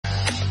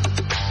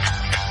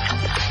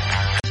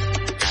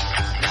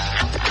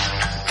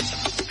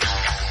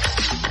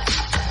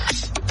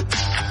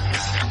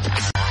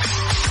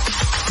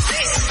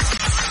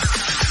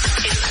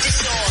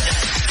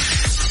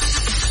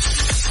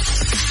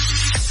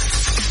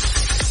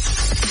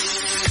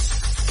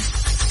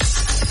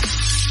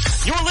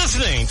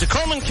listening to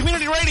Coleman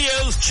Community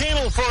Radio's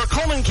channel for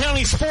Coleman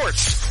County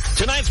sports.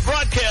 Tonight's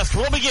broadcast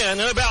will begin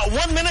in about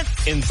 1 minute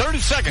and 30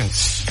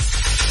 seconds.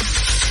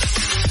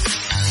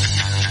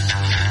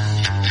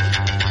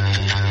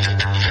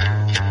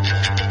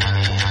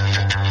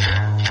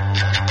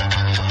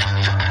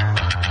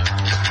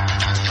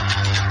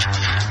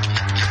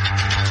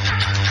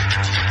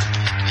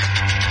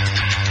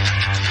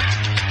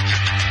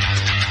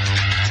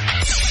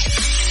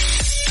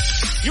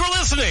 You're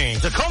listening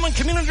to Coleman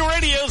Community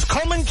Radio's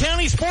Coleman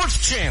County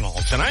Sports Channel.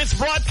 Tonight's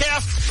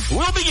broadcast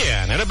will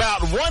begin in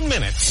about 1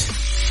 minute.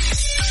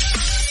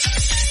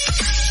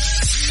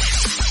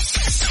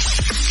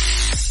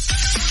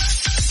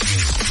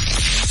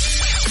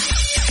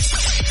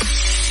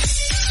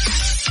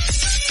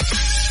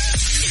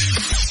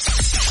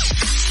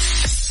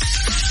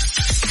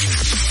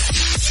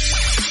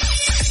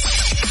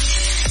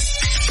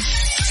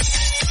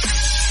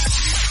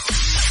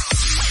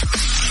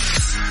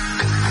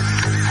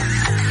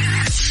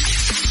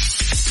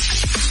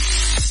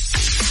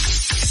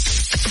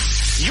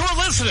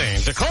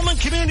 To Coleman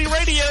Community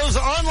Radio's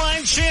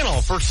online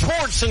channel for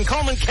sports in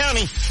Coleman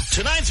County.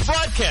 Tonight's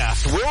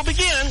broadcast will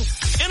begin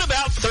in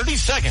about 30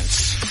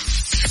 seconds.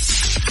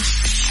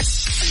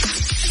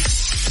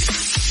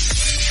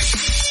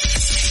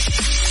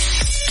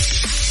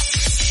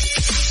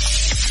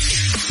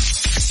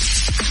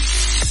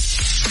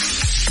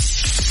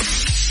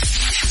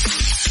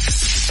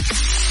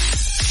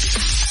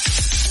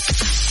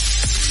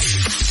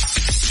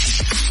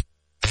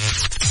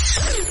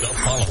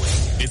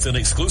 It's an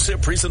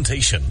exclusive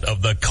presentation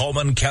of the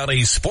Coleman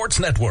County Sports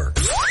Network,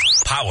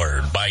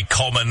 powered by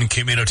Coleman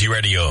Community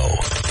Radio.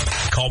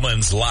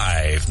 Coleman's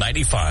Live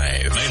 95.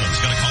 Malin's going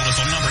to call us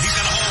on number. He's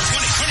got a hole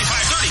 20,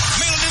 25, 30.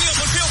 Malin in the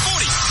open field,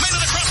 40.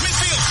 Malin across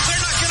midfield.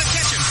 They're not going to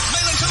catch him.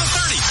 Malin to the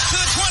 30, to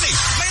the 20.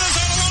 Malin's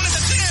all alone at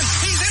the 10.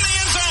 He's in the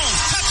end zone.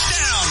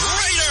 Touchdown,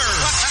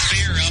 Raiders.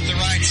 Spear up the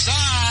right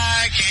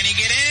side. Can he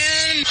get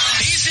in?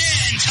 He's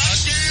in.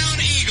 Touchdown,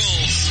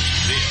 Eagles.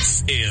 This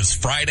is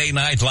Friday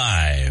Night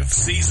Live,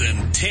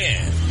 Season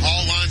 10.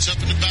 All lines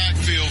up in the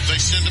backfield. They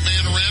send a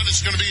man around.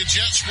 It's going to be a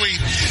jet sweep.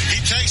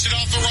 He takes it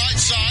off the right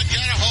side.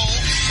 Got a hole.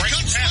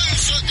 Cuts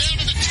loose. Down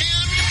to the 10,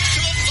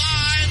 to the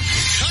 5.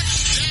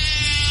 Touchdown.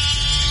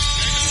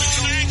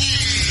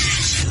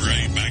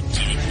 Right back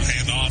to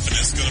handoff, and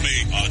it's going to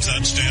be a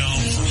touchdown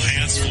from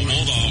Hanceville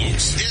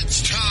Bulldogs.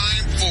 It's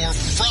time for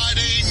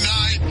Friday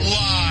Night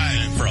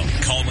Live. From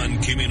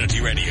Coleman Community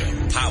Radio,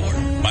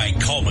 powered by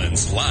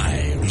Coleman's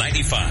Live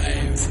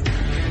 95.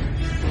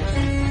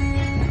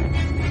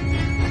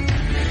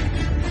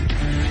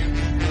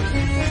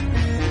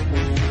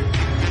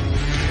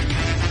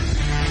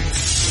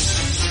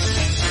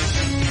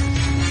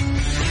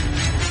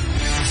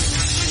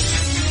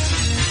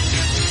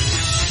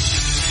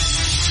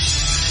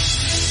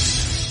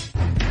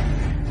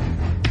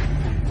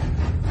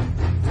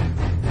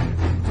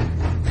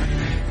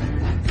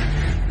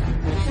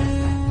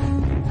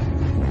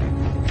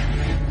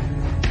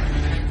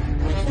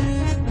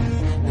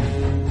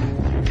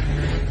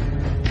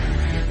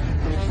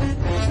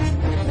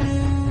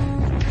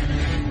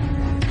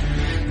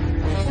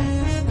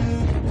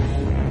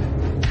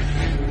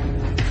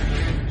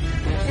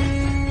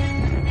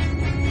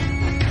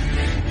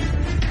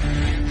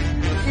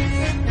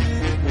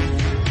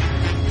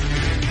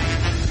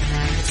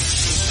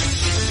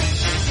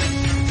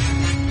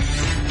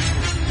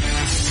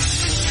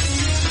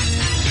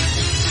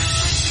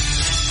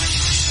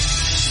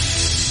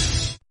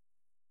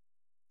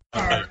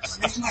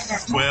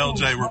 Well,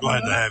 Jay, we're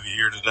glad to have you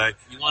here today.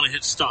 You want to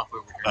hit stop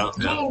over here.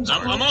 Okay.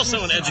 I'm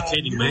also an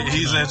educating man.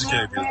 He's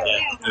educated.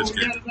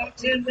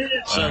 Educated.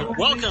 So,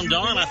 welcome,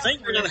 Don. I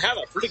think we're going to have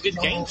a pretty good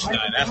game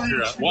tonight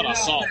after what I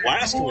saw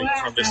last week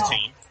from this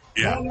team.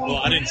 Yeah. Well,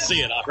 I didn't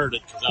see it. I heard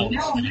it because I was.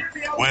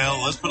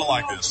 Well, let's put it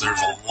like this.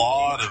 There's a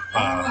lot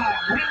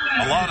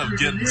of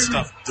getting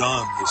stuff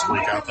done this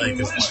week, I think,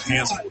 is what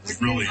Hanceville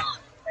has really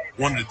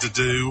wanted to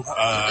do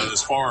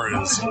as far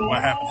as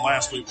what happened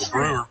last week with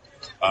Brewer.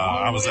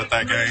 I was at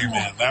that game,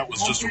 and that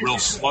was just a real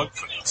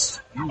slugfest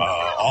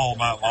all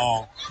night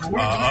long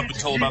up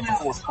until about the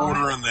fourth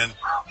quarter, and then,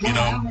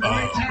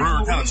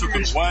 Brewer kind of took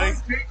it away.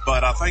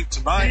 But I think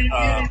tonight,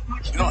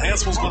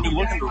 Hanceville's going to be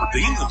looking to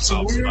redeem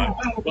themselves tonight.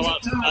 Well,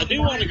 I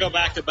do want to go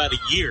back about a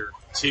year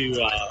to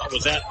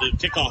was at the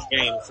kickoff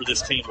game for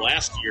this team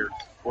last year,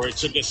 where it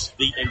took us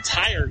the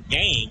entire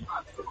game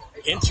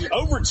into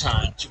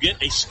overtime to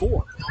get a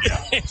score.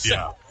 Yeah, so,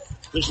 yeah.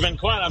 There's been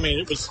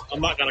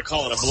I'm not going to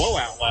call it a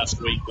blowout last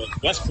week, but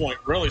West Point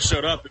really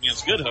showed up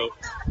against Good Hope.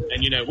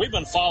 And, we've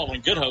been following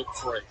Good Hope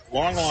for a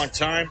long, long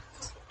time.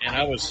 And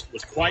I was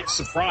quite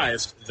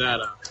surprised that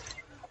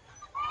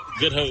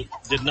Good Hope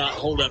did not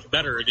hold up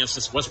better against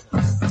this West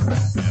Point.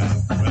 Yeah,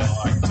 well,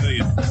 I can tell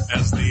you,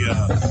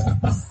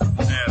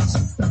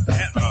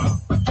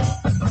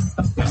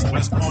 as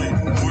West Point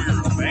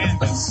Warriors fan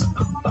is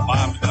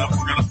live enough,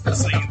 we're going to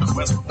see the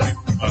West Point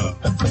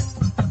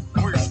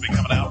Warriors be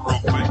coming out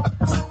real quick.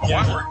 Yeah,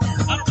 I don't know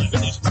who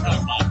these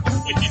are.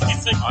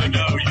 I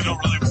know, you don't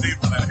really see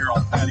them out here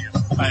on the patio.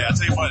 Hey, I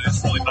tell you what,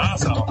 it's really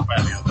nice out on the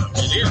patio, though.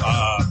 It is.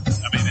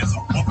 I mean, it's a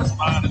wonderful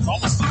night. It's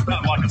almost kind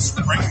of like a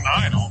spring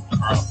night almost,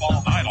 or a fall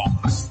night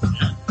almost.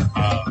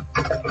 I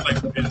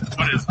think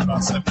what is it,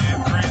 about 78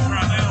 degrees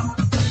right now?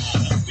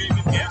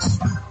 Yes.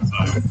 So,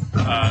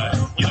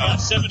 you know,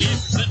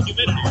 78%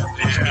 humidity.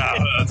 yeah,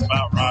 that's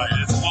about right.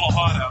 It's a little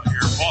hot out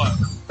here, but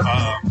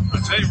I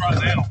tell you right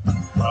now,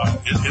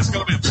 it's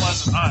going to be a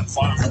pleasant night as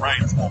long as the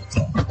rain holds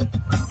up.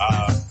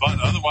 But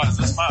otherwise,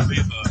 this might be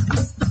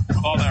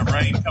with all that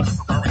rain coming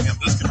from Birmingham,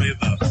 this could be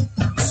the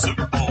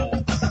Super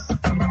Bowl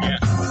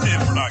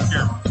if we're not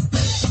careful.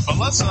 But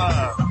let's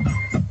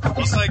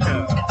take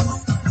a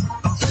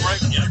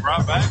break and get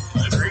right back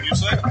in a few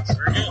seconds.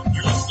 Very good.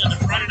 You're listening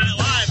to Friday Night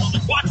Live on the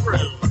Quattro.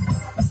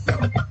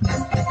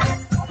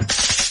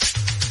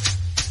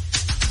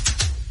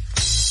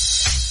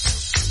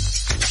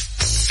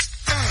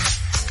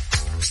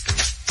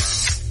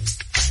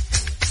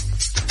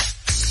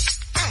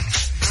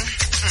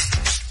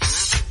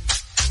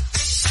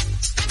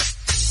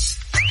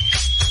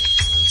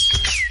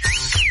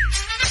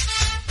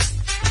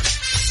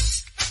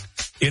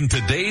 In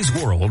today's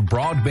world,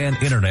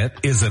 broadband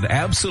internet is an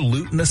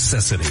absolute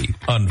necessity.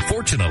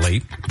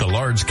 Unfortunately, the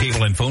large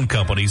cable and phone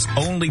companies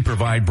only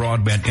provide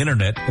broadband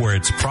internet where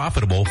it's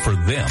profitable for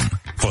them.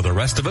 For the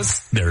rest of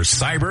us, there's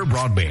Cyber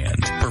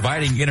Broadband.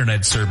 Providing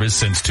internet service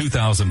since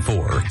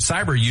 2004,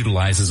 Cyber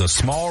utilizes a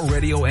small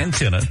radio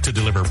antenna to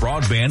deliver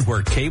broadband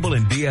where cable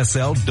and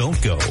DSL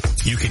don't go.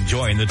 You can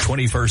join the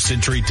 21st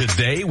century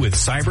today with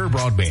Cyber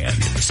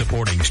Broadband,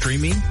 supporting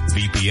streaming,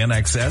 VPN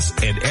access,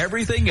 and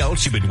everything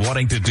else you've been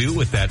wanting to do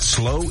with that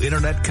slow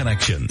internet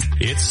connection.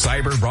 It's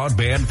Cyber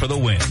Broadband for the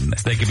win.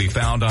 They can be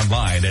found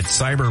online at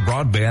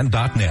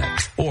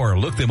cyberbroadband.net or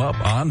look them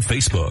up on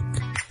Facebook.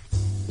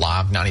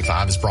 Live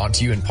 95 is brought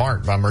to you in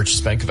part by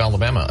Merchants Bank of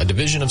Alabama, a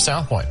division of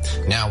South Point,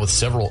 now with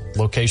several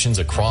locations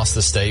across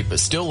the state,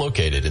 but still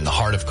located in the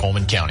heart of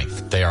Coleman County.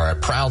 They are a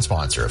proud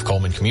sponsor of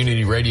Coleman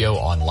Community Radio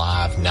on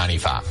Live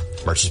 95.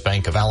 Merchants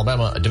Bank of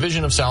Alabama, a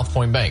division of South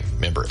Point Bank,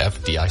 member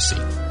FDIC.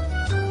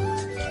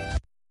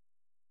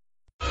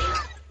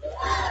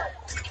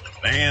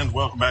 And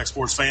welcome back,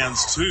 sports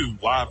fans, to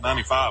Live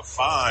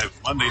 95.5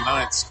 Monday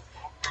nights.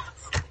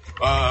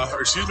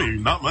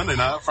 Not Monday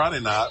night, Friday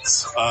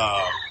nights.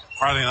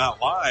 Friday Night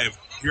Live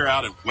here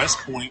out at West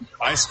Point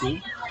High School.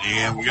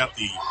 And we got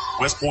the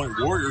West Point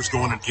Warriors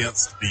going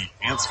against the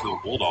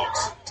Hanceville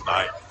Bulldogs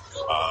tonight.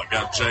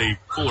 Got Jay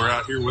Fuller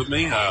out here with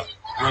me,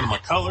 running my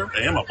color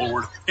and my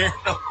board.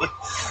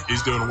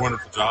 He's doing a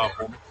wonderful job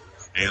for me.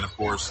 And, of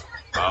course,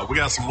 we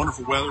got some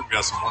wonderful weather. We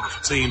got some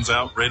wonderful teams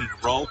out ready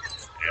to roll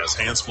as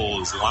Hanceville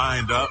is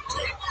lined up to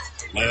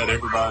let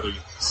everybody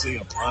see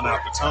them run out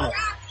the tunnel.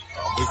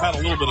 We've had a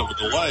little bit of a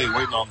delay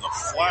waiting on the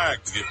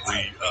flag to get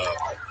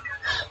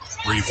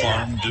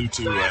reflown due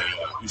to a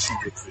issue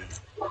with the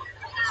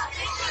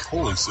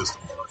pulley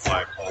system of the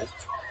flagpole.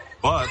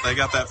 But they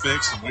got that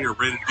fixed, and we are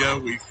ready to go.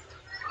 We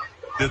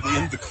did the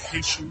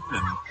invocation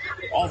and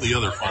all the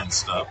other fun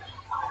stuff.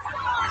 We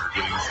are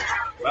getting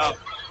about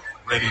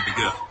ready to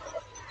go.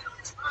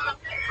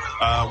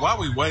 While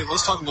we wait,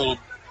 let's talk a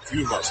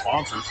few of our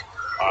sponsors.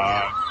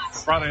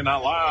 Friday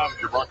Night Live,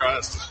 your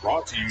broadcast is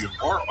brought to you in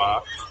part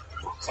by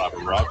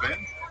Cyber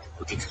Broadband,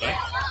 Merchants Bank,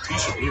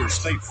 Keisha Beer,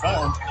 State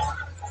Farm,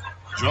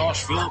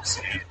 Josh Phillips,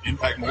 and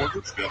Impact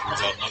Mortgage,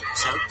 Veterans Out Medical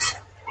Service,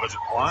 Budget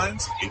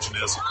Lines,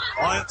 H&S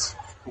Appliance,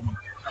 Coleman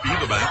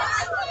Viva Bank,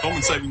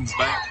 Coleman Savings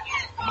Bank,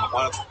 Coleman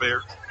Appliance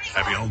Repair,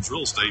 Happy Homes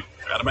Real Estate,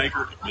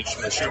 Adamaker,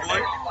 Mitchell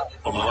Chevrolet,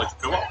 Coleman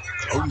Electric Co-op,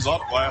 Odin's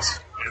Auto Glass,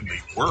 and the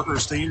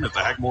Workers team at the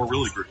Hackmore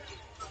Realty Group.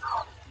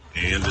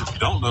 And if you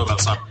don't know about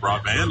Cyber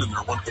Broadband and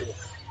their wonderful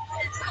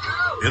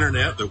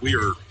internet that we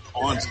are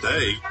on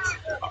today,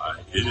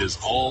 it is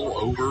all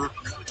over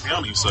the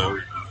county, so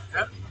if you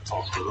haven't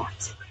talked to them,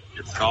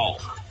 give a call.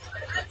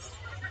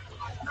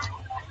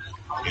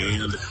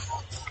 And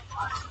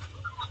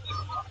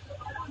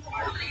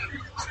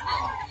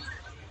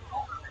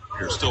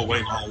we're still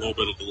waiting on a little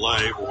bit of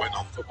delay. We're waiting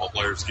on the football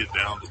players to get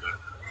down to the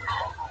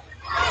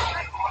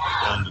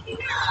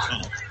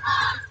tunnel.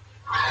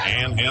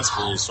 And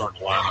Hanceville is starting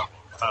to line up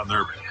behind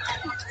their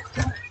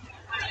band.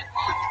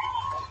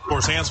 Of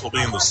course, Hanceville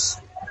being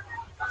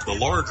the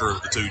larger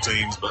of the two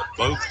teams, but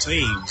both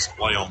teams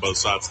play on both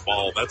sides of the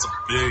ball. That's a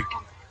big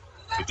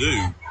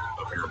to-do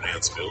up here in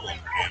Hanceville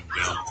and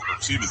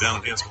down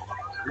in Hanceville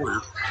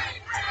Warrior.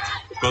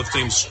 Both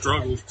teams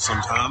struggle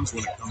sometimes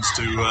when it comes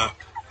to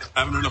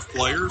having enough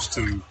players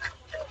to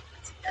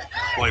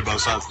play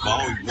both sides of the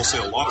ball. We'll see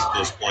a lot of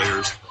those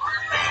players,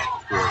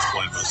 of course,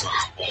 playing both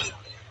sides of the ball.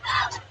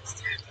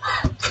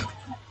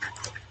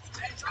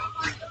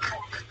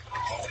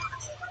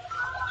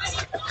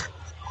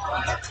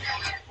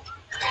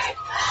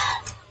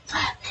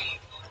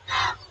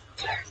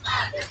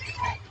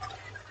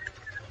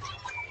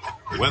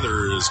 The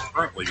weather is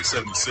currently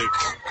 76 and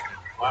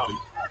cloudy.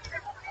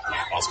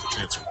 Possible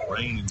chance of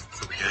rain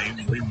for the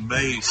game. We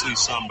may see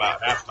some about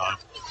halftime.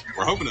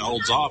 We're hoping it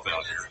holds off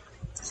out here.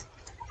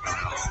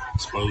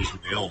 Exposed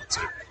in the elements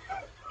here.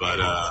 But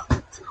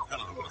kind of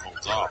hoping it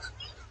holds off.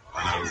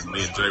 I know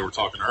me and Jay were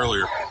talking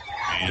earlier,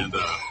 and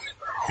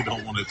we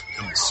don't want it to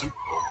become a Super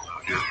Bowl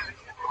out here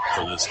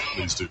for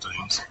these two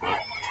teams. But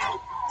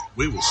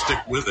we will stick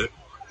with it.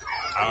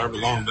 However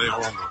long they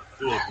are on the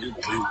field, we will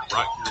be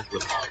right here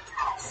with them.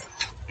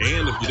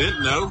 And if you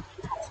didn't know,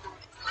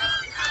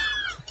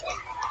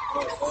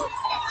 you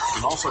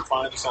can also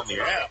find us on the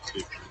app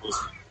if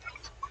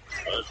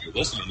you're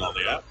listening on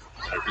the app,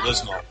 or if you're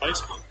listening on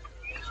Facebook,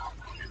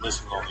 if you're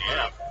listening on the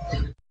app.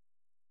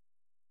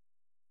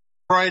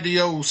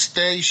 Radio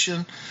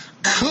station,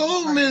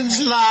 Coleman's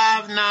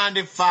Live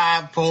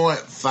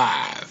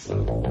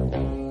 95.5.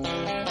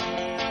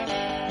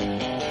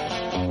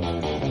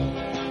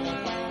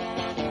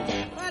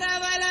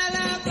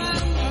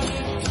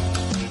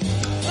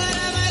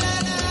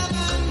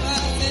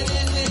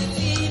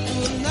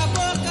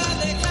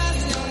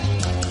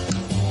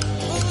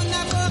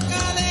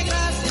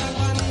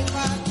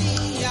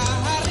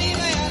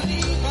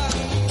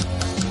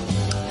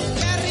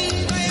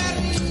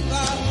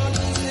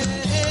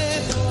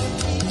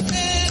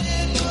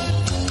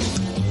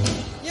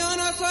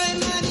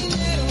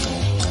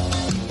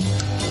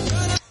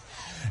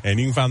 And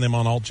you can find them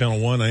on Alt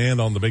Channel 1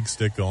 and on the big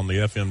stick on the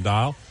FM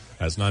dial.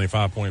 That's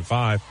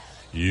 95.5.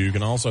 You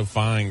can also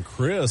find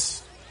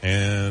Chris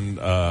and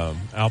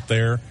out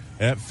there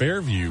at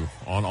Fairview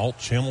on Alt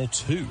Channel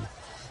 2.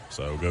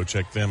 So go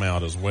check them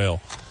out as well.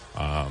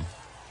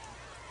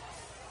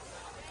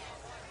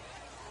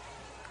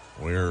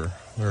 We're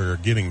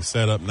getting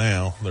set up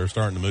now. They're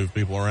starting to move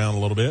people around a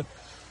little bit.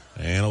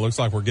 And it looks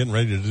like we're getting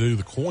ready to do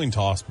the coin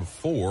toss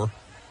before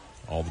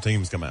all the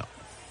teams come out.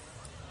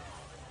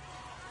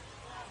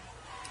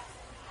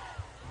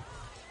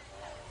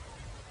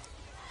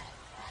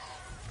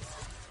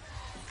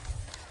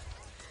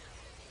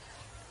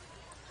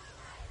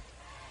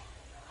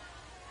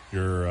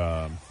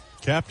 Your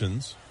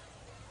captains,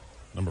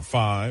 number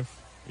 5,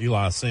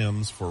 Eli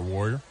Sims for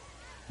Warrior.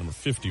 Number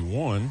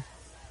 51,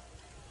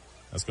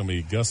 that's going to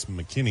be Gus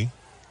McKinney.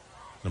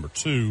 Number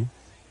 2,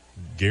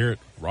 Garrett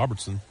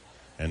Robertson.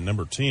 And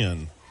number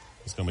 10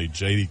 is going to be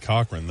J.D.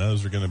 Cochran.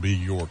 Those are going to be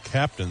your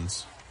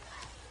captains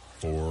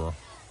for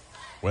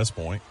West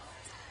Point.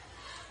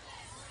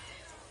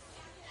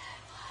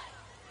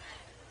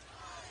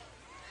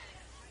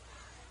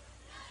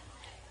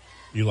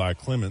 Eli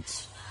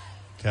Clements,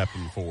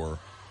 captain for,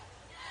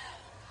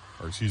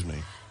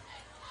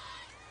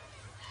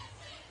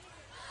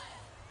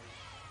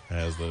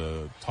 as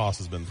the toss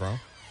has been thrown.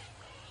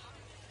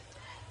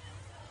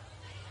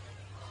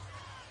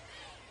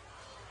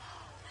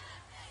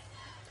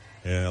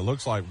 And it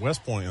looks like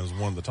West Point has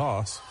won the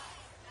toss,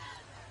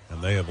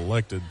 and they have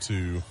elected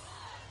to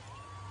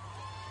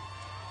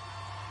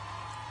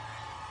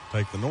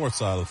take the north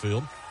side of the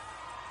field.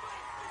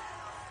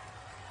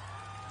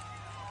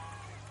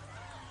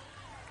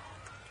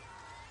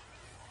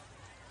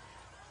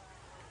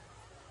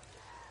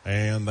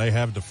 And they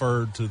have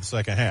deferred to the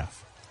second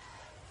half.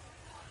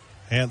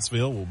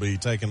 Hanceville will be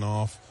taken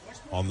off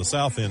on the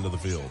south end of the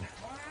field.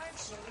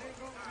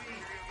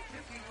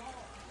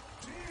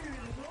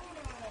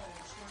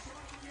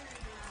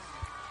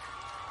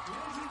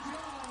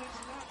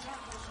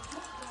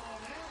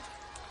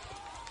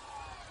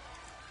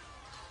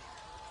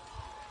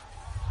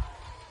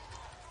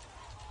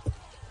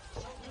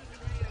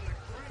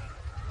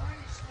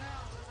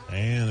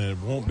 And it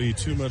won't be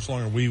too much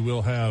longer. We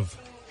will have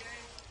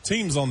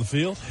teams on the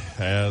field,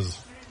 as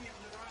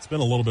it's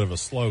been a little bit of a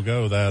slow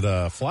go.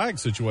 That flag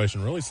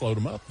situation really slowed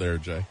them up there,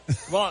 Jay.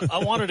 Well, I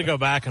wanted to go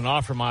back and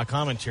offer my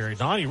commentary.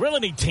 Don, you really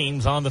need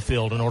teams on the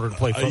field in order to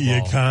play football.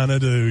 You kind of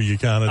do.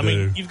 I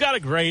mean, you've got a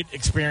great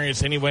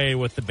experience anyway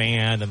with the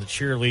band and the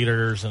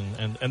cheerleaders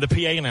and the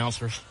PA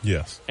announcers.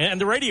 Yes.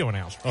 And the radio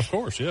announcers. Of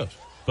course, yes.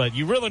 But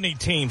you really need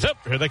teams. Oh,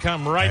 here they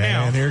come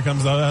now. And here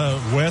comes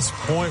the West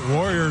Point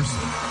Warriors.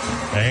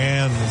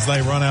 And as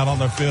they run out on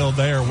the field,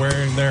 they are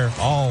wearing their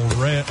all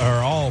red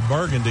or all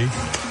burgundy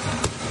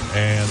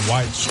and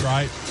white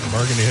stripe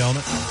burgundy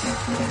helmet.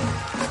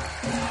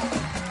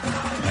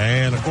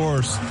 And of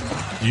course,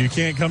 you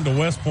can't come to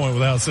West Point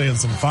without seeing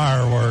some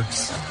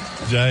fireworks.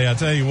 Jay, I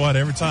tell you what,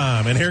 every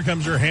time. And here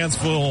comes your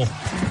Hanceville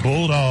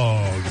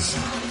Bulldogs.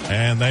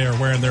 And they are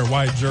wearing their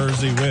white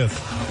jersey with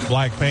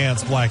black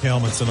pants, black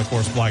helmets, and, of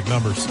course, black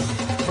numbers.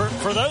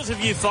 For those of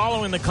you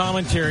following the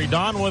commentary,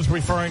 Don was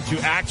referring to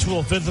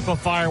actual physical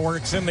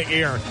fireworks in the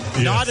air,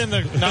 yes. not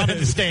in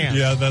the stands.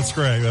 Yeah, that's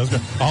correct.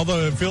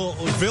 Although it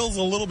feels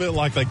a little bit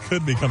like they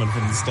could be coming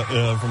from the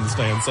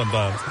stands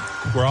sometimes.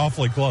 We're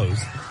awfully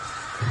close.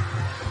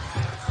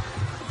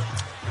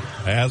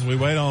 As we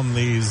wait on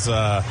these...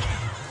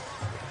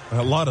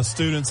 a lot of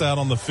students out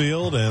on the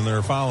field, and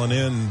they're filing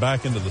in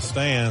back into the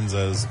stands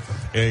as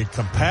a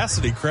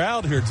capacity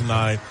crowd here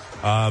tonight.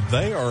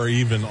 They are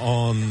even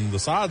on the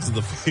sides of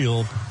the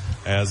field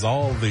as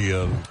all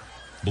the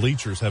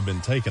bleachers have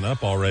been taken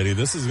up already.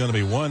 This is going to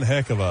be one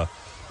heck of a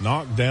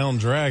knockdown,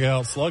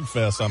 drag-out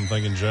slugfest, I'm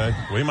thinking, Jay.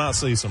 We might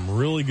see some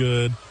really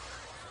good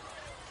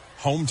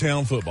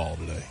hometown football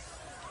today.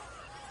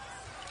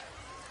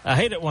 I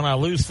hate it when I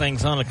lose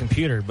things on a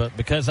computer, but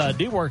because I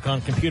do work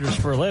on computers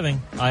for a living,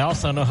 I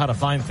also know how to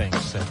find things.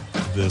 So.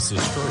 This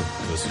is true.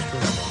 This is true.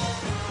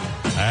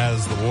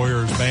 As the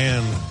Warriors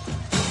band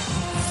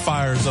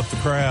fires up the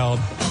crowd,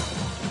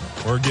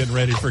 we're getting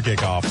ready for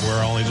kickoff.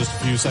 We're only just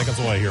a few seconds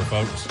away here,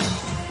 folks.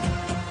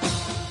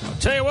 I'll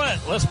tell you what,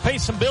 let's pay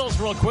some bills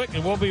real quick,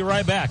 and we'll be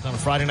right back on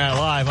Friday Night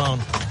Live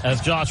on,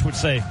 as Josh would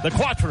say, the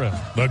Quattro.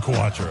 The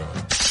Quattro.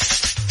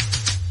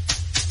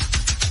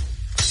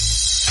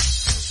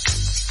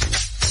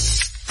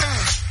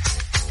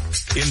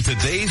 In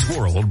today's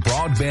world,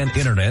 broadband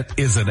internet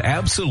is an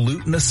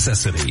absolute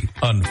necessity.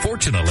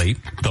 Unfortunately,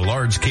 the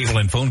large cable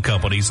and phone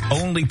companies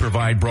only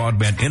provide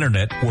broadband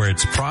internet where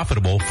it's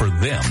profitable for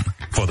them.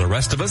 For the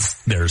rest of us,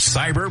 there's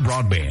Cyber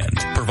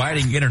Broadband.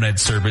 Providing internet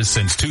service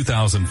since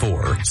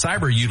 2004,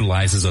 Cyber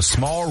utilizes a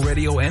small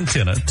radio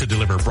antenna to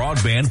deliver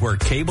broadband where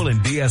cable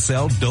and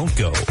DSL don't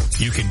go.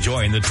 You can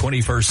join the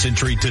 21st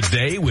century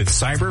today with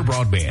Cyber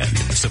Broadband,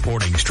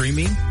 supporting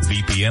streaming,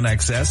 VPN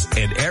access,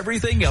 and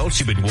everything else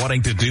you've been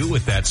wanting to do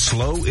with that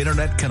slow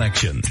internet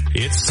connection.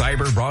 It's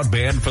Cyber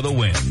Broadband for the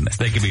win.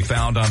 They can be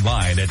found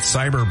online at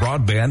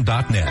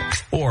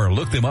cyberbroadband.net or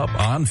look them up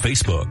on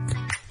Facebook.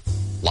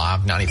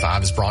 Live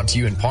 95 is brought to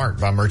you in part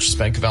by Merchants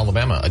Bank of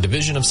Alabama, a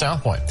division of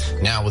South Point,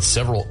 now with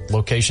several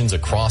locations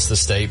across the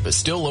state, but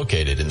still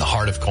located in the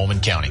heart of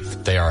Coleman County.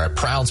 They are a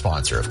proud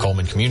sponsor of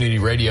Coleman Community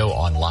Radio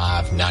on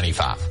Live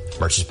 95.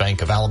 Merchants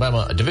Bank of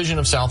Alabama, a division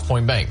of South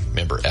Point Bank,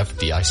 member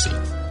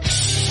FDIC.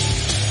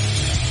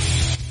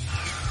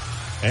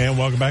 And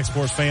welcome back,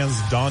 sports fans.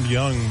 Don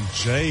Young,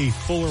 Jay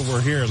Fuller. We're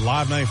here at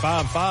Live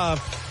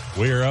 95.5.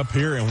 We are up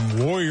here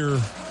in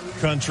Warrior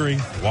Country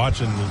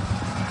watching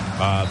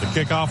the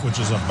kickoff, which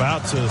is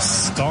about to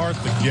start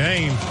the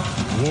game.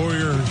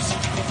 Warriors,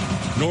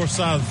 north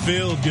side of the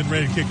field, getting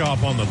ready to kick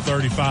off on the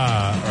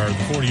 35 or the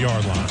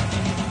 40-yard line.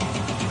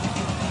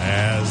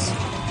 As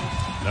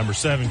number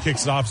 7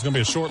 kicks it off, it's going to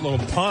be a short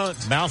little punt.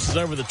 Bounces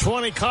over the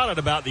 20, caught it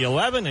about the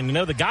 11, and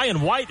the guy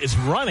in white is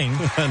running.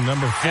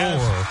 Number 4.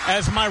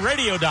 As my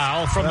radio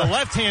dial from the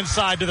left-hand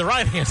side to the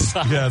right-hand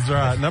side. Yeah, that's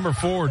right. Number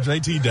 4,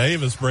 J.T.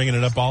 Davis, bringing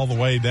it up all the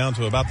way down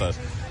to about the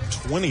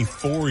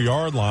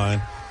 24-yard line.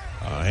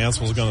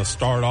 Hanceville's going to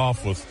start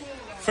off with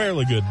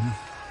fairly good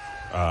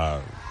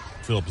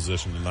field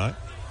position tonight.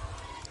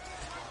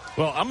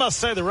 Well, I must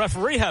say the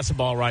referee has the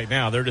ball right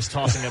now. They're just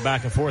tossing it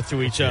back and forth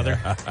to each other.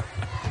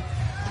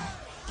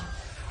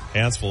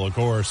 Hanceville, of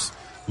course,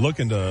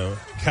 looking to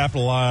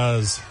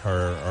capitalize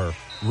or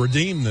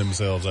redeem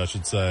themselves, I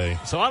should say.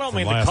 So I don't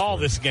mean to call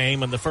this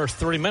game in the first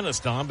 3 minutes,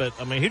 Don, but,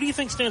 who do you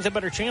think stands a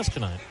better chance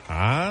tonight?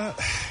 I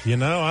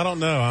don't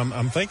know.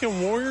 I'm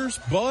thinking Warriors,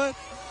 but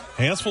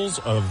Hanceville's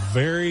a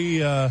very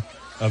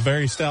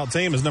stout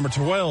team. As number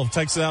 12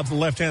 takes it out to the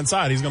left-hand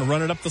side. He's going to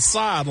run it up the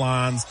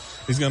sidelines.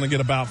 He's going to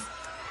get about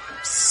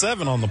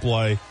 7 on the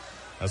play.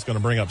 That's going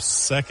to bring up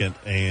second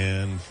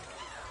and...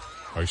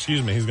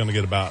 he's going to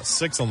get about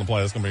 6 on the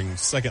play. That's going to bring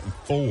second and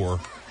 4.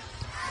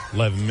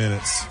 11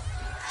 minutes,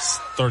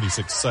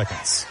 36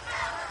 seconds.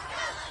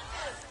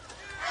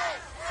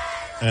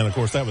 And, of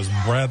course, that was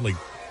Bradley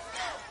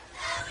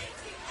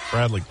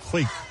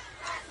Cleek.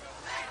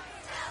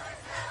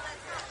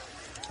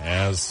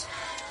 As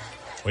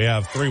we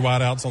have 3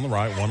 wideouts on the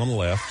right, 1 on the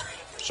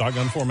left.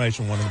 Shotgun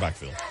formation, 1 in the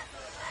backfield.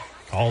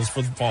 Calls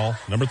for the ball.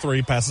 Number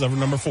 3 passes over to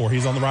number 4.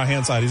 He's on the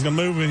right-hand side. He's going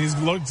to move, and he's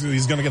going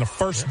to get a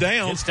first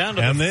down. Gets down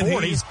to the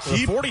 40,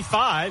 the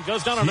 45,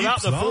 goes down to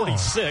about the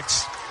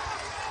 46.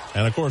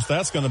 And, of course,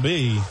 that's going to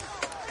be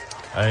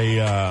a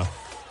Adam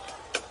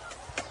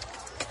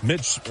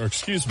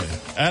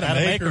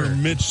Aker,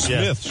 Mitch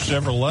Smith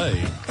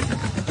Chevrolet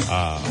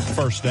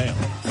first down.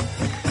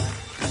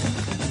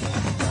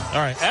 All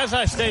right, as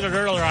I stated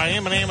earlier, I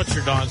am an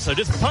amateur, Don, so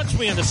just punch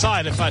me in the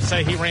side if I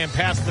say he ran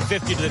past the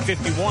 50 to the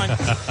 51,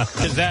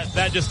 because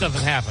that just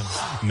doesn't happen.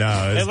 No,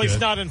 at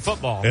least not in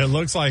football. It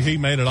looks like he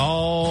made it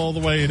all the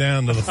way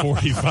down to the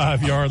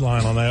 45-yard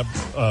line on that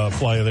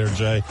play there,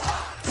 Jay,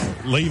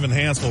 leaving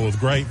Hanceville with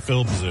great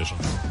field position.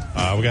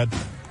 We got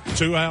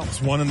 2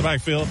 outs, 1 in the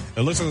backfield.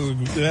 It looks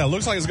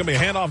like it's going to be a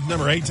handoff to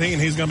number 18.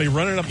 He's going to be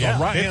running up the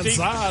right-hand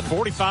side.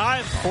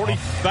 45, 40,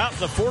 about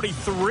the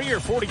 43 or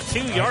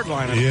 42-yard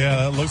line.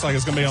 Yeah, it looks like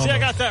it's going to be on. I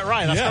got that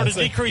right. I started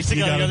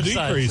decreasing on the other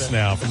side. Decrease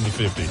now from the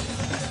 50.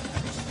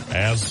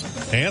 As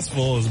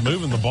Hanceville is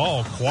moving the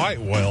ball quite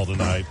well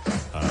tonight.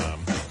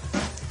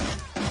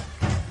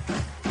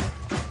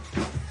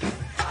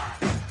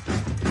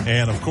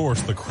 And, of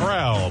course, the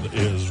crowd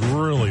is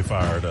really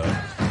fired up.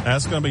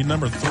 That's going to be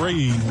number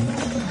 3,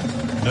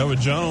 Noah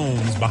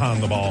Jones,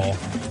 behind the ball.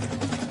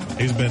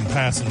 He's been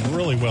passing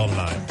really well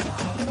tonight.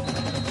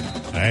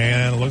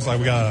 And it looks like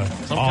we got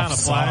some kind of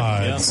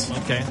flag. Yep.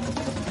 Okay.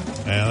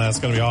 And that's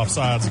going to be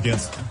offsides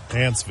against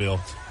Hanceville.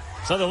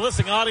 So the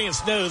listening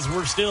audience knows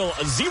we're still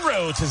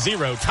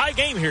 0-0. Tie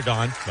game here,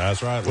 Don.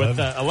 That's right. With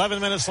 11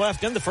 minutes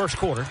left in the first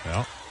quarter.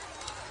 Yeah.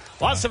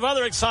 Lots of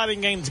other exciting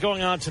games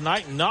going on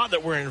tonight. Not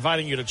that we're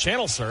inviting you to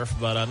channel surf,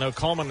 but I know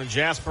Coleman and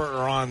Jasper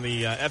are on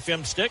the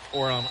FM stick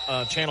or on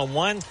Channel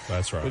 1.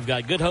 That's right. We've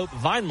got Good Hope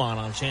Vinemont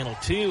on Channel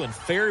 2 and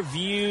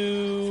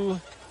Fairview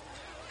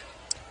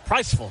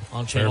Priceville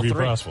on Channel 3.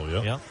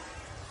 Priceville, yep.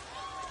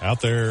 Out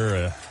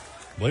there,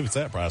 I believe it's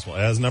at Priceville.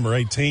 As number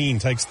 18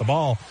 takes the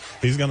ball,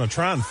 he's going to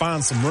try and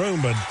find some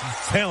room, but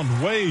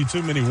found way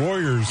too many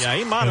Warriors. Yeah,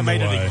 he might have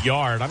made it a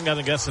yard. I'm going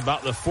to guess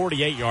about the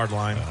 48-yard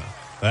line.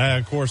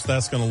 Of course,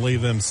 that's going to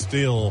leave them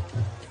still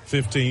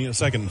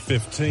 2nd and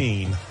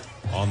 15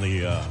 on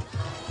the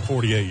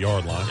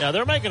 48-yard line. Yeah,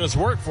 they're making us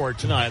work for it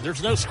tonight.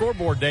 There's no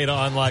scoreboard data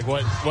on like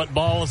what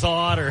ball is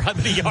on or how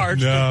many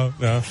yards. No.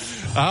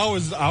 I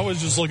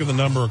always just look at the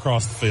number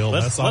across the field.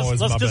 That's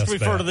always my best bet. Let's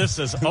just refer to this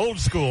as old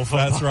school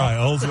football. That's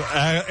right, old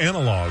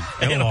analog.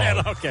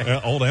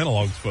 Okay. Old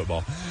analog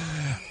football.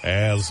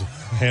 As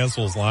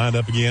Hanceville's lined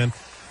up again,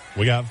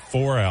 we got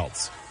 4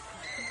 outs.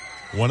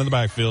 1 in the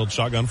backfield,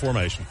 shotgun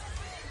formation.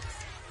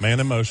 Man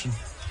in motion.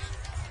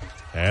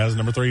 As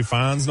number 3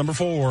 finds number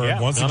 4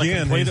 once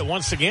again. Complete it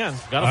once again.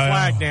 Got a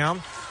flag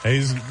down.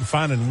 He's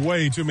finding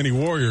way too many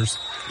Warriors.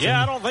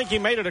 Yeah, I don't think he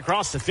made it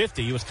across the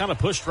 50. He was kind of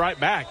pushed right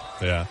back.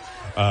 Yeah.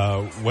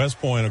 West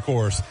Point, of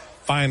course,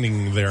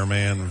 finding their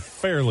man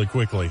fairly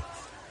quickly.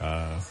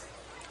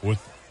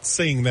 With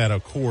seeing that,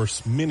 of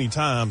course, many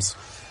times,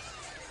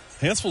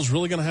 Hanceville's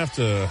really going to have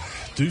to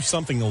do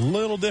something a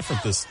little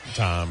different this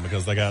time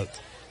because they got...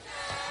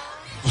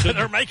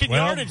 They're making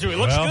yardage. It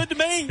looks good to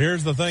me.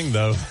 Here's the thing,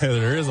 though.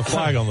 There is a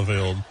flag on the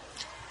field.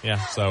 Yeah.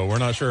 So we're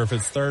not sure if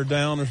it's 3rd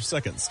down or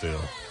 2nd still.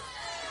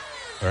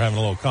 They're having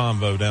a little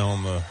convo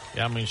down the...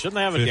 Yeah, I mean, shouldn't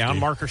they have 50. a down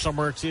marker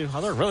somewhere, too?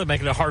 Oh, they're really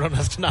making it hard on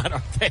us tonight,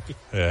 aren't they?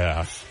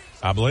 Yeah.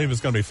 I believe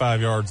it's going to be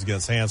 5 yards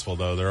against Hanceville,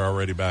 though. They're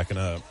already backing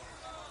up.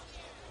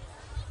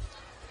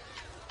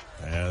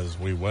 As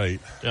we wait.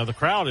 Yeah, the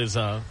crowd is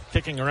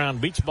kicking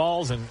around beach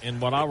balls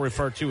and what I'll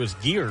refer to as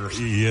gears.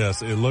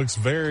 Yes, it looks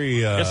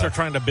very... I guess they're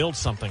trying to build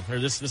something. Or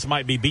this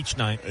might be beach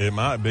night. It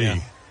might be. Yeah.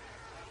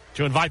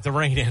 To invite the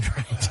rain in,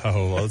 right?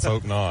 Oh, let's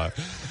hope not.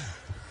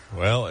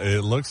 Well,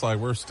 it looks like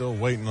we're still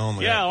waiting on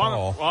the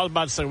call. I was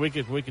about to say we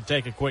could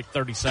take a quick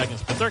 30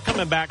 seconds, but they're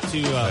coming back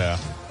to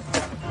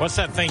what's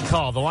that thing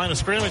called? The line of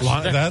scrimmage?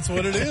 That's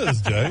what it is,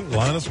 Jay.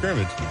 Line of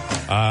scrimmage.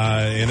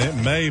 And it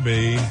may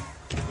be...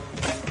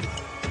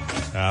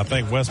 I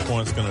think West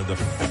Point's going to...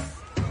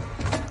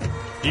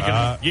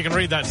 You can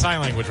read that sign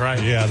language,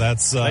 right? Yeah,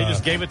 that's... they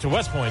just gave it to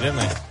West Point, didn't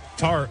they?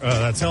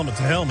 That's helmet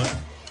to helmet,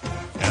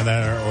 and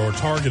or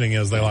targeting,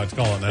 as they like to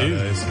call it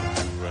nowadays.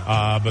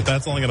 But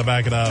that's only going to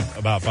back it up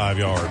about 5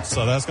 yards.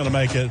 So that's going to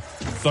make it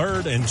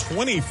 3rd and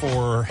 20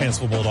 for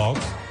Hanceville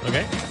Bulldogs.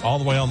 Okay. All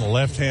the way on the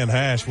left-hand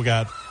hash, we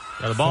got...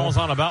 the ball's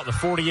on about the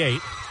 48.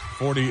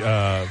 4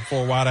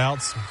 wide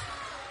outs.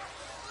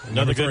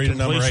 Another good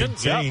completion.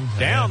 Yep.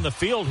 Down the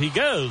field he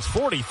goes.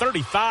 40,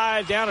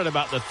 35, down at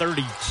about the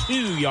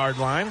 32-yard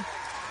line.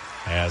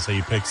 As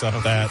he picks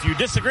up that. If you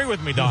disagree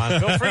with me, Don,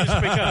 feel free to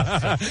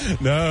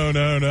speak up.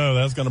 No.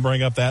 That's going to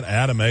bring up that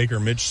Adam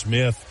Aker, Mitch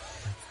Smith,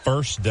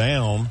 first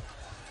down.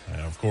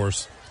 And of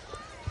course,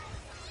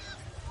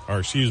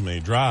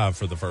 drive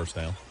for the first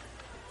down.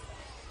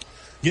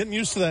 Getting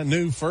used to that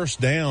new first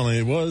down.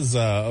 It was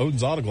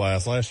Odin's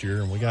Autoglass last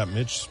year, and we got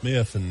Mitch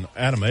Smith and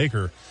Adam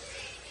Aker.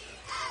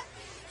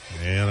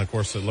 And, of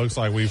course, it looks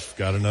like we've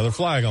got another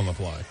flag on the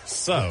play.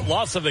 So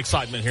lots of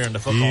excitement here in the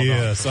football.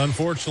 Yes,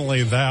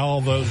 unfortunately, all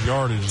those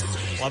yardage.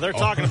 While they're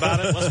talking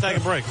about it, let's take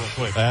a break real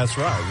quick. That's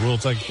right. We'll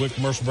take a quick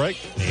commercial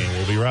break, and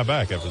we'll be right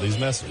back after these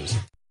messages.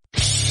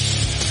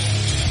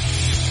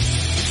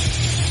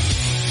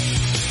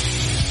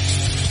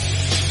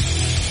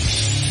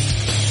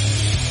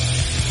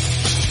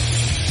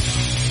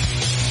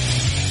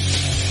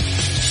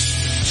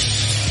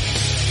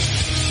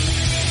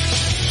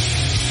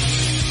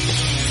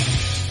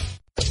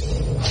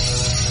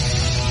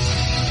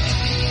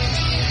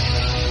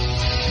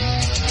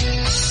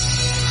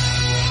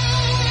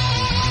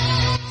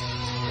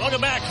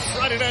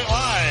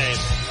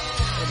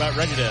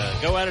 Ready to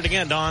go at it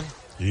again, Don.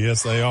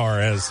 Yes, they are,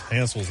 as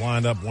Hanceville's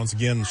lined up once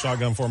again,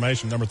 shotgun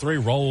formation. Number 3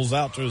 rolls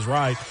out to his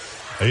right.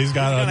 He's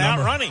got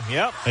outrunning.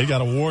 Yep. He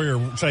got a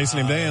Warrior chasing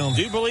him down. I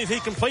do believe he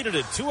completed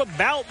it to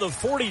about the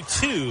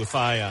 42 if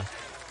I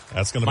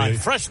that's going to my be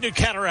fresh new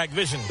cataract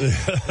vision.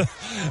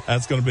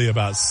 That's going to be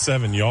about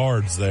 7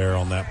 yards there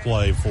on that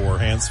play for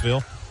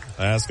Hanceville.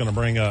 That's going to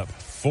bring up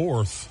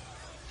 4th.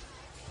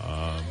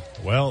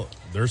 Well,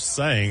 they're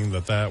saying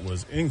that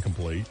was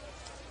incomplete.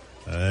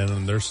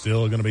 And they're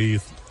still going to be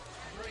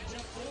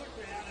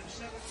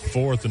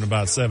 4th and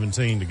about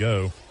 17 to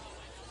go.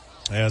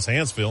 As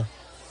Hanceville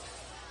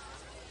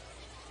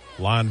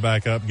lined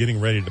back up, getting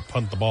ready to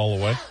punt the ball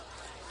away.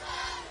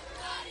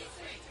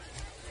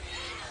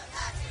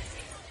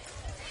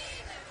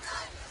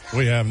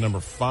 We have number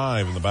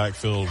 5 in the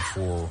backfield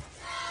for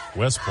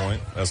West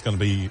Point. That's going to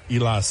be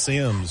Eli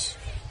Sims,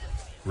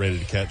 ready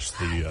to catch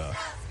the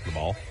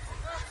ball.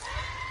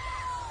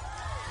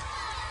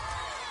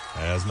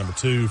 As number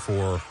 2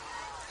 for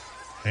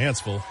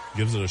Hanceville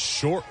gives it a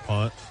short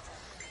punt,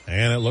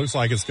 And it looks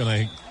like it's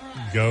going to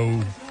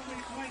go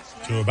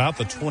to about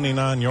the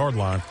 29-yard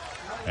line.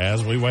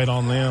 As we wait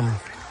on them,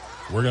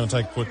 we're going to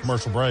take a quick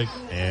commercial break,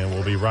 and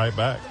we'll be right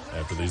back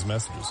after these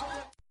messages.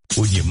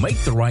 When you make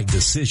the right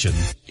decision,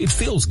 it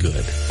feels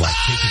good, like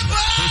picking the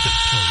perfect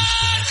place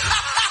to have your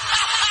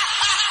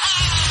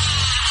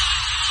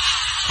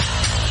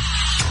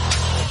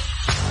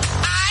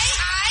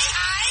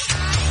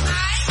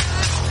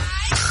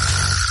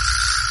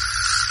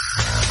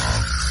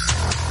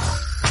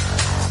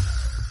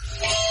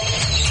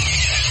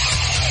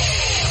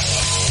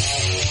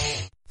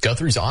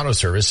Guthrie's Auto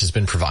Service has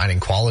been providing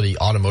quality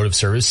automotive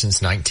service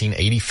since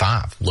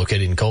 1985.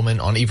 Located in Coleman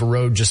on Eva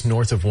Road, just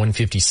north of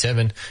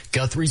 157,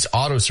 Guthrie's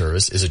Auto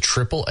Service is a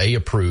AAA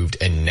approved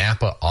and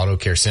Napa Auto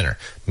Care Center,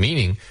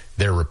 meaning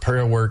their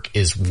repair work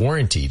is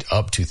warranted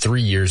up to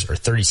 3 years or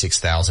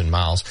 36,000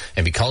 miles.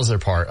 And because they're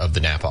part of the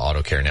Napa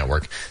Auto Care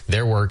Network,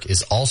 their work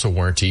is also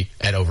warranted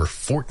at over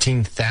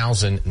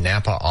 14,000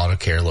 Napa Auto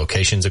Care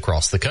locations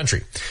across the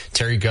country.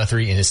 Terry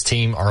Guthrie and his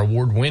team are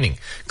award-winning,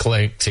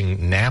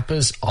 collecting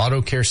Napa's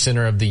Auto Care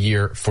Center of the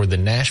Year for the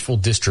Nashville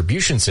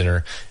Distribution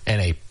Center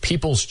and a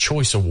People's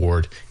Choice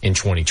Award in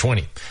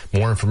 2020.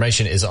 More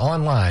information is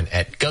online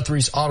at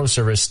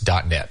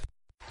Guthrie'sAutoservice.net.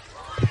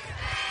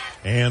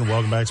 And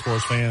welcome back,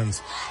 sports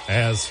fans,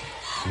 as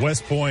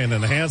West Point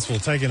and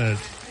Hanceville taking it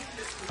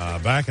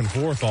back and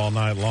forth all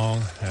night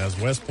long, as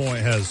West Point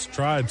has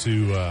tried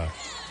to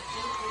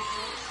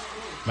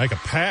make a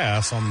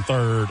pass on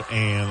third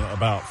and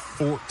about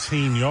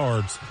 14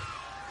 yards.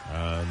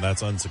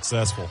 That's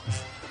unsuccessful,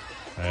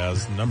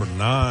 as number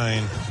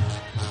 9,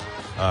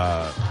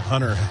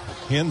 Hunter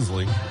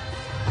Hensley,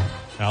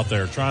 out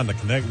there trying to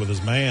connect with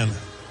his man.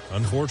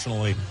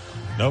 Unfortunately,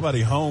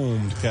 nobody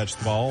home to catch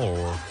the ball,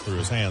 or through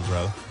his hands,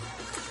 rather.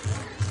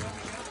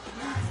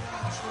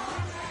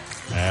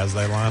 As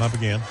they line up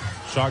again.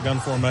 Shotgun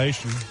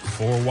formation,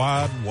 4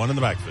 wide, 1 in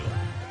the backfield.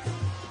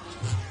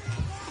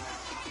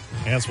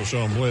 Hanceville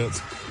showing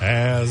blitz,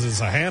 as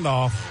it's a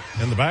handoff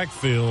in the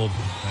backfield,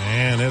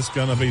 and it's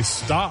going to be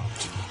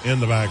stopped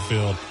in the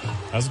backfield.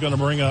 That's going to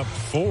bring up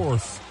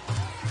 4th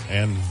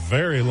and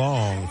very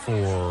long for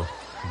the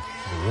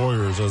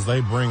Warriors as they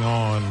bring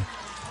on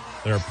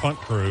their punt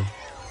crew.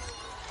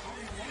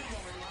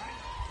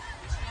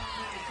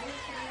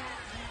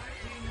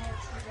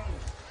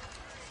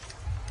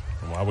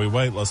 While we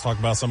wait, let's talk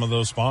about some of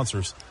those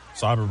sponsors.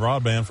 Cyber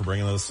Broadband for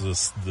bringing us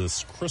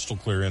this crystal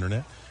clear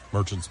internet.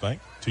 Merchants Bank,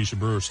 Tisha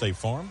Brewer State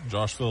Farm,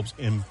 Josh Phillips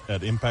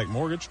at Impact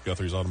Mortgage,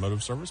 Guthrie's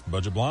Automotive Service,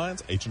 Budget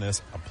Blinds,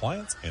 H&S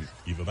Appliance, and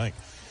Eva Bank.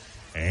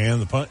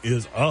 And the punt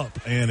is up,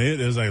 and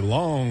it is a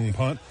long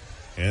punt,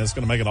 and it's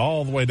going to make it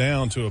all the way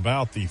down to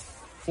about the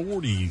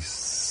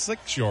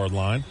 46-yard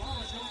line,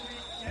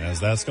 as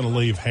that's going to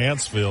leave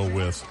Hanceville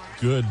with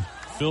good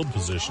field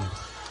position.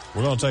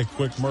 We're going to take a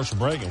quick commercial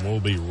break, and we'll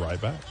be right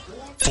back.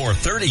 For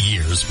 30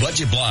 years,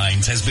 Budget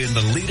Blinds has been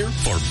the leader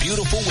for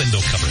beautiful window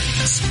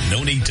coverings.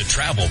 No need to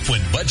travel when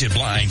Budget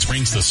Blinds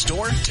brings the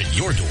store to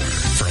your door.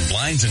 From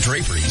blinds and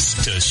draperies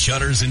to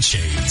shutters and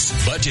shades,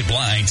 Budget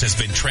Blinds has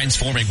been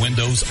transforming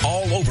windows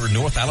all over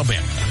North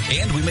Alabama.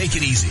 And we make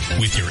it easy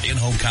with your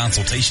in-home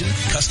consultation,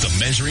 custom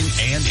measuring,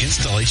 and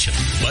installation.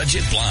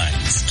 Budget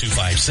Blinds,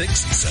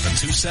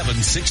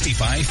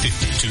 256-727-6550,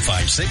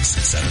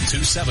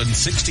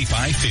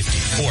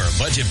 256-727-6550, or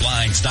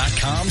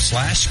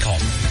budgetblinds.com/call.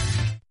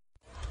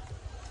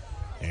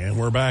 And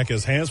we're back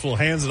as Hanceville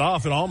hands it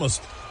off, and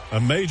almost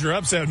a major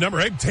upset. Number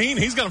 18,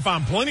 he's going to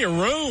find plenty of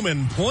room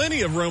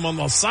on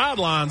the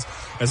sidelines,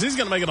 as he's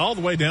going to make it all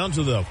the way down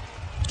to the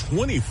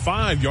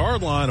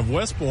 25-yard line of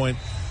West Point.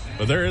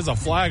 But there is a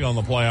flag on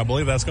the play. I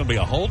believe that's going to be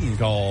a holding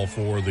call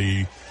for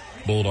the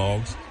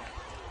Bulldogs,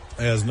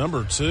 as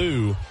number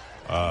 2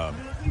 for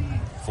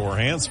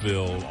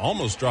Hanceville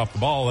almost dropped the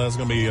ball. That's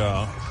going to be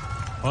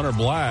Hunter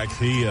Black.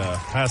 He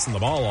passing the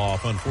ball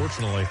off,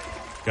 unfortunately,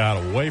 got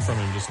away from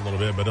him just a little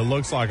bit, but it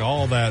looks like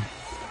all that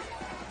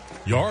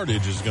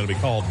yardage is going to be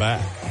called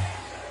back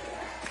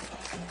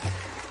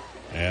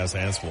as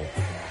Hanceville.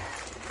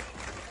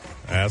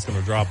 That's going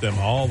to drop them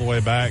all the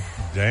way back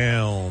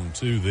down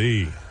to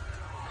the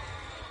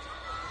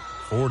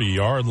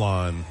 40-yard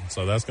line.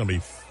 So that's going to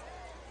be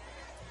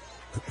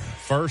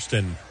 1st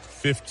and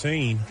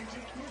 15,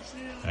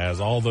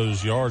 as all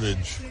those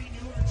yards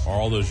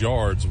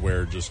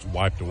were just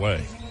wiped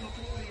away.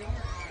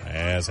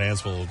 As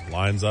Hanceville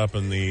lines up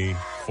in the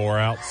 4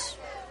 outs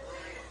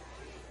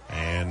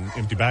and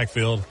empty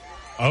backfield.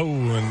 Oh,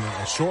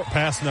 and a short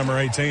pass, number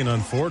 18,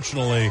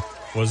 unfortunately,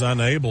 was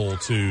unable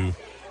to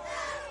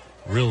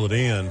reel it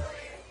in.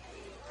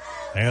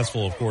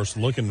 Hanceville, of course,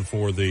 looking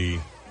for the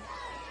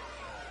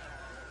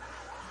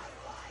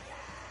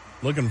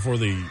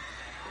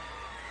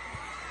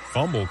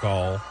fumble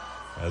call,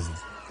 as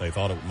they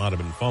thought it might have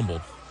been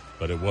fumbled,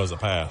 but it was a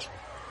pass.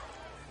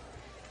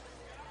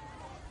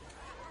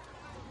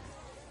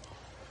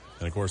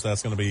 And, of course,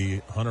 that's going to be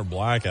Hunter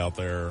Black out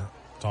there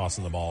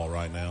tossing the ball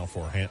right now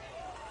for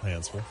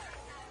Hanceville.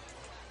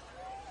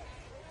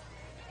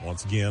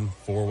 Once again,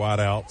 4 wide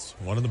outs,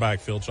 1 in the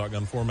backfield,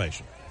 shotgun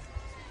formation.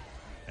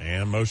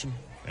 And motion.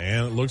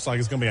 And it looks like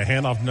it's going to be a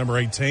handoff to number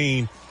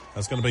 18.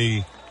 That's going to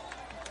be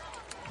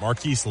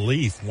Marquise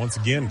Leaf once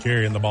again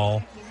carrying the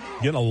ball.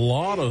 Getting a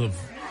lot of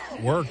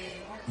work,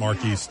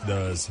 Marquise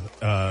does,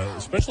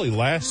 especially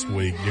last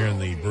week during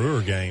the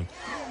Brewer game.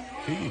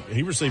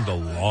 He received a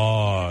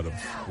lot of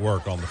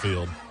work on the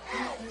field.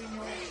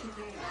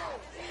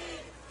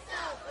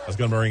 That's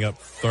going to bring up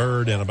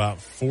third and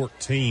about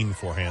 14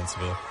 for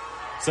Hanceville.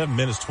 7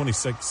 minutes, 20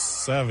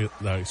 seconds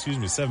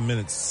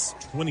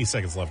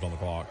left on the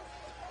clock.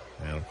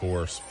 And, of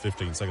course,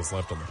 15 seconds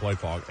left on the play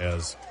clock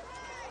as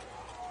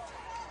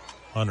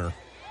Hunter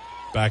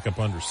back up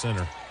under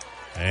center.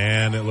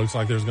 And it looks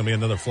like there's going to be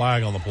another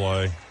flag on the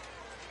play,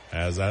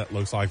 as that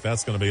looks like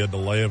that's going to be a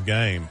delay of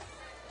game.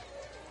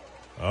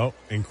 Oh,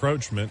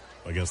 encroachment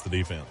against the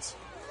defense.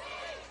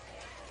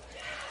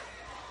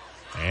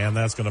 And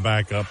that's going to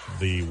back up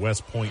the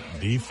West Point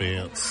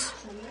defense.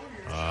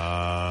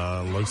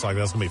 Looks like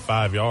that's going to be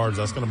 5 yards.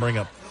 That's going to bring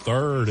up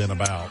third and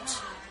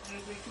about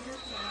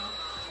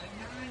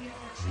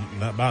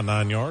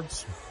 9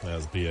 yards,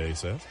 as PA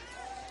says.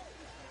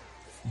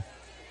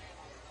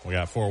 We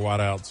got 4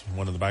 wideouts,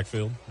 1 in the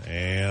backfield.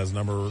 As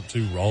number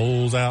 2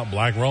 rolls out,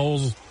 Black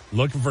rolls,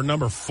 looking for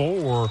number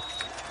 4.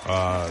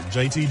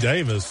 JT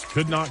Davis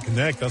could not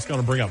connect. That's going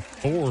to bring up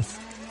 4th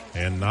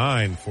and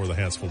 9 for the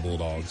Hanceville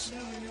Bulldogs.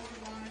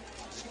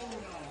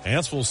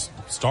 Hanceville's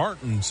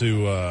starting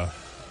to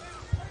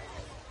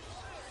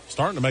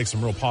make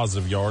some real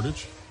positive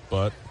yardage,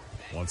 but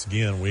once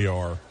again, we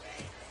are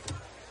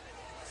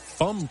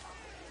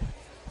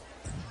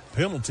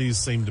penalties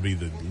seem to be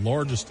the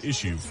largest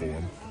issue for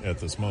them at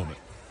this moment.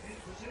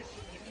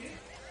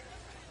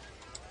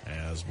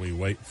 As we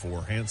wait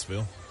for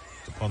Hanceville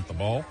to punt the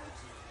ball.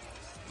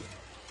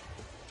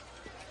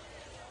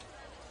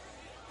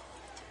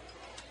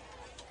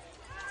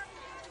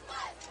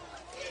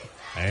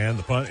 And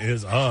the punt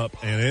is up,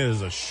 and it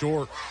is a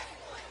short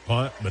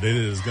punt, but it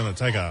is going to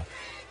take a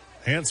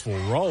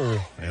Hanceville roll,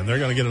 and they're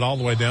going to get it all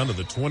the way down to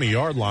the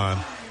 20-yard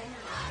line.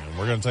 And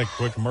we're going to take a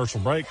quick commercial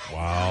break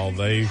while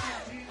they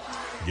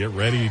get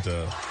ready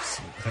to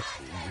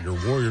your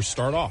Warriors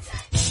start off.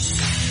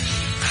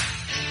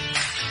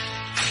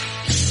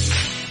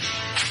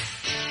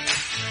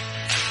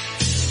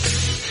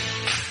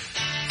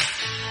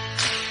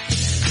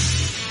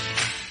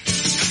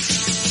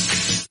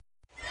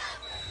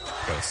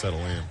 Got to settle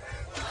in.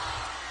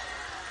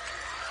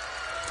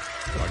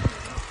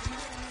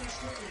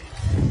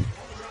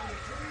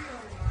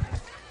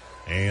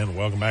 And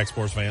welcome back,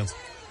 sports fans.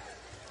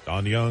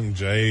 Don Young,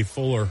 Jay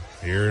Fuller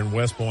here in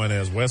West Point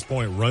as West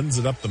Point runs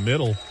it up the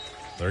middle.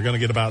 They're going to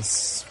get about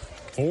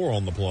 4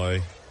 on the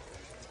play.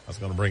 That's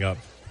going to bring up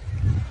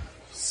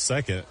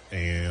second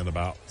and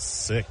about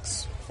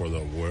 6 for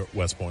the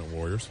West Point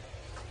Warriors.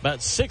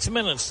 About 6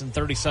 minutes and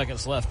 30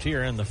 seconds left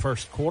here in the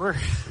first quarter.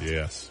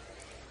 Yes.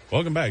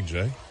 Welcome back,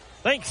 Jay.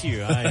 Thank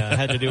you. I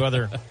had to do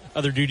other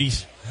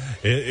duties.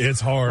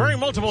 It's hard. Wearing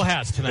multiple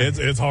hats tonight.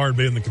 It's hard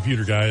being the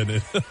computer guy, isn't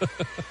it?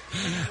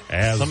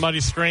 As somebody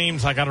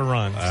screams, I got to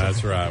run.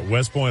 That's right.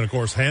 West Point, of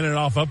course, handing it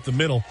off up the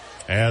middle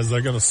as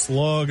they're going to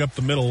slug up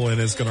the middle, and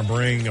it's going to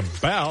bring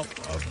about,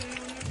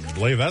 I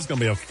believe that's going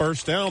to be a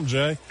first down,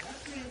 Jay.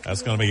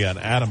 That's going to be an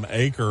Adam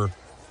Aker,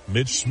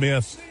 Mitch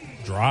Smith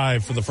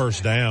drive for the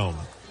first down.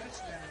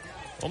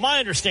 Well, my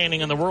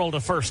understanding in the world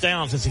of first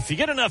downs is if you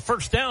get enough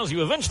first downs,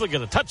 you eventually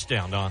get a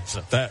touchdown, Don.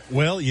 So.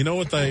 Well, you know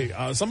what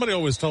somebody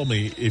always told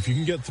me, if you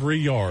can get 3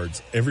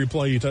 yards every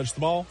play you touch the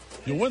ball,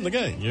 you'll win the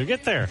game. You'll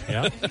get there,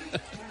 yeah.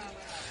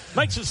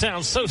 Makes it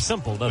sound so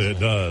simple, doesn't it? It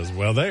does.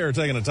 Well, they are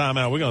taking a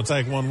timeout. We're going to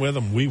take one with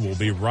them. We will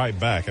be right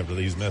back after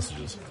these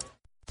messages.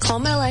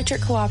 Coleman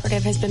Electric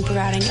Cooperative has been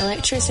providing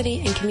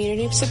electricity and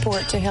community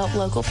support to help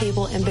local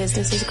people and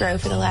businesses grow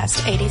for the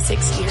last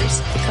 86 years.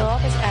 The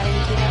co-op is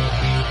adding to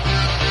that.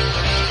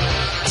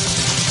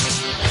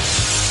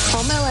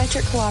 Coleman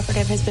Electric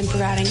Cooperative has been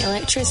providing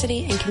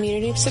electricity and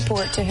community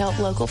support to help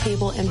local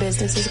people and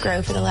businesses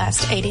grow for the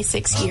last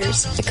 86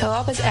 years. The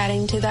co-op is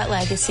adding to that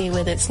legacy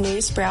with its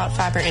new Sprout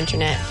Fiber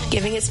Internet,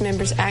 giving its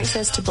members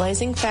access to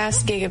blazing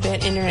fast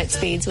gigabit internet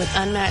speeds with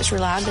unmatched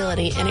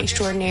reliability and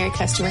extraordinary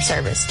customer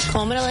service.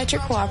 Coleman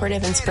Electric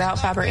Cooperative and Sprout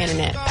Fiber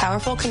Internet.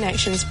 Powerful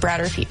connections,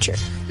 brighter future.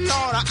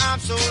 Lord, I'm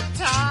so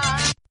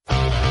tired.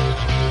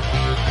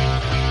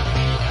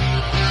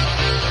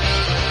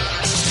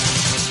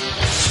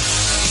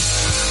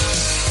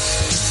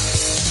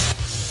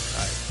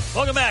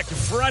 Welcome back to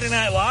Friday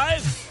Night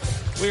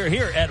Live. We are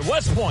here at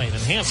West Point in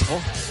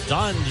Hanceville.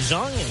 Don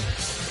DeJong and,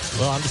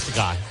 well, I'm just a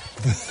guy.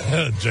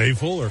 Jay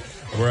Fuller.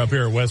 We're up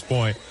here at West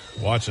Point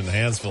watching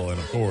Hanceville, and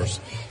of course,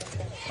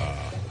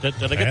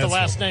 did I get the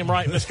last name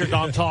right, Mr.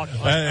 Don Talk?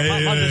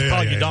 I'll just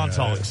call you Don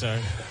Talk,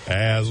 sir.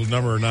 As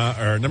number 9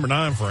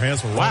 for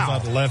Hanceville runs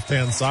out the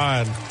left-hand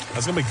side.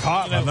 That's going to be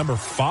caught by number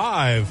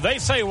 5. They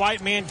say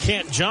white men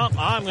can't jump.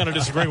 I'm going to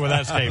disagree with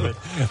that statement.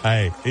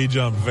 Hey, he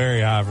jumped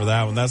very high for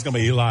that one. That's going to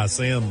be Eli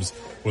Sims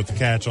with the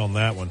catch on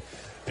that one.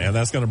 And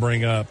that's going to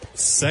bring up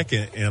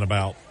second and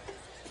about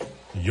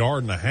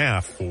yard and a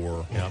half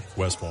for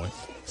West Point.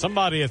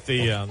 Somebody at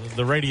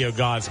the radio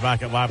gods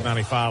back at Live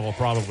 95 will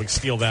probably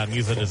steal that and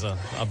use it as a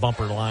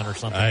bumper line or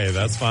something. Hey,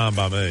 that's fine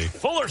by me.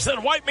 Fuller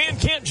said white man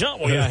can't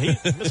jump. Well, yeah,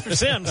 Mr.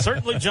 Sims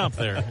certainly jumped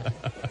there.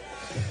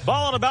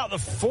 Ball on about the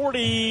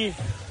 40,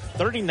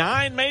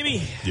 39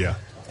 maybe? Yeah.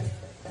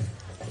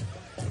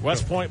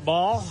 West Point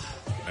ball.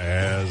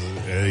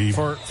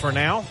 For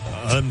now?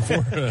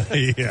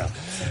 Unfortunately, yeah.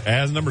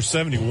 As number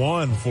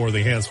 71 for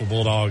the Hanceville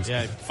Bulldogs.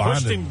 Yeah,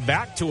 pushed him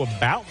back to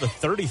about the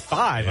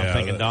 35, I'm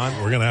thinking, Don.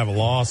 We're going to have a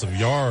loss of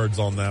yards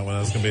on that one.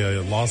 That's going to be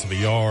a loss of a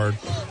yard.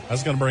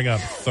 That's going to bring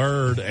up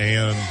third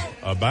and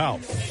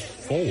about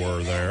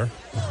 4 there,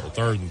 or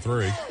third and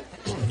 3.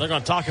 They're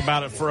going to talk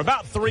about it for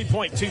about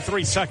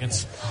 3.23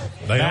 seconds.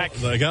 They got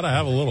to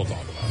have a little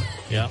talk about it.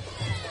 Yeah.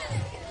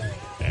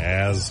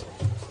 As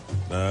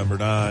number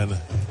 9...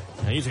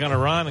 He's going to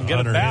run and get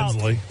Hunter about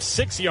Hensley.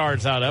 6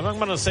 yards out of it. I'm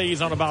going to say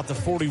he's on about the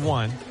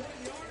 41.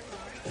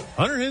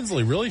 Hunter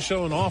Hensley really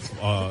showing off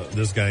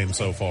this game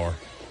so far.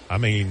 I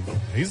mean,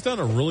 he's done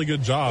a really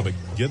good job of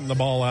getting the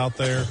ball out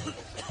there.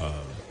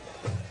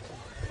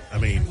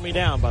 Hurting me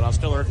down, but I'll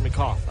still hurt me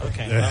cough.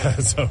 Okay.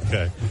 That's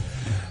okay.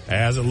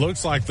 As it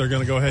looks like they're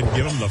going to go ahead and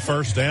give him the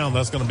first down.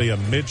 That's going to be a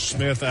Mitch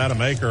Smith Adam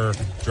Aker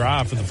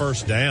drive for the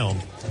first down.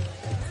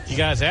 You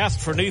guys ask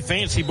for new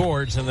fancy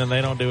boards, and then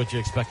they don't do what you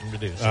expect them to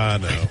do. So. I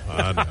know.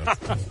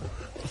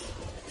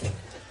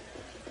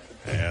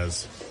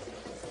 As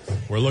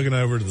we're looking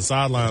over to the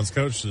sidelines,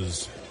 coach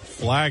is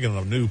flagging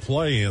a new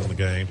play in the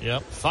game.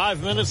 Yep.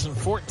 5 minutes and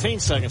 14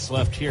 seconds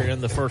left here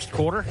in the first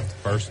quarter.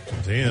 First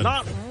and 10.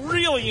 Not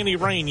really any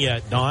rain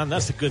yet, Don.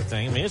 That's a good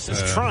thing. I mean,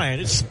 it's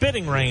trying. It's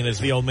spitting rain, as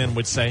the old men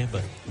would say,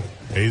 but...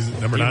 He's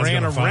number 9. He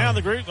ran around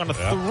the group, going to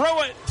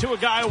throw it to a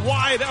guy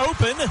wide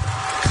open.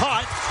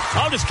 Caught.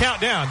 I'll just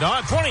count down,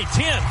 Don. 20,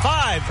 10,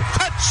 5.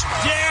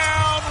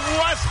 Touchdown,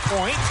 West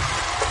Point.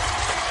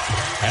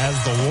 As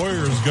the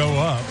Warriors go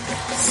up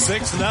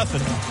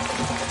 6-0.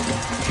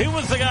 Who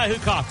was the guy who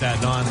caught that,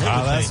 Don?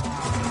 That's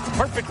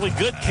perfectly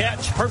good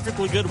catch,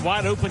 perfectly good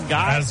wide open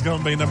guy. That's going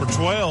to be number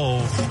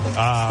 12,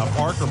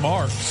 Parker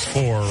Marks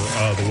for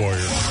the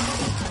Warriors.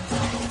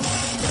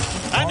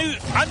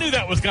 I knew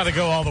that was going to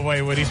go all the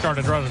way when he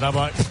started running. I'm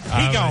like,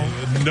 gone.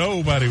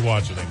 Nobody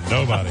watching him.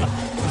 Nobody.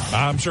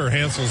 I'm sure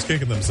Hanceville's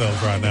kicking themselves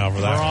right now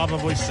for that.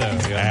 Probably so.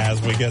 Yeah. As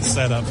we get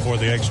set up for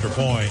the extra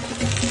point,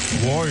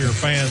 Warrior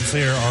fans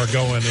here are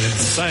going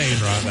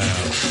insane right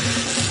now.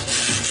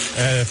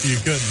 If you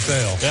couldn't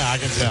tell. Yeah, I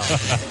can tell.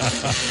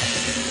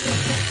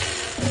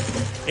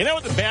 You know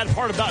what the bad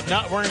part about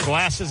not wearing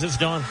glasses is,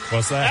 Don?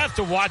 What's that? I have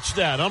to watch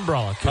that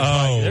umbrella.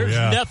 There's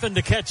nothing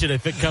to catch it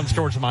if it comes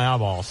towards my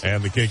eyeballs.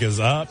 And the kick is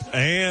up,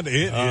 and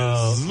it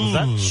is. Is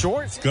that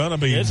short? It's going to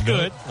be. It's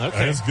good.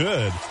 Okay. It's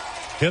good.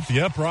 Hit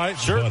the upright,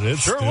 but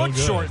it's sure still looks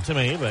good. Short to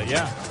me, but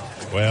yeah.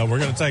 Well, we're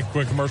going to take a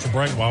quick commercial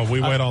break while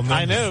we wait on them.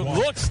 I know.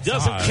 Looks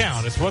doesn't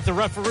count. It's what the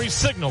referees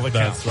signal that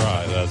counts.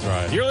 That's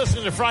right. You're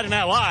listening to Friday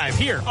Night Live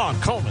here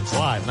on Coleman's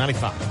Live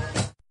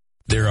 95.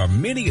 There are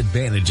many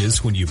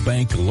advantages when you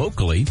bank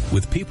locally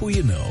with people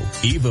you know.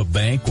 Eva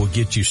Bank will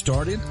get you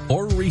started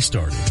or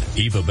restarted.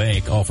 Eva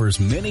Bank offers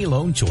many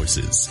loan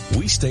choices.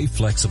 We stay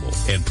flexible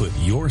and put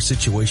your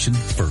situation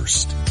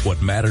first.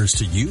 What matters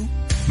to you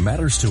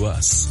matters to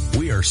us.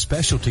 We are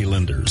specialty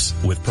lenders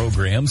with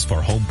programs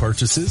for home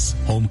purchases,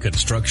 home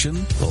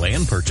construction,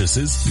 land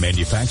purchases,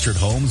 manufactured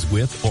homes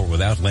with or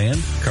without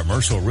land,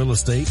 commercial real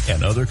estate,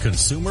 and other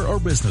consumer or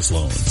business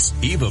loans.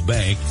 Eva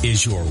Bank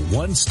is your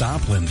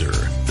one-stop lender.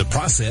 The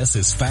process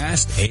is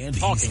fast and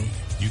easy.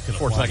 You can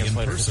apply in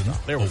person,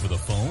 over the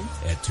phone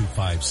at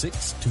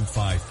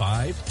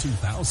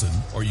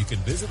 256-255-2000, or you can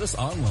visit us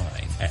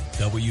online at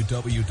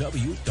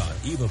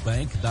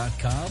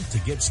www.evabank.com to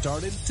get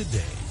started today.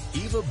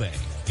 Eva Bank,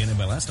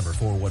 NMLS number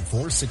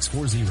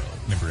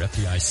 414640, member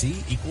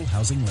FDIC, equal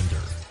housing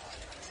lender.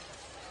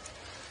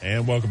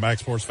 And welcome back,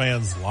 sports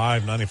fans.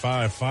 Live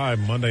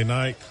 95.5 Monday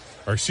night.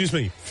 Or excuse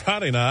me,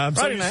 Friday night. I'm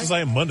so used to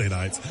saying Monday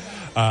nights.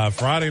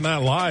 Friday night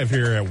live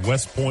here at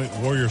West Point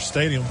Warriors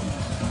Stadium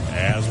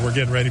as we're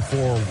getting ready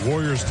for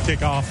Warriors to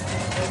kick off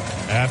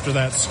after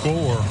that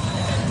score.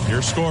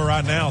 Your score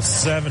right now,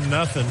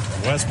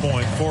 7-0. West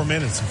Point, 4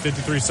 minutes and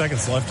 53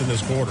 seconds left in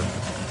this quarter.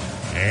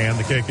 And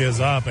the kick is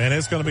up, and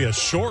it's going to be a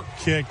short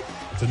kick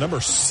to number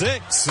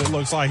 6. It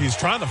looks like he's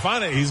trying to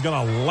find it. He's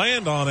going to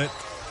land on it,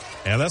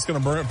 and that's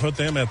going to put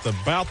them at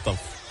about the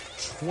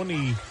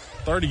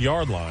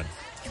 30-yard line.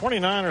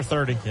 29 or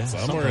 30. Yeah,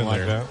 somewhere in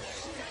there. That.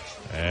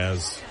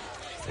 As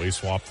we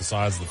swap the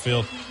sides of the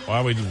field.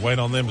 While we wait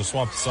on them to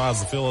swap the sides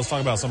of the field, let's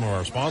talk about some of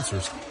our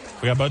sponsors.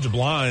 We got Budget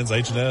Blinds,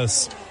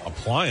 H&S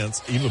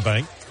Appliance, Eva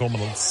Bank,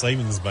 Coleman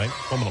Savings Bank,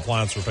 Coleman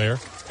Appliance Repair,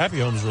 Happy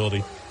Homes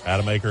Realty,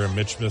 Adam Aker and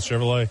Mitch Smith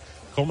Chevrolet,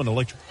 Coleman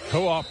Electric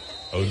Co-op,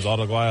 Odin's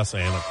Auto Glass,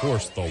 and, of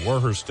course, the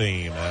Werhers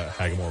team at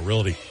Hagamore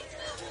Realty.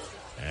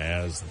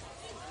 As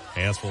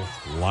Hanceville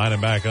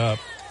lining back up.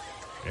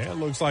 And it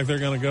looks like they're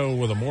going to go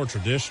with a more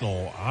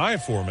traditional I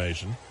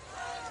formation.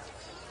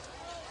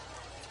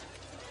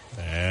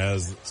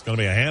 As it's going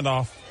to be a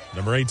handoff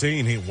Number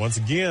 18,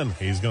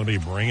 he's going to be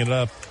bringing it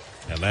up,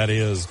 and that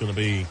is going to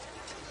be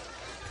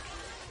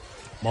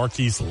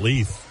Marquise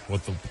Leaf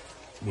with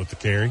the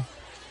carry.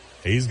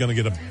 He's going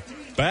to get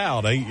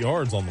about 8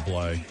 yards on the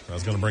play.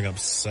 That's going to bring up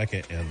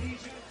 2nd and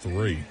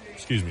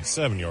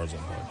 7 yards on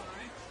the play.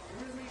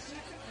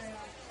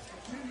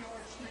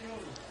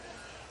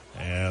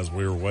 As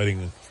we were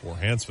waiting for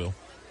Hanceville,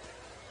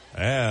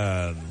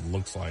 and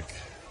looks like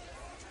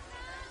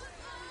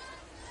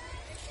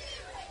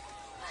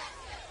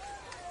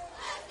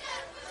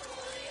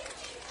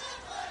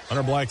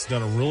Hunter Black's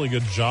done a really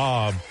good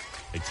job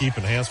at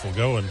keeping Hanceville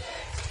going,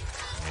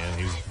 and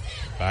he's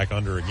back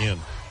under again.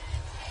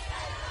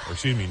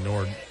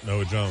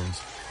 Noah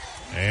Jones.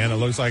 And it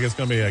looks like it's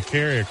going to be a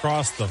carry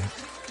across the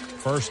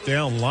first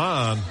down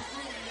line.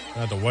 I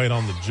have to wait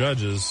on the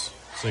judges,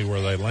 see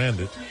where they land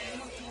it.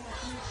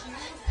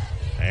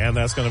 And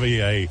that's going to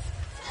be a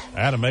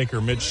Adam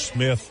Aker, Mitch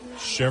Smith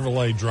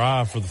Chevrolet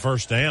drive for the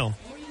first down.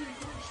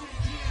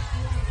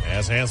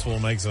 As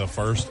Hanceville makes a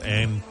 1st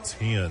and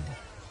 10.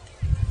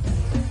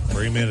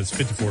 3 minutes,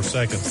 54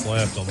 seconds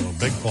left on the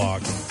big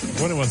clock.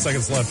 21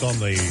 seconds left on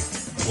the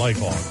play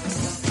clock.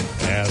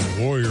 As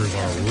Warriors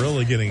are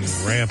really getting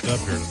ramped up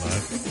here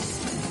tonight.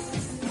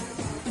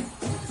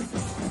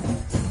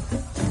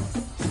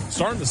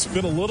 Starting to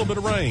spit a little bit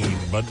of rain,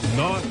 but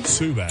not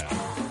too bad.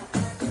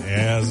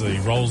 As he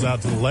rolls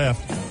out to the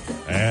left,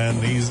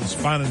 and he's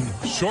finding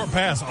short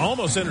pass,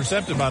 almost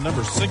intercepted by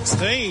number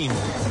 16.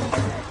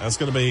 That's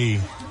going to be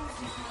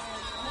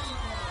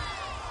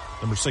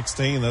number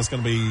 16. That's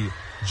going to be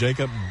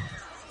Jacob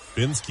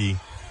Binsky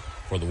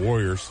for the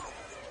Warriors.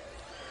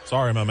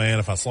 Sorry, my man,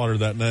 if I slaughtered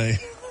that name.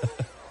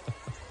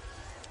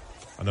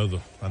 I know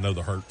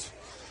the hurt.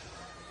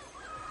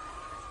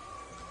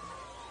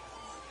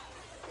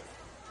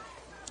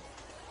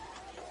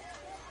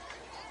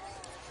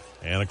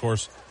 And of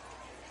course,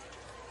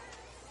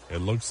 it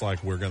looks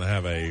like we're going to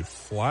have a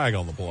flag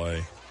on the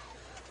play,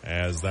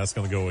 as that's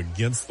going to go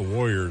against the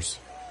Warriors.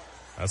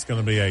 That's going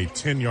to be a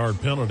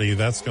 10-yard penalty.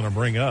 That's going to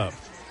bring up,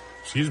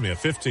 a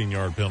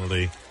 15-yard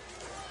penalty.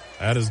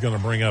 That is going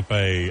to bring up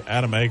a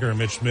Adam Aker and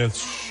Mitch Smith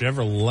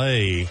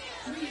Chevrolet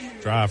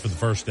drive for the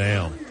first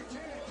down.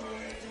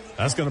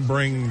 That's going to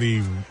bring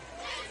the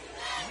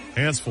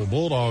Hanceville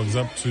Bulldogs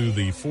up to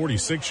the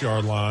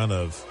 46-yard line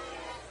of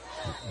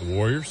the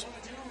Warriors.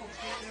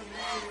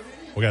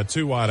 We got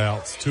 2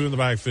 wideouts, 2 in the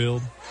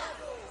backfield.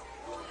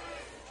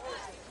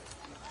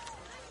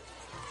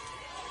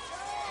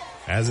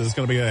 As it's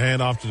going to be a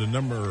handoff to the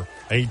number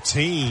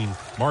 18,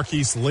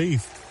 Marquise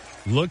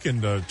Leaf,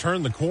 looking to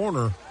turn the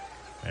corner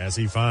as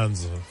he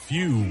finds a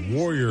few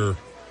Warrior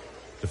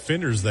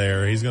defenders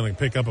there. He's going to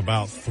pick up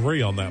about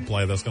 3 on that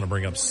play. That's going to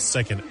bring up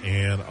 2nd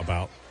and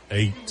about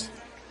 8.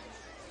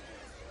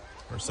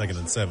 Or 2nd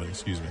and 7,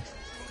 excuse me.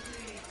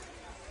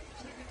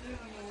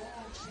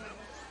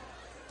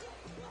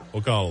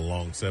 We'll call it a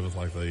long 7th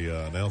like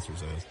the announcer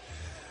says.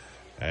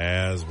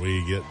 As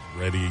we get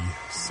ready,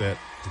 set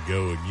to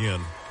go again.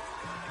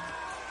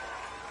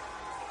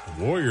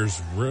 The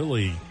Warriors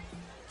really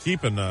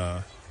keeping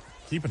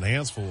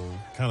Hanceville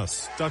kind of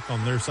stuck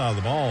on their side of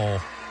the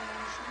ball.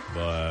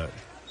 But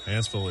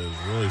Hanceville is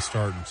really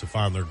starting to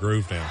find their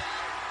groove now.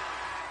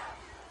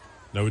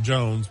 Noah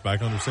Jones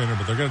back under center,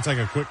 but they're going to take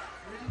a quick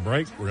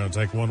break. We're going to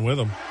take one with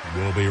them.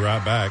 We'll be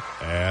right back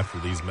after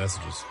these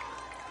messages.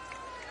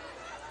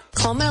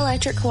 Coleman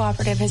Electric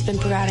Cooperative has been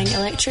providing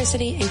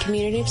electricity and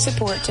community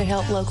support to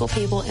help local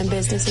people and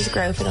businesses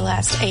grow for the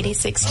last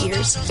 86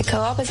 years. The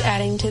co-op is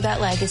adding to that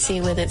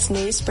legacy with its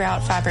new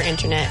Sprout Fiber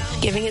Internet,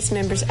 giving its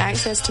members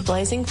access to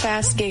blazing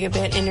fast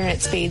gigabit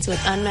internet speeds with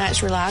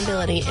unmatched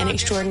reliability and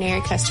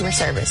extraordinary customer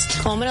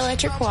service. Coleman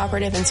Electric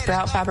Cooperative and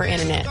Sprout Fiber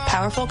Internet.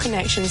 Powerful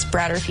connections,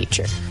 brighter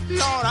future.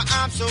 Lord,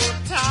 I'm so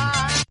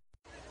tired.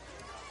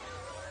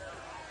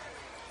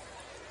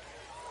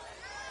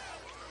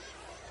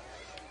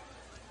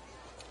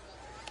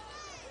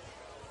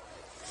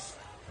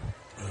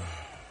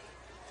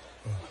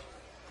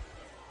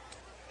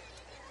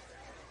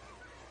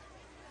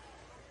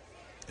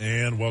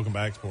 And welcome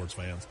back, sports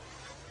fans.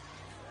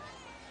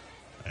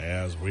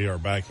 As we are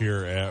back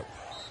here at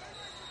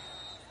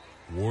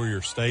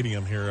Warrior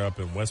Stadium here up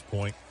in West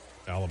Point,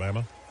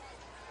 Alabama.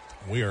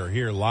 We are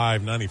here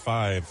live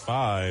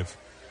 95.5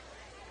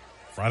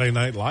 Friday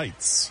Night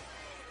Lights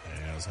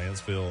as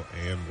Hanceville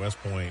and West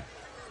Point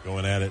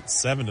going at it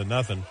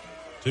 7-0.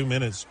 2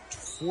 minutes,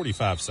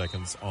 45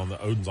 seconds on the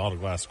Odin's Auto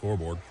Glass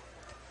scoreboard.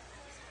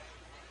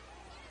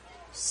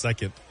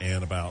 2nd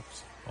and about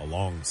a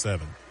long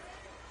 7.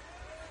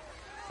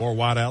 4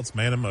 wideouts,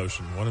 man in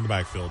motion, 1 in the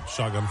backfield,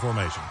 shotgun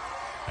formation.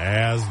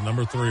 As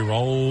number 3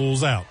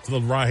 rolls out to the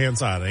right-hand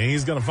side, and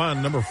he's going to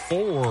find number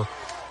 4.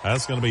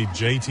 That's going to be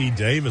J.T.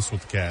 Davis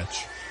with the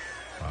catch.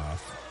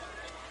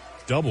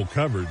 Double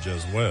coverage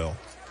as well,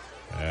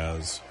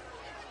 as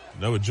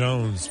Noah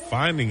Jones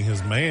finding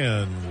his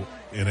man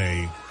in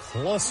a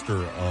cluster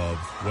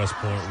of West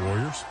Point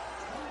Warriors.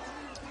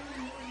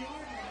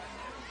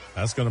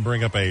 That's going to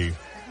bring up a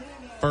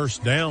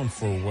first down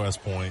for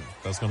West Point.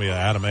 That's going to be an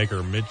Adam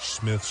Aker, Mitch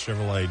Smith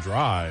Chevrolet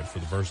drive for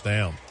the first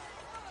down.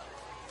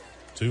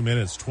 2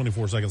 minutes,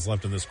 24 seconds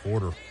left in this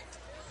quarter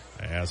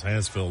as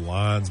Hanceville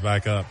lines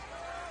back up.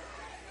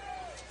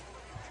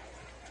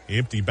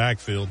 Empty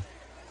backfield.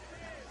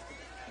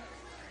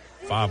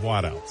 5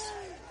 wideouts.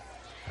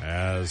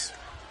 As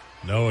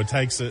Noah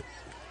takes it.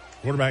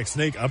 Quarterback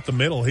sneak up the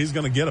middle. He's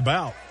going to get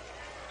about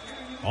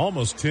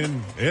almost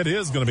 10. It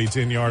is going to be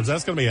 10 yards.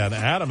 That's going to be an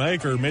Adam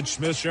Aker, Mitch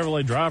Smith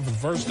Chevrolet drive for the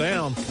first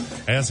down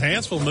as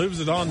Hanceville moves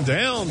it on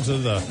down to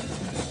the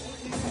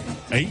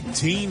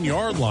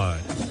 18-yard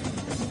line.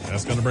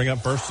 That's going to bring up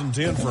 1st and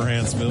 10 for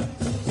Hanceville.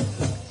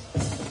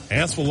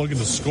 Hanceville looking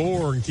to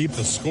score and keep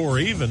the score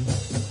even.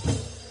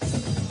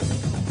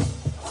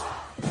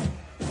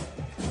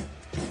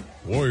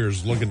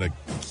 Warriors looking to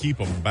keep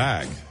them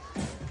back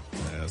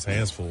as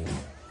Hanceville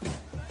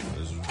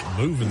is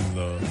moving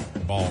the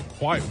ball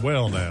quite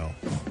well now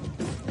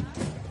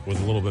with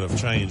a little bit of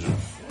change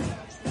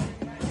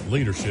of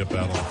leadership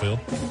out on the field.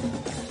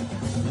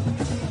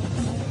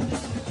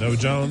 Noah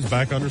Jones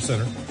back under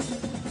center.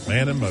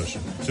 Man in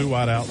motion. 2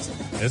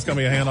 wideouts. It's going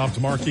to be a handoff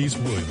to Marquise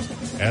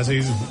Williams. As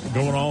he's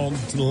going on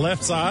to the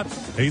left side,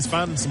 he's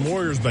finding some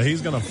Warriors, but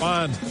he's going to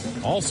find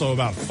also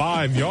about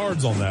 5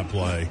 yards on that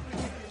play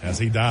as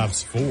he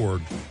dives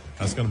forward.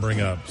 That's going to bring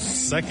up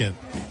second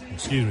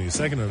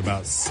and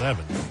about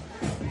 7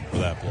 for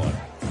that play.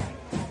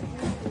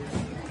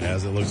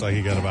 As it looks like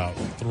he got about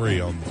 3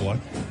 on the play.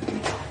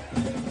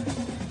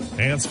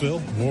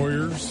 Hanceville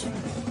Warriors,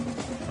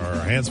 or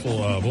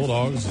Hanceville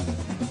Bulldogs,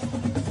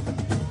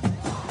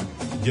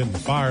 getting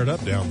fired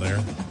up down there.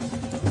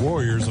 The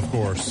Warriors, of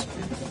course,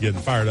 getting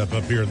fired up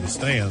here in the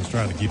stands,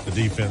 trying to keep the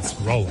defense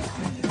rolling.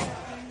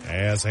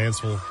 As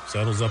Hanceville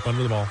settles up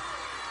under the ball.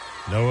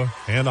 Noah,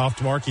 hand off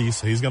to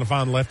Marquise. He's going to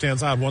find the left-hand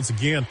side once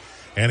again,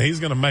 and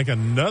he's going to make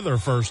another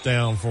first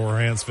down for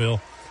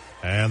Hanceville.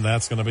 And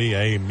that's going to be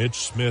a Mitch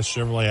Smith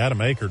Chevrolet Adam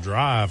Aker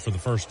drive for the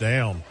first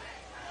down.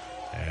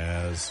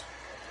 As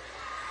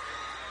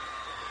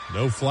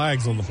no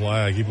flags on the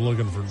play. I keep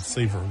looking for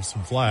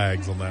some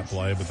flags on that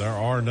play, but there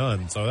are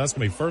none. So that's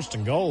going to be 1st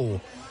and goal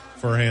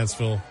for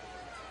Hanceville.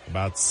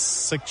 About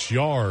 6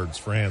 yards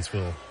for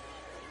Hanceville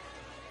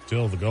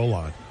till the goal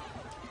line.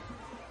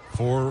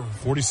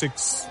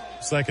 46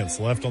 seconds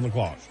left on the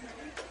clock.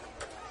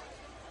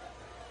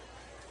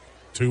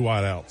 2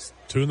 wideouts,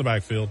 2 in the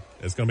backfield.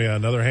 It's going to be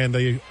another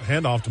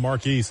handoff to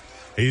Marquise.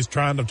 He's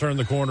trying to turn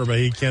the corner, but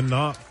he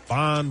cannot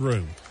find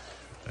room.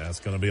 That's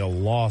going to be a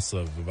loss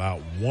of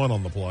about 1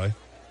 on the play.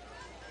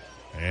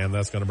 And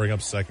that's going to bring up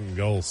 2nd and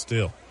goal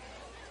still.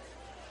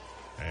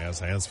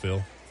 As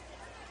Hanceville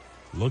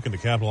looking to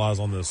capitalize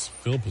on this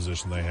field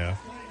position they have.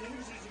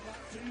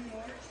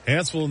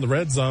 Hanceville in the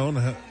red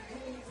zone.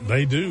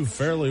 They do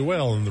fairly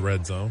well in the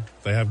red zone.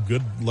 They have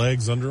good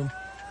legs under them.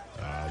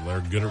 They're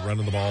good at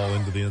running the ball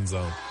into the end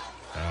zone.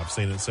 I've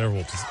seen it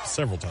several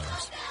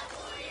times.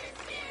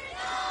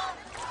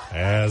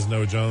 As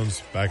Noah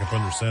Jones back up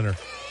under center.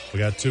 We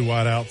got 2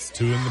 wideouts,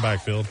 2 in the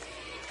backfield.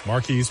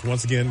 Marquise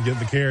once again getting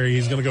the carry.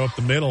 He's going to go up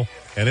the middle,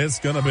 and it's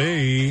going to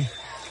be.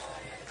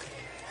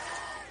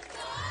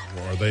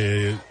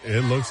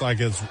 It looks like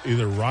it's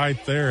either right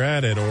there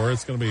at it, or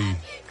it's going to be.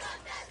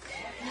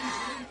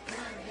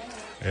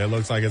 It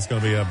looks like it's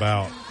going to be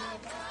about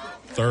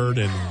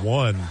 3rd and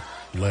 1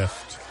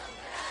 left.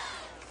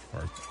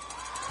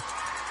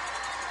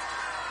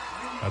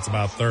 That's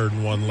about 3rd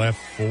and 1 left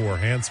for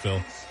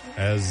Hanceville,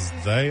 as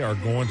they are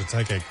going to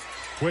take a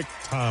quick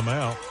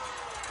timeout,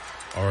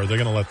 or they're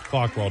going to let the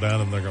clock roll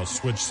down and they're going to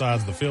switch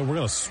sides of the field. We're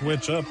going to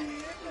switch up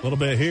a little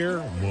bit here,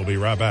 and we'll be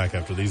right back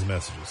after these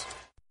messages.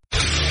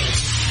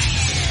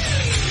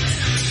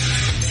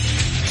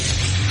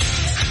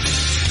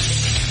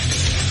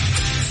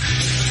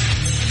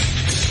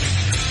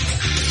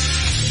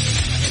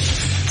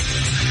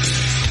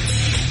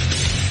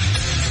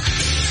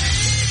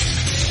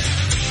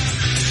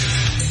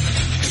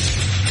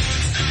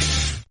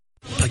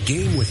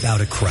 Game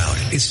without a crowd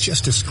is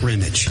just a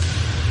scrimmage.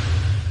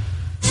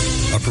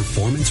 A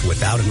performance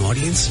without an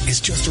audience is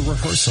just a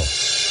rehearsal.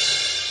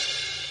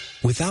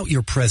 Without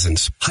your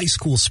presence, high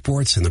school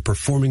sports and the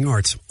performing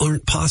arts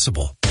aren't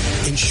possible.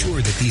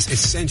 Ensure that these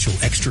essential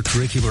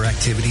extracurricular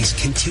activities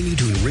continue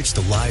to enrich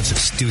the lives of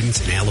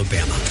students in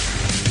Alabama.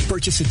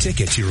 Purchase a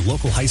ticket to your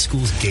local high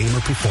school's game or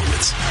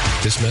performance.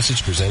 This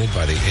message presented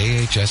by the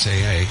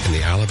AHSAA and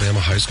the Alabama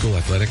High School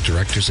Athletic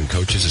Directors and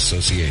Coaches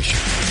Association.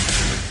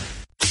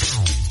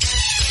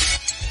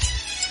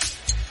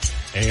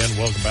 And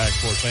welcome back,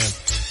 sports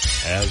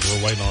fans. As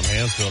we're waiting on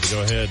Hanceville to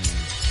go ahead and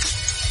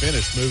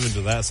finish moving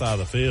to that side of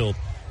the field,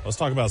 let's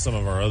talk about some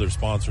of our other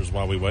sponsors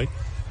while we wait.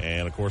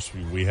 And, of course,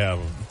 we have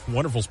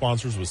wonderful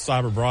sponsors with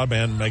Cyber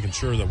Broadband, making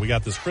sure that we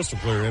got this crystal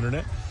clear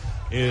internet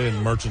in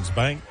Merchants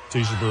Bank,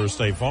 Tisha Brewer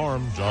State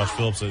Farm, Josh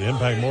Phillips at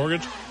Impact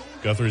Mortgage,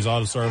 Guthrie's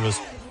Auto Service,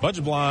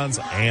 Budget Blinds,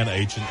 and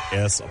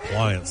H&S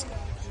Appliance.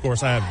 Of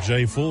course, I have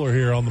Jay Fuller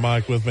here on the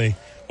mic with me.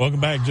 Welcome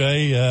back,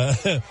 Jay.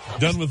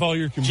 Done with all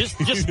your computers.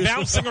 Just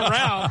bouncing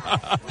around.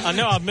 I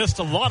know I've missed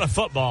a lot of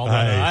football. But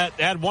I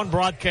had one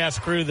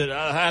broadcast crew that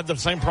had the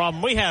same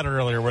problem we had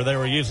earlier, where they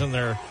were using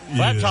their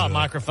laptop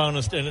microphone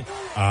and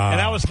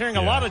I was hearing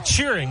a lot of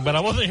cheering, but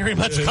I wasn't hearing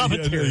much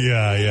commentary.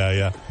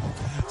 Yeah.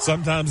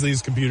 Sometimes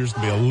these computers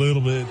can be a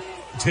little bit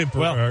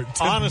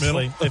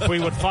honestly, if we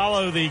would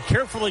follow the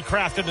carefully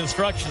crafted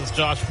instructions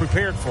Josh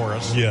prepared for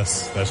us.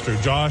 Yes, that's true.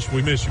 Josh,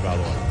 we miss you, by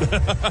the way.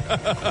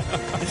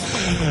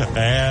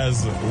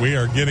 As we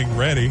are getting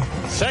ready.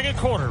 Second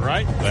quarter,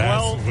 right?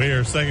 We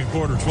are second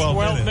quarter,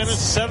 12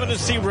 minutes,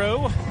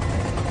 7-0.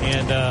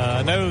 And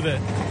I know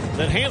that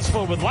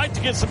Hanceville would like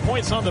to get some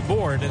points on the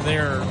board, and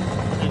they're...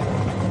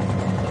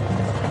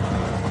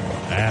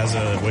 As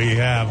we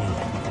have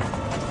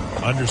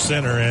under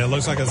center, and it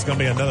looks like it's going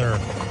to be another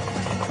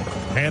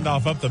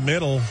handoff up the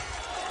middle,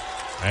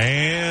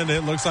 and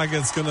it looks like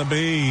it's going to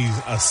be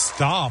a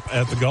stop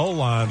at the goal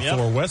line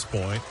for West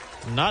Point.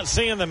 Not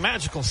seeing the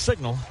magical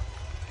signal.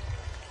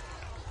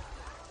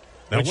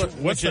 Now, you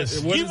won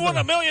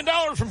 $1 million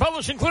from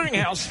Publishing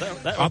Clearinghouse.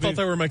 I thought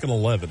they were making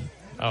 11.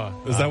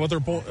 Is that what they're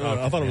point?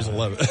 I thought it was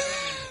 11.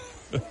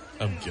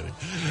 I'm kidding.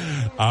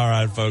 All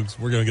right, folks,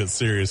 we're going to get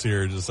serious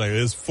here. Just say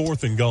it's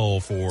 4th and goal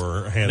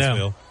for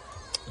Hanceville.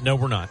 No,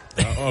 we're not.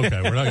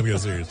 Okay, we're not going to get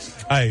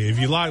serious. Hey, if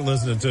you like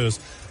listening to us,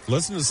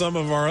 listen to some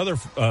of our other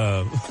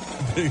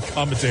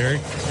commentary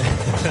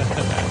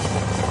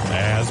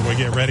as we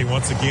get ready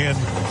once again.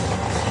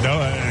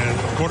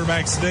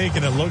 Quarterback sneak,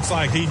 and it looks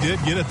like he did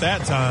get it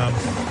that time.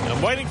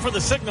 I'm waiting for the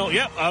signal.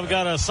 Yep, I've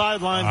got a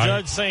sideline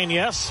judge saying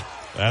yes.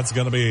 That's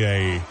going to be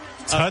a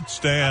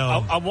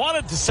touchdown. I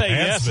wanted to say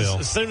Hanceville. yes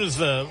as soon as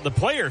the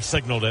player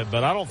signaled it,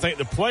 but I don't think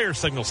the player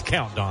signals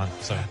count, Don.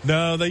 So.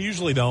 No, they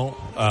usually don't.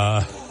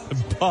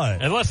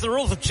 But unless the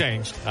rules have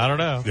changed, I don't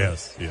know.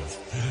 Yes.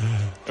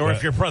 Or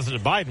if you're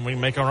President Biden, we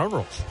make our own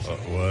rules.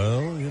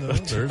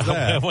 There's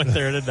that. I went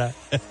there, didn't I?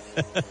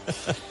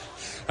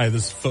 Hey,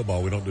 this is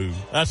football. We don't do.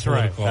 That's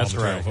right.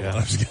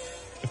 Yeah.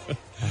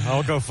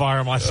 I'll go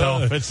fire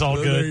myself. It's all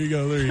good. There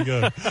you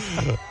go.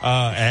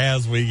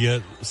 As we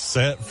get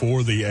set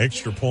for the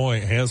extra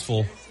point,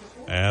 Hanceville.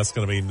 That's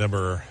going to be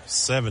number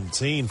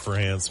 17 for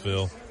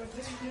Hanceville.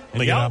 Let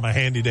me get out my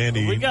handy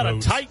dandy. We got a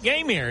tight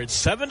game here. It's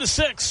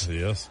 7-6.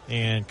 Yes.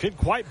 And could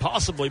quite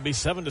possibly be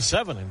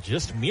 7-7 in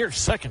just mere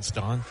seconds,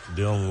 Don.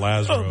 Dylan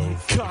Lazaro. Oh,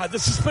 God, the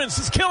suspense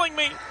is killing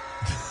me.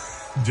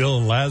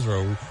 Dylan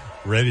Lazaro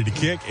ready to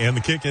kick, and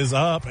the kick is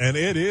up, and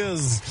it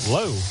is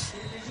low,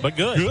 but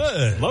good.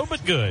 Low,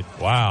 but good.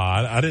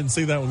 Wow, I didn't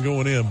see that one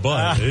going in,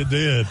 but it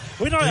did.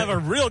 We don't have a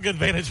real good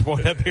vantage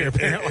point up here,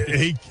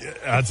 apparently.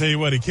 I tell you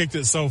what, he kicked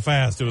it so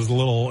fast, it was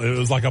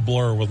like a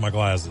blur with my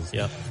glasses.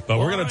 Yep. But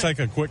we're going to take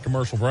a quick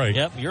commercial break.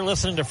 Yep, you're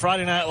listening to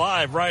Friday Night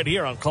Live right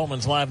here on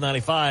Coleman's Live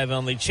 95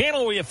 on the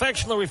channel we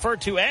affectionately refer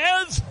to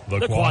as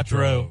The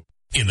Quattro.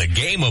 In the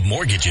game of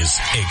mortgages,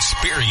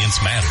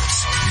 experience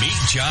matters. Meet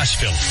Josh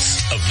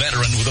Phillips, a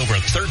veteran with over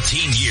 13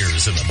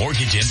 years in the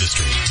mortgage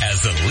industry.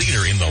 As the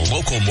leader in the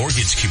local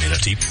mortgage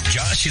community,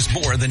 Josh is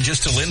more than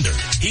just a lender.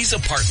 He's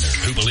a partner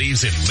who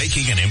believes in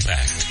making an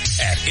impact.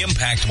 At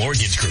Impact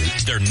Mortgage Group,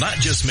 they're not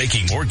just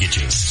making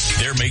mortgages.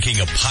 They're making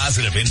a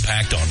positive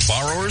impact on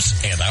borrowers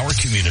and our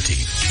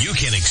community. You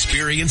can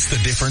experience the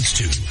difference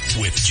too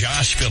with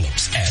Josh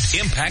Phillips at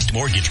Impact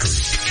Mortgage Group.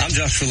 I'm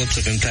Josh Phillips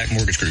of Impact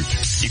Mortgage Group.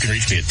 You can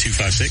reach me at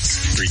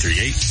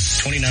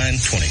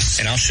 256-338-2920,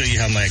 and I'll show you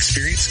how my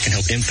experience can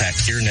help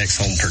impact your next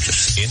home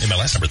purchase. In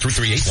MLS number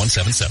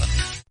 338177.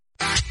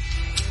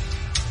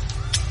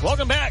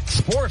 Welcome back,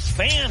 sports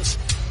fans.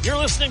 You're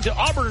listening to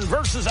Auburn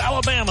versus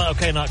Alabama.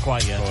 Okay, not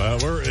quite yet. Well,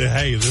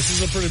 this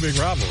is a pretty big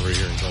rivalry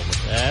here in Coleman.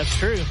 That's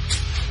true.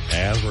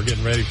 As we're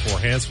getting ready for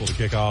Hanceville to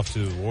kick off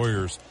to the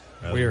Warriors.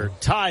 We are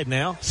tied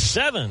now,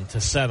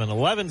 7-7.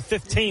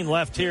 11:15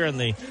 left here in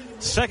the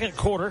second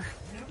quarter.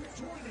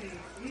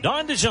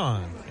 Don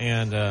DeJean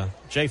and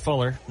Jay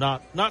Fuller,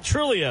 not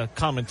truly a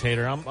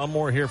commentator. I'm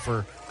more here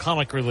for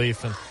comic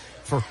relief and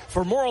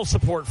for moral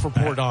support for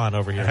poor Don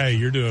over here. Hey,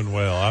 you're doing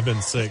well. I've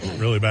been sick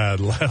really bad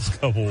the last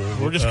couple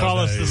We'll just call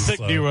us the sick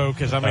duo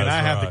because, I had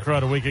right. the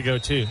crud a week ago,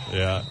 too.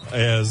 Yeah.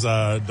 As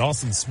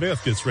Dawson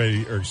Smith gets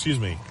ready, I'm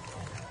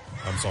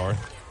sorry.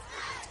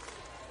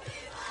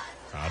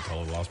 I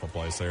totally lost my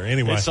place there.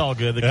 Anyway. It's all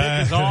good. The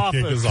kick is off.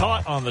 It's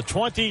caught on the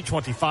 20,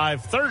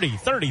 25, 30,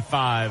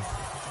 35,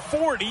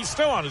 40.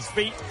 Still on his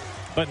feet,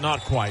 but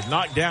not quite.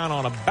 Knocked down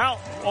on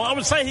I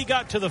would say he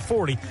got to the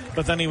 40,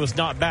 but then he was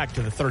knocked back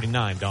to the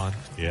 39, Don.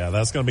 Yeah,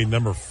 that's going to be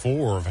number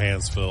 4 of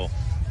Hanceville.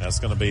 That's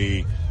going to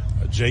be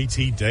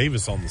J.T.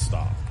 Davis on the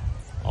stop.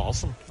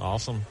 Awesome.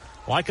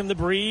 Liking the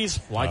breeze,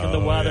 liking the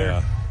weather.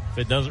 Yeah. If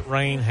it doesn't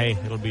rain, hey,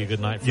 it'll be a good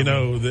night for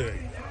me.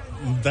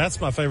 That's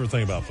my favorite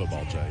thing about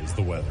football, Jay, is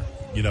the weather.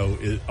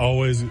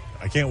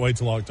 I can't wait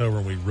till October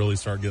when we really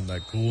start getting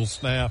that cool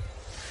snap.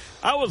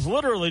 I was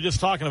literally just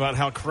talking about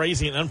how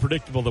crazy and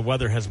unpredictable the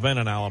weather has been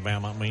in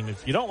Alabama. I mean,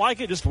 if you don't like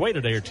it, just wait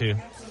a day or two.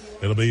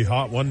 It'll be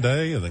hot one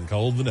day and then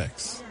cold the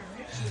next.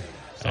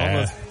 So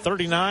almost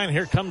 39.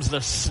 Here comes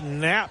the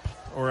snap,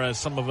 or as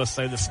some of us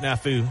say, the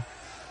snafu.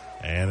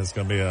 And it's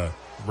going to be a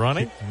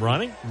running,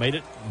 made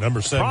it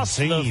number 17 across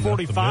the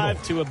 45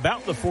 the to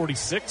about the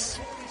 46.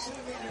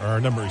 Or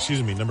number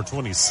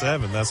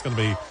 27. That's going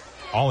to be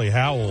Ollie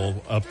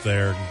Howell up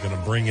there, going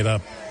to bring it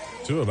up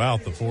to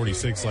about the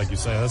 46, like you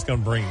say. That's going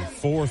to bring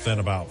 4th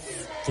and about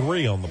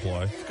 3 on the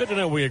play. Good to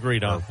know we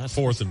agreed on. That's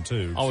 4th and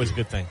 2. Always a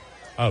good thing.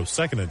 Oh,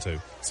 2nd and 2.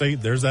 See,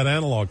 there's that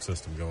analog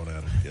system going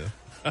at it again.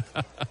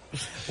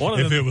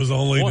 If it was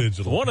only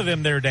digital. One of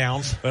them there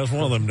downs. That's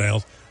one of them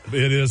downs.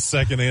 It is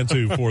 2nd and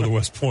 2 for the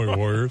West Point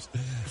Warriors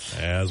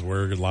as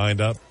we're lined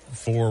up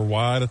 4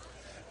 wide.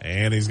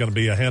 And he's going to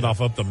be a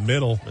handoff up the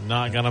middle. But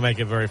not going to make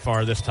it very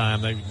far this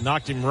time. They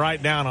knocked him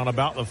right down on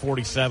about the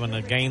 47,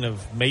 a gain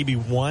of maybe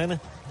 1,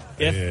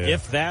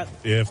 if that.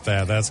 If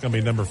that. That's going to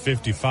be number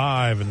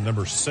 55 and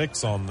number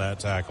 6 on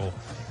that tackle.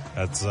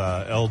 That's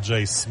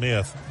L.J.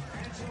 Smith.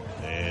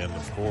 And,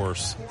 of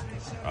course,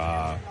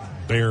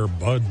 Bear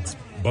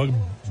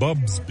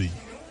Bubsby.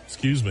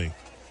 Excuse me.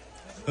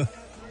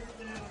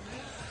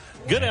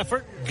 Good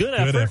effort. Good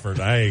effort.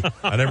 Hey,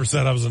 I never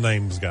said I was a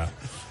names guy.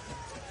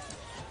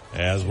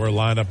 As we're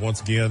lined up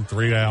once again,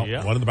 3 out,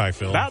 1 in the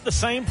backfield. About the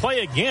same play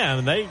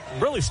again. They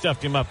really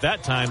stuffed him up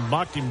that time,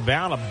 knocked him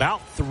down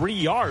about 3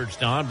 yards,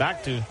 Don,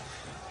 back to,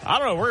 I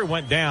don't know where he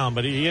went down,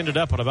 but he ended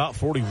up at about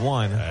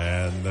 41.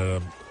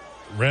 And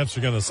refs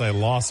are going to say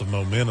loss of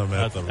momentum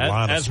at the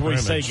line of scrimmage.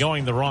 As we say,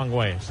 going the wrong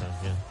way. So,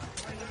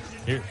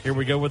 Here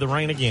we go with the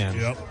rain again.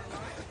 Yep.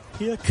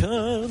 Here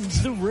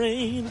comes the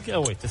rain.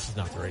 Oh, wait, this is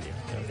not the radio.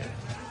 Okay.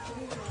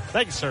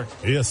 Thank you, sir.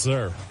 Yes,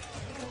 sir.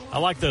 I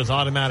like those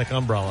automatic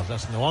umbrellas.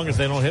 As long as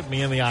they don't hit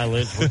me in the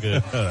eyelids, we're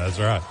good. That's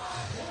right.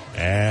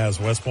 As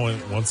West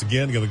Point, once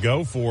again, going to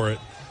go for it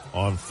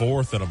on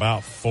 4th and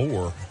about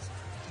 4.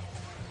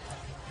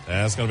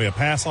 That's going to be a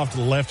pass off to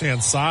the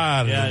left-hand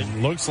side. Yeah, and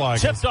it looks like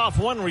tipped off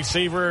one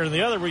receiver, and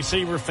the other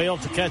receiver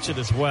failed to catch it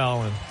as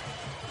well. And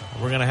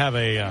we're going to have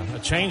a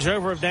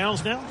changeover of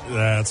downs now?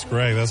 That's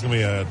great. That's going to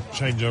be a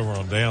changeover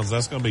on downs.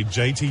 That's going to be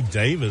J.T.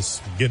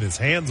 Davis getting his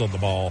hands on the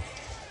ball,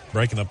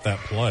 breaking up that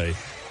play.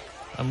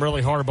 I'm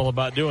really horrible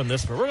about doing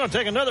this, but we're going to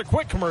take another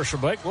quick commercial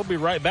break. We'll be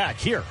right back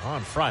here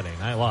on Friday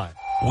Night Live.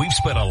 We've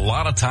spent a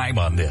lot of time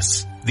on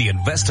this. The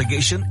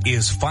investigation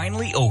is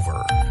finally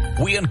over.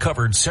 We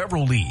uncovered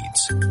several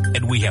leads,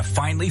 and we have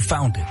finally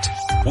found it.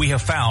 We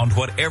have found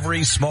what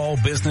every small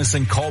business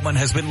in Coleman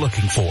has been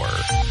looking for.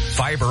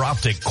 Fiber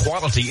optic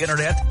quality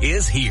internet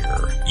is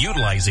here.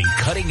 Utilizing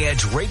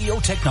cutting-edge radio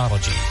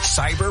technology,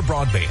 Cyber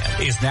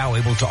Broadband is now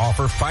able to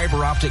offer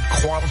fiber optic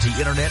quality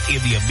internet in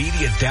the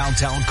immediate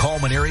downtown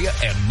Coleman area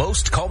and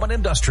most Coleman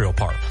industrial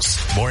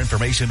parks. More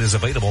information is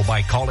available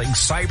by calling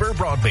Cyber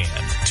Broadband,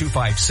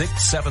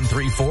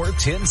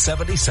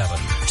 256-734-1077,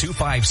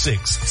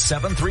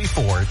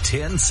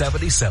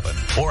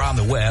 256-734-1077, or on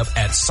the web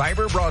at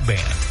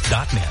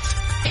cyberbroadband.net.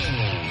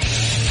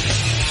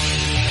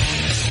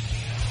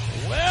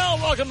 Well,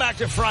 welcome back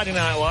to Friday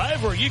Night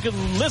Live, where you can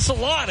miss a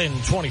lot in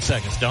 20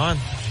 seconds, Don.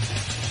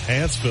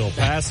 Hanceville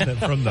passing it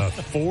from the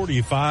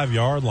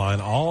 45-yard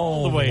line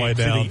all the way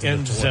down to the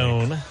end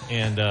zone.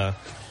 And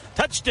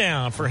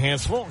touchdown for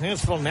Hanceville.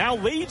 Hanceville now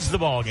leads the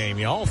ball game,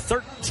 y'all,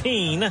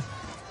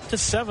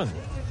 13-7.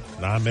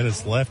 9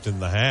 minutes left in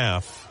the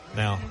half.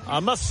 Now,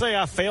 I must say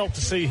I failed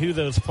to see who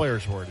those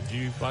players were. Did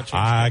you watch it?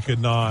 I could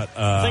not.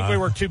 I think we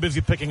were too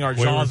busy picking our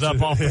jaws up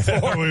off the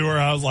floor. We were.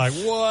 I was like,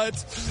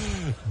 what?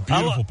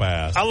 Beautiful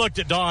pass. I looked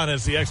at Don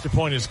as the extra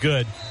point is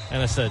good,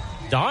 and I said,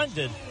 Don,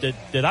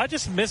 did I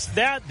just miss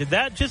that? Did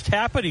that just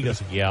happen? He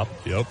goes, yep.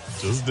 Yep,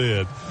 just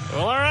did.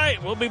 Well, all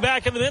right. We'll be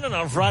back in a minute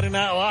on Friday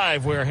Night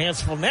Live, where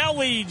Hanceville now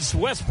leads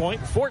West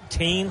Point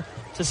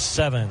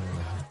 14-7.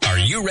 Are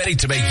you ready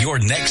to make your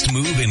next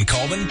move in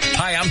Coleman?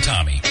 Hi, I'm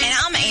Tommy. And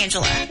I'm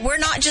Angela. We're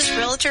not just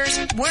realtors.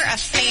 We're a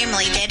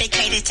family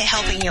dedicated to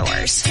helping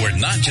yours. We're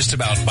not just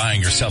about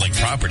buying or selling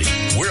property.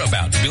 We're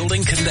about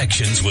building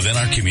connections within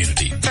our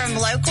community. From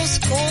local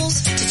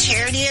schools to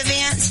charity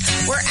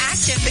events, we're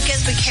active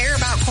because we care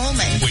about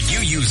Coleman. When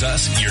you use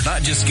us, you're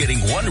not just getting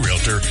one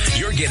realtor,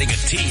 you're getting a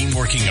team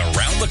working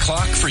around the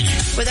clock for you.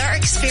 With our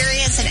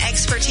experience and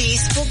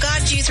expertise, we'll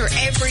guide you through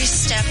every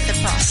step of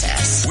the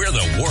process. We're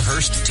the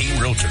Warhurst Team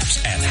Realtors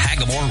at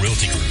Hagamore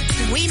Realty Group.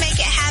 We make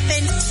it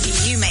happen,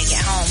 you make it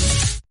home.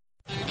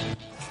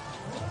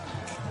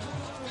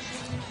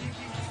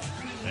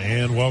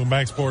 And welcome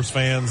back, sports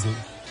fans.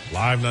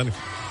 Live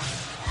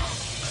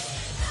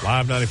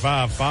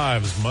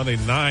 95.5 is Monday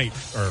night,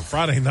 or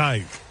Friday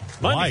night.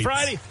 Monday,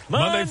 Friday.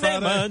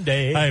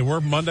 Hey,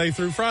 we're Monday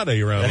through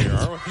Friday around here,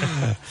 aren't we?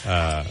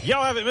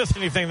 Y'all haven't missed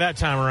anything that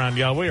time around,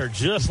 y'all. We are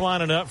just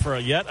lining up for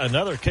yet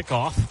another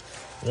kickoff.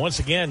 Once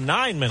again,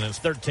 9 minutes,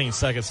 13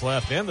 seconds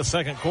left in the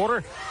second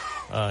quarter.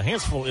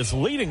 Hanceville is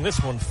leading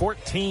this one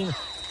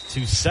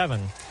 14-7.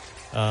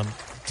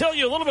 Tell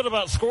you a little bit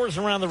about scores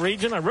around the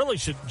region. I really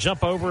should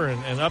jump over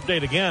and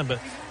update again, but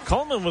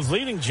Coleman was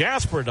leading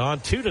Jasper, Don,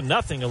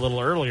 2-0 a little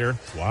earlier.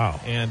 Wow.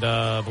 And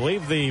I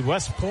believe the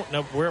West Point,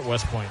 no, we're at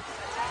West Point.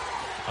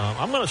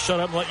 I'm going to shut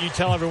up and let you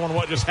tell everyone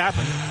what just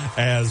happened.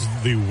 As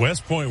the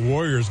West Point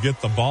Warriors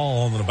get the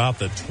ball on about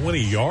the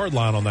 20-yard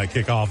line on that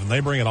kickoff, and they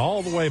bring it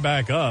all the way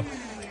back up.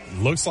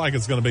 Looks like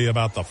it's going to be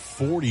about the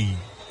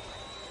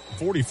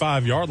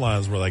 45-yard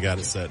lines where they got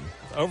it set.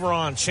 Over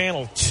on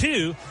Channel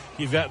 2,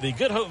 you've got the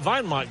Good Hope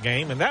Vinemont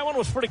game, and that one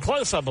was pretty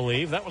close, I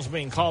believe. That was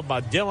being called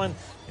by Dylan,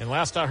 and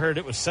last I heard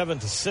it was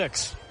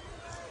 7-6.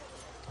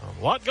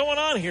 A lot going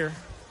on here.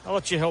 I'll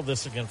let you hold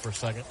this again for a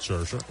second.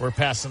 Sure. We're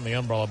passing the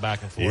umbrella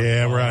back and forth.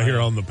 Yeah, we're out here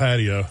on the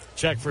patio.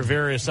 Check for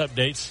various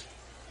updates.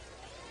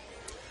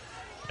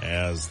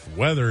 As the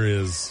weather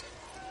is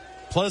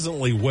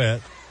pleasantly wet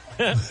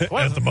at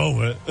the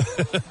moment.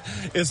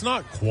 It's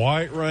not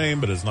quite rain,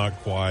 but it's not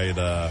quite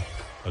a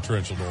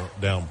torrential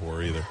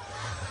downpour either.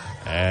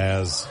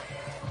 As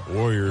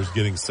Warriors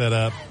getting set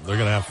up, they're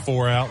going to have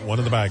 4 out, 1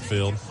 in the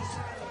backfield.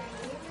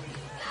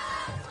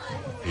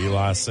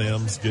 Eli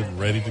Sims getting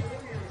ready to...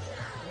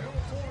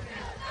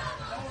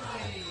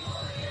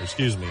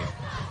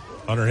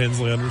 Hunter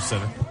Hensley under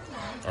center,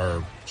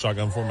 or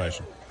shotgun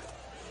formation.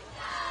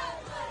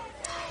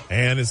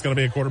 And it's going to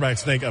be a quarterback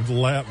sneak up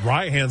the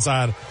right-hand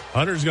side.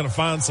 Hunter's going to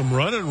find some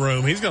running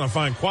room. He's going to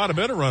find quite a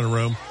bit of running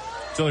room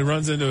until he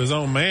runs into his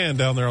own man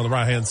down there on the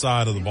right-hand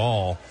side of the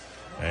ball.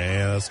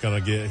 And that's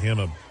going to get him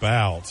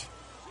about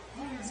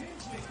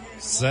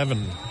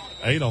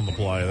 7-8 on the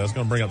play. That's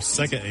going to bring up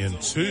 2nd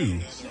and 2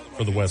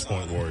 for the West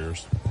Point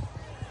Warriors.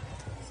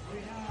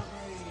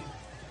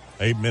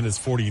 8 minutes,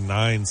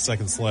 49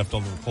 seconds left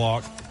on the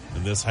clock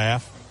in this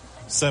half.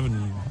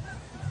 14-7,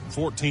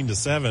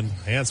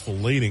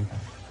 Hanceville leading.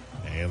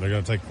 And they're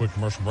going to take a quick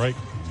commercial break.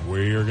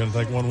 We're going to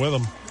take one with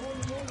them.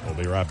 We'll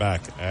be right back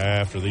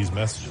after these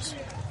messages.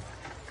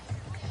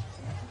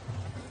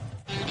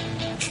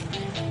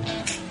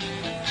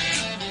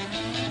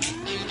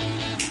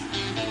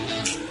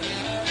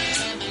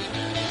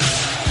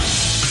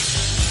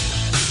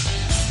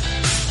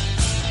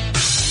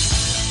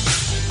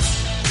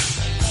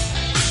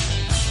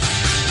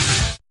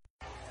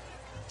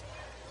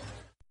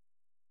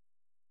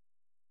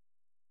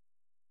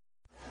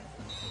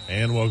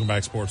 And welcome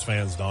back, sports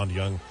fans. Don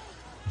DeYoung,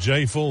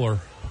 Jay Fuller,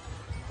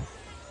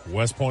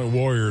 West Point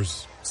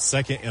Warriors,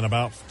 2nd and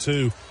about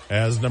 2.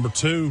 As number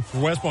 2 for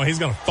West Point, he's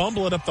going to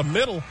fumble it up the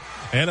middle,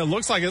 and it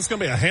looks like it's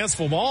going to be a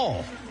Hanceville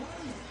ball.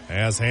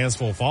 As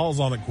Hanceville falls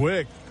on it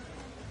quick,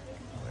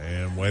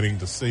 and waiting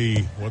to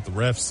see what the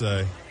refs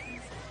say.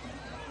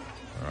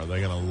 Are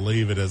they going to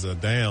leave it as a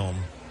down,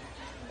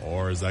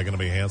 or is that going to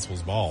be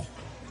Hanceville's ball?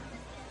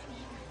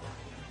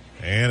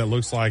 And it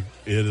looks like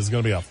it is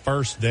going to be a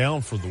first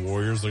down for the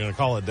Warriors. They're going to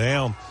call it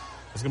down.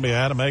 It's going to be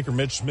Adam Aker,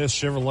 Mitch Smith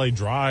Chevrolet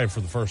drive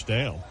for the first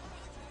down.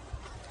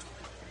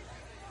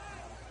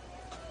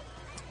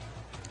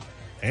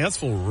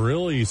 Hanceville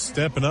really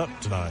stepping up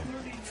tonight.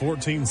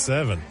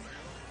 14-7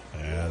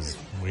 as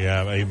we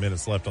have 8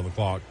 minutes left on the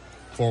clock.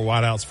 4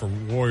 wideouts for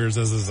Warriors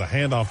as is a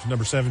handoff to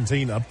number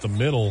 17 up the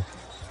middle.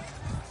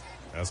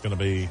 That's going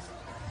to be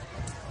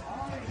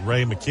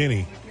Ray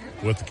McKinney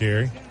with the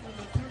carry.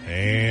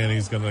 And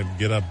he's going to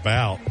get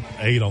about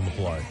 8 on the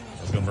play.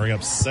 That's going to bring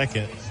up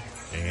 2nd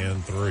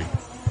and 3.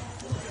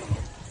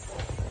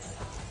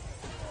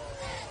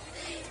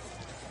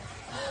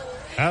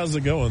 How's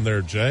it going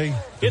there, Jay?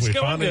 Did we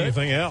find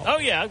anything out? Oh,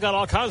 yeah, I've got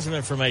all kinds of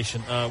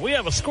information. We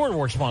have a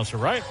scoreboard sponsor,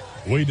 right?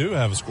 We do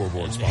have a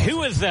scoreboard sponsor.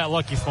 Who is that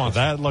lucky sponsor?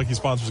 That lucky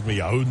sponsor is going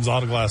to be Odin's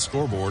Autoglass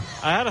Scoreboard.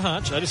 I had a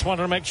hunch. I just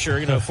wanted to make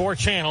sure. 4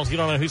 channels. You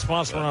don't know who's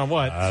sponsoring on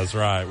what. That's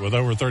right. With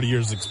over 30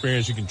 years of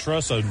experience, you can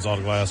trust Odin's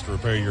Autoglass to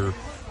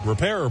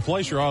repair or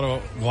replace your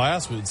auto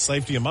glass with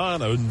safety in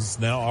mind. Odin's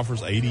now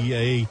offers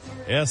ADAS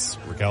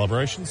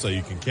recalibration, so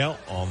you can count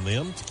on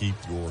them to keep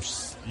you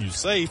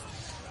safe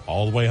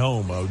all the way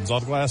home. Odin's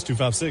Auto Glass,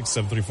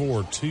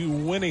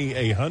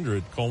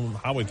 256-734-2800, Coleman,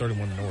 Highway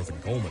 31 North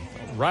in Coleman.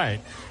 Right.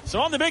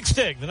 So on the big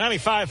stick, the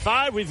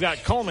 95.5, we've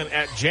got Coleman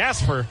at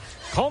Jasper.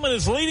 Coleman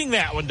is leading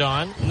that one,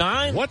 Don.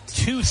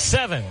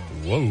 9-7.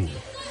 Whoa.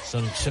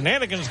 Some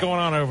shenanigans going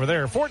on over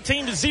there.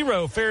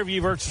 14-0,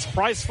 Fairview versus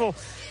Priceville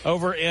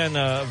over in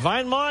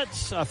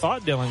Vinemont. I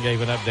thought Dylan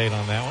gave an update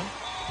on that one.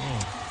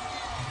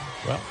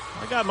 Well,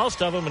 I got most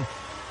of them. And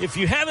if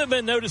you haven't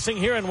been noticing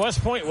here in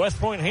West Point,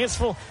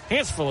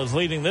 Hanceville is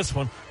leading this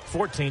one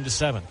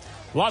 14-7.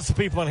 Lots of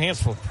people in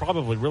Hanceville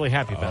probably really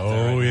happy about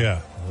that. Oh, yeah.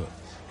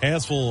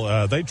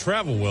 Hanceville, they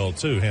travel well,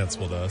 too,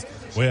 Hanceville does.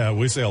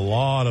 We see a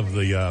lot of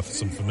the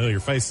some familiar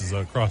faces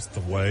across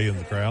the way in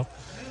the crowd.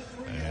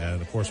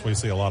 And, of course, we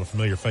see a lot of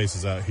familiar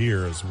faces out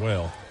here as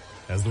well,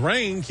 as the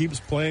rain keeps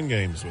playing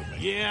games with me.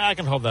 Yeah, I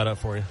can hold that up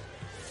for you.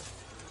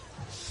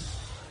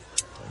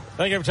 I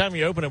think every time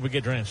you open it, we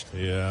get drenched.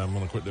 Yeah, I'm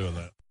going to quit doing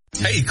that.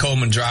 Hey,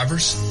 Coleman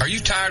drivers. Are you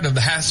tired of the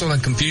hassle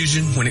and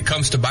confusion when it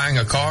comes to buying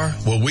a car?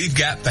 Well, we've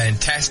got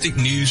fantastic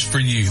news for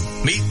you.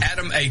 Meet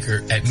Adam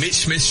Aker at Mitch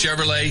Smith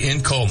Chevrolet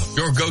in Coleman,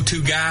 your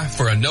go-to guy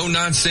for a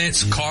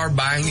no-nonsense car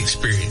buying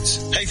experience.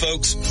 Hey,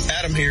 folks.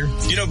 Adam here.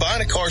 You know,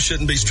 buying a car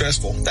shouldn't be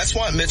stressful. That's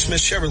why at Mitch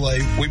Smith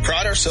Chevrolet, we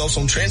pride ourselves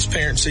on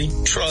transparency,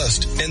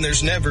 trust, and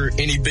there's never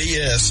any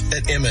BS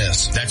at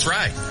MS. That's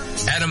right.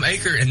 Adam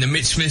Aker and the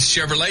Mitch Smith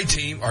Chevrolet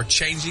team are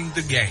changing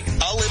the game.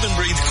 I live and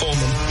breathe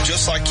Coleman,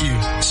 just like you.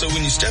 So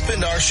when you step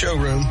into our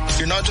showroom,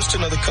 you're not just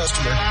another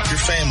customer,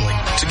 you're family.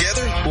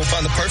 Together, we'll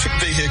find the perfect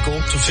vehicle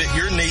to fit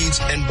your needs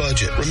and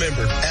budget.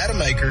 Remember, Adam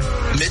Aker,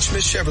 Mitch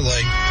Smith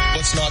Chevrolet,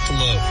 what's not to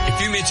love?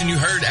 If you mention you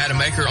heard Adam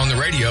Aker on the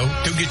radio,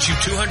 he'll get you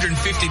 $250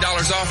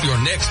 off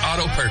your next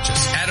auto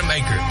purchase. Adam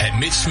Aker at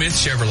Mitch Smith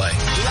Chevrolet.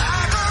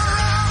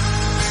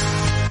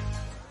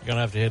 You're going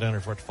to have to hit enter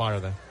for it to fire,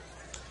 though.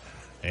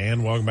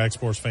 And welcome back,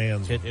 sports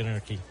fans. Hit enter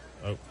key.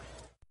 Oh.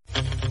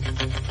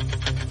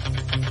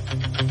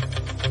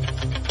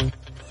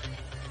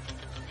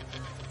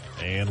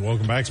 And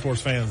welcome back, sports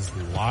fans.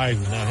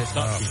 Live. No, it's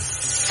not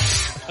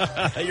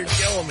You're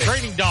killing me.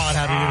 Training Don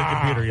how to use a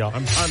computer, y'all.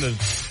 I'm trying to.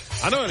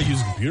 I know how to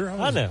use a computer.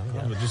 I know.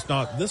 Yeah. But just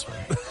not this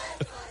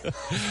one.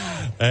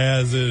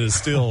 As it is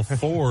still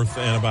 4th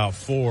and about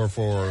 4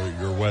 for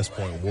your West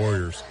Point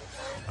Warriors.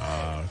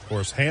 Of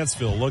course,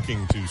 Hanceville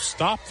looking to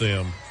stop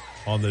them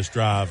on this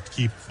drive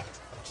to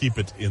keep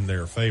it in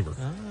their favor.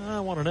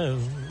 I want to know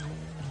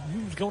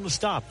who's going to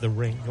stop the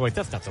ring. Wait,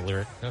 that's not the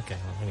lyric. Okay,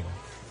 well, anyway.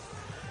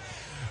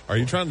 Are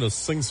you trying to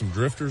sing some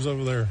drifters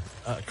over there?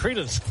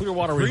 Creedence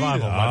Clearwater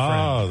Revival, my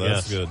friend. Oh,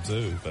 that's yes. good,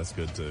 too. That's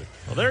good, too.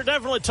 Well, they're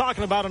definitely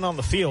talking about it on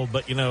the field,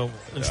 but, you know,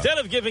 instead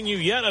of giving you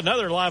yet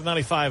another Live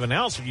 95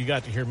 announcer, you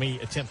got to hear me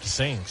attempt to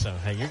sing. So,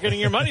 hey, you're getting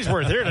your money's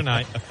worth here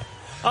tonight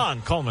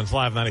on Coleman's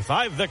Live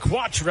 95, the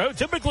Quattro.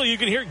 Typically, you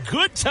can hear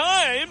good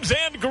times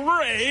and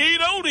great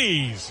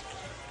oldies.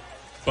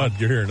 But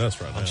you're hearing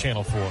us right now. On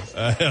Channel 4.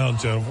 On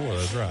Channel 4,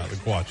 that's right, the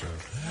Quattro.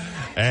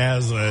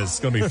 As it's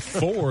going to be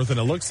 4th, and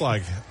it looks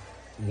like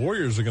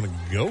Warriors are going to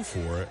go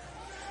for it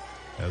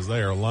as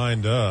they are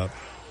lined up.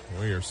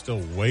 We are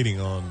still waiting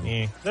on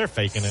they're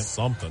faking it.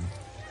 Something.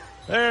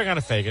 They're going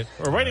to fake it.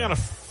 We're waiting on a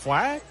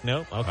flag?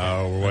 Nope.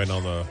 Okay. We're waiting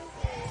on the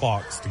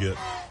clocks to get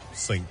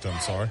synced. I'm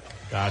sorry.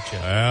 Gotcha.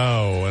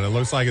 Oh, and it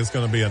looks like it's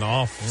going to be an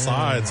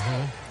offsides.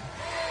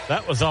 Mm-hmm.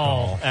 That was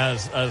all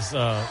as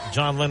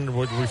John Lennon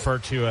would refer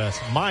to as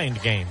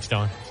mind games,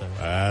 Don. So.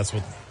 That's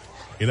what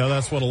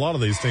that's what a lot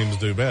of these teams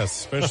do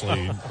best,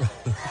 especially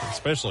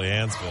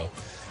Hanceville.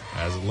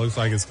 As it looks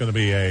like it's going to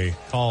be a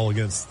call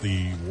against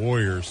the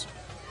Warriors.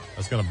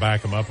 That's going to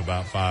back them up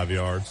about 5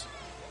 yards.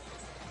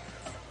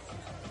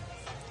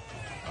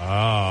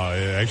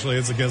 Actually,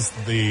 it's against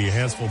the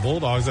Hanceville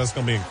Bulldogs. That's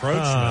going to be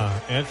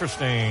encroachment.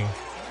 Interesting.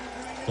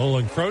 Little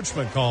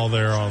encroachment call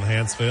there on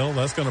Hanceville.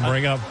 That's going to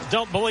bring up.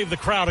 Don't believe the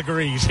crowd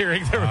agrees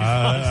hearing their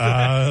response.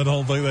 I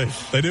don't think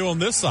they do on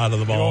this side of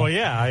the ball. Oh,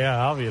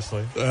 yeah,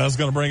 obviously. That's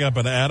going to bring up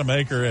an Adam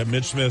Aker at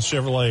Mitch Smith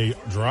Chevrolet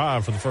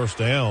drive for the first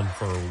down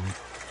for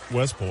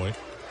West Point.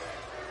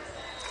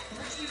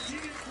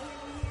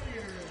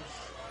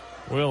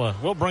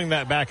 We'll bring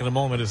that back in a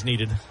moment as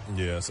needed.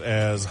 Yes,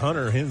 as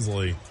Hunter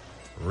Hensley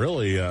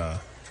really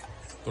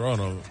throwing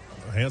a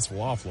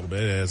Hanceville off a little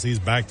bit as he's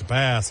back to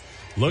pass.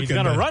 He's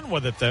going to run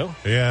with it, though.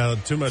 Yeah,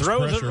 too much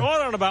Throws pressure. It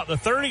right on about the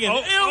 30 and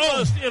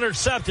almost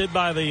intercepted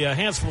by the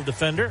Hanceville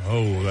defender.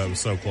 Oh, that was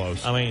so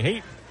close. I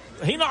mean,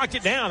 he knocked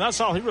it down.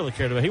 That's all he really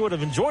cared about. He would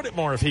have enjoyed it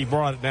more if he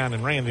brought it down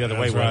and ran the other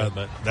way with it.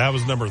 But that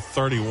was number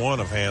 31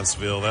 of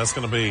Hanceville. That's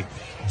going to be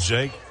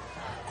Jake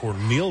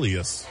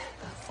Cornelius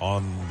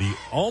on the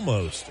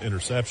almost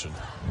interception.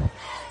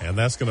 And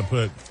that's going to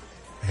put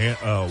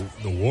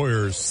the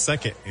Warriors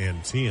 2nd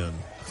and 10.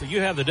 So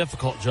you have the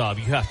difficult job.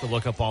 You have to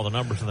look up all the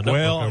numbers in the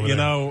notebook. Well, you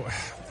know,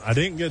 I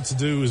didn't get to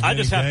do as many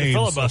games. I just have to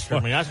filibuster.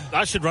 So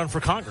I should run for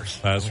Congress.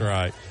 That's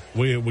right.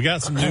 We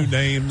got some new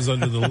names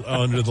under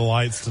the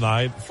lights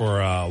tonight for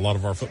a lot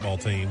of our football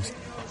teams,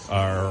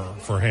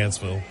 for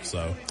Hanceville.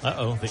 So,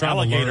 the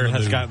alligator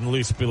has gotten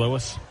loose below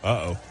us.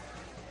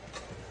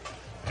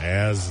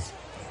 As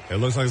it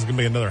looks like it's going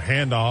to be another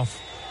handoff,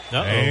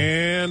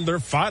 and they're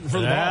fighting for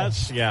the ball.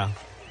 Yeah.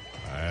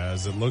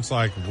 As it looks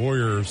like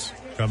Warriors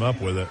come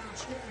up with it.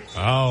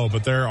 Oh,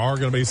 but there are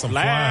going to be some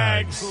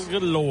flags.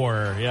 Good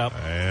lord, yep.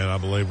 And I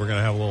believe we're going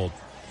to have a little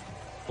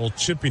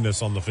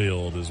chippiness on the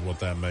field is what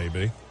that may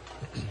be.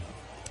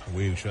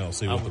 We shall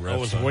see what the refs I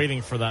was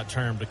waiting for that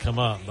term to come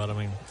up, but I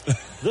mean,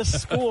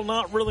 this school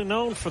not really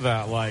known for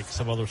that like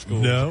some other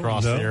schools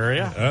across the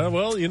area.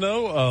 Well,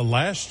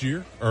 last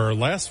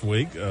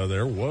week,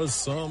 there was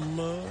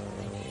some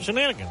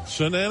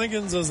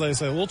shenanigans, as they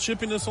say, a little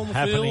chippiness on the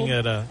happening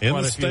field. At in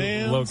quite the a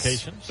stands. few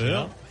locations.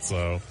 Yeah.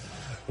 So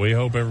we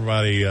hope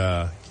everybody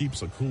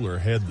keeps a cooler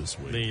head this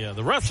week.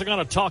 The refs are going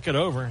to talk it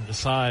over and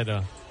decide.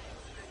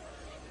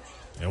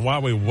 And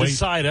while we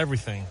decide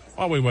everything.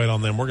 While we wait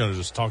on them, we're going to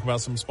just talk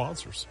about some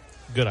sponsors.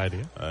 Good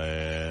idea.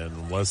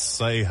 And let's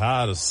say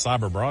hi to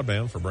Cyber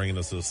Broadband for bringing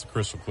us this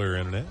crystal clear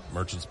internet.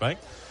 Merchants Bank,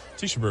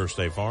 Tisha Brewer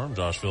State Farm,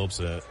 Josh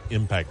Phillips at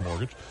Impact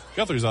Mortgage,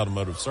 Guthrie's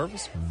Automotive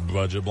Service,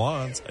 Budget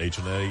Blinds,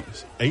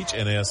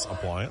 H&S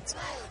Appliance,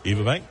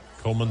 Eva Bank,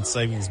 Coleman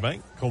Savings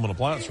Bank, Coleman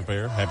Appliance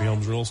Repair, Happy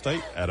Homes Real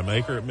Estate, Adam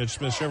Aker at Mitch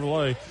Smith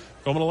Chevrolet,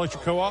 Coleman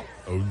Electric Co-op,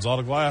 Odin's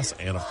Auto Glass,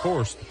 and of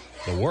course,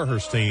 the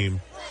Warhurst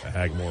team, the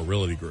Hagmore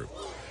Realty Group.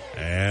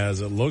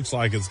 As it looks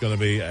like it's going to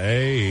be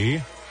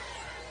a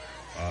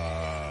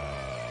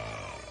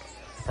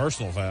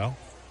personal foul.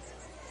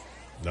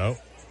 No.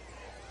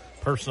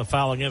 Personal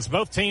foul against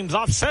both teams,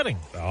 offsetting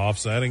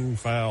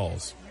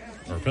Fouls.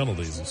 Or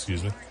penalties,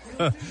 excuse me.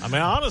 I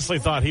mean, I honestly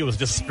thought he was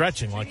just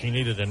stretching like he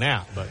needed a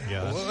nap, but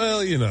yeah.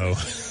 Well, you know.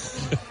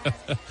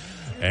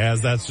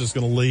 As that's just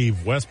going to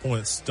leave West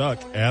Point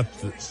stuck at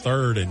the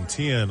 3rd and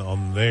 10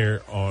 on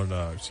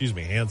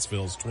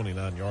Hanceville's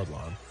 29-yard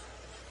line.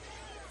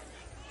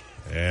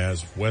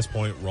 As West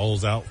Point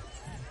rolls out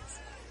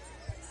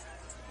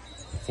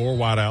 4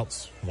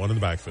 wideouts, 1 in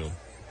the backfield.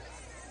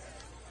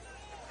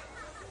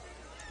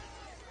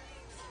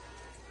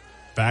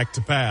 Back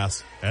to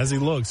pass. As he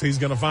looks, he's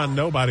going to find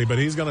nobody, but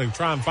he's going to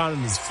try and find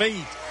his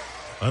feet.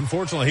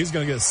 Unfortunately, he's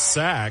going to get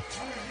sacked.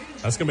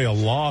 That's going to be a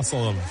loss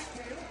of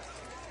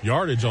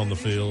yardage on the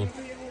field.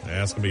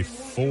 That's going to be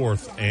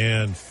 4th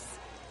and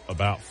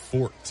about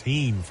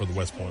 14 for the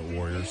West Point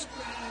Warriors.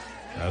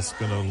 That's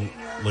going to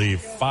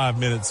leave 5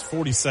 minutes,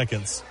 40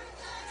 seconds,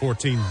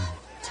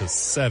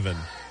 14-7.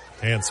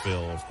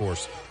 Hanceville, of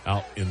course,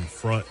 out in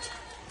front.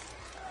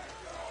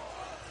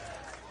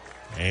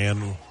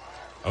 And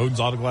Odin's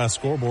Auto Glass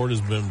scoreboard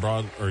has been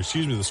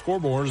the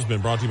scoreboard has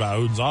been brought to you by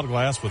Odin's Auto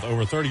Glass. With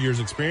over 30 years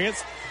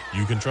experience,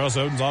 you can trust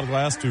Odin's Auto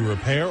Glass to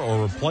repair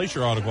or replace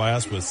your auto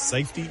glass with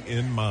safety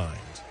in mind.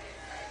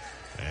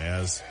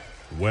 As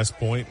West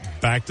Point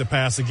back to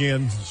pass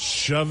again,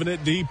 shoving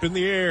it deep in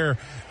the air,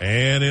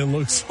 and it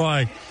looks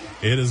like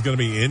it is going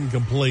to be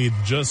incomplete,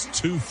 just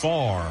too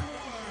far,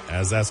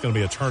 as that's going to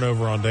be a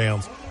turnover on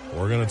downs.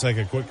 We're going to take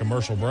a quick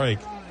commercial break,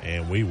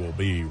 and we will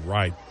be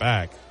right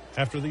back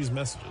after these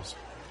messages.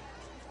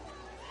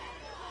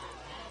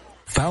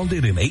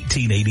 Founded in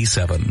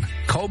 1887,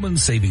 Coleman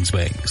Savings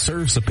Bank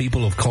serves the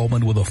people of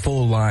Coleman with a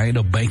full line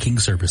of banking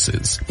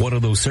services. One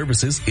of those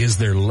services is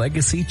their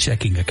legacy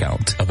checking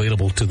account,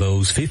 available to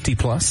those 50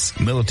 plus,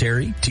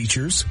 military,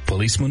 teachers,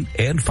 policemen,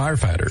 and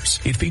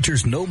firefighters. It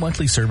features no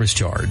monthly service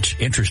charge,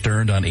 interest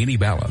earned on any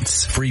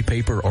balance, free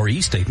paper or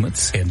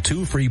e-statements, and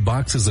 2 free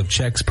boxes of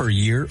checks per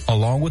year,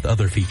 along with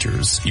other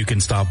features. You can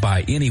stop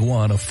by any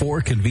one of 4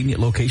 convenient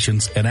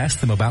locations and ask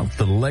them about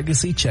the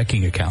legacy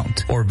checking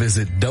account, or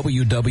visit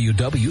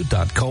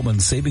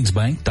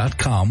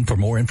www.colemansavingsbank.com for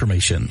more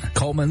information.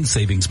 Coleman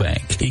Savings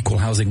Bank, equal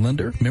housing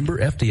lender, member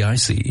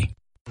FDIC.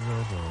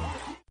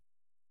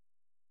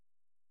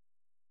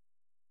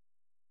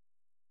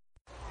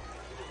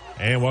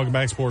 And welcome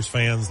back, sports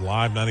fans.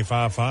 Live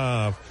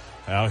 95.5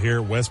 out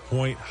here at West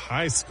Point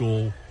High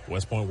School,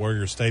 West Point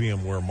Warrior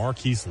Stadium, where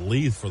Marquise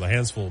Leith for the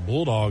Hanceville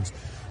Bulldogs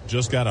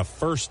just got a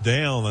first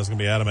down. That's going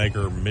to be Adam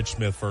Aker, Mitch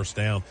Smith first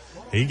down.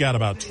 He got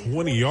about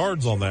 20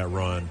 yards on that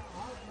run,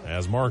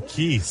 as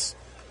Marquise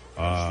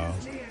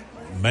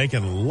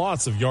making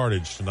lots of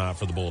yardage tonight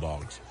for the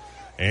Bulldogs.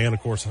 And, of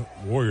course,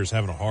 Warriors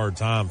having a hard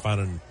time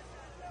finding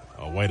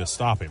a way to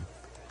stop him,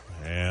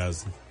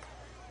 as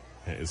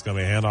it's going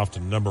to be a handoff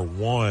to number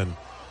 1,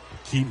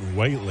 Keaton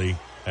Waitley,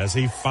 as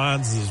he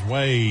finds his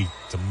way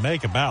to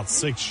make about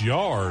 6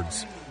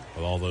 yards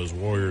with all those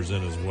Warriors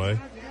in his way.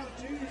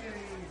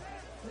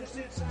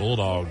 The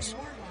Bulldogs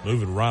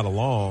moving right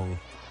along.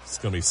 It's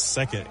going to be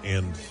second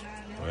and,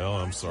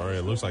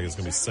 it looks like it's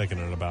going to be second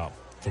and about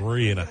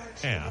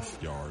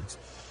 3.5 yards.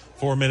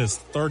 4 minutes,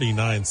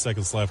 39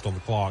 seconds left on the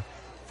clock.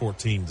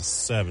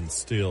 14-7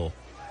 still.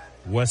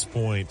 West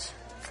Point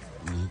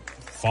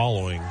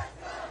following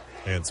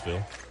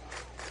Hanceville.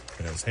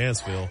 As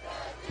Hanceville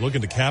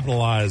looking to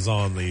capitalize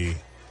on the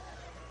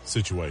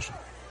situation.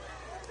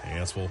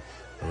 Hanceville,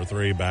 number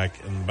 3, back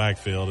in the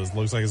backfield. It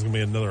looks like it's going to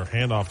be another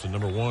handoff to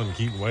number 1,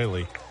 Keaton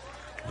Whaley.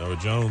 Noah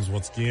Jones,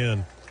 once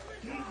again,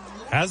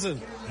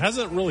 hasn't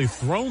really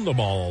thrown the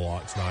ball a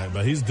lot tonight,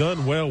 but he's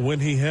done well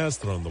when he has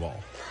thrown the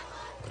ball,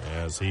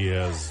 as he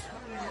has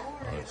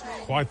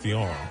quite the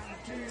arm.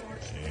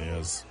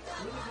 As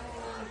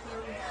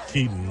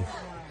Keaton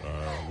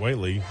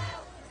Whaley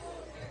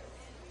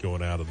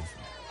going out of the,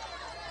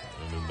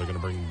 and then they're going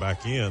to bring him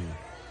back in.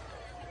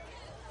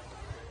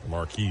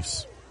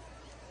 Marquise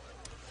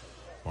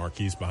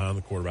behind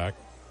the quarterback.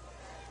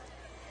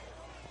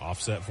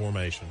 Offset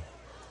formation.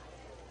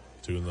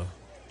 2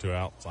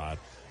 outside.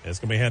 And it's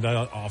going to be handed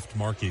off to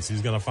Marquise.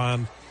 He's going to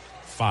find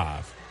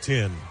 5,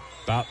 10,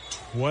 about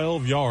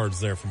 12 yards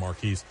there for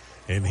Marquise.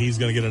 And he's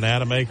going to get an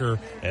Adam Aker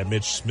at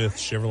Mitch Smith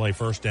Chevrolet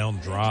first down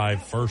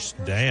drive,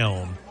 first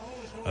down.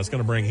 That's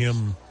going to bring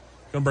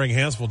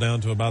Hanceville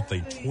down to about the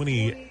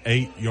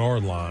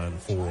 28-yard line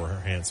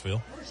for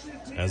Hanceville,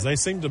 as they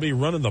seem to be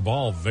running the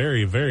ball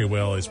very, very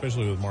well,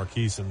 especially with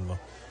Marquise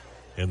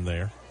in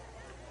there.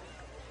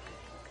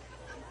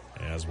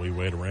 As we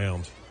wait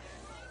around,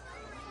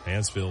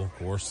 Hanceville, of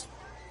course,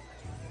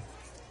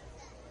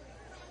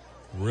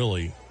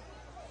 really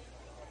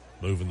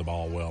moving the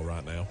ball well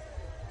right now.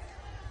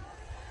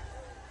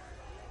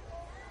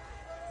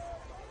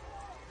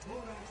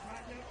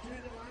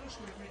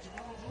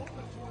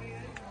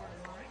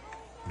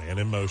 Man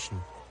in motion.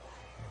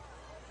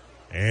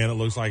 And it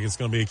looks like it's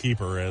going to be a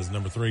keeper as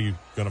number 3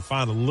 going to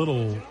find a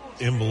little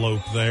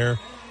envelope there.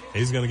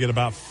 He's going to get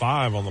about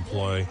 5 on the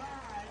play.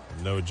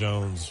 Noah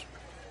Jones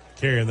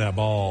carrying that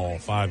ball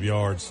 5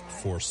 yards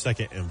for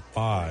 2nd and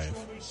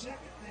 5.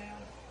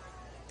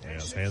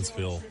 As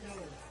Hanceville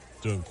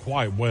doing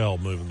quite well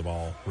moving the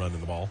ball, running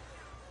the ball.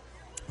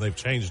 They've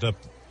changed up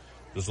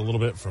just a little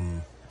bit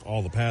from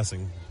all the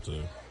passing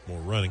to more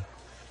running.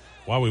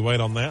 While we wait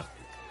on that,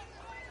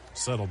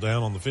 settle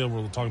down on the field,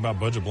 we'll talk about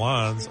Budget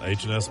Blinds,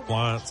 H&S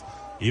Appliance,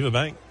 Eva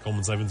Bank,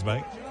 Coleman Savings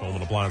Bank,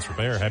 Coleman Appliance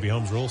Repair, Happy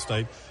Homes Real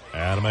Estate,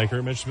 Adam Aker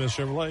at Mitch Smith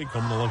Chevrolet,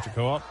 Coleman Electric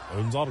Co-op,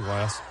 Odin's Auto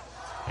Glass.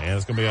 And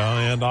it's going to be a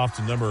handoff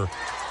to number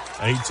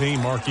 18,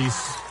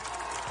 Marquise.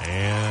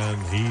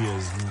 And he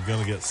is going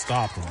to get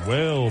stopped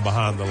well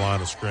behind the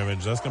line of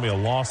scrimmage. That's going to be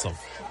a loss of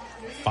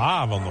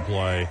 5 on the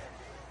play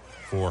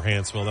for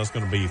Hanceville. That's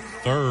going to be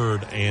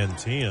 3rd and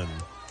 10.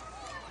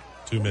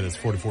 2 minutes,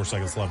 44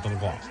 seconds left on the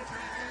clock.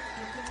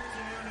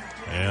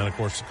 And, of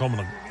course, the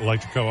Coleman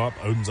Electric Co-op,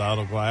 Odin's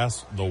Auto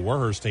Glass, the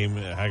Werhurst team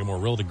at Hagamore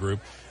Realty Group,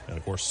 and,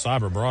 of course,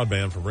 Cyber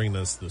Broadband for bringing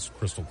us this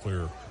crystal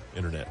clear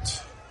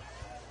internet.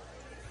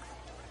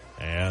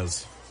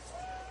 As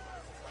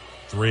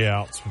 3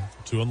 outs,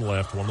 2 on the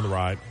left, 1 on the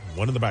right,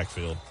 1 in the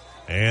backfield.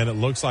 And it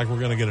looks like we're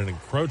going to get an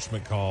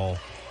encroachment call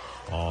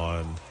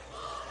on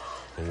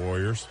the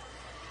Warriors.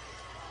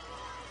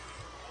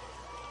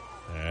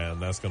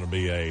 And that's going to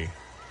be a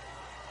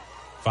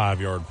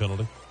 5-yard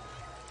penalty.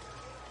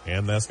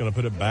 And that's going to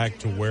put it back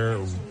to where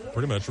it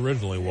pretty much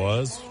originally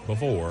was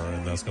before.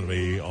 And that's going to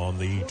be on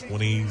the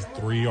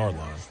 23-yard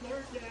line.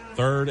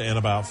 3rd and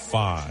about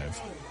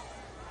 5.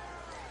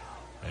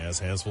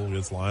 As Hanceville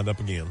gets lined up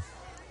again.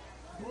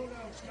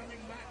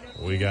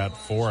 We got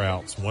 4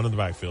 outs, 1 in the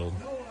backfield.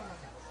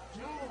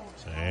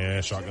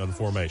 And shotgun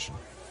formation.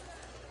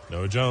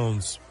 Noah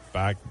Jones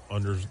back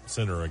under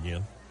center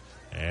again.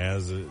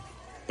 As it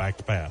back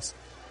to pass.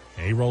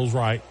 And he rolls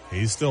right.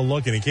 He's still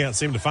looking. He can't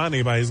seem to find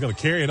anybody. He's going to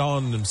carry it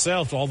on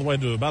himself all the way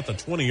to about the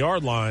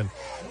 20-yard line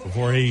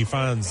before he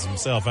finds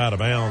himself out of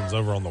bounds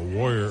over on the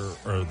Warrior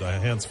or the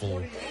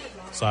Hanceville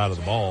side of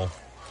the ball.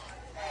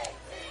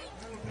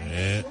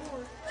 And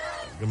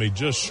going to be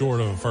just short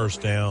of a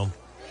first down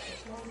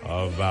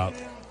of about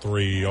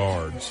 3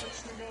 yards.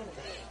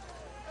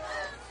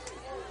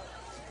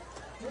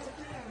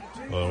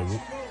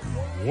 The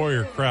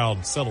Warrior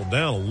crowd settled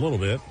down a little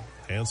bit.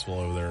 Hanceville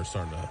over there is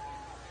starting to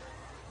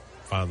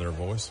find their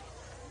voice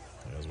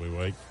as we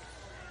wait.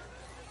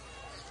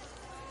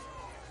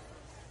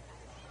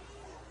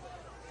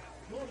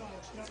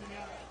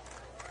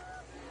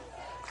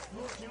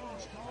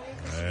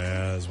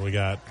 As we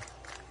got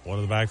 1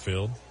 in the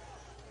backfield,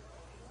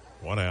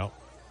 1 out,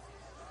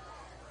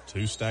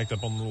 2 stacked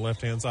up on the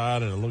left-hand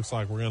side, and it looks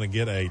like we're going to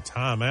get a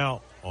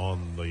timeout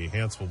on the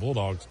Hanceville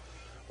Bulldogs.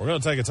 We're going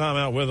to take a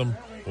timeout with them.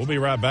 We'll be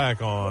right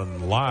back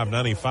on Live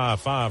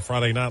 95.5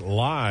 Friday Night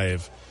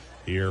Live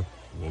here.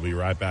 We'll be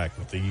right back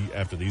with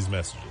after these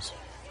messages.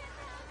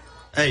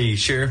 Hey,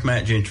 Sheriff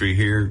Matt Gentry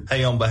here.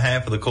 Hey, on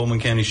behalf of the Coleman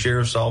County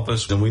Sheriff's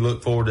Office, and we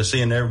look forward to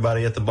seeing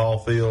everybody at the ball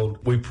field.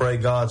 We pray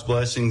God's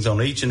blessings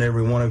on each and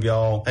every one of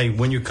y'all. Hey,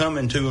 when you're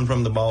coming to and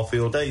from the ball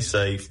field, stay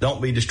safe.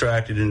 Don't be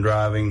distracted in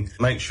driving.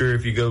 Make sure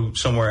if you go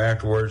somewhere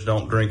afterwards,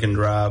 don't drink and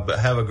drive, but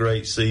have a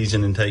great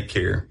season and take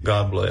care.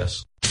 God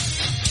bless.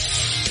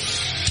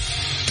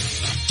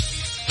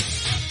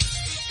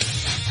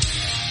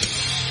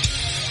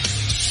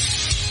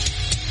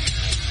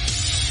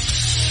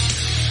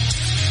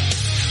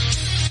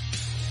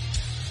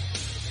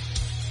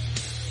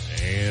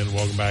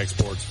 Welcome back,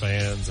 sports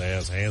fans,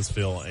 as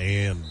Hanceville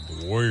and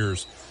the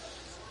Warriors.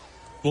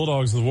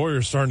 Bulldogs and the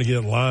Warriors starting to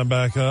get lined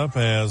back up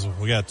as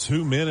we got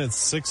 2 minutes,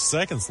 6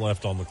 seconds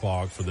left on the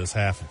clock for this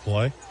half of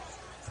play.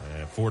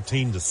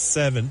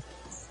 14-7.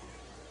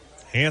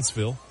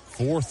 Hanceville,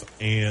 4th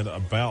and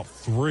about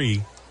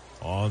 3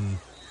 on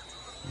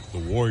the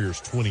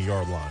Warriors'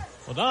 20-yard line.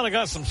 Well, Donna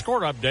got some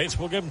score updates.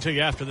 We'll give them to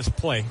you after this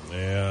play.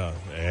 Yeah,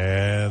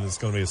 and it's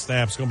going to be a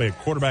snap. It's going to be a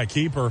quarterback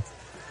keeper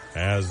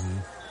as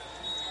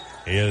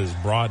he is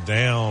brought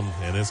down,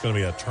 and it's going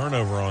to be a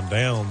turnover on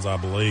downs, I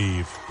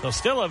believe. So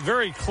still a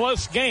very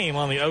close game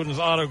on the Odin's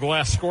Auto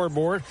Glass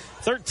scoreboard.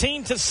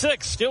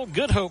 13-6. Still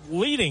Good Hope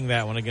leading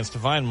that one against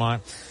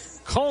Vinemont.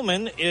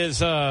 Coleman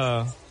is,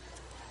 well,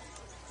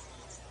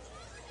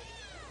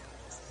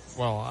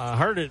 I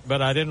heard it,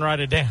 but I didn't write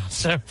it down.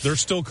 So they're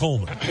still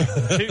Coleman.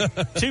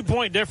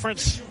 2-point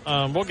difference.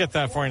 We'll get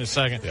that for you in a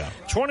second. Yeah.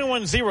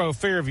 21-0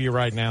 Fairview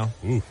right now.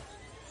 Ooh.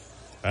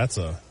 That's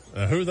who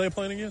are they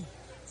playing again?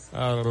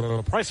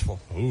 Priceville.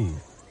 Ooh.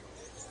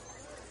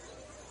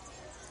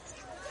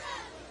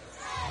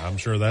 I'm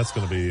sure that's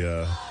going to be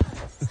a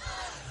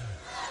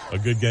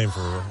good game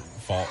for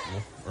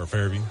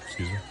Fairview,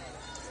 excuse me.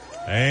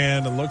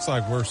 And it looks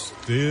like we're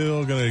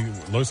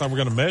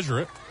going to measure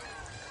it.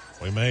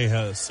 We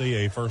may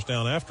see a first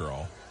down after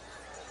all.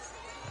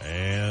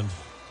 And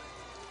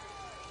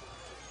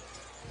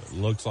it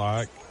looks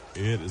like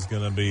it is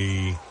going to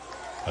be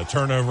a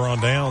turnover on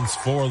downs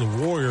for the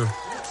Warriors.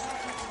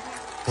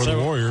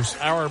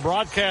 Our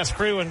broadcast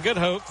crew in Good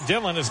Hope,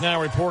 Dylan, is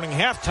now reporting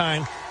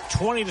halftime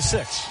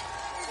 20-6.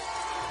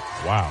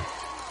 Wow.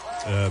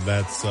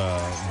 That's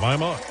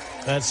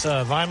Weimont. That's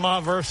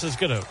Weimont versus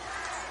Good Hope.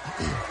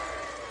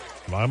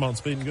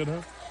 Weimont's beating Good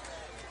Hope?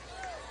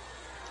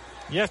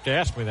 You have to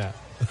ask me that.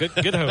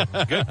 Good Hope.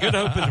 Good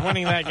Hope is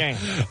winning that game.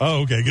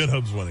 Oh, okay. Good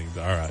Hope's winning.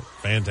 All right.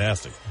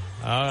 Fantastic.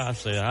 I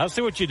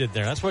see what you did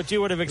there. That's what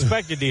you would have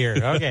expected to hear.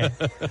 Okay.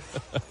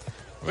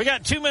 We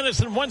got 2 minutes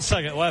and 1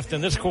 second left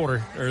in this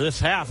quarter, or this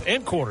half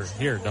and quarter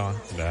here, Don.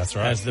 That's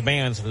right. As the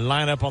bands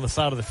line up on the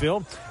side of the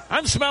field.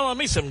 I'm smelling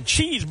me some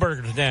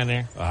cheeseburgers down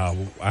there. I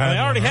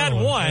already had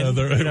one.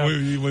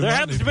 There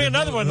happens to be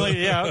another one.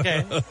 Yeah,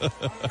 okay.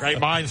 Great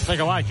minds think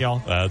alike,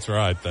 y'all. That's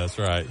right.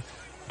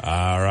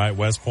 All right,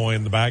 West Point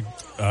in the back.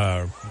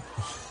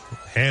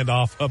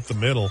 Handoff up the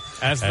middle.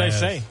 As they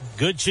say,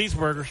 good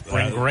cheeseburgers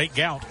bring great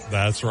gout.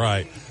 That's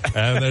right.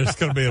 And there's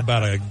going to be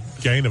about a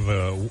gain of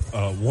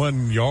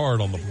 1 yard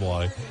on the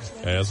play.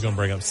 And it's going to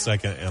bring up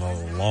second and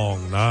a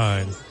long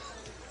 9.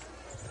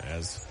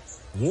 As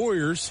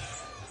Warriors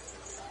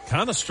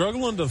kind of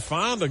struggling to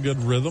find a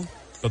good rhythm,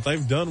 but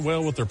they've done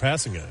well with their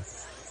passing game.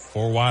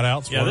 4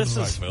 wideouts. Yeah,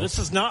 this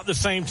is not the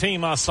same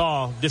team I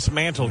saw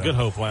dismantle Good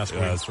Hope last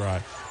week. That's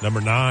right.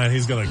 Number 9,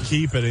 he's going to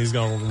keep it. He's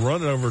going to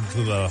run it over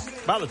to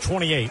about the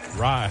 28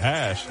 right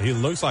hash. He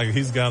looks like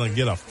he's going to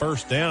get a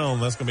first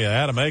down. That's going to be an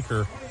Adam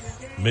Aker,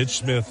 Mitch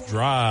Smith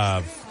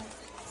drive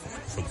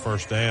for the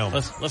first down.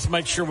 Let's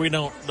make sure we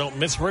don't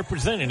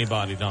misrepresent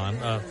anybody, Don.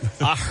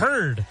 I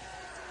heard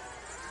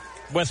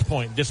West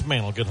Point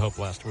dismantle Good Hope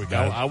last week.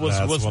 I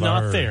was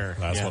not there.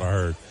 That's what I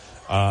heard.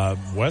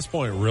 West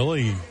Point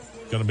really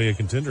going to be a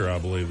contender, I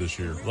believe, this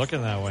year.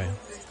 Looking that way.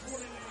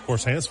 Of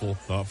course, Hanceville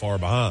not far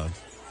behind,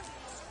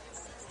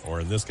 or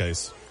in this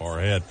case, far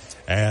ahead,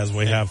 as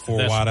we have 4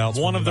 wideouts.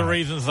 One of the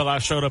reasons that I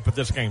showed up at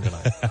this game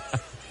tonight.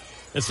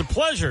 It's a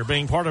pleasure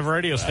being part of a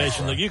radio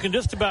station that you can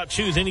just about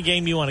choose any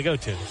game you want to go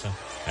to. So.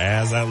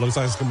 As that looks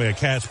like it's going to be a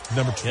catch,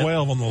 number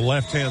 12 on the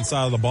left-hand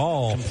side of the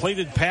ball.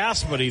 Completed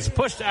pass, but he's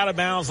pushed out of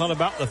bounds on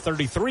about the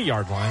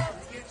 33-yard line.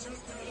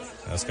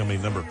 That's going to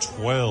be number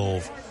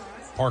 12,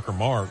 Parker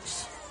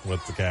Marks,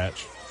 with the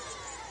catch.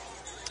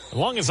 As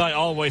long as I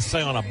always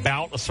say on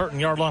about a certain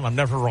yard line, I'm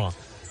never wrong.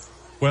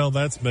 Well,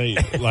 that's me.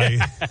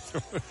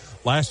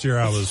 Last year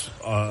I was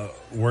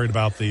worried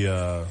about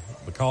the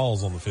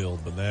calls on the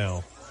field, but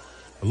now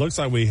it looks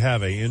like we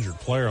have a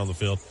injured player on the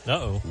field.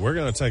 Uh-oh. We're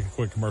going to take a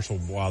quick commercial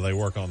while they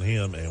work on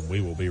him, and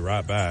we will be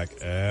right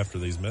back after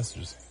these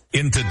messages.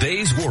 In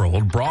today's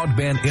world,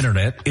 broadband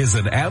internet is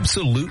an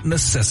absolute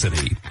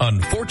necessity.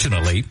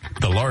 Unfortunately,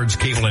 the large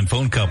cable and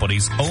phone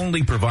companies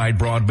only provide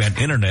broadband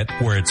internet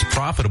where it's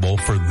profitable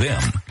for them.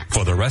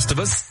 For the rest of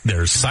us,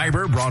 there's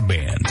Cyber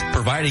Broadband.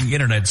 Providing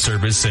internet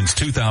service since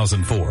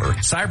 2004,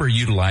 Cyber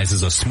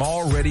utilizes a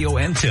small radio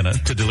antenna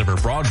to deliver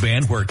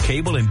broadband where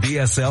cable and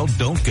DSL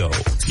don't go.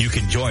 You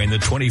can join the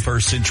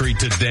 21st century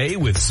today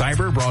with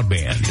Cyber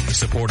Broadband,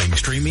 supporting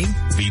streaming,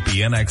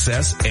 VPN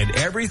access, and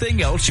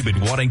everything else you've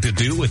been wanting to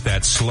do with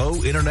that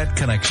slow internet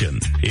connection.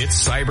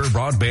 It's Cyber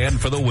Broadband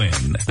for the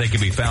win. They can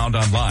be found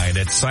online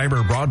at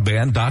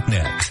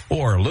cyberbroadband.net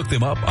or look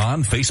them up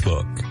on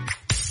Facebook.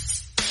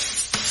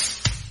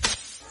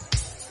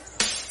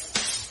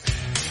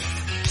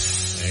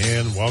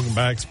 And welcome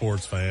back,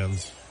 sports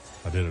fans.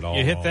 I did it all.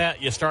 You hit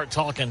that, you start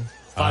talking.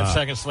 5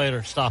 seconds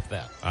later, stop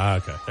that.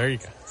 Okay. There you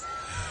go.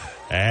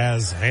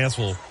 As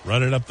Hanceville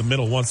run it up the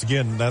middle once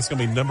again, that's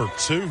going to be number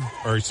 2,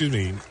 or excuse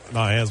me,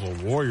 not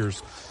Hanceville,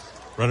 Warriors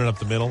running up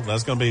the middle.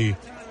 That's going to be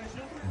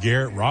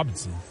Garrett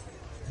Robinson.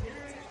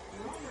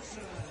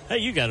 Hey,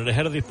 you got it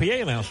ahead of the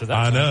PA announcer.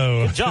 I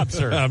know. Good job,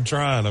 sir. I'm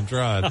trying.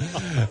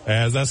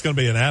 As that's going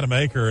to be an Adam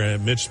Aker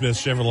and Mitch Smith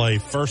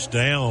Chevrolet first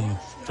down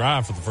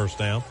drive for the first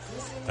down.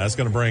 That's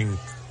going to bring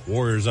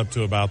Warriors up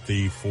to about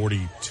the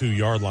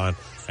 42-yard line.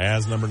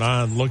 As number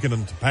 9 looking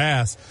to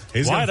pass.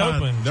 He's wide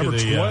open. Number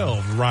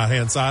 12,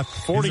 right-hand side.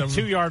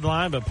 42-yard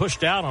line, but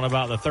pushed out on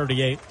about the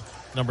 38.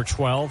 Number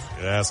 12.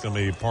 Yeah, that's going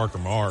to be Parker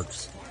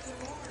Marks.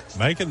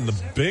 Making the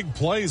big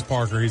plays,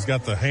 Parker. He's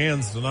got the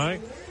hands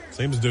tonight.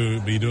 Seems to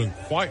be doing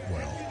quite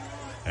well.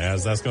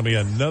 As that's going to be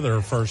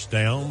another first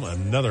down,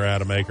 another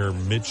Adam Aker,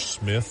 Mitch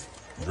Smith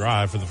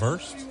drive for the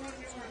first.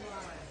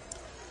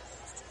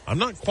 I'm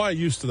not quite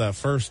used to that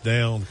first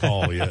down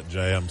call yet,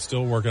 Jay. I'm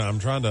still working. I'm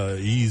trying to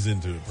ease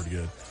into it pretty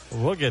good.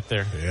 We'll get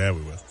there. Yeah,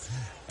 we will.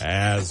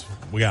 As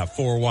we got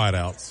 4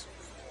 wideouts.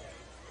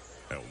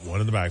 1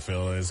 in the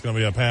backfield. It's going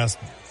to be a pass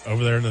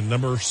over there to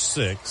number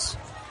 6.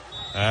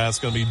 That's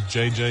going to be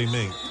J.J.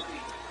 Mink.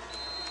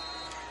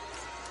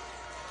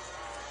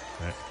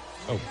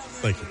 Oh,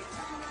 thank you.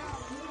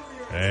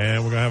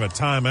 And we're going to have a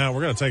timeout.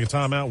 We're going to take a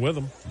timeout with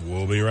them.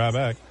 We'll be right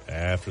back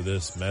after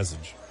this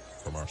message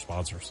from our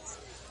sponsors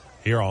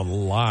here on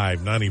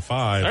Live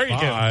 95.5. There you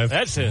go.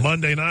 That's it.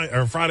 Monday night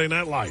or Friday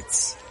Night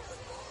Lights.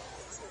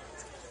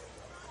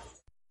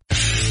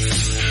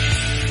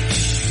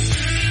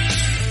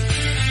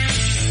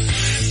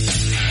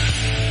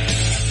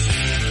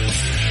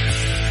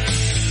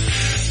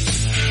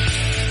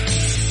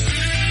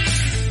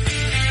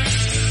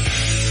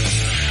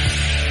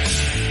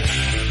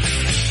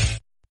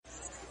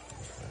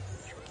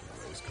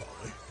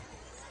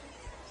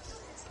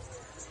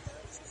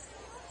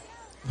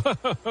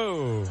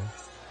 Whoa.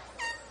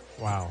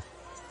 Wow.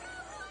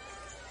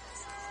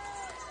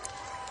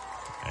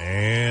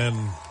 And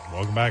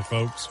welcome back,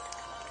 folks.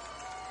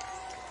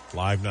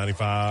 Live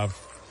 95.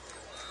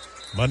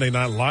 Monday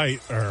Night Light,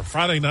 or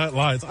Friday Night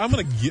Lights.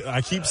 I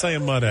keep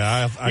saying Monday.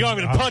 You want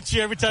me to punch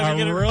you every time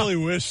you get it? I really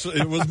wish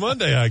it was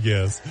Monday, I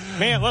guess.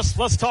 Man,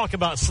 let's talk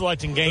about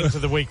selecting games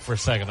of the week for a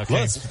second, okay?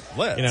 Let's.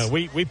 You know,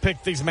 we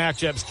picked these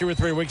matchups 2 or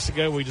 3 weeks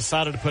ago. We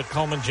decided to put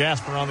Coleman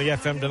Jasper on the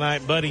FM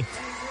tonight. Buddy,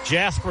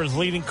 Jasper is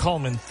leading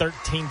Coleman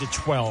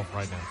 13-12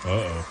 right now.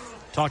 Uh-oh.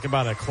 Talk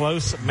about a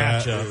close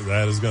matchup.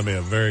 That is going to be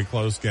a very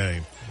close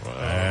game.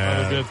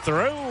 Another good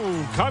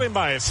throw. Caught him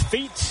by his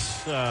feet.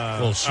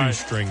 Little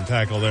shoestring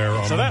tackle there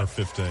on number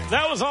 15.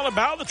 That was on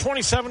about the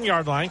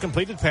 27-yard line.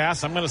 Completed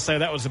pass. I'm going to say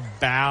that was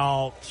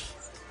about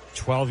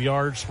 12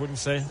 yards, wouldn't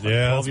you say? Like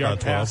yeah, 12-yard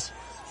pass.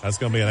 That's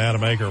going to be an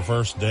Adam Aker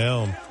first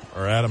down,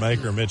 or Adam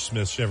Aker, Mitch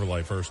Smith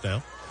Chevrolet first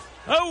down.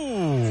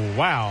 Oh,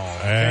 wow.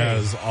 Okay.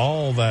 As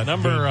all that.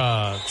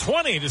 Number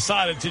 20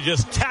 decided to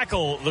just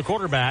tackle the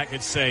quarterback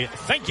and say,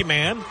 thank you,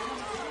 man.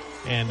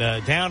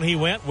 And down he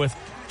went with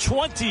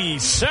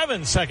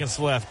 27 seconds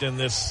left in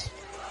this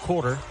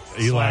quarter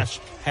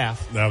 /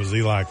 half. That was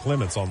Eli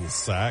Clements on the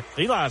sack.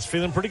 Eli's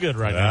feeling pretty good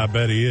right now. I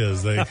bet he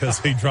is, because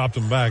he dropped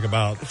him back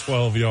about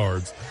 12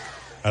 yards.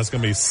 That's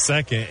going to be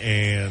second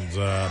and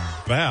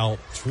about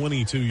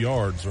 22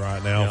 yards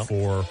right now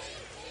for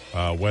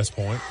West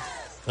Point.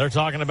 They're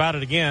talking about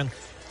it again.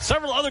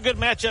 Several other good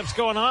matchups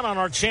going on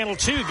our Channel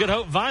 2, Good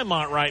Hope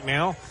Vinemont right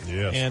now.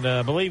 Yes. And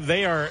I believe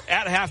they are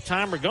at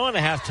halftime or going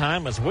to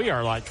halftime, as we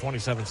are like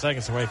 27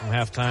 seconds away from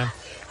halftime.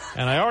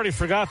 And I already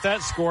forgot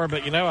that score,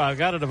 but, I've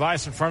got a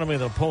device in front of me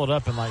that'll pull it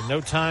up in like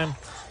no time.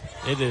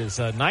 It is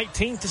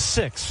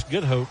 19-6,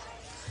 Good Hope.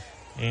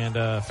 And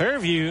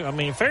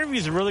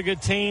Fairview's a really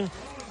good team.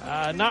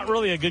 Not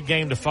really a good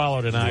game to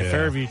follow tonight. Yeah.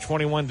 Fairview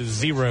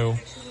 21-0.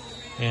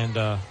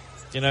 And,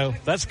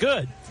 that's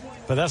good.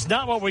 But that's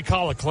not what we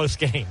call a close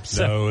game.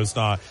 So. No, it's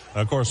not.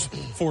 Of course,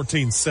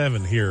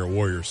 14-7 here at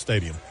Warriors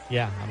Stadium.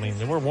 Yeah,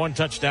 we're one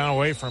touchdown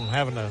away from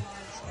having a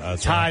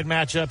tied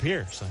matchup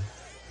here. So.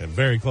 A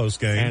very close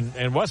game.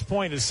 And West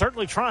Point is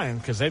certainly trying,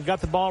 because they've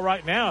got the ball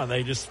right now, and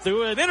they just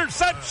threw an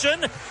interception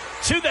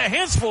to the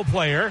Hanceville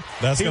player.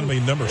 That's going to be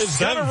number 7. He's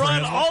going to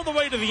run all the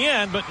way to the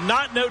end, but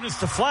not notice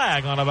the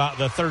flag on about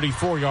the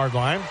 34-yard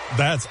line.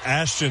 That's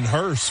Ashton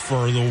Hurst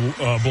for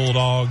the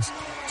Bulldogs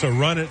to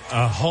run it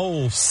a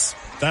whole...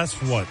 That's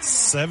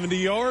 70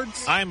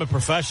 yards? I am a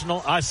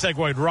professional. I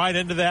segued right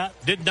into that.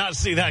 Did not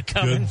see that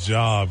coming. Good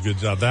job.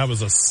 That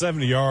was a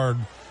 70-yard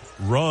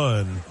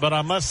run. But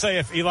I must say,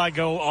 if Eli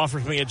Go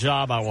offers me a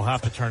job, I will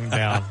have to turn him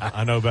down.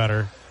 I know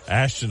better.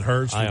 Ashton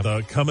Hurst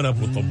coming up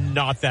with the...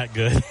 Not that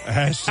good.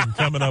 Ashton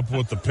coming up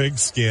with the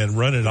pigskin,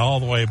 running all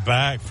the way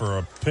back for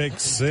a pick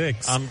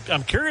 6.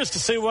 I'm curious to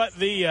see what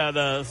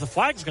the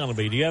flag's going to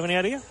be. Do you have any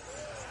idea?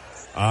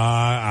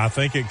 I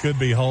think it could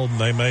be holding.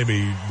 They may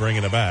be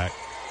bringing it back.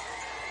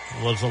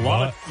 Well, there's a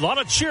lot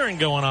of cheering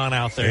going on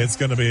out there. It's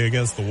going to be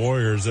against the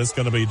Warriors. It's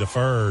going to be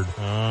deferred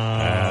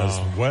as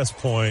West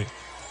Point.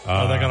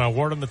 Are they going to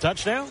award them the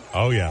touchdown?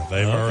 Oh, yeah.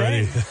 They've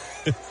already.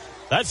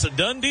 That's a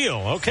done deal.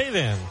 Okay,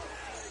 then.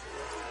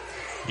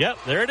 Yep,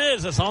 there it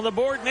is. It's on the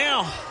board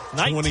now.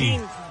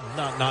 13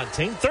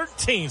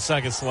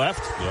 seconds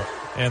left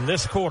in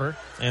this quarter,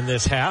 in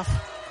this half,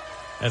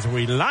 as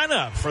we line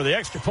up for the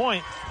extra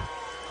point.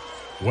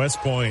 West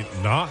Point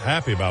not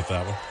happy about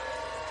that one.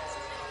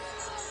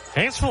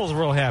 Hanceville's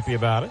real happy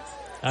about it.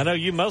 I know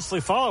you mostly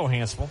follow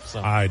Hanceville.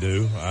 So. I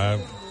do. I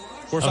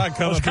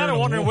was kind of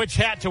wondering which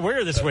hat to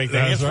wear this week, the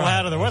Hanceville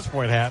hat or the West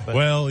Point hat. But.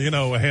 Well,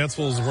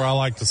 Hanceville's where I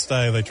like to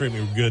stay. They treat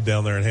me good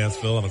down there in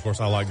Hanceville, and, of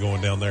course, I like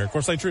going down there. Of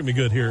course, they treat me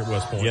good here at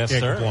West Point. Yes,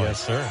 Can't sir. complain.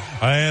 Yes, sir.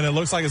 And it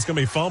looks like it's going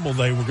to be fumbled.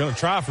 They were going to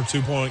try for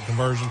 2-point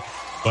conversion,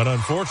 but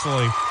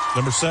unfortunately,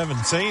 number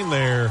 17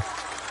 there,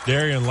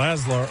 Darian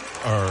Lazaro,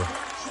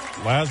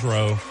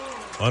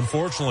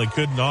 unfortunately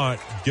could not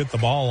get the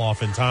ball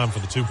off in time for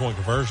the 2-point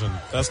conversion.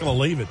 That's going to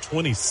leave it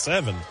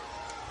 27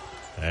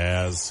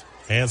 as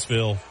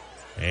Hanceville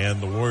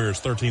and the Warriors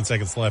 13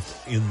 seconds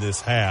left in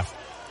this half.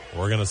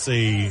 We're going to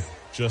see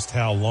just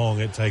how long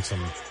it takes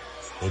them.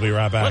 We'll be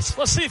right back.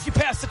 Let's see if you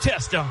pass the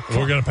test, Don.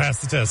 We're going to pass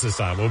the test this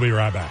time. We'll be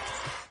right back.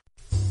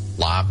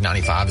 Live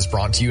 95 is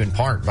brought to you in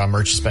part by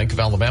Merchants Bank of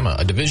Alabama,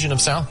 a division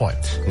of South Point.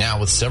 Now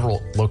with several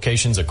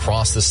locations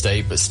across the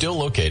state, but still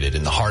located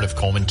in the heart of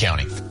Coleman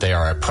County. They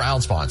are a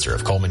proud sponsor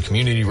of Coleman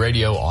Community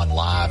Radio on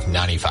Live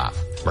 95.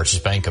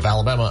 Merchants Bank of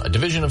Alabama, a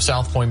division of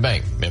South Point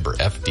Bank, member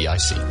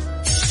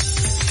FDIC.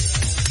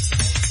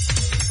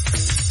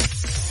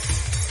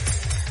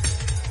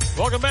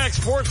 Welcome back,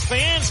 sports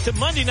fans, to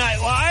Monday Night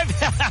Live.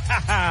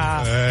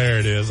 There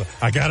it is.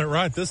 I got it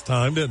right this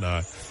time, didn't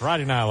I?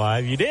 Friday Night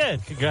Live. You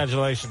did.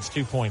 Congratulations.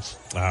 2 points.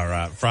 All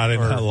right. Friday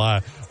Night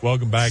Live.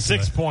 Welcome back.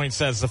 6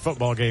 points as the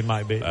football game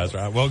might be. That's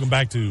right. Welcome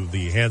back to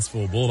the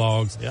Hanceville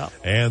Bulldogs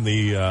and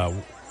the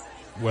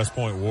West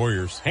Point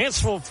Warriors.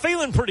 Hanceville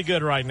feeling pretty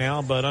good right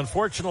now, but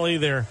unfortunately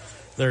they're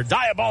their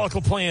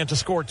diabolical plan to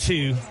score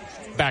 2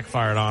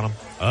 backfired on them.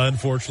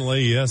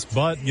 Unfortunately, yes.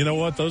 But you know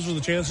what? Those are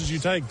the chances you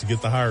take to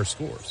get the higher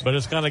scores. But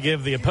it's going to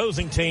give the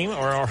opposing team,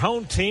 or our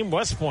home team,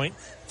 West Point,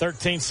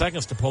 13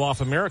 seconds to pull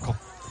off a miracle.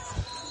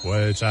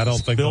 Which I don't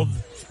think...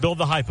 Build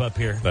the hype up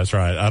here. That's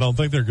right. I don't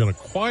think they're going to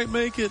quite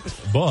make it,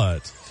 but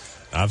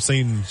I've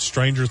seen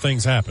stranger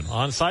things happen.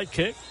 Onside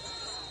kick?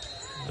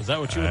 Is that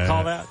what you would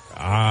call that?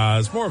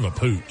 It's more of a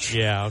pooch.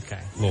 Yeah, okay.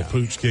 A little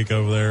pooch kick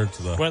over there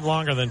to the... Went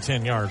longer than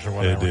 10 yards or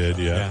whatever. It did,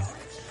 yeah.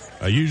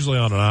 Usually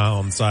on an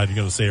onside, you're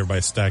going to see everybody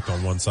stacked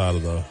on one side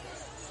of the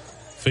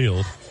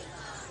field.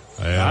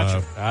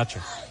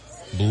 Gotcha.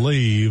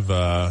 Believe,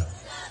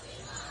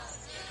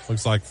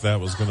 looks like that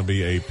was going to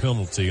be a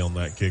penalty on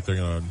that kick. They're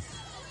going to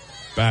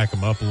back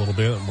them up a little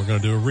bit, and we're going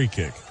to do a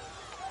re-kick,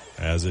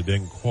 as it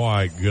didn't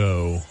quite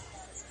go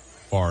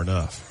far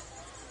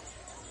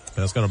enough.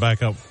 That's going to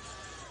back up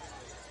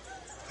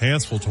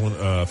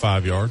Hanceville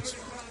 5 yards.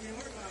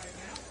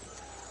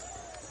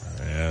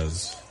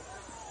 As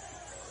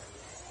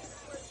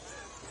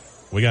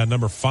we got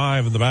number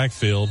 5 in the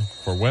backfield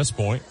for West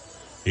Point,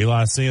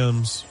 Eli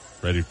Sims,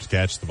 ready to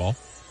catch the ball.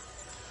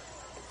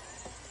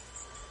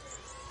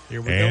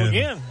 Here we go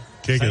again.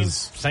 Kick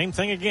is same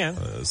thing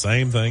again.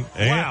 Same thing.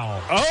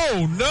 Wow.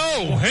 Oh,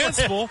 no.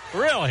 Hanceville.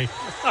 Really?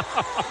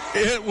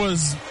 It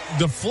was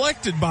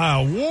deflected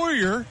by a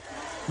Warrior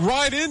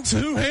right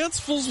into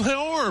Hanceville's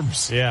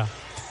arms. Yeah.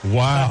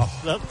 Wow.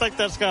 I think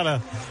that's got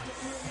to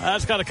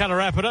kind of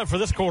wrap it up for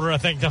this quarter, I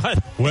think, Don.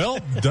 Well,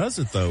 does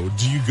it, though?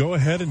 Do you go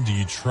ahead and do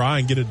you try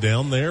and get it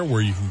down there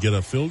where you can get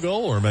a field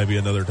goal or maybe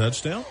another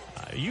touchdown?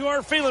 You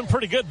are feeling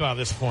pretty good by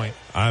this point.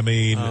 I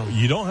mean,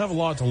 you don't have a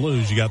lot to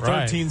lose. You got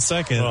 13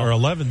 seconds or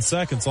 11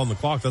 seconds on the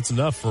clock. That's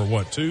enough for,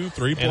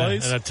 2-3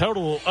 plays? And a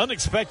total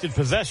unexpected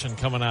possession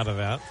coming out of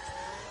that.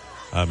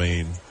 I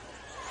mean,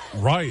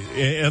 right.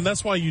 And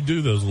that's why you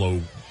do those low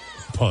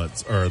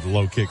punts or the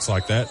low kicks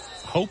like that,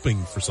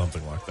 hoping for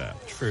something like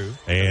that. True.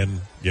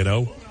 And,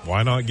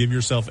 why not give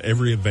yourself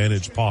every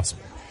advantage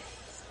possible?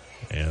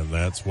 And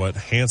that's what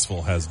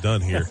Hanceville has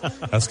done here.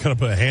 That's going to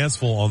put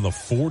Hanceville on the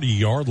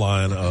 40-yard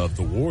line of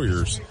the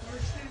Warriors.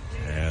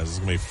 As it's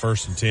going to be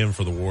 1st and 10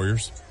 for the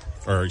Warriors.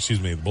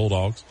 The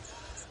Bulldogs.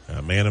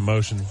 Man in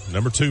motion.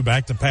 Number 2,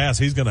 back to pass.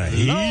 He's going to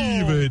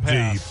heave it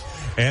deep.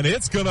 And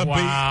it's going to be...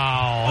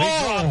 Wow. He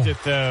dropped it,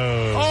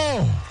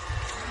 though.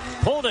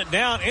 Pulled it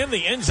down in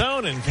the end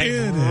zone and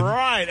came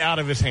right out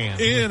of his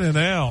hand. In and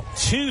out.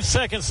 2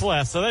 seconds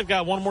left, so they've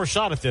got one more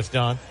shot at this,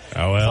 Don.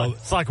 Oh, well.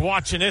 It's like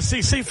watching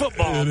SEC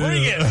football.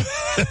 Bring it.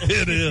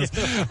 It is.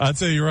 I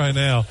tell you right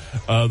now,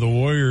 the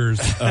Warriors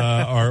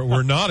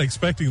we're not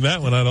expecting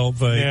that one, I don't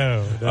think.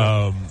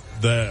 No.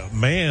 The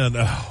man,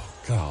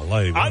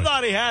 golly. I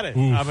thought he had it.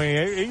 Oof. I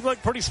mean, he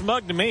looked pretty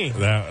smug to me.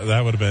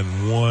 That would have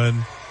been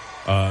one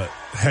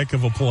heck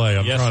of a play.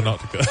 I'm trying not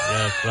to cuss.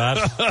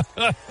 Yes,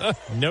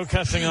 no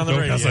cussing on the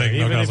radio, cussing,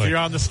 even if you're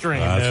on the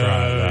stream.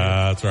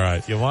 That's right.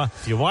 If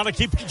you want to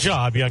keep your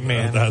job, young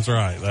man. That's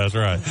right.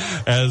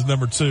 As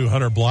number 2,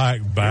 Hunter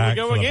Black back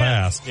for the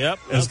pass. Yep,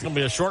 that's going to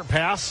be a short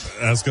pass.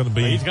 That's going to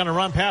be. He's going to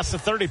run past the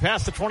 30,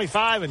 past the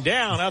 25, and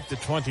down up to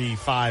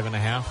 25 and a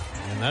half.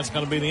 And that's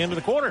going to be the end of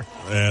the quarter.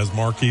 As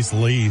Marquise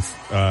Leaf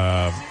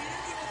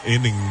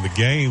ending the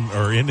game,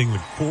 or ending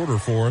the quarter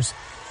for us,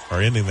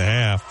 or ending the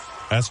half.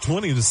 That's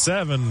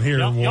 20-7 here.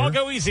 Y'all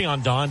go easy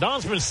on Don.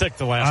 Don's been sick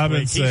the last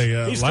week.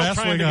 He's still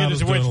trying to get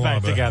his wits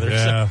back together.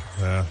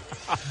 Yeah.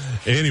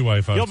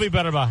 Anyway, folks. You'll be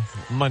better by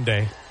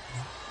Monday.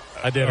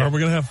 I did. Are we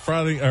going to have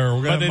Friday, or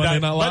we're going to have Monday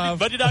Night Live?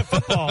 Monday Night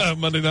Football.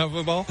 Monday Night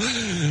Football.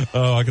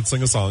 Oh, I could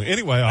sing a song.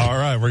 Anyway, all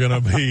right. We're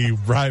going to be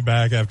right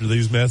back after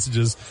these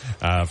messages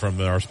from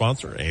our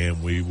sponsor,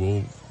 and we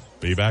will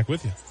be back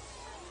with you.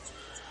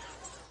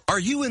 Are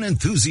you an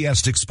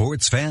enthusiastic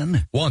sports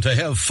fan? Want to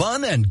have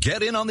fun and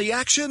get in on the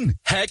action?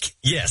 Heck,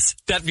 yes.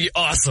 That'd be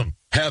awesome.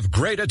 Have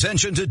great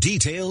attention to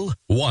detail?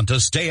 Want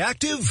to stay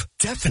active?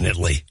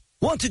 Definitely.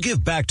 Want to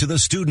give back to the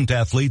student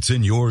athletes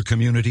in your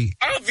community?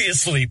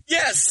 Obviously,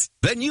 yes.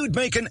 Then you'd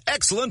make an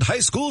excellent high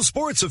school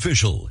sports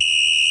official.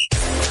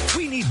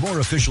 We need more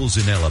officials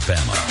in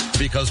Alabama,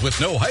 because with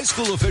no high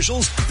school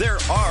officials, there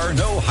are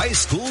no high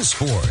school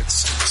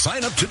sports.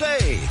 Sign up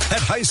today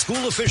at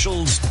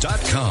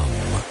highschoolofficials.com.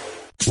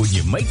 When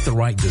you make the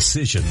right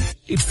decision,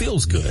 it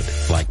feels good,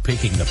 like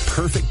picking the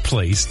perfect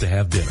place to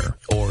have dinner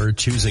or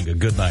choosing a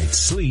good night's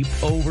sleep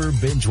over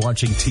binge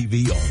watching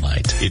TV all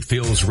night. It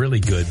feels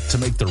really good to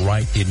make the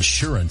right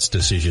insurance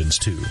decisions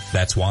too.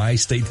 That's why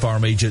State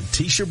Farm agent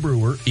Tisha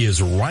Brewer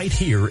is right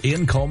here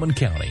in Coleman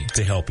County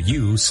to help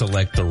you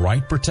select the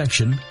right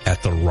protection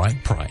at the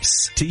right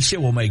price. Tisha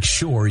will make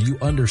sure you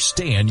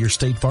understand your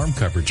State Farm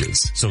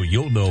coverages so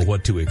you'll know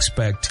what to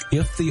expect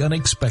if the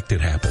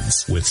unexpected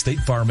happens. With State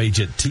Farm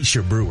agent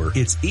Tisha Brewer,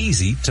 it's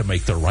easy to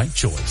make the right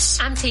choice.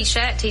 I'm Tisha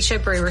at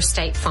Tisha Brewer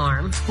State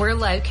Farm. We're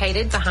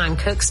located behind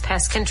Cook's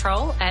Pest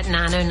Control at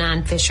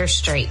 909 Fisher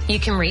Street. You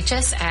can reach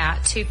us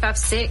at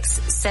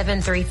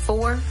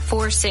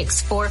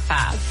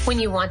 256-734-4645.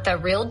 When you want the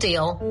real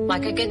deal,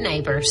 like a good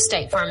neighbor,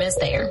 State Farm is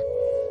there.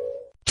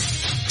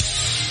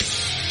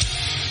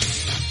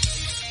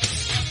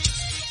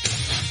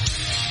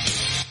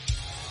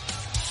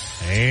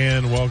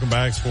 And welcome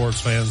back, sports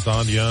fans.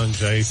 Don DeYoung,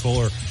 Jay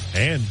Fuller,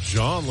 and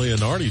John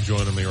Leonardi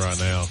joining me right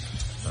now.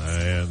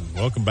 And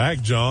welcome back,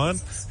 John.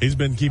 He's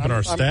been keeping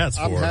our stats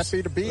for us. I'm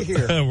happy to be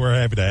here. We're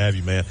happy to have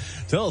you, man.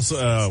 Tell us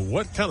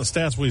what kind of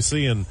stats we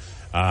seeing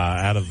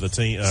out of the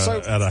team,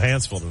 out of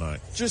Hanceville tonight.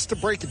 Just to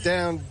break it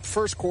down,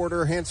 first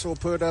quarter, Hanceville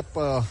put up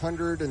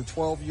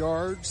 112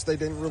 yards. They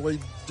didn't really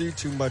do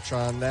too much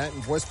on that,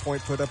 and West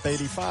Point put up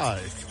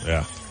 85.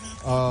 Yeah.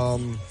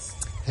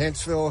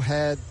 Hanceville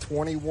had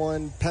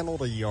 21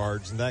 penalty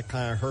yards, and that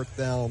kind of hurt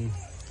them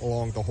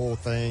along the whole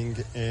thing,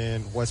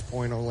 and West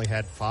Point only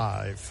had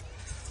 5.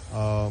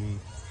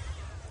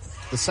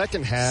 The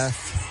second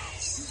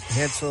half,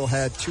 Hanceville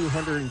had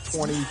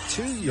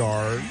 222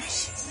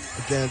 yards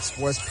against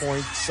West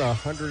Point's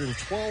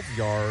 112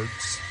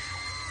 yards,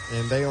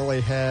 and they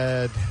only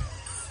had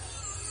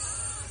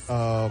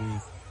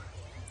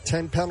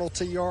 10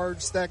 penalty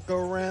yards that go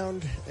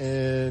around,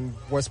 and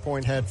West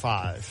Point had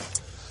 5.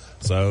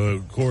 So,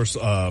 of course,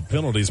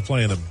 penalties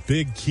playing a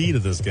big key to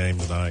this game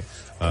tonight.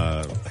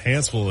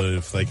 Hanceville,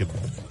 if they could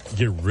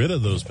get rid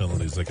of those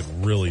penalties, they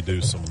could really do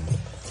some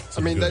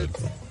good.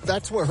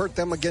 That's what hurt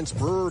them against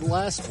Brewer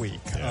last week,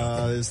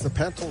 is the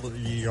penalty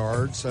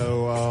yard.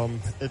 So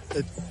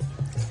it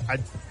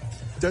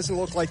doesn't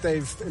look like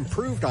they've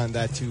improved on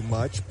that too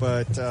much,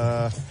 but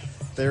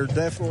they're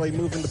definitely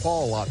moving the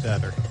ball a lot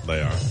better.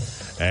 They are.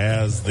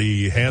 As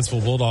the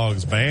Hanceville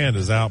Bulldogs band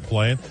is out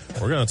playing,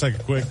 we're going to take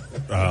a quick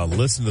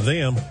listen to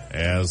them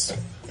as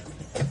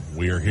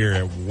we are here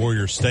at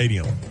Warrior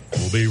Stadium.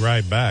 We'll be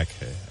right back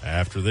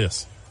after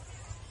this.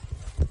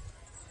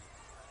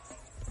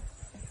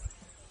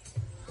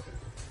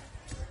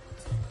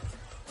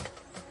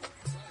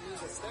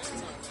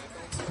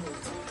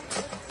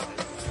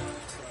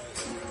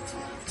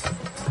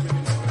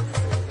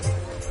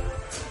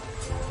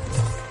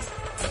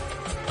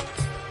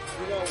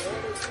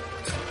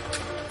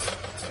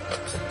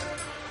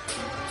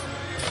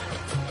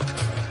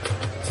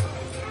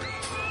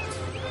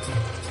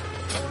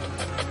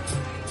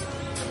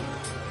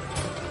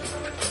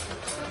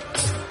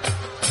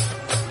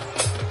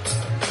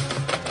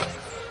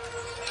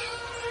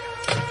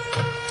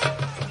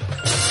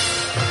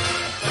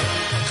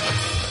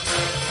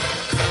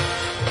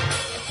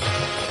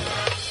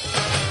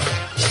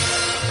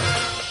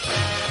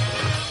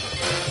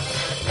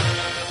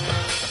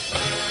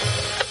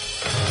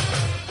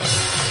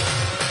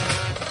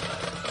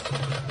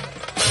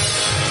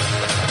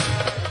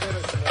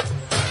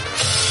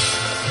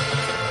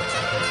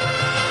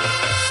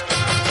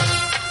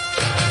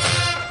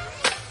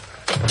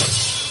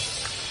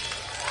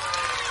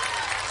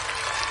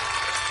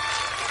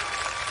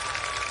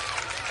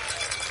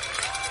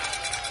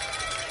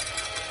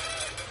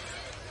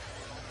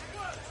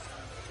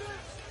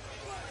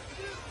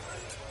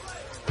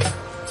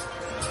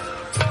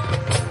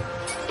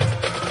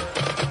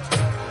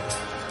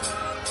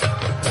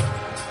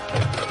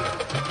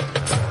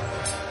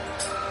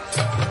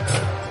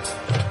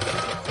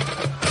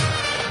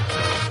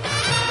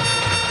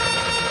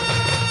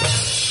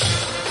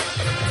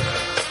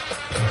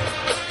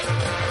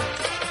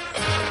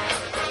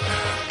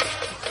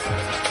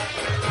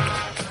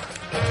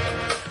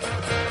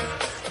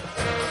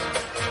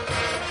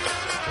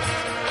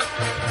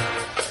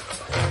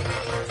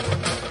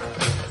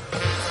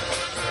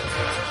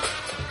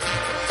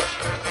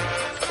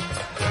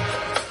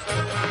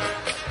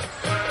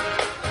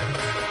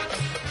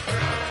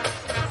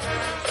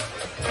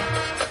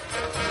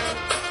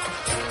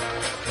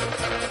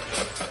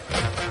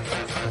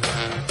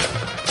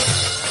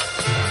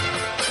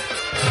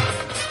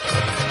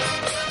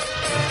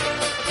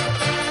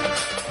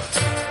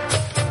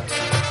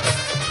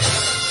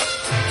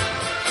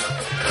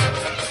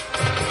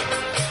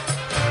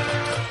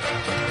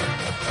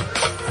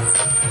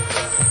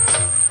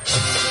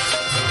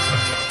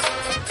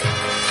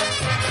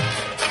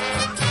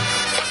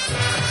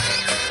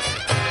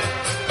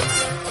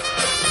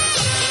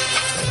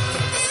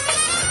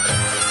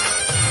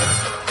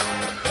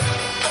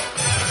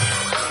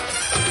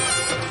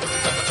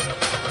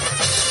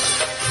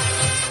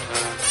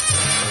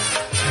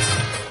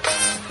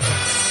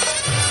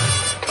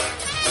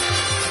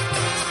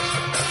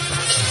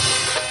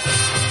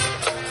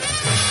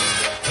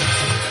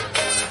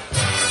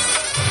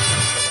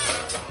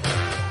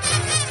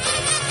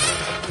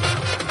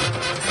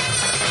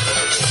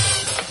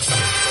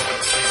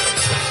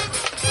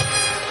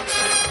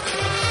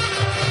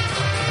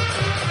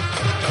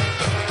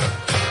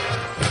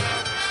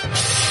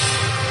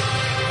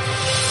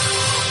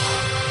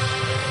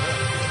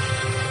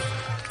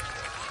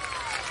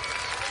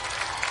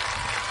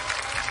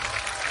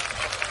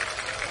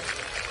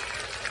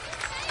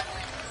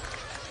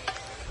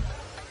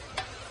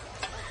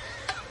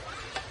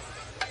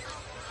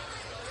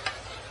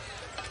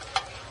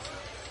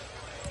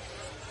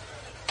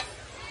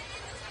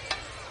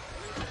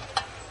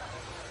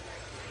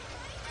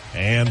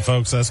 And,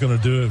 folks, that's going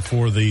to do it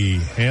for the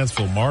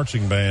Hanceville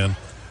Marching Band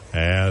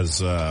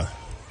as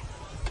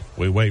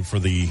we wait for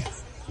the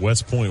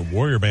West Point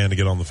Warrior Band to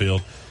get on the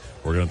field.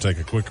 We're going to take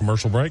a quick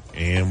commercial break,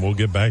 and we'll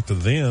get back to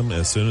them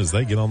as soon as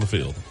they get on the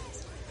field.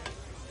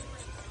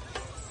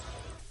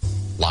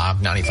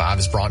 Live 95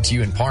 is brought to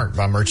you in part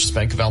by Merchants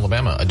Bank of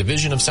Alabama, a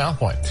division of South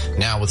Point,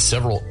 now with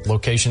several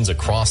locations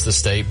across the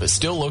state, but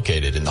still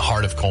located in the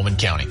heart of Coleman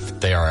County.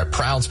 They are a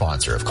proud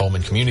sponsor of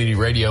Coleman Community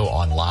Radio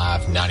on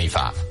Live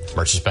 95.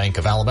 Merchants Bank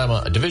of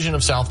Alabama, a division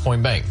of South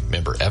Point Bank,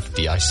 member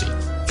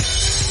FDIC.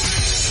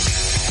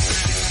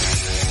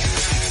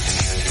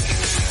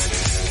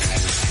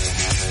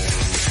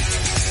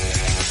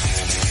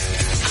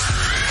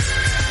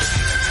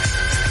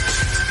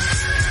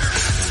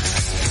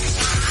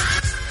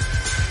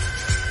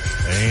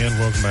 And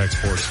welcome back,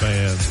 sports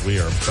fans. We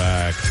are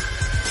back.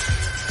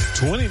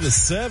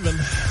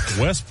 20-7,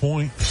 West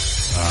Point,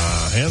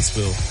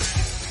 Hanceville,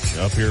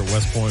 up here at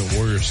West Point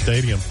Warrior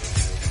Stadium.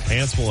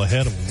 Hanceville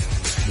ahead of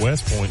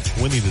West Point,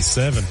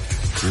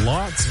 20-7.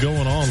 Lots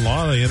going on, a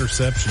lot of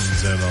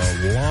interceptions and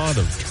a lot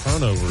of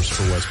turnovers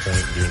for West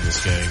Point during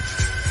this game.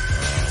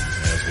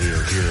 As we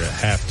are here at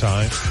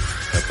halftime,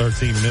 got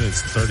 13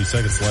 minutes and 30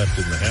 seconds left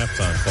in the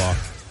halftime clock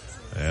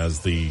as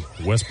the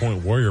West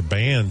Point Warrior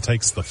Band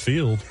takes the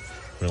field.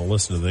 We're going to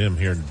listen to them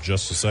here in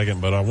just a second,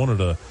 but I wanted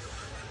to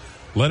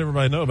let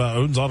everybody know about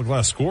Odin's Auto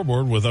Glass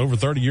Scoreboard. With over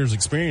 30 years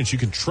experience, you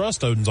can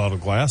trust Odin's Auto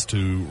Glass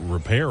to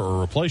repair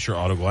or replace your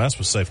auto glass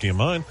with safety in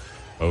mind.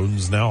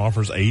 Odin's now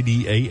offers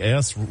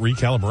ADAS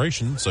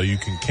recalibration, so you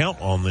can count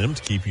on them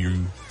to keep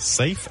you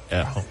safe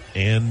at home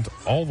and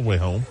all the way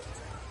home.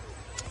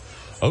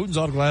 Odin's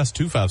Auto Glass,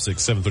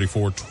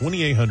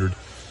 256-734-2800,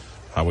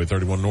 Highway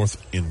 31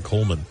 North in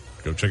Coleman.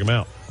 Go check them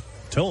out.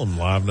 Tell them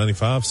Live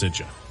 95 sent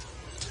you.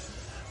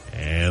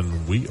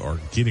 And we are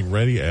getting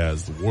ready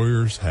as the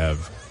Warriors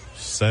have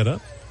set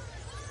up.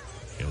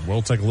 And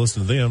we'll take a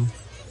listen to them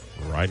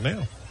right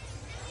now.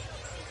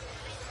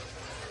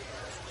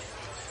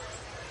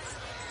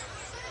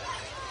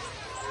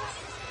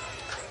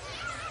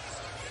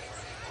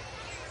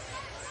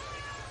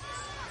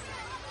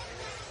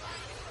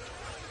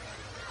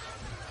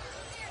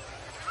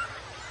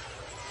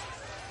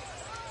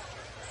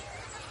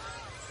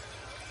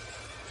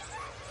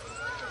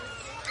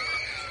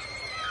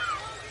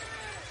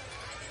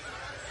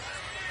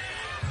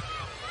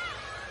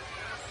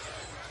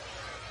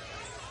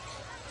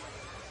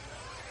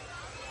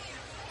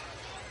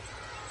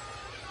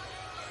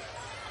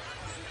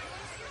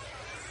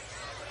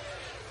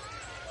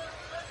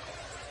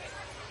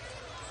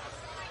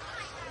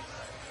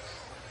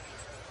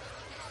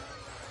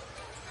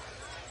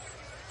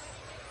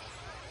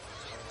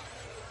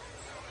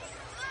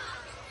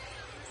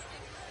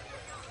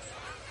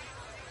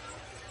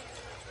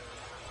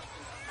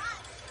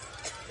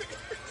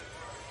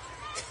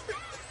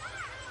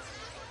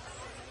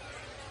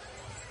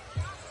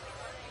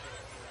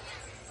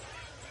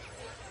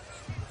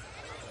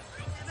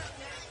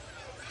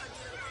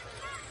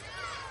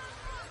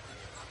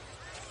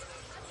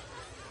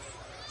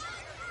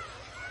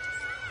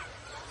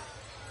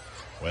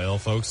 Well,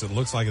 folks, it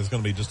looks like it's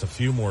going to be just a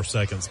few more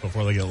seconds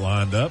before they get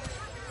lined up.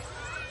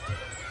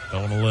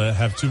 Don't want to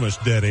have too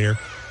much dead air,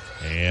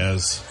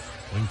 as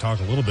we can talk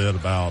a little bit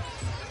about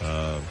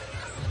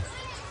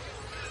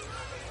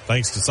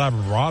thanks to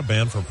Cyber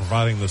Broadband for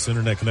providing this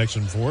internet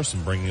connection for us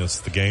and bringing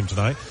us the game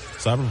tonight.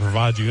 Cyber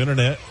provides you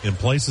internet in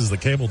places that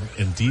cable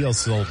and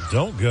DSL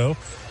don't go,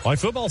 like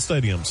football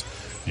stadiums.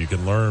 You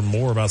can learn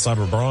more about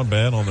Cyber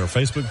Broadband on their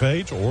Facebook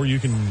page, or you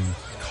can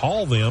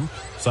call them,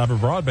 Cyber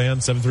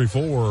Broadband,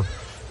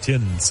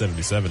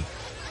 734-1077.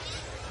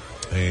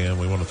 And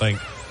we want to thank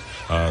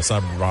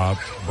Cyber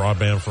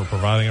Broadband for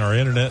providing our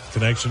internet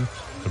connection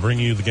to bring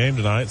you the game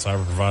tonight.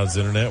 Cyber provides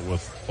internet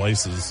with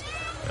places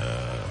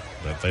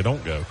that they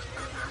don't go.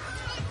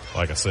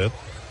 Like I said,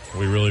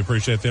 we really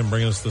appreciate them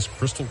bringing us this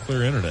crystal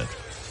clear internet.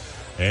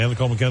 And the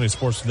Coleman County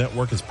Sports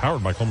Network is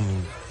powered by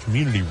Coleman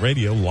Community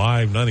Radio.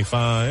 Live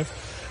 95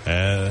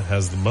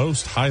 has the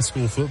most high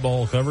school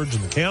football coverage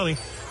in the county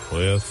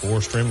with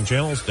 4 streaming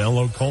channels.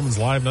 Download Coleman's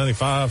Live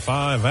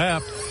 95.5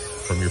 app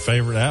from your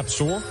favorite app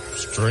store.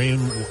 Stream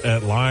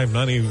at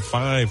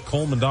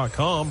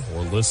live95coleman.com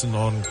or listen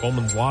on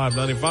Coleman's Live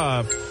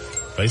 95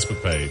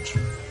 Facebook page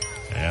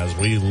as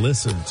we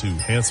listen to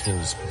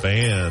Hanceville's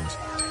band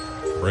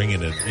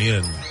bringing it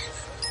in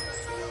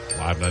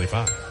Live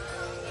 95.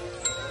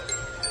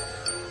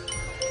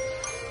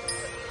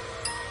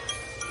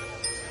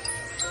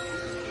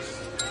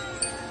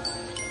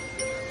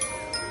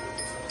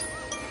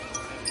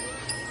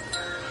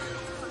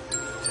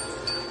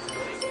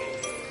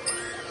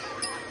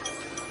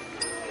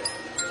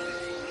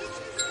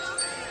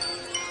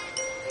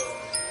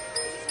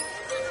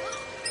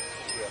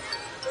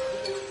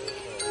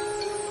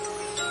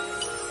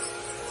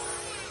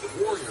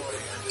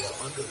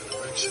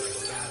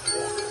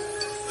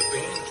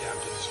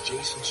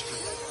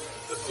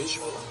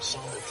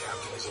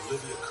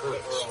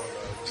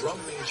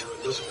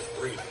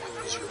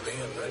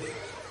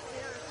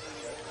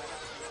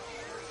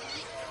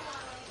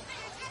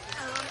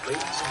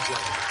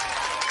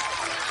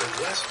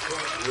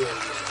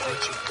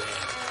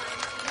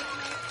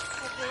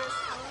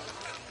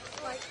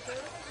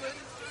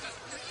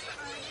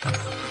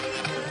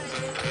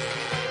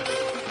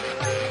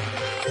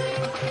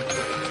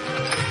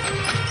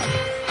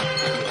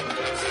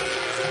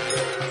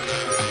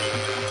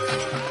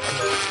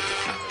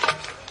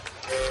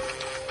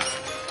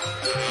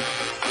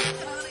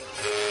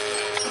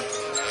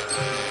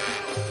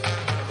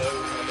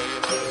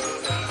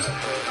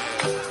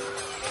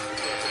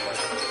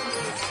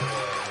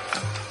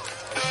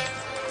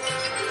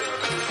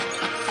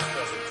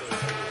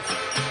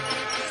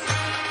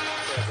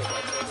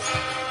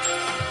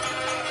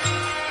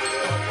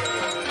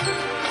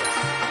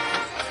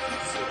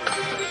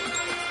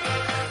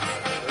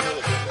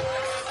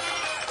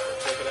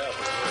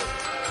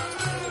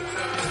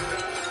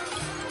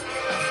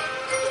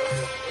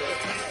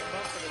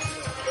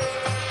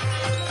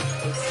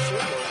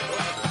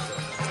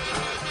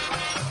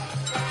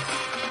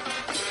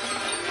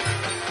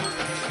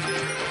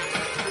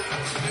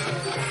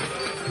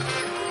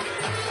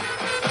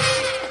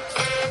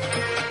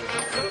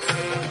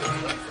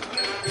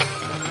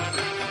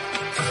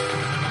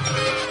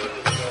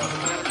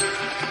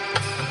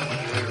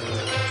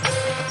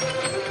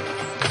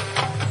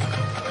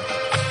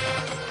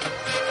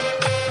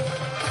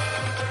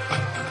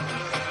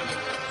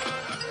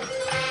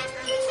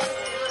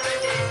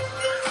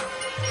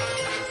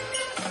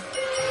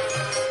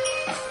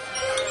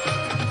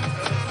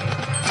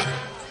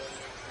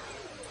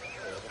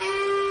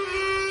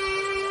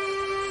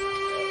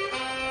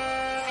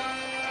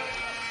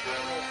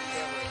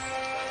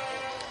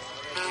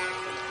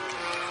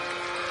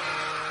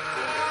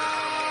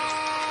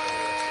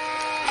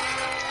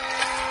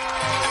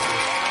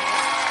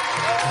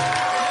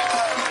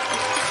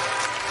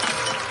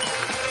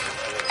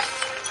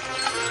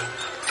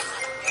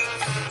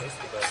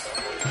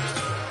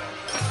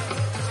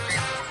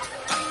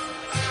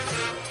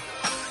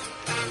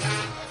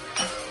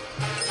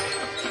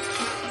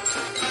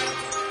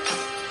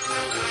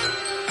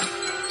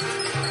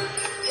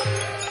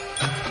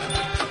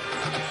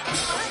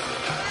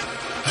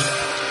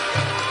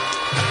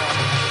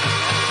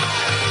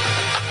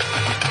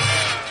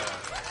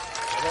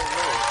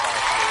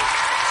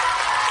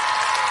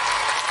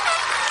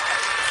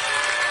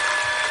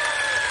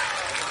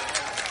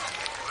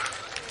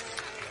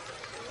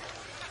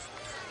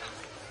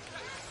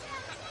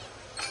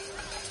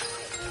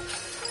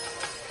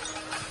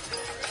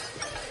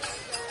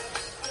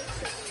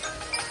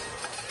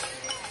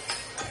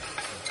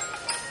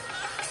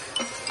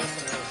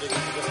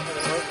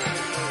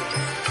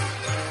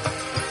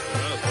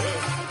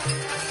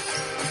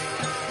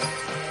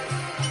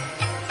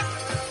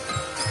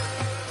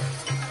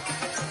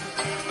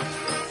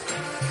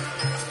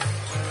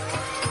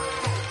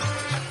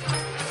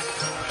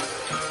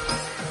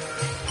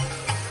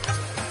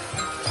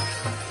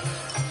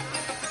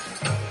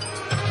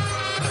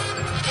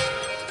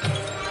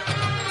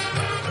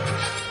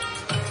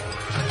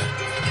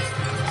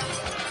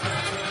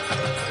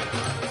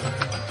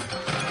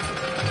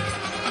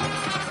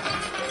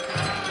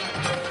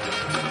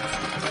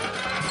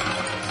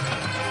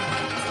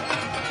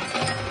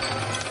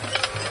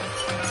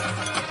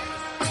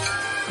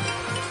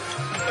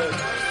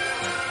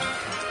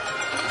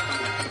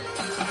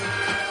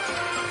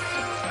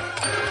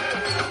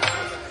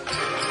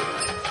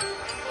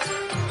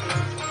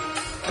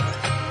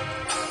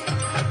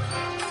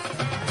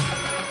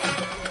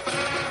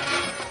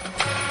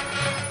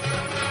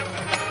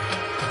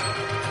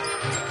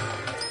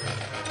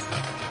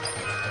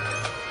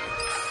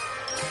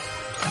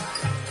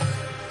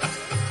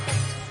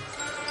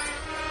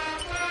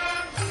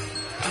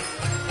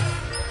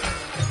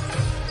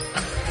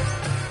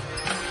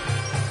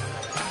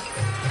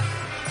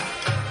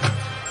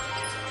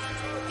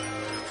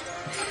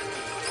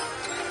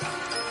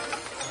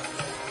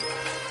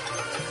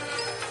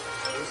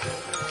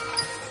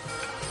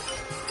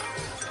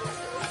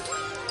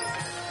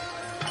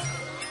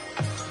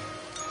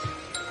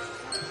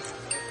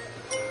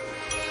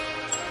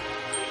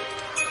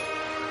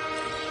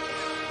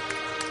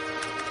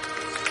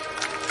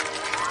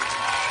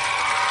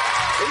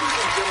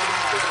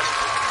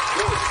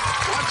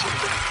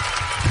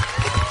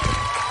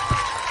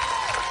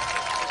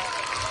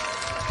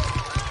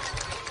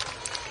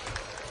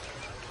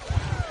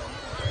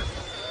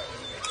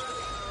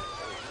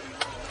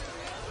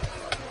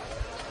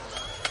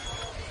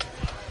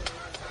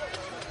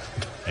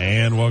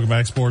 welcome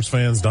back, sports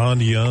fans. Don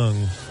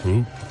DeYoung.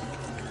 Oop,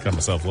 got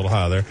myself a little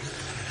high there.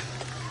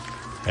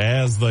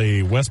 As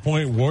the West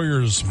Point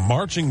Warriors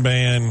marching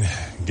band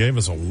gave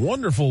us a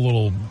wonderful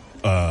little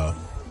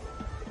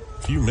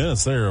few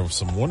minutes there of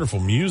some wonderful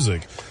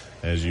music,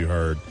 as you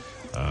heard.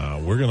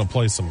 We're going to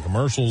play some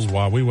commercials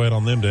while we wait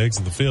on them to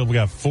exit the field. We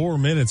got 4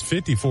 minutes,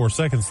 54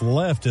 seconds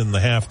left in the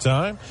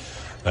halftime.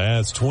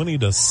 That's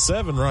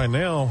 20-7 right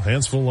now.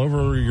 Hanceville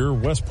over your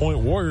West Point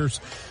Warriors.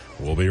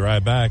 We'll be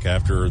right back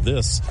after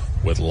this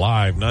with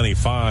Live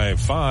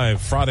 95.5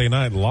 Friday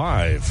Night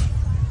Live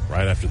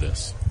right after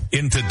this.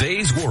 In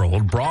today's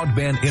world,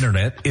 broadband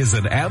internet is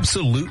an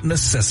absolute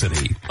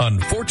necessity.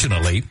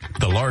 Unfortunately,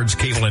 the large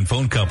cable and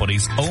phone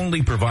companies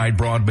only provide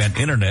broadband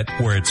internet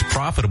where it's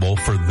profitable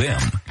for them.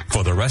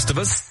 For the rest of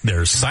us,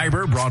 there's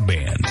Cyber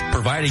Broadband.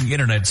 Providing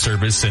internet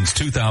service since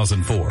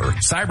 2004,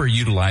 Cyber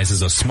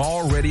utilizes a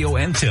small radio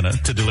antenna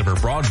to deliver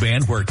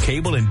broadband where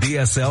cable and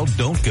DSL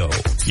don't go.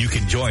 You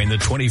can join the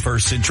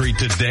 21st century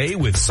today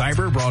with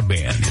Cyber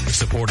Broadband,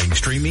 supporting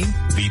streaming,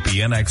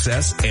 VPN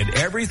access, and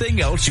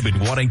everything else you've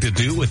been wanting to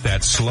do with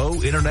that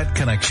slow internet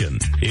connection.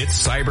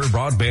 It's Cyber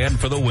Broadband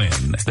for the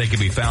win. They can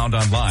be found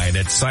online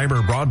at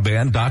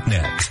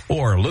cyberbroadband.net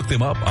or look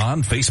them up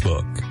on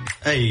Facebook.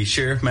 Hey,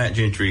 Sheriff Matt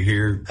Gentry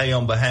here. Hey,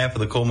 on behalf of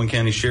the Coleman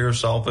County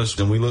Sheriff's Office,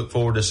 and we look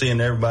forward to seeing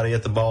everybody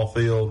at the ball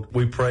field.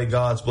 We pray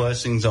God's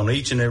blessings on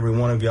each and every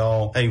one of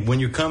y'all. Hey,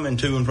 when you're coming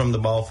to and from the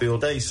ball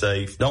field, stay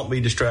safe. Don't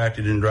be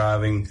distracted in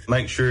driving.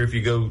 Make sure if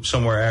you go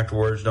somewhere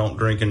afterwards, don't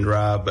drink and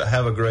drive, but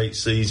have a great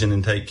season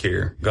and take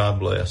care. God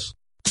bless.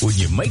 When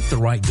you make the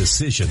right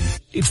decision,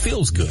 it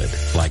feels good,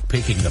 like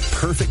picking the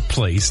perfect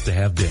place to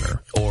have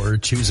dinner or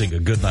choosing a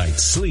good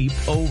night's sleep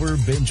over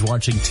binge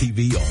watching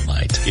TV all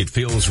night. It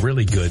feels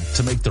really good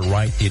to make the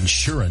right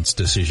insurance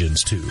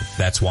decisions too.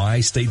 That's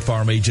why State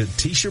Farm agent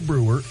Tisha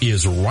Brewer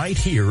is right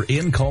here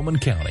in Coleman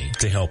County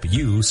to help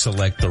you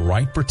select the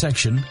right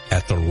protection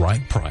at the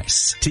right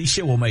price.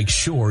 Tisha will make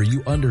sure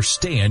you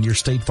understand your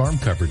State Farm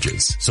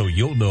coverages so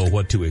you'll know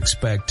what to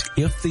expect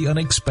if the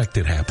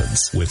unexpected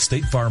happens. With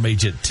State Farm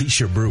agent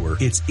Tisha Brewer,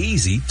 it's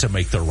easy to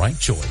make the right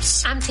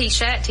choice. I'm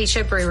Tisha at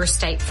Tisha Brewer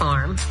State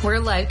Farm. We're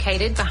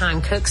located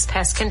behind Cook's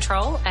Pest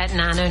Control at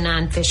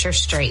 909 Fisher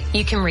Street.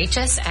 You can reach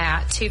us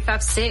at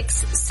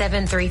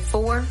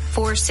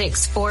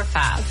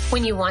 256-734-4645.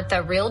 When you want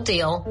the real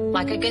deal,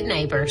 like a good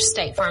neighbor,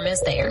 State Farm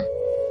is there.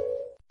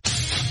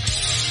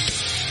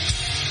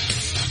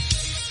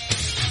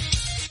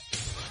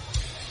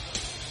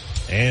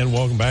 And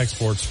welcome back,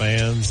 sports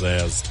fans,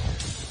 as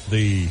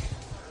the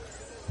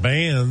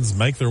bands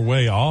make their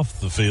way off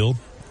the field,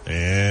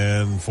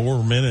 and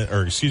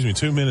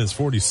 2 minutes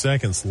 40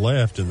 seconds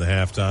left in the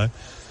halftime,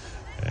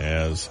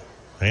 as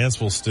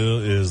Hanceville still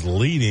is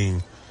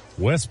leading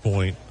West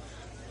Point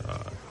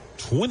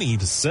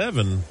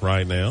 20-7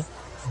 right now.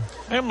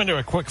 I'm going to do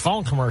a quick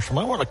phone commercial,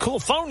 man. What a cool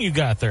phone you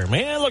got there,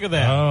 man. Look at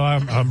that. Oh,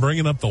 I'm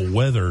bringing up the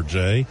weather,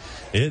 Jay.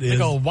 It is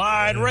big old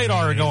wide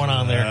radar going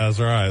on there. That's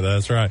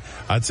right.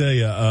 I tell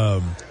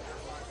you,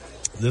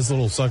 this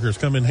little sucker's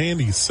come in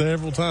handy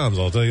several times,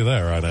 I'll tell you that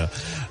right now.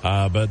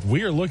 But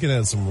we are looking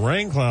at some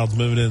rain clouds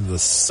moving into the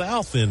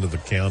south end of the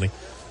county,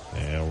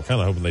 and we're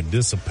kind of hoping they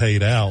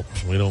dissipate out.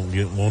 We don't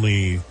get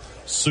any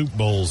soup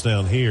bowls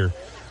down here.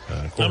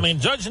 I mean,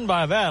 judging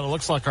by that, it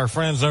looks like our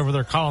friends over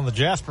there calling the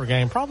Jasper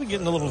game probably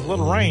getting a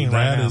little rain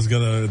right now.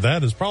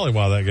 That is probably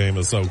why that game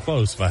is so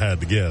close, if I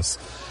had to guess.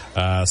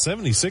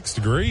 76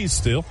 degrees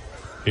still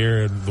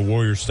here at the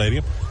Warriors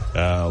Stadium.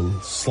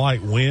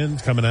 Slight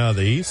wind coming out of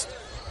the east.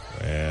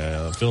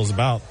 And it feels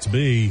about to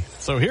be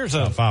here's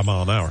a 5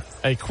 mile an hour.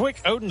 A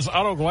quick Odin's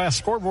Auto Glass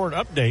scoreboard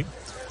update.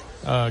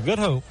 Good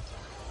Hope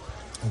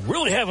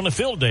really having a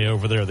field day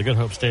over there at the Good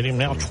Hope Stadium.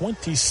 Now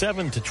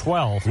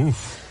 27-12.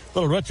 Oof.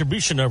 Little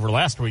retribution over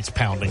last week's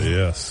pounding.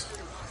 Yes.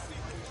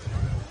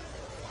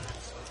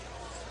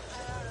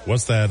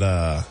 What's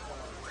that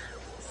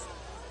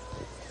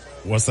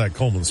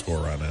Coleman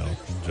score right now,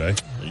 Jay?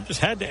 You just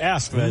had to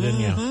ask that,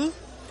 didn't you?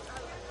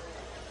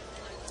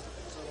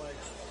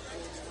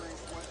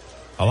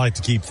 I like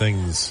to keep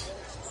things,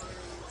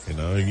 if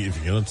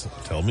you're going to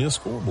tell me a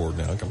scoreboard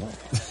now, come on.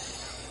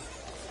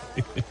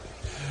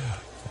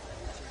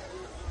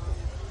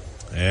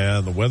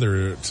 And the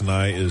weather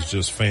tonight is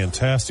just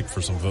fantastic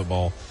for some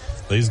football.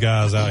 These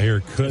guys out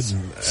here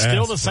couldn't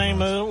Still the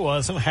same as it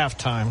was in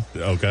halftime.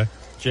 Okay.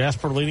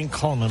 Jasper leading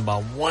Coleman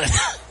by 1 point.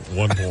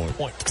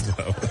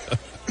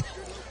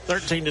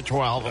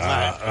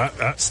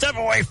 13-12. Step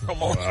away from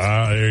them.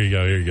 Here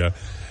you go.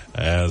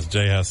 As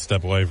Jay has to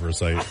step away for a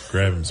second,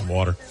 grab him some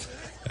water.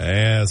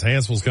 As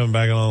Hanceville's coming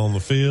back on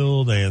the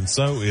field, and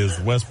so is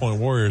the West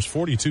Point Warriors.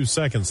 42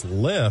 seconds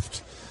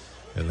left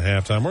in the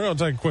halftime. We're going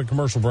to take a quick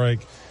commercial break.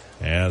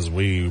 As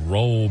we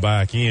roll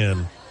back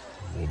in,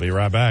 we'll be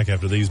right back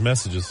after these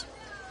messages.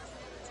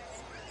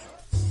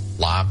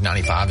 Live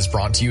 95 is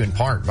brought to you in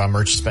part by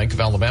Merchants Bank of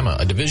Alabama,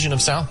 a division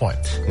of South Point.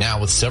 Now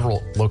with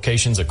several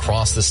locations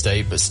across the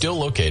state, but still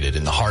located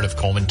in the heart of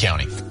Coleman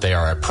County. They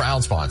are a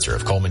proud sponsor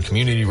of Coleman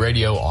Community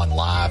Radio on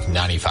Live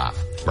 95.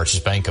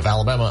 Merchants Bank of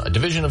Alabama, a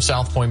division of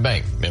South Point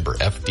Bank, member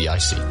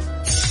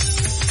FDIC.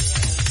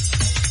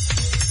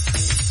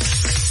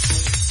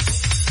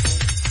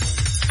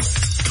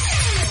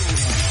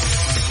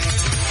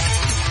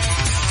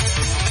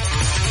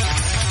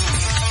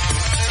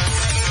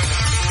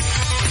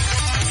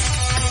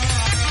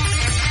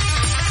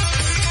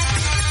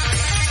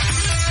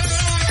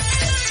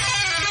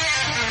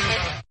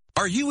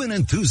 Are you an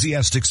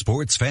enthusiastic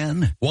sports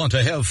fan? Want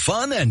to have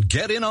fun and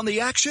get in on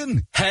the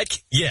action? Heck,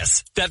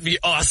 yes. That'd be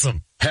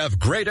awesome. Have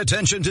great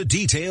attention to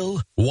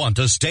detail? Want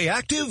to stay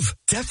active?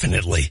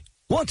 Definitely.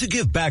 Want to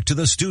give back to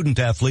the student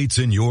athletes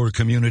in your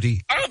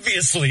community?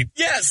 Obviously,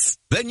 yes.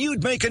 Then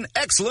you'd make an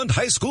excellent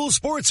high school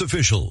sports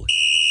official.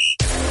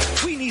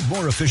 We need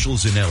more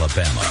officials in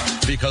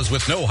Alabama because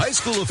with no high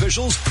school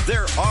officials,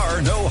 there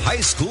are no high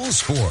school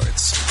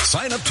sports.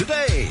 Sign up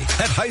today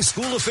at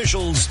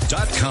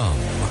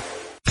highschoolofficials.com.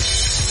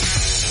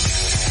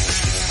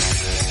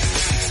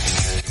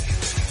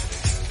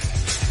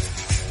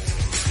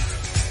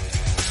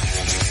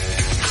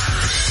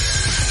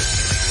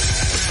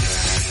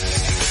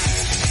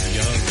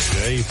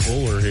 Jay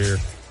Fuller here.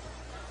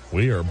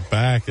 We are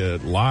back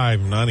at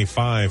Live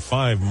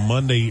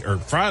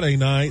 95.5 Friday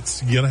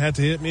nights. You're going to have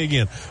to hit me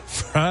again.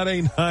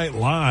 Friday Night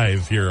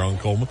Live here on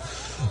Coleman.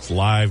 It's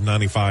Live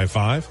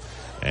 95.5.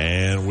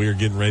 And we're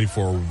getting ready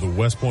for the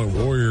West Point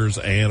Warriors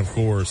and, of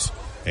course,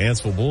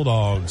 Hanceville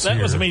Bulldogs. That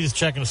here. was me just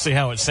checking to see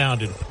how it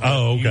sounded.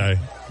 Oh, okay.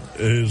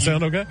 It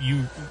sound okay?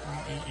 You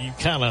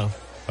kind of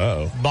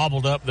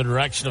bobbled up the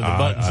direction of the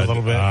buttons a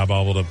little bit. I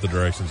bobbled up the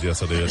directions.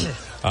 Yes, I did.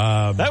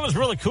 That was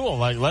really cool.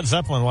 Like Led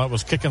Zeppelin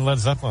was kicking Led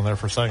Zeppelin there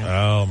for a second.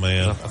 Oh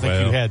man! I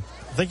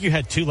think you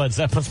had two Led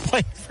Zeppelins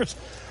playing.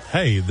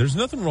 Hey, there's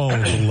nothing wrong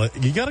with the lead.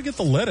 You got to get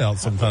the lead out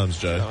sometimes,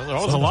 Jay. There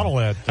was a lot of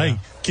lead. Hey,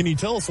 can you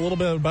tell us a little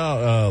bit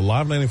about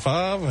Live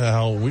 95?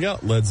 How we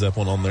got Led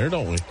Zeppelin on there,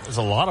 don't we? There's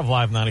a lot of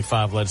Live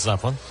 95 Led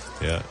Zeppelin.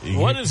 Yeah.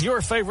 What is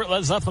your favorite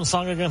Led Zeppelin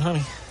song again,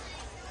 honey?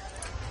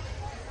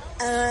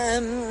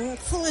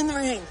 Fool in the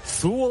Rain.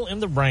 Fool in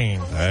the Rain.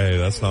 Hey,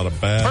 that's not a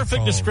bad Perfect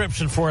song.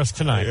 Description for us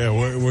tonight. Yeah,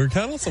 we're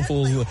kind of some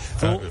fools.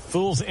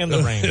 Fools in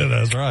the rain. Yeah,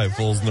 that's right.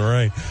 Fools in the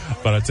rain.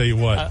 But I tell you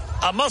what.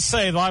 I must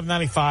say Live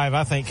 95,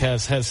 I think,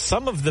 has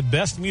some of the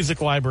best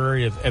music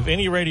library of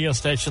any radio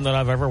station that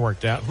I've ever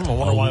worked at. I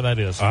wonder why that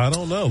is. I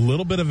don't know. A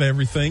little bit of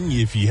everything.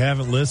 If you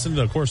haven't listened,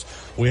 of course,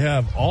 we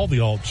have all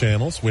the alt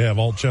channels. We have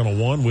alt channel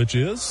 1, which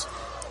is...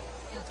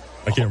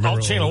 I can't remember.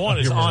 Alt channel 1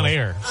 is on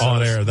air. So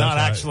on air. It's that's not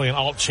right. actually an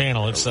alt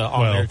channel. It's an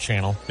on-air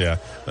channel. Yeah.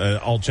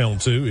 Alt channel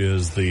 2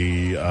 is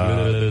the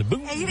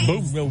boom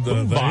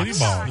box.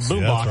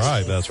 Boom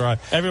box. That's right.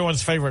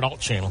 Everyone's favorite alt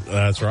channel.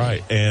 That's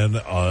right. And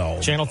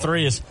channel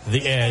 3 is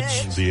The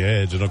Edge. The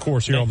Edge. And of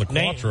course here on the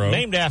Quattro.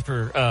 Named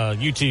after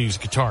U2's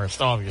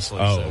guitarist, obviously.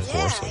 Oh, of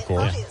course.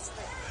 Yeah.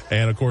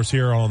 And of course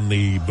here on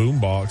the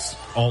boombox,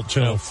 alt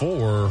channel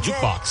 4.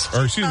 Jukebox.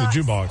 Or excuse me,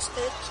 jukebox.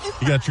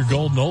 You got your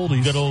golden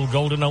oldies. Good old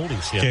golden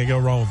oldies, yeah. Can't go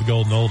wrong with the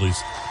golden oldies.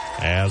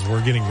 As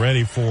we're getting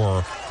ready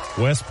for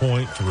West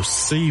Point to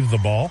receive the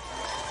ball.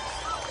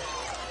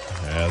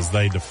 As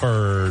they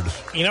deferred.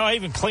 You know, I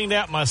even cleaned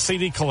out my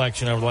CD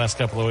collection over the last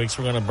couple of weeks.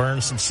 We're going to burn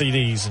some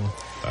CDs and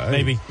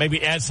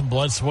maybe add some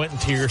blood, sweat, and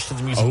tears to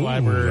the music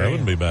library. That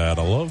wouldn't be bad.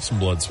 I love some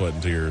blood, sweat,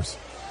 and tears.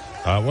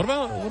 What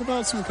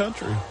about some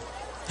country?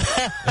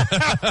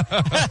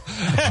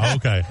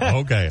 Okay.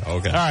 All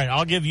right,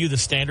 I'll give you the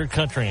standard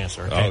country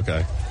answer.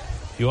 Okay.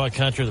 If you want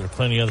country, there are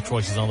plenty of other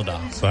choices on the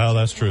dial. Well,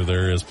 that's true.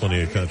 There is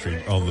plenty of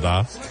country on the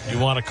dial. You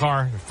want a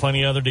car, there's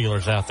plenty of other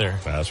dealers out there.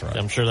 That's right.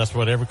 I'm sure that's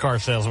what every car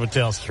salesman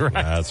tells you,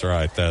 right?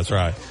 That's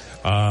right.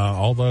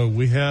 Although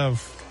we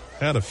have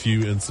had a few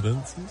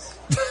incidences.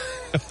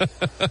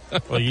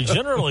 Well, you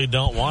generally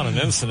don't want an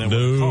incident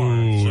with a car.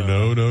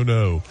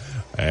 No.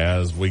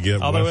 As we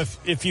get... Although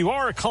if you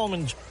are a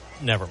Coleman...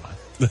 Never mind.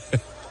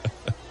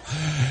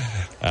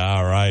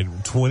 All right,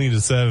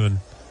 20-7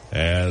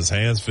 as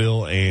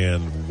Hanceville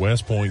and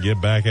West Point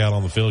get back out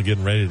on the field,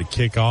 getting ready to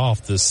kick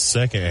off this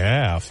second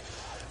half.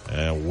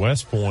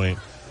 West Point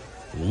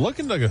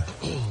looking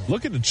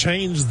to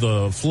change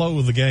the flow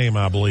of the game,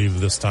 I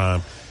believe, this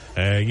time.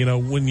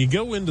 When you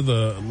go into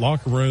the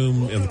locker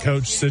room and the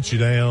coach sits you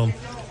down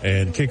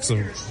and kicks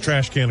a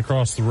trash can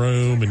across the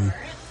room and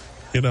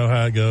you know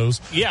how it goes.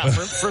 Yeah,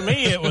 for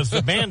me, it was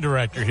the band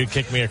director who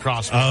kicked me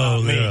across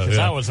because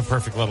I was a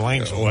perfect little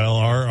angel. Well,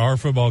 our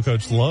football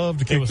coach loved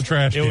to kick the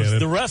trash can. It was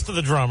the rest of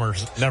the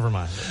drummers. Never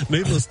mind.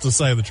 Needless to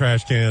say, the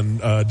trash can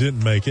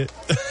didn't make it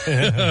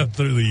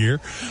through the year.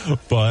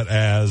 But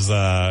as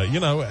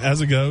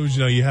it goes,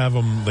 you have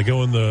them. They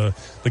go in the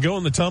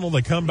tunnel.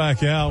 They come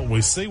back out.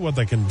 We see what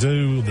they can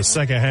do the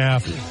second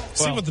half.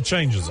 See what the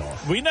changes are.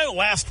 We know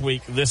last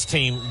week this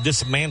team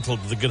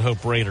dismantled the Good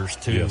Hope Raiders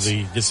to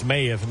the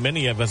dismay of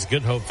many of us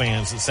Good Hope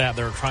fans that sat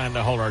there trying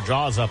to hold our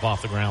jaws up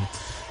off the ground.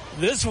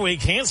 this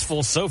week,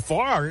 Hanceville so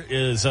far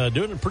is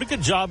doing a pretty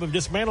good job of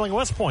dismantling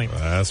West Point.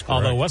 That's correct.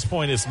 Although West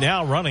Point is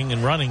now running,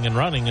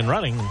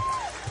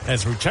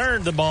 has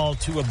returned the ball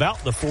to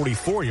about the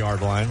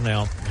 44-yard line.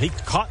 Now, he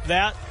caught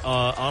that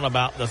on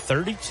about the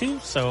 32,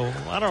 so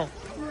I don't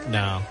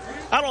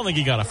think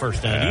he got a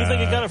first down. Do you think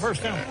he got a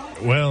first down?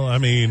 Well, I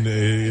mean,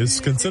 it's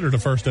considered a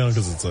first down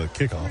because it's a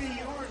kickoff.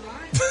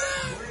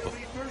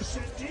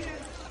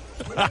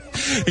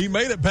 He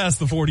made it past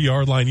the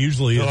 40-yard line.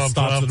 Usually it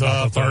stops at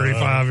about the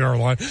 35-yard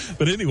line.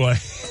 But anyway,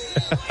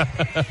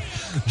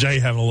 Jay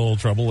having a little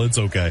trouble. It's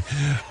okay.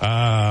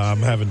 I'm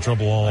having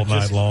trouble all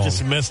night long.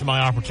 Just missed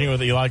my opportunity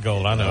with Eli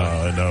Gold. I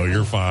know. No,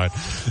 you're fine.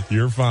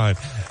 You're fine.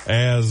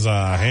 As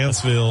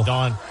Hanceville...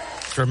 Don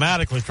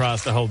dramatically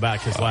tries to hold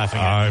back his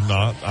laughing at me.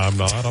 I'm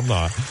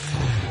not.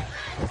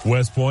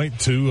 West Point,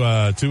 two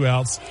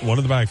outs, one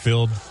in the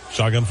backfield.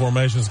 Shotgun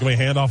formation is going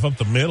to be handoff up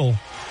the middle.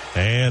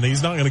 And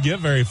he's not going to get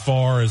very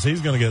far as he's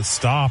going to get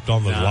stopped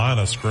on the line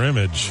of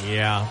scrimmage.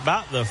 Yeah,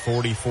 about the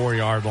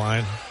 44-yard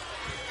line,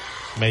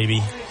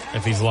 maybe,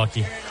 if he's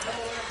lucky.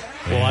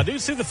 Well, I do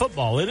see the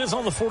football. It is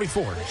on the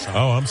 44. So.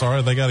 Oh, I'm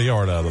sorry. They got a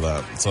yard out of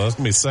that. So that's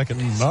going to be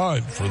 2nd and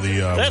 9 for the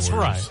That's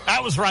Warriors. right.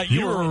 I was right.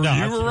 You were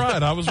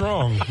right. I was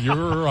wrong. You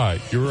were right.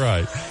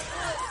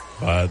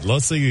 But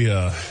let's see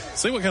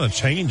what kind of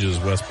changes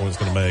West Point's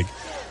going to make.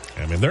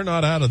 I mean, they're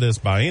not out of this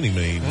by any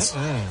means.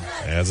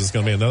 As it's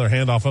going to be another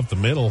handoff up the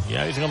middle.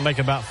 Yeah, he's going to make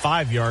about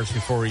 5 yards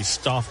before he's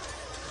stuffed.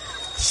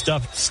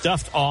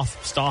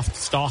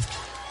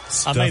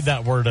 I made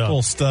that word up. A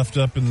little stuffed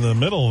up in the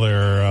middle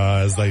there,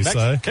 as they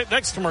say.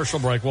 Next commercial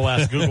break, we'll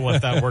ask Google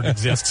if that word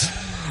exists.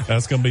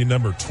 That's going to be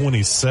number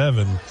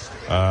 27,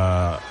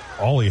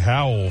 Ollie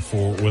Howell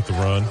with the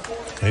run.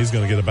 He's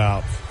going to get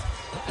about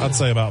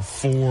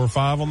 4 or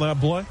 5 on that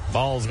play.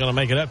 Ball's going to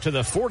make it up to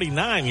the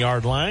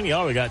 49-yard line.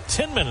 We got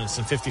 10 minutes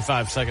and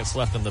 55 seconds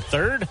left in the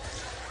third.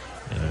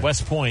 And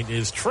West Point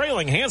is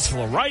trailing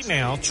Hanceville right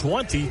now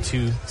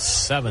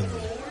 20-7.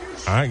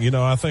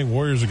 I think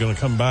Warriors are going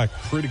to come back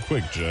pretty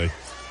quick, Jay.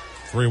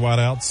 3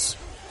 wideouts,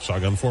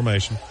 shotgun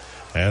formation.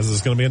 As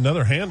it's going to be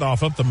another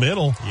handoff up the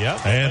middle.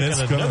 Yep. And it's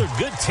another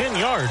good 10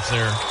 yards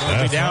there. Going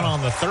to be down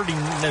on the 30,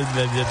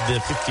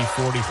 the 50,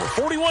 40,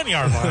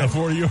 41-yard line.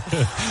 40.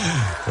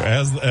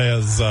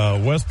 As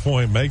West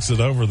Point makes it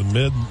over the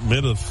mid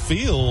of the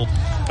field,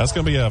 that's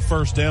going to be a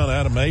first down.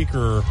 Adam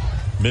Aker,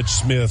 Mitch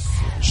Smith,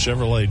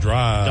 Chevrolet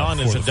drive. Don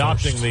is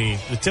adopting the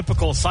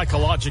typical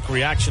psychological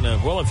reaction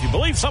of, well, if you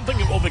believe something,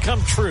 it will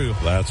become true.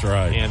 That's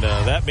right. And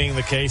that being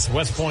the case,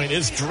 West Point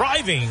is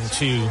driving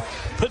to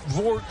put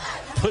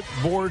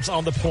boards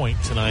on the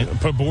point tonight.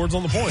 Put boards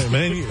on the point,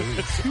 man.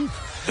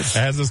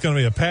 As it's going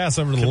to be a pass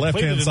over to the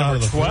left-hand side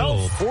of the 12,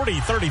 field. 40,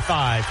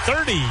 35,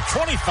 30,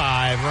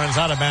 25, runs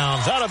out of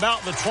bounds at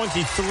about the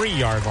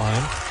 23-yard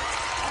line.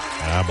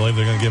 I believe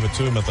they're going to give it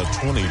to him at the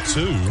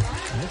 22.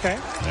 Okay.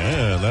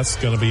 And that's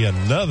going to be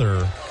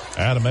another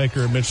Adam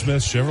Aker and Mitch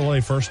Smith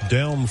Chevrolet first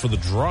down for the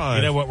drive.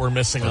 You know what we're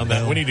missing on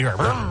that? We need to hear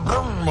brum,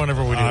 brum,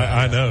 whenever we do that.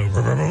 I know.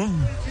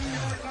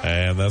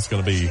 And that's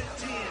going to be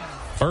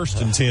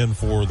 1st and 10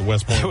 for the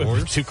West Point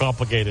Warriors. Too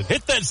complicated.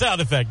 Hit that sound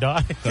effect,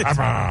 Don.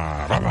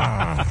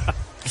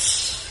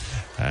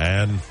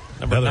 And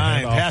number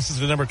 9 passes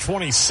to number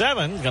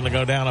 27. Going to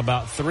go down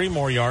about 3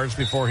 more yards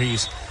before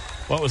he's...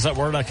 What was that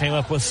word I came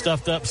up with?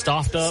 Stuffed up?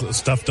 Stuffed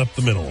up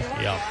the middle.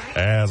 Yeah.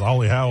 As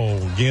Ollie Howell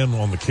again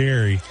on the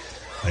carry.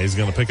 He's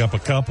going to pick up a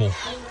couple.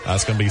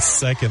 That's going to be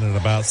 2nd and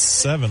about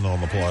 7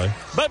 on the play.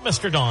 But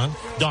Mr.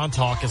 Don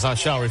Talk, as I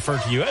shall refer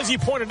to you, as you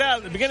pointed out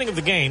at the beginning of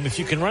the game, if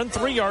you can run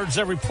 3 yards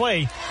every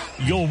play,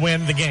 you'll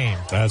win the game.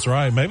 That's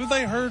right. Maybe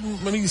they heard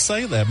when you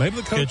say that. Maybe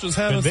the coaches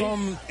had us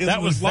on.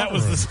 That was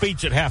the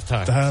speech at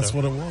halftime. That's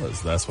what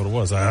it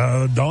was.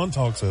 Don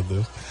Talk said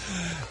this.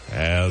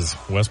 As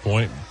West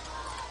Point,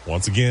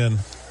 once again,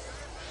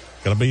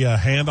 going to be a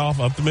handoff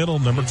up the middle,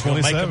 number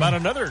 27. Make about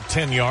another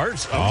 10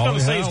 yards. I was going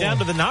to say he's down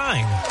to the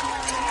 9.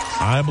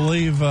 I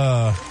believe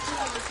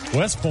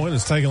West Point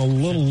is taking a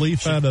little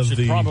leaf out of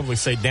the... probably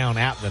say down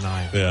at the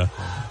 9. Yeah.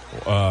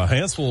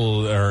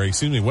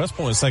 West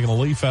Point is taking a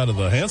leaf out of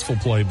the Hanceville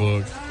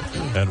playbook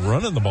and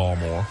running the ball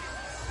more.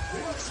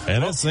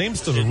 And it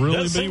seems to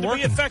really be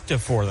working. Be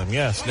effective for them,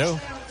 yes. No.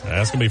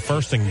 That's going to be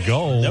 1st and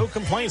goal. No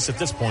complaints at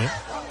this point.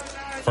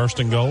 1st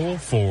and goal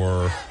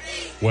for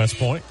West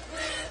Point.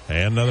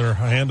 And another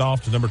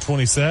handoff to number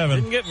 27.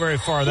 Didn't get very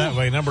far that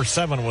way. Number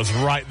 7 was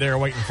right there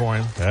waiting for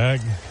him.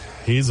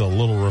 He's a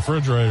little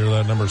refrigerator,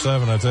 that number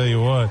 7, I tell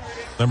you what.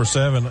 Number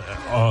 7,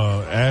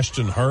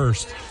 Ashton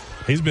Hurst.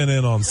 He's been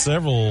in on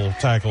several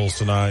tackles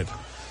tonight.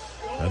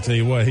 I tell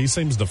you what, he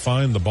seems to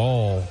find the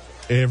ball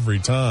every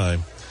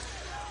time.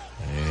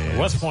 And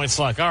West Point's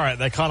like, all right,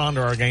 they caught on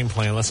to our game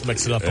plan. Let's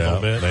mix it up a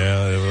little bit.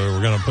 Yeah,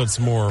 we're going to put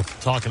some more.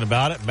 Talking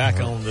about it. Back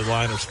on the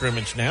line of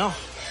scrimmage now.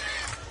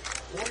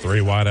 3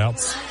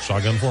 wideouts,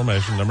 shotgun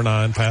formation. Number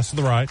 9, pass to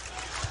the right.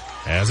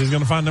 As he's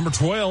going to find number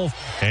 12.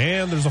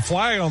 And there's a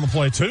flag on the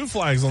play. 2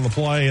 flags on the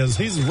play as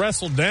he's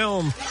wrestled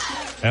down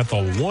at the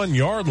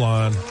 1-yard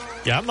line.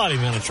 Yeah, I'm not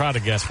even going to try to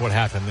guess what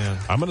happened then.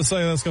 I'm going to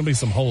say that's going to be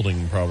some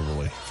holding,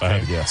 probably, if I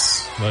had to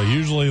guess.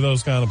 Usually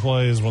those kind of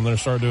plays, when they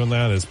start doing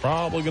that, it's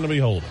probably going to be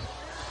holding.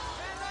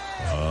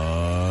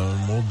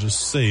 We'll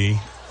just see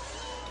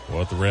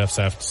what the refs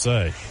have to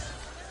say.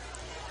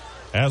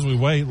 As we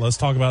wait, let's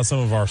talk about some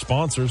of our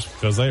sponsors,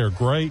 because they are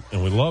great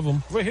and we love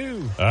them.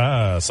 Woohoo!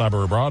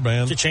 Cyber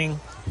Broadband. Cha-ching.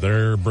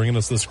 They're bringing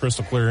us this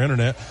crystal clear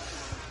internet.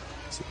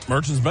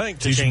 Merchants Bank,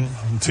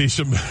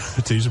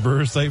 Tisha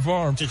Brewer State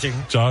Farm, Cha-ching.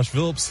 Josh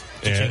Phillips,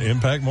 and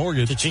Impact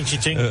Mortgage. Cha-ching,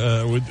 cha-ching.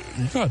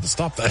 You got to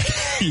stop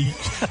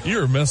that.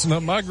 You're messing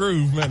up my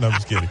groove, man. No, I'm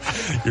just kidding.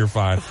 You're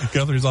fine.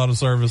 Guthrie's Auto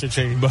Service,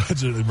 Cha-ching.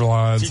 Budget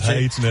Blinds,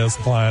 Cha-ching. H&S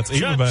Appliance,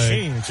 Eva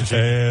Bank,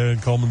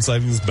 and Coleman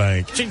Savings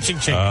Bank. Ching, ching,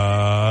 ching.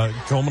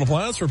 Coleman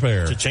Appliance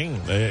Repair.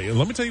 Cha-ching.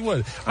 Let me tell you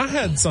what. I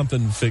had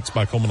something fixed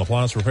by Coleman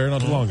Appliance Repair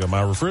not too long ago.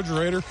 My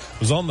refrigerator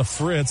was on the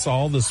fritz,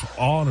 all this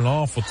on and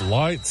off with the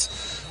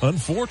lights.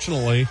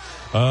 Unfortunately,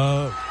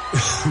 my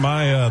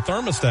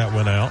thermostat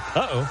went out.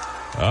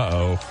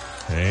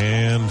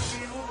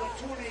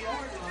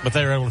 But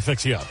they were able to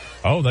fix you up.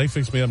 Oh, they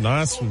fixed me up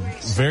nice.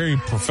 Very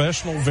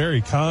professional,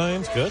 very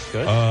kind. Good.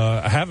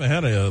 I haven't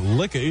had a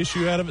lick of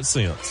issue out of it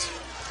since.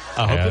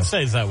 I hope it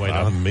stays that way,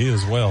 Don. Me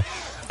as well.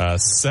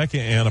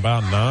 Second and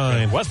about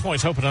 9. West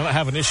Point's hoping to not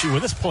have an issue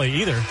with this play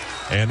either.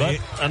 But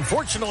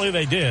unfortunately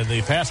they did.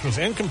 The pass was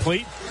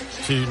incomplete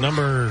to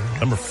number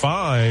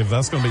 5.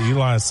 That's going to be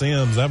Eli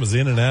Sims. That was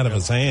in and out of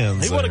his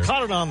hands. He would have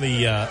caught it on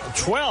the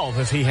 12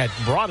 if he had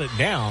brought it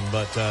down,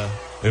 but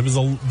it was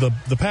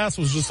the pass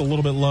was just a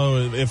little bit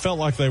low. It felt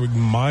like they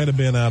might have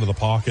been out of the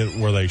pocket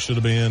where they should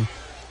have been.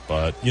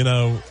 But,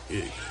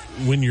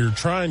 when you're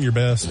trying your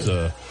best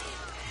to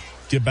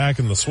get back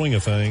in the swing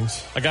of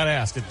things. I got to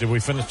ask, did we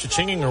finish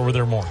cha-chinging or were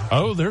there more?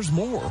 Oh, there's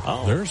more.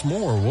 There's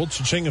more. We'll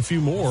cha-ching a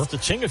few more.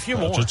 Cha-ching a few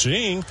more.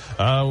 Cha-ching.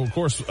 Of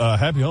course,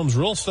 Happy Homes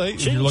Real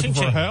Estate. If you're looking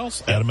for a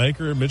house. Adam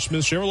Aker at Mitch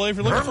Smith Chevrolet if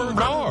you're looking for a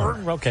car.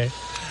 Okay.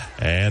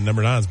 And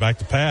number 9 is back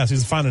to pass.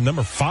 He's finding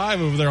number 5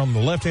 over there on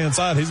the left-hand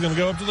side. He's going to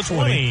go up to the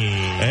 20.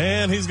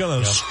 And he's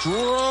going to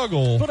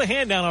struggle. Put a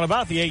hand down on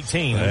about the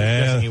 18. I'm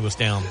guessing he was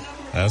down.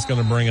 That's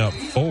going to bring up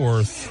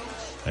 4th.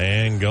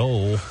 And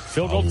goal.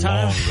 Field goal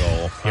time. Long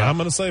goal. Yep. I'm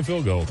going to say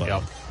field goal time.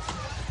 Yep.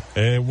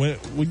 And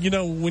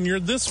when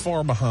you're this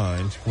far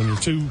behind, when you're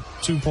two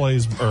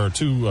points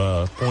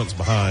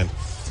behind,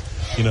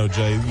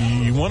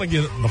 Jay, you want to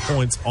get the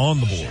points on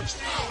the board.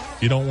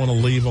 You don't want to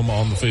leave them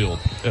on the field,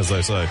 as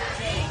they say.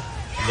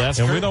 That's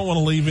and true. We don't want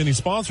to leave any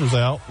sponsors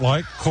out,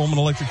 like Coleman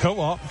Electric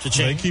Co-op.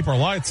 They keep our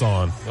lights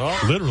on,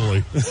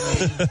 literally.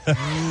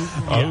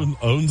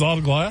 Owns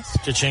Auto Glass.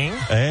 Cha-ching.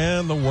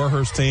 And the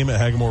Warhurst team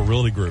at Hagamore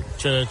Realty Group.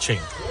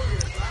 Cha-ching.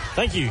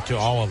 Thank you to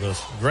all of those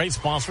great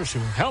sponsors who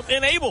help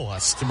enable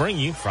us to bring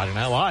you Friday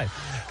Night Live.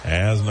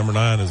 As number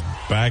 9 is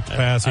back to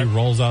pass, he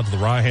rolls out to the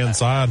right-hand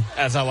side.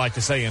 As I like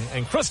to say,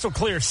 in crystal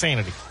clear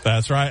sanity.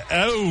 That's right.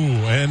 Oh,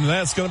 and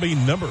that's going to be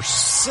number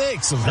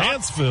 6 of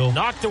Hanceville.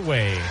 Knocked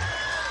away.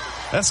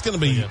 That's going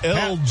to be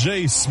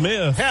L.J.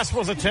 Smith. Pass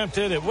was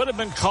attempted. It would have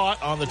been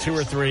caught on the 2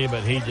 or 3,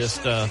 but he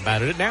just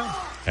batted it down.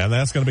 And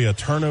that's going to be a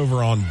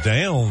turnover on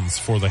downs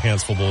for the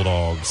Hanceville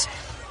Bulldogs.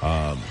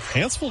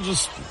 Hanceville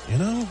just,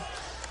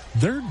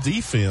 their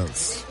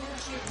defense,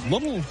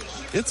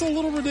 it's a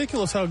little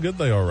ridiculous how good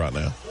they are right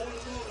now.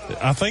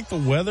 I think the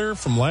weather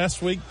from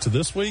last week to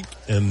this week,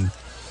 and,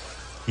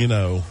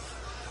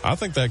 I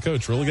think that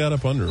coach really got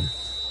up under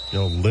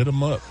him, lit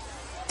him up.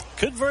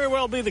 Could very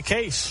well be the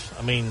case.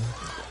 I mean,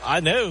 I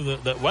know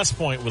that West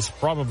Point was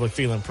probably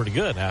feeling pretty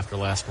good after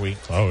last week.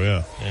 Oh,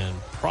 yeah. And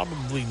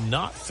probably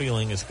not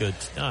feeling as good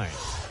tonight.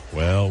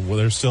 Well,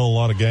 there's still a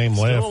lot of game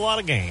left. Still a lot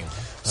of game.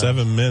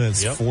 7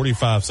 minutes,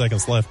 45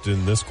 seconds left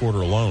in this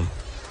quarter alone.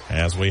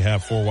 As we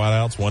have 4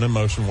 wideouts, 1 in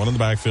motion, 1 in the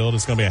backfield.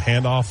 It's going to be a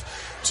handoff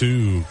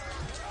to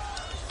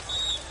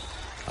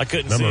I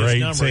couldn't number see his 18.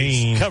 number.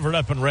 He's covered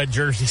up in red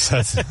jerseys.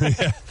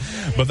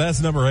 But that's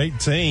number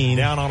 18.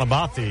 Down on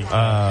about the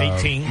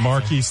 18.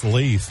 Marquise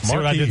Leaf. See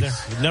what I did there?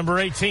 Number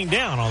 18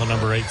 down on the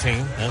number 18.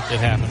 It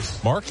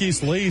happens.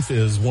 Marquise Leaf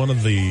is one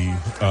of the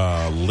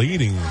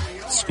leading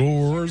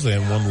scorers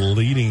and one of the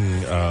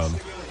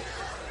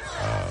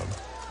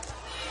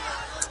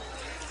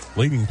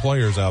leading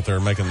players out there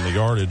making the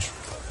yardage.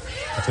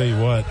 I tell you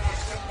what,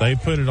 they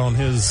put it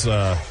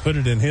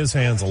in his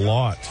hands a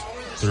lot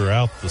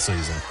throughout the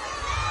season.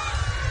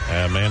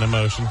 Man in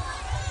motion.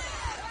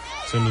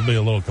 Seems to be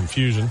a little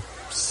confusion.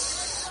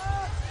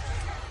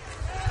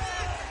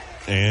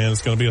 And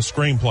it's going to be a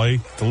screenplay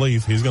to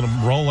Leaf. He's going to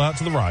roll out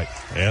to the right.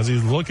 As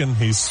he's looking,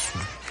 he's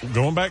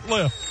going back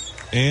left.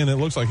 And it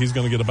looks like he's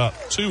going to get about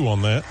 2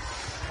 on that,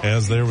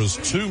 as there was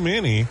too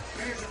many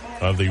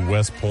of the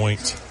West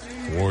Point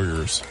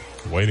Warriors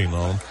waiting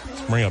on him.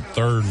 Let's bring up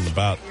 3rd and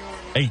about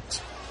 8.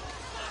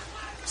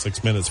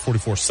 6 minutes,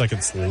 44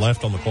 seconds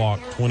left on the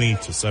clock.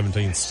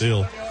 20-17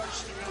 still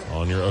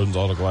on your Odin's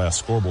Auto Glass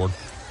scoreboard.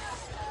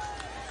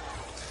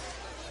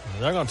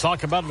 They're going to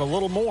talk about it a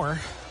little more.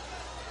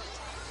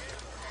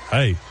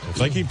 Hey, if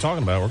they keep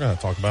talking about it, we're going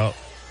to talk about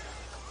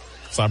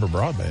Cyber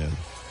Broadband.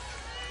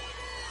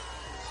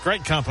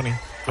 Great company,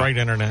 great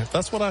internet.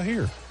 That's what I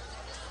hear.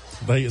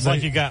 It's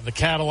like you got the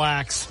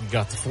Cadillacs, you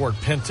got the Ford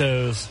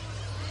Pintos,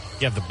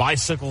 you have the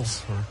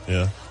bicycles.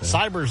 Yeah.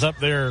 Cyber's up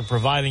there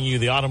providing you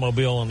the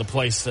automobile in the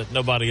place that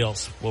nobody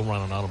else will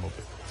run an automobile.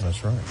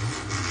 That's right.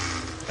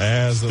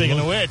 Speaking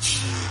of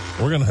which,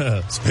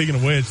 Speaking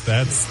of which,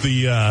 that's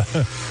the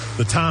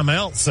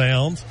timeout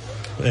sound,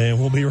 and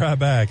we'll be right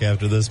back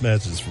after this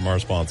message from our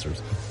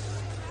sponsors.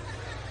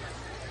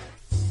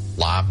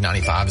 Live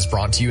 95 is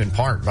brought to you in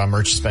part by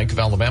Merchants Bank of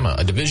Alabama,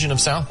 a division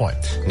of South Point,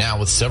 now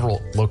with several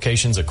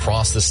locations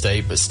across the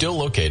state, but still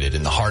located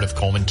in the heart of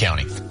Coleman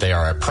County. They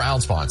are a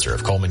proud sponsor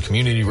of Coleman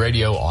Community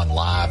Radio on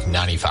Live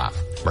 95.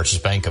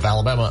 Merchants Bank of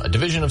Alabama, a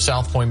division of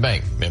South Point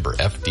Bank, member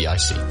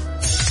FDIC.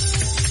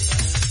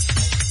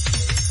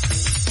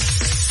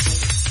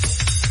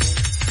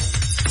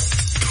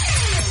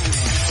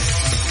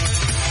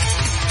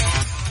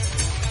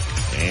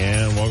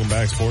 And welcome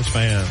back, sports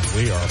fans.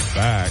 We are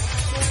back.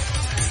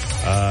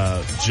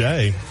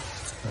 Jay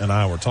and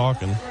I were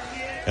talking,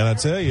 and I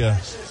tell you,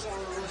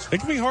 it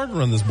can be hard to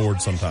run this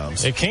board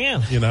sometimes. It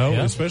can.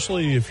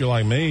 Especially if you're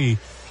like me,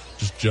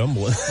 just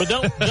jumbling. But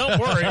don't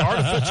worry,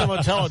 artificial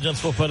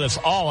intelligence will put us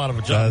all out of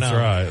a job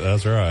now.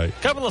 That's right.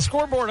 Couple of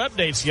scoreboard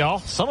updates, y'all.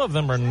 Some of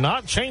them are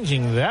not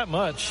changing that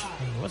much.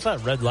 What's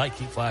that red light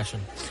keep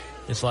flashing?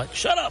 It's like,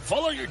 shut up,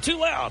 Fuller, you're too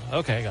loud.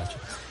 Okay, gotcha.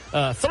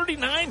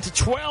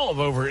 39-12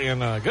 over in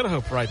Good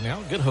Hope right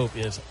now. Good Hope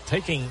is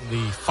taking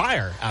the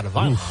fire out of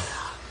Vineland.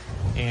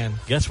 And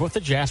guess what the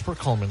Jasper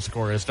Coleman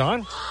score is,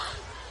 Don?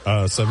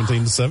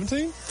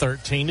 17-17?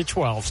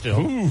 13-12 still.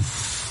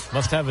 Oof.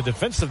 Must have a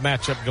defensive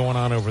matchup going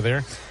on over there.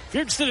 If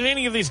you're interested in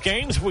any of these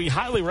games, we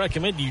highly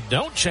recommend you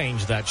don't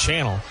change that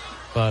channel.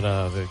 But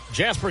the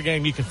Jasper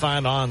game you can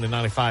find on the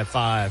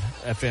 95.5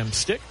 FM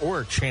stick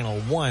or Channel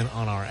 1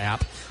 on our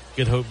app.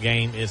 Good Hope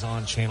game is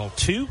on Channel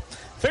 2.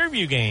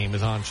 Fairview game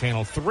is on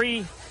Channel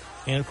 3.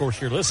 And, of course,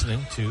 you're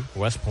listening to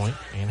West Point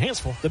and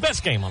Hanceville, the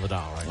best game on the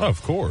dial right now.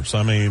 Of course.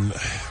 I mean,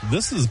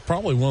 this is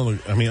probably one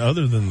of the,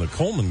 other than the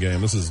Coleman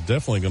game, this is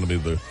definitely going to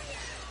be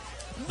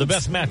the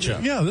best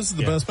matchup. Yeah, this is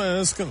the best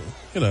match. It's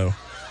gonna,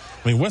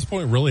 West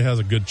Point really has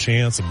a good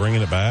chance of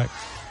bringing it back.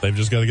 They've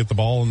just got to get the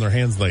ball in their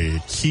hands. They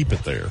keep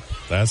it there.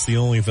 That's the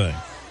only thing.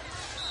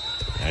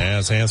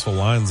 As Hanceville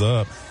lines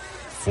up,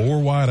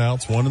 4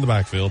 wideouts, 1 in the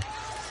backfield.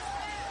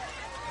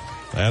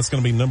 That's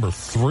going to be number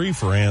 3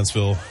 for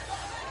Hanceville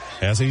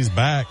as he's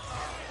back.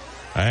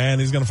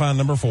 And he's going to find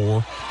number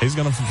 4. He's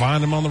going to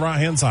find him on the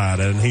right-hand side,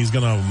 and he's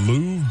going to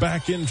move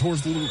back in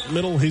towards the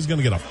middle. He's going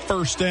to get a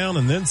first down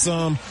and then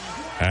some.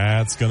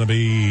 That's going to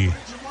be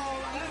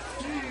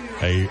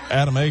a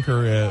Adam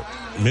Aker at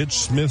Mitch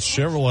Smith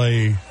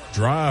Chevrolet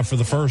drive for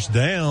the first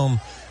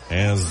down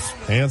as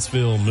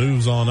Hanceville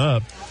moves on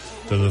up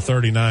to the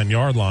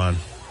 39-yard line.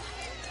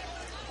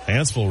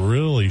 Hanceville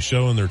really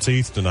showing their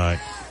teeth tonight.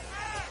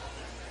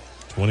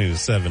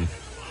 20-7.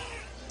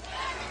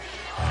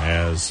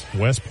 As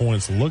West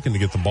Point's looking to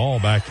get the ball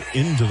back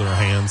into their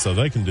hands so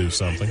they can do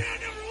something.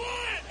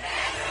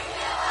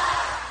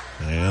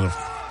 And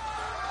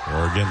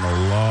we're getting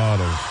a lot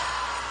of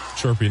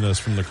chirpiness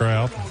from the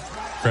crowd.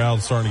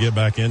 Crowd's starting to get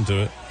back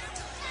into it.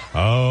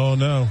 Oh,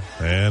 no.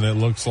 And it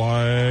looks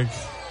like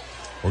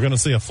we're going to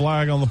see a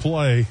flag on the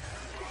play.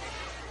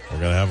 We're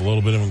going to have a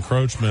little bit of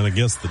encroachment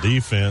against the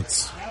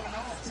defense.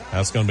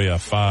 That's going to be a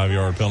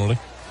 5-yard penalty.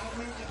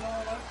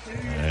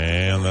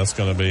 And that's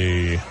going to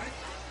be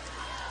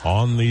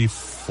on the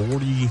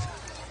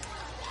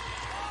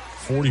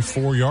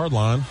 44-yard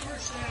line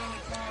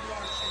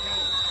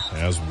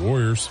as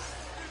Warriors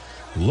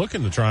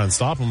looking to try and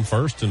stop them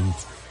first and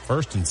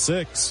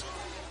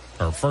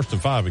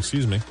 5,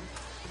 excuse me.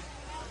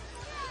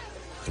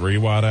 3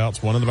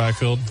 wideouts, 1 in the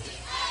backfield.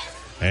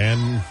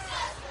 And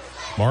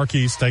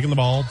Marquise taking the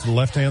ball to the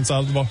left-hand side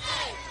of the ball.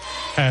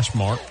 Hash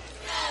mark.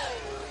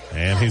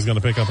 And he's going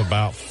to pick up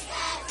about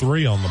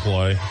 3 on the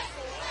play.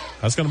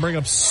 That's going to bring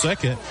up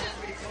second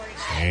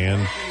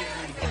and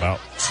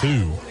about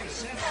 2.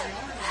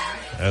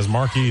 As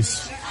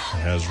Marquise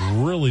has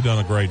really done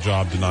a great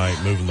job tonight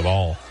moving the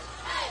ball.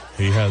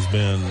 He has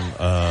been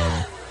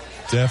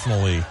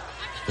definitely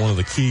one of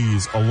the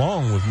keys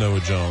along with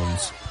Noah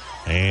Jones.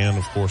 And,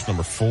 of course,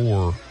 number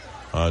 4,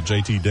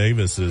 JT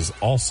Davis has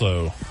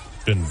also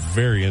been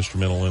very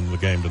instrumental in the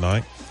game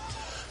tonight.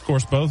 Of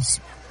course, both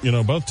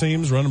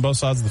teams running both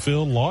sides of the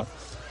field a lot.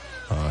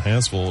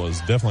 Hanceville is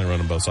definitely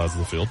running both sides of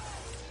the field.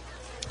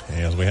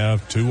 As we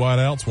have 2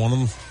 wideouts,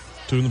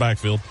 2 in the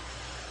backfield.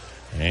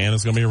 And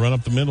it's going to be a run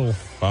up the middle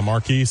by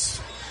Marquise.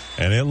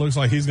 And it looks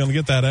like he's going to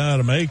get that out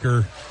of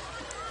Maker.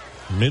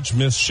 Mitch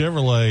Smith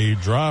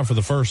Chevrolet drive for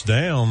the first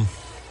down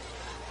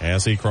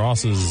as he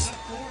crosses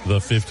the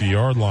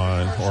 50-yard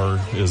line, or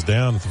is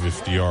down at the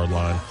 50-yard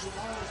line.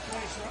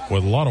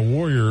 With a lot of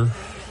Warrior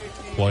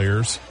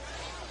players,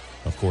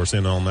 of course,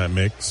 in on that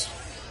mix.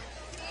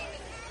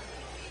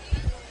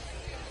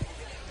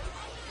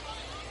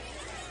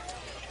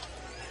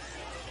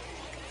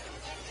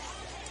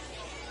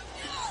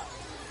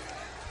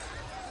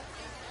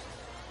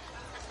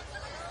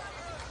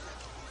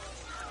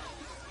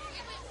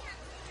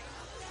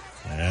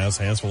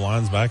 as Hanceville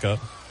lines back up.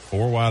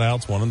 4 wide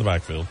outs, 1 in the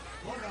backfield.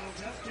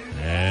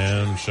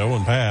 And show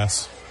and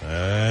pass.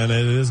 And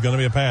it is going to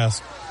be a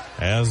pass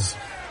as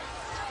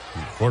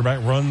the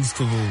quarterback runs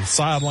to the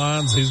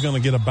sidelines. He's going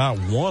to get about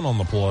 1 on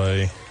the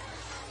play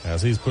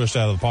as he's pushed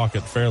out of the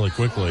pocket fairly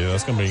quickly.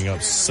 That's going to bring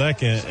up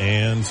second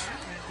and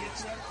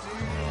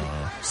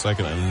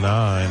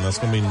 9. That's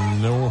going to be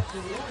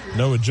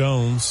Noah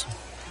Jones.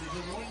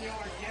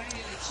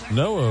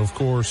 Noah, of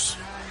course,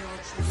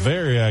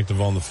 very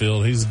active on the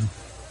field. He's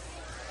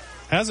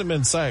hasn't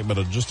been sacked,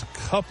 but just a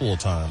couple of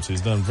times.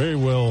 He's done very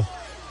well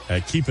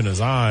at keeping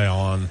his eye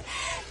on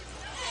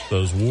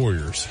those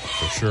Warriors,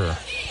 for sure.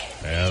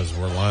 As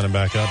we're lining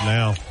back up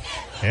now,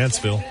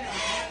 Hanceville,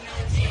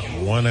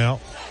 1 out.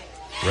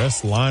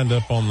 Rest lined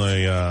up on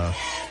the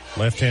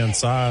left-hand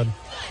side.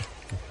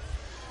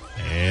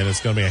 And it's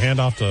going to be a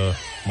handoff to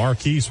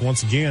Marquise.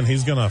 Once again,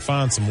 he's going to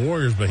find some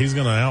Warriors, but he's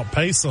going to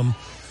outpace them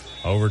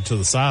over to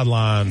the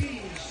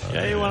sideline.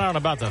 Yeah, he went out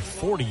about the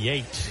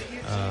 48.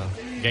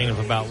 Gain of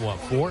about,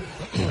 4?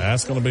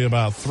 That's going to be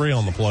about 3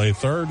 on the play.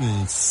 3rd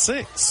and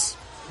 6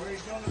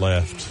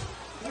 left.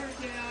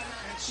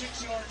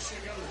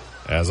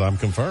 As I'm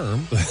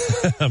confirmed.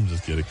 I'm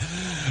just kidding.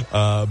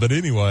 But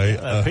anyway.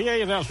 PA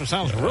announcer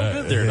sounds real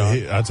good there,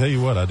 Don. I tell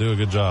you what, I do a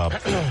good job.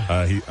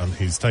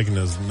 He's taking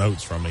his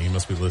notes from me. He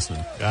must be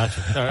listening.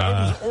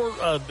 Gotcha.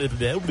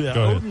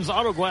 Odin's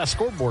Auto Glass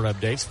scoreboard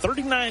updates.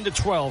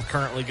 39-12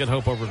 currently. Good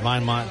Hope over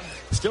Vinemont.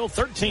 Still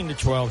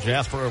 13-12.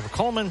 Jasper over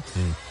Coleman.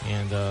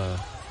 And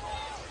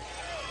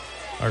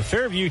our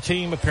Fairview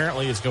team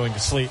apparently is going to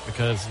sleep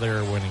because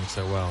they're winning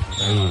so well.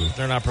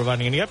 They're not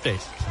providing any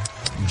updates.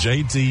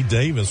 J.T.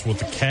 Davis with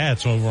the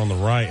catch over on the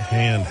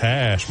right-hand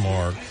hash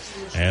mark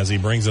as he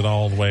brings it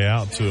all the way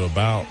out to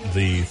about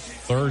the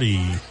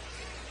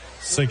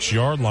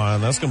 36-yard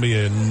line. That's going to be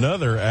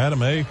another Adam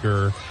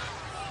Aker,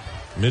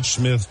 Mitch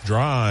Smith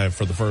drive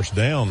for the first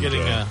down. Getting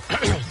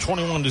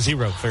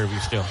 21-0 Fairview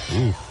still.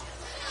 Ooh.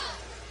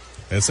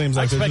 It seems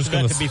like they're just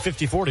going to be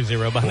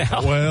 50-40-0 by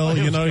now. Well,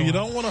 you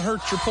don't want to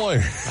hurt your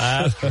player.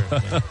 That's true.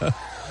 Yeah.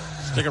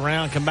 Stick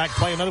around, come back,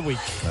 play another week.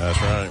 That's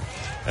right.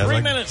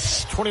 3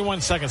 minutes, 21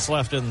 seconds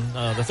left in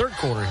the third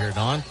quarter here,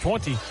 Don.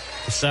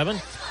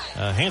 20-7.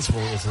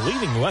 Hanceville is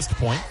leading West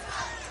Point,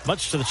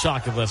 much to the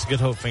shock of us Good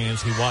Hope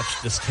fans who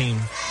watched this team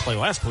play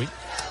last week.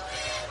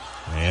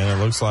 And it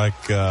looks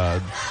like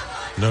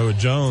Noah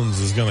Jones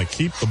is going to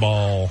keep the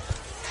ball,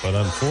 but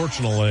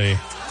unfortunately,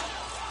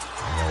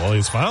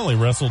 he's finally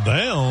wrestled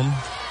down.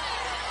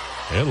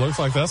 It looks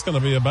like that's going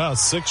to be about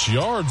 6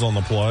 yards on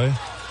the play.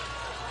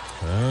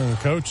 And the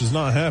coach is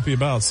not happy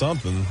about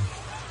something.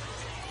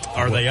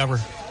 Are they ever?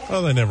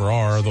 Well, they never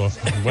are.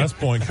 The West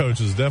Point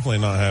coach is definitely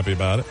not happy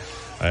about it.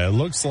 It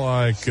looks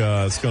like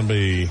it's going to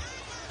be,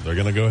 they're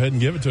going to go ahead and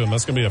give it to him.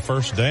 That's going to be a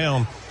first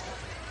down.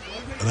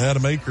 And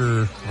Adam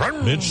Aker,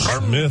 Mitch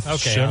Smith,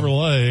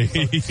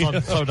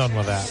 Chevrolet. So done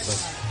with that.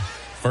 But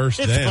first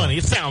down. It's funny.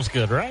 It sounds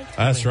good, right?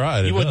 That's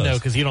right. You wouldn't know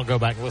because you don't go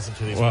back and listen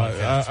to these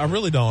podcasts. I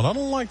really don't. I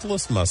don't like to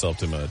listen to myself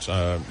too much.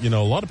 A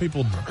lot of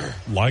people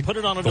like put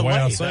it on a the delay. Way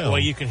I sound. That way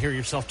you can hear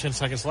yourself 10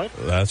 seconds later.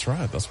 That's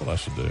right. That's what I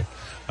should do.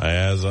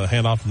 As a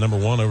handoff to number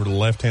 1 over to the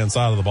left-hand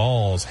side of the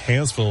ball is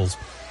Hanceville's.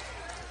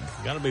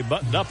 Got to be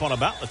buttoned up on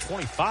about the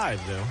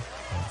 25, though.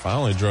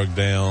 Finally drug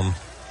down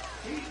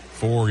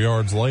 4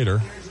 yards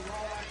later.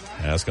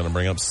 That's going to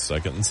bring up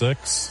 2nd and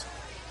 6.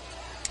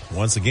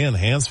 Once again,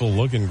 Hanceville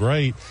looking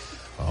great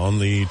on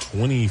the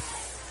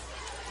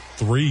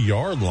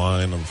 23-yard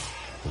line of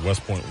the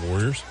West Point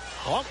Warriors.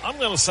 Well, I'm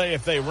going to say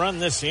if they run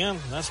this in,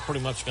 that's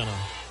pretty much going to,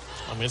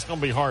 it's going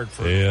to be hard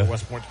for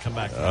West Point to come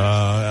back.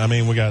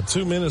 We got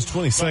 2 minutes,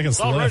 20 seconds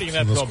left. It's already in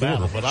an this uphill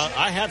battle, quarter. but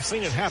I have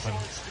seen it happen.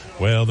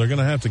 Well, they're going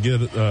to have to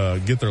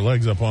get their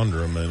legs up under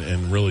them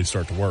and really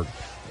start to work.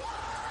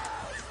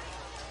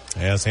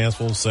 As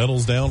Hanceville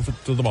settles down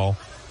to the ball.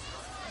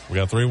 We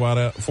got 4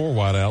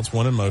 wide outs,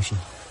 1 in motion.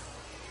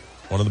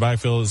 1 in the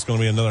backfield is going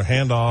to be another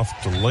handoff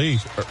to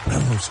Leith.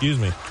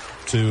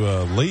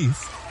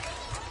 Leith.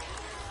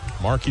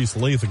 Marquise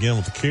Leith again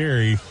with the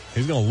carry.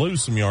 He's going to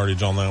lose some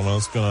yardage on that one.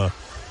 It's going to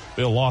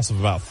be a loss of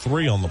about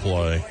 3 on the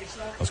play.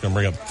 That's going to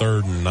bring up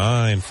 3rd and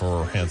 9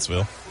 for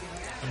Hanceville.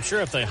 I'm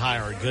sure if they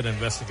hire a good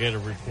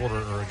investigative reporter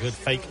or a good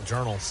fake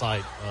journal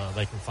site,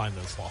 they can find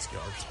those lost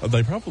yards.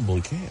 They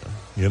probably can.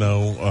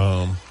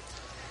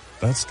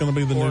 That's going to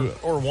be the new...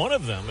 Or one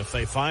of them, if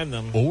they find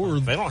them. Or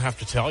they don't have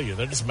to tell you.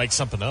 They just make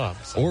something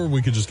up. So. Or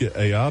we could just get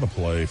AI to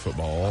play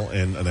football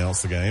and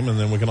announce the game, and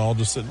then we can all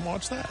just sit and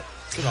watch that.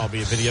 Could all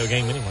be a video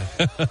game anyway.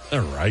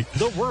 Right.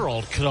 The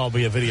world could all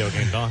be a video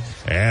game, Don.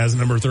 As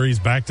number 3's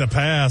back to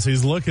pass,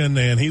 he's looking,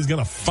 and he's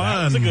going to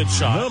find a good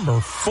shot.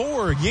 Number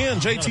 4 again,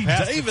 J.T.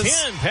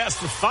 Davis. 10,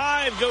 past the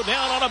 5, go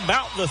down on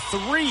about the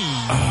 3,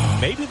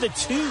 maybe the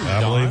 2.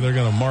 I believe they're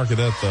going to mark it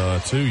at the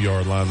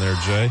 2-yard line there,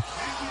 Jay.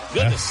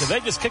 Goodness, did they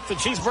just kick the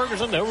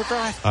cheeseburgers into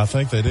overdrive? I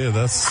think they did.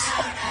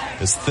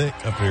 It's thick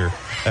up here.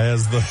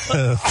 As the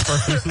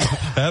first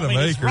Adam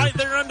Aker. It's right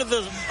there under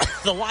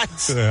the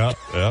lights. Yeah.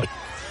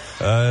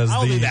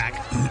 I'll be back.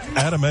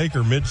 Adam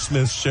Aker, Mitch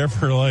Smith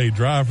Chevrolet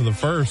drive for the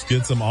first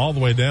gets them all the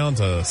way down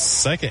to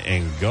second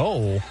and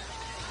goal.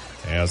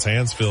 As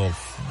Hanceville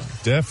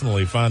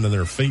definitely finding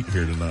their feet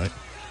here tonight.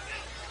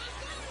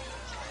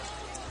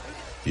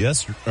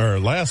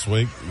 Last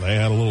week they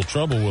had a little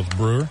trouble with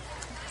Brewer,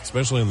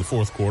 especially in the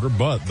fourth quarter,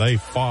 but they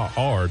fought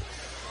hard.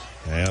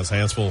 As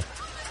Hanceville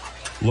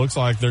looks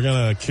like they're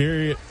going to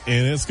carry it,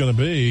 and it's going to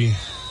be.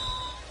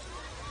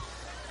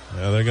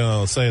 They're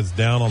going to say it's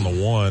down on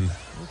the 1.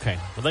 Okay.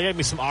 Well, they gave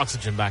me some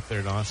oxygen back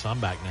there, Don, so I'm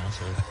back now.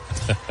 So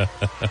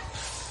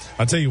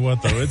I tell you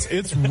what, though,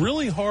 it's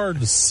really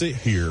hard to sit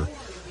here,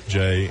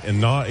 Jay,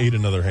 and not eat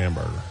another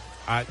hamburger.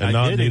 I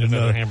did eat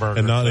another hamburger.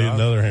 And not eat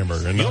another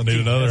hamburger. And not eat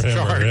another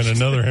hamburger. And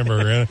another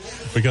hamburger.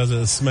 Because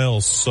it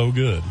smells so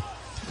good.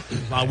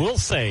 I will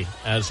say,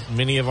 as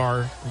many of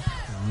our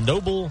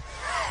noble,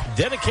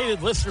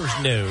 dedicated listeners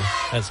know,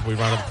 as we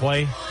run the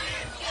play,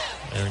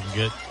 and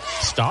get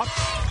stopped.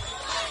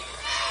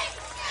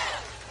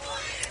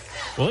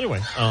 Well,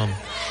 anyway,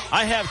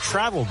 I have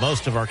traveled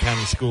most of our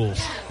county schools.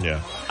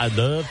 Yeah. I'd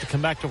love to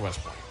come back to West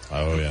Point.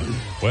 Oh, yeah.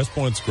 West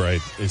Point's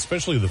great,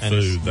 especially the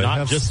food. They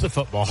not just the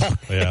football.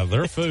 Yeah,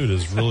 their food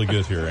is really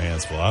good here at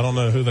Hanceville. I don't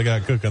know who they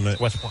got cooking it.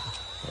 West Point.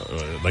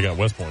 They got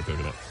West Point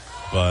cooking it.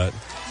 But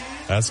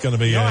that's going to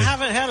be I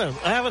haven't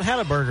had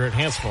a burger at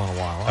Hanceville in a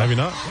while. Have you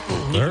not?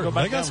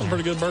 They got some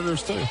pretty good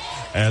burgers, too.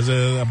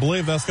 I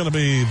believe that's going to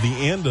be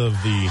the end of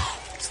the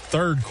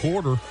third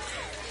quarter.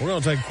 We're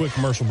going to take a quick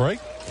commercial break.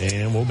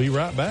 And we'll be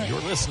right back. You're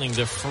listening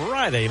to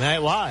Friday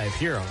Night Live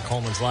here on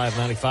Coleman's Live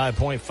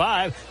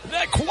 95.5,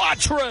 The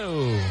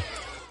Quattro.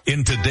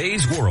 In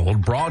today's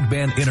world,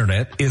 broadband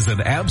internet is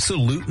an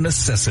absolute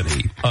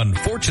necessity.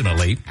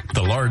 Unfortunately,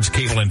 the large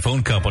cable and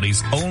phone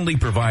companies only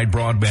provide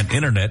broadband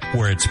internet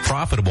where it's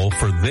profitable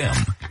for them.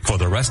 For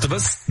the rest of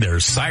us,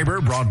 there's Cyber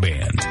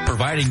Broadband.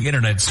 Providing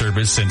internet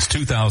service since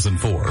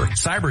 2004,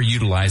 Cyber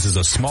utilizes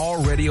a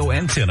small radio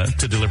antenna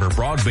to deliver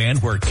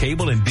broadband where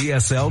cable and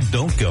DSL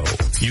don't go.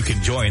 You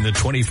can join the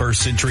 21st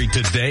century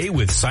today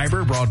with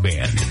Cyber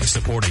Broadband,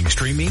 supporting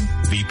streaming,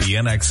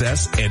 VPN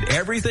access, and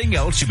everything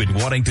else you've been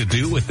wanting to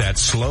do with that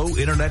slow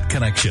internet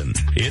connection.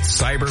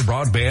 It's Cyber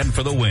Broadband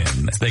for the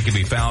win. They can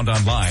be found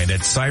online at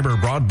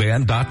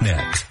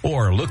cyberbroadband.net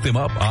or look them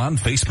up on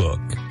Facebook.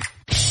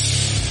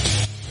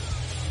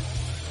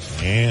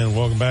 And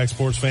welcome back,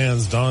 sports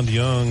fans. Don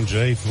DeYoung,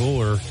 Jay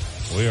Fuller.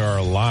 We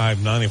are live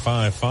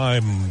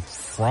 95.5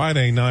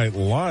 Friday Night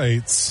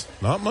Lights,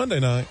 not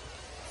Monday night.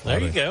 There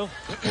you go.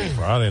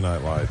 Friday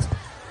Night Lights.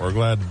 We're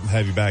glad to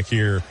have you back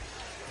here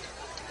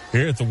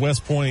at the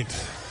West Point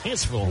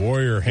Hanceville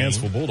Warrior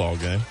Hanceville Bulldog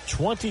game.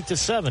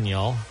 20-7,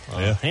 y'all.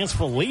 Yeah.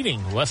 Hanceville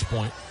leading West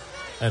Point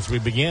as we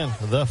begin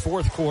the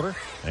fourth quarter.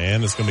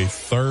 And it's going to be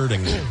third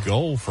and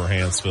goal for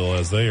Hanceville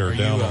as they are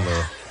down on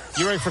the.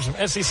 You ready for some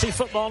SEC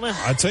football now?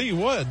 I tell you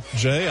what,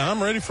 Jay,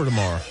 I'm ready for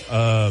tomorrow.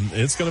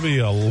 It's going to be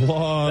a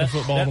lot of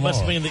football tomorrow. That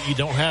must mean that you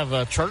don't have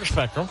a Charter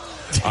Spectrum.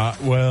 I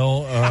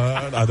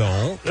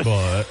don't,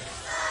 but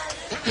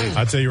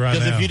I tell you right now.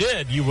 Because if you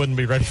did, you wouldn't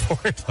be ready for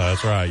it.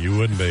 That's right. You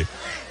wouldn't be.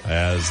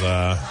 As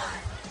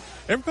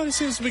everybody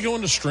seems to be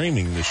going to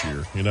streaming this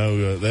year. You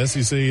know, the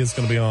SEC is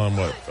going to be on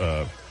what?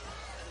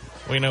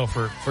 Well, you know,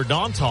 for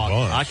Dawn Talk,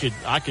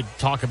 I could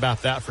talk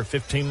about that for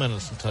 15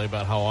 minutes and tell you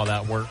about how all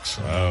that works.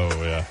 Oh,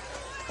 yeah.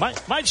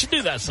 Might you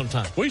do that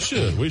sometime? We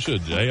should,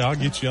 Jay. I'll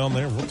get you on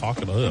there. We'll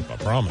talk it up, I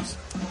promise.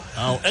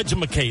 I'll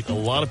educate a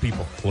lot of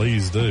people.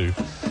 Please do.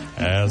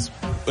 All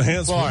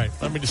right,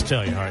 let me just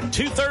tell you. All right,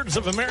 2/3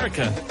 of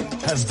America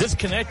has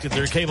disconnected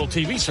their cable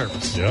TV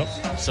service. Yep.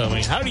 So, I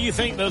mean, how do you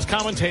think those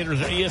commentators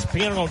at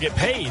ESPN are going to get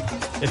paid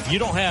if you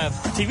don't have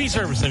TV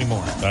service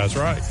anymore? That's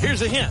right.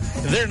 Here's a hint.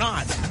 They're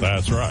not.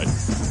 That's right.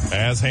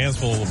 As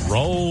Hanceville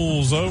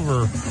rolls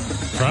over,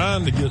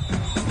 trying to get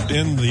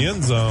in the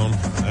end zone,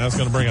 that's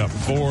going to bring up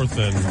 4th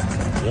and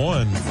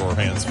 1 for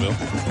Hanceville.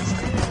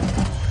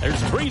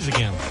 There's Breeze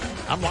again.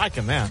 I'm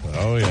liking that.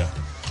 Oh, yeah.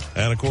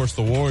 And, of course,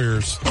 the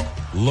Warriors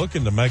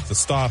looking to make the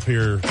stop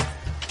here.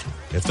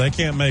 If they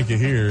can't make it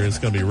here, it's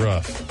going to be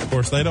rough. Of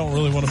course, they don't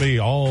really want to be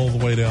all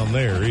the way down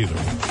there either.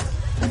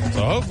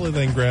 So hopefully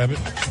they can grab it.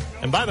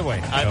 And by the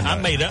way, I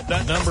made up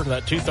that number,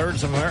 that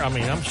 2/3 of America. I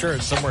mean, I'm sure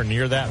it's somewhere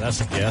near that. That's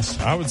a guess.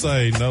 I would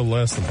say no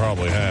less than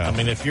probably half. I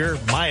mean, if you're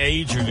my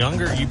age or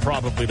younger, you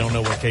probably don't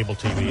know what cable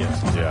TV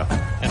is. Yeah.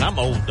 And I'm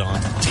old,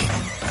 Don.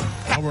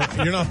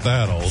 You're not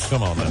that old.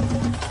 Come on now.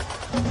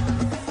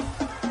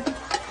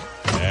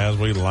 As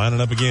we line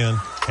it up again,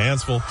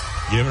 Hanceville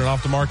giving it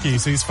off to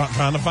Marquise. He's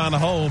trying to find a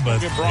hole,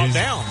 but get brought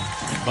down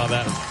by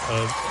that.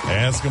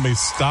 Yeah, it's going to be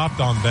stopped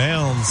on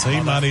downs.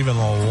 He might even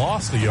have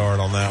lost a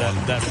yard on that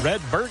one. That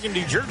red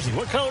burgundy jersey.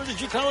 What color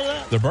did you color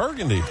that? The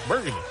burgundy.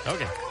 Burgundy.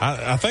 Okay.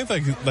 I think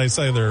they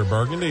say they're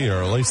burgundy,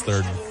 or at least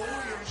they're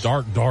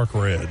dark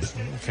red.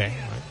 Okay.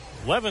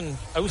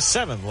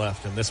 11:07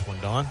 left in this one,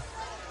 Don.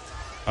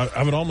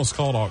 I would almost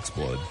call it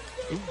oxblood.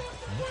 Ooh,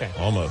 okay.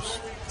 Almost.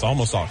 It's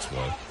almost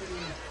oxblood.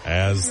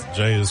 As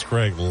Jay is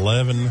correct,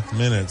 11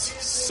 minutes,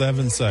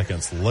 7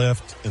 seconds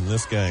left in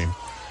this game.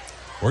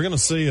 We're going to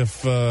see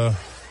if we're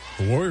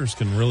the Warriors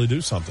can really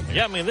do something here.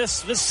 Yeah, I mean,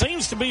 this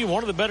seems to be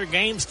one of the better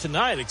games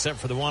tonight, except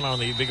for the one on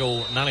the big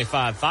old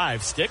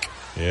 95.5 stick.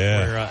 Yeah.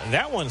 Where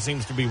that one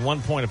seems to be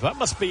 1 point. That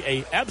must be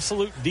a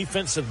absolute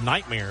defensive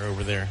nightmare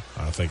over there.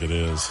 I think it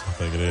is.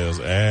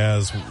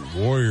 As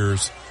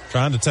Warriors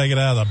trying to take it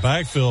out of the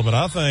backfield, but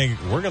I think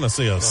we're going to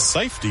see a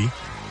safety.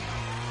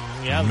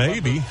 Yeah,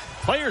 maybe.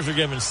 Players are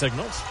giving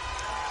signals.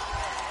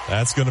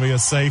 That's going to be a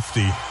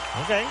safety.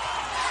 Okay.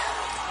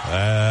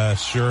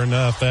 Sure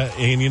enough.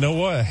 And you know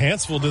what?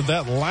 Hanceville did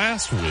that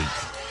last week.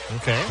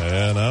 Okay.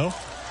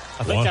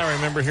 I think I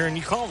remember hearing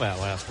you call that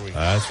last week.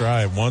 That's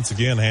right. Once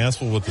again,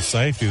 Hanceville with the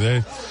safety.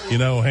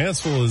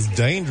 Hanceville is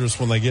dangerous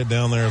when they get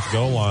down there at the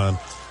goal line,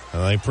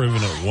 and they've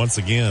proven it once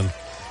again.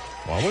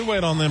 While we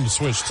wait on them to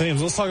switch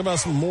teams, let's talk about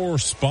some more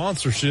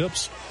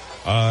sponsorships.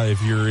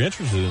 If you're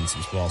interested in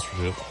some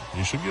sponsorship,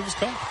 you should give us a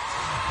call.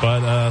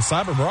 But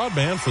Cyber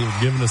Broadband for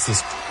giving us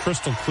this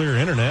crystal clear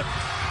internet.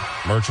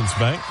 Merchants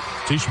Bank,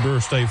 Tisha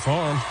Brewer State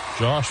Farm,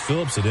 Josh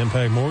Phillips at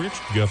Impact Mortgage,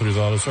 Guthrie's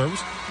Auto Service,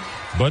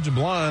 Budget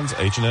Blinds,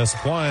 H&S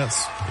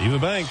Appliance, Eva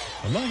Bank.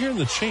 I'm not hearing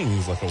the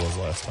chings like I was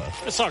last time.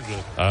 It's all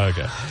good.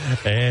 Okay.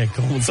 And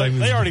Coleman Savings.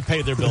 They already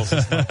paid their bills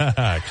this month.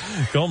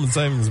 Coleman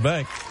Savings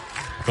Bank,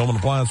 Coleman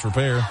Appliance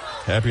Repair,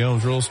 Happy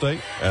Homes Real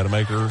Estate, Adam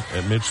Aker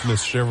at Mitch Smith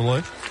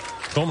Chevrolet,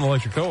 Coleman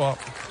Electric Co-op,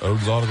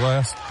 Oden's Auto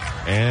Glass,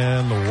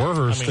 and the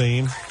Werhurst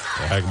team,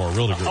 the Hagamore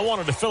Realty Group. I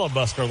wanted to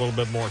filibuster a little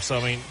bit more. So,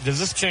 does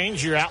this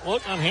change your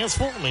outlook on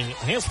Hanceville?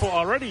 Hanceville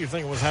already you're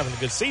thinking was having a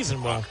good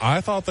season. Well,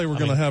 I thought they were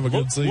going to have a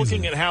good season.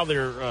 Looking at how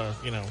they're,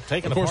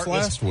 taking apart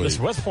this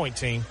West Point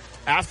team,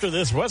 after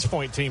this West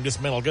Point team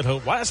dismantled Good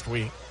Hope last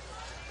week.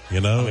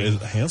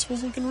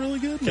 Hanceville's looking really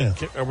good now.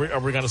 Are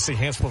we going to see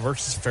Hanceville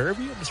versus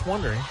Fairview? I'm just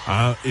wondering.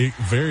 It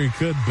very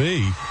could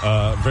be.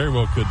 Very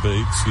well could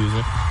be, excuse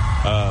me.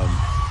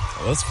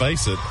 Let's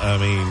face it.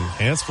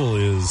 Hanceville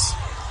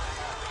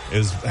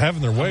is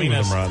having their way with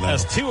them right now.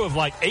 As two of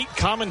 8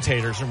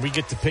 commentators, and we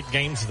get to pick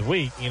games of the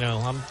week,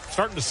 I'm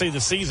starting to see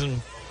the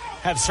season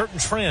have certain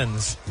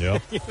trends.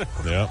 Yep.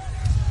 Yep.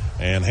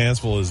 And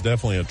Hanceville is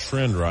definitely a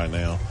trend right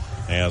now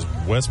as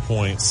West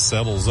Point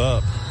settles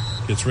up,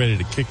 gets ready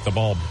to kick the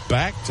ball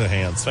back to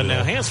Hanceville. But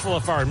now Hanceville,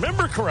 if I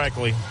remember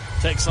correctly,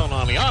 takes on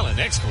Amiana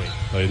next week.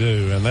 They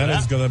do, and that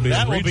is going to be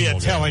a regional game. That will be a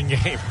telling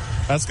game.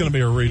 That's going to be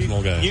a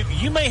regional game.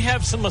 You may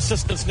have some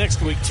assistance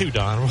next week too,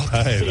 Don. We'll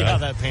see how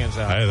that pans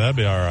out. Hey, that'd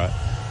be all right.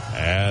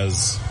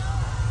 As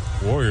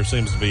Warriors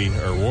seem to be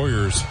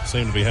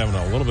having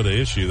a little bit of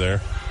issue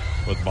there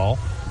with the ball,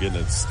 getting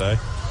it to stay.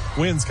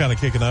 Wind's kind of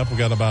kicking up. We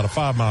got about a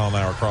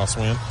 5-mile-an-hour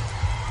crosswind.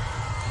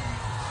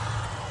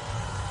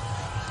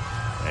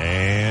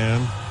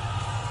 And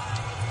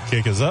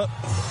kick is up.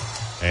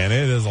 And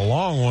it is a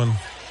long one.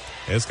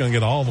 It's going to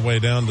get all the way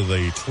down to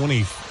the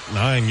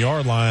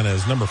 29-yard line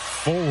as number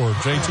 4,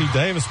 J.T.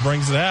 Davis,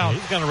 brings it out.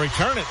 He's going to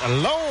return it a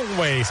long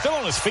way. Still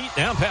on his feet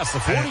down past the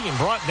 40 and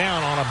brought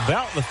down on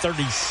about the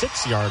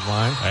 36-yard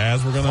line.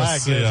 As we're going to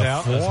see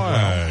a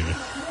flag.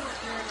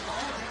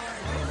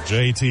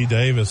 J.T.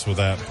 Davis with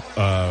that,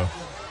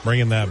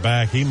 bringing that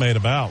back. He made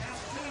about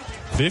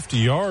 50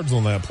 yards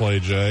on that play,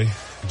 Jay.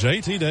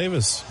 J.T.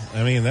 Davis,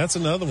 that's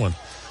another one.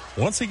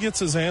 Once he gets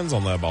his hands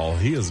on that ball,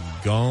 he is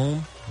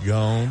gone.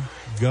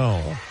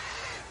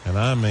 And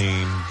I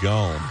mean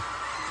gone.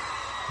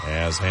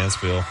 As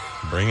Hanceville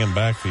bringing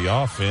back the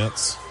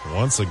offense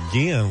once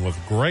again with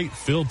great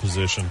field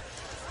position.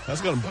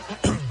 That's going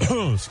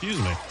to, excuse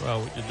me.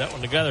 Well, we did that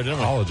one together, didn't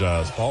we?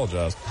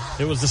 Apologize.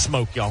 It was the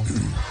smoke, y'all.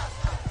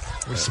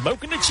 We're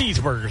smoking the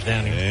cheeseburgers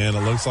down here. And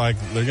it looks like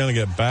they're going to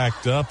get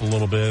backed up a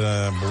little bit.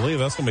 I believe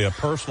that's going to be a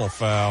personal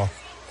foul.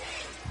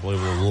 I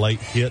believe a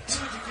late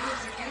hit.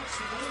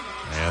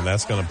 And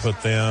that's going to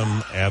put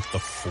them at the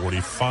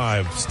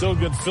 45. Still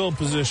good field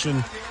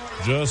position,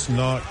 just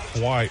not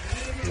quite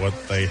what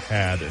they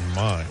had in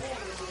mind.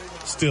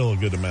 Still a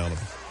good amount of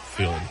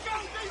field.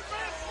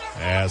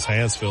 As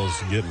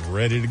Hanceville's getting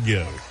ready to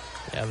go.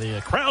 Yeah, the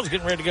crowd's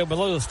getting ready to go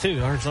below us,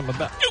 too. I heard something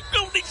about, you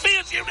go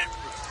defense, you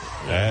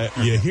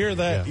hear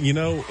that,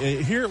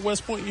 here at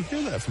West Point, you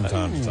hear that from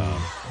time to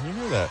time. You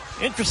hear that.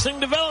 Interesting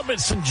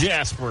developments in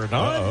Jasper.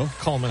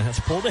 Coleman has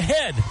pulled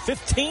ahead,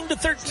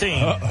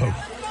 15-13.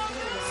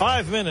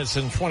 5 minutes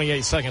and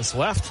 28 seconds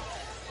left.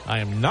 I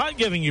am not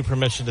giving you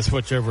permission to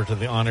switch over to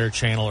the on-air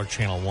channel or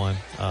channel 1,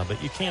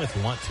 but you can if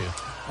you want to.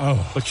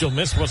 But you'll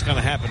miss what's going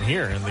to happen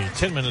here in the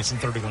 10 minutes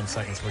and 31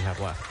 seconds we have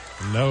left.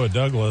 Noah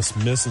Douglas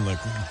missing the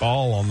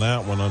ball on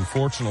that one,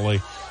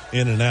 unfortunately.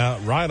 In and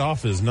out, right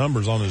off his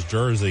numbers on his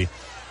jersey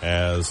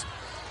as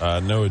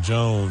Noah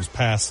Jones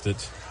passed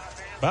it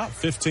about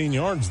 15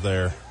 yards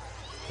there.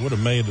 Would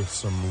have made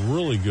some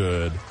really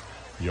good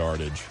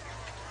yardage.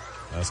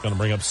 That's going to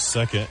bring up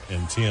 2nd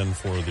and 10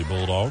 for the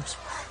Bulldogs.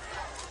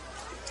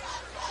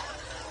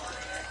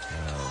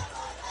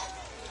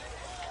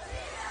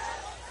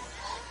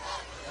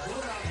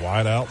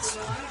 Wideouts.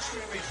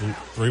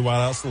 3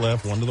 wideouts to the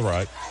left, 1 to the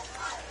right.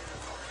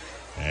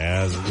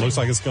 As it looks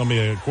like it's going to be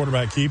a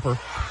quarterback keeper.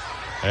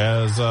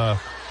 As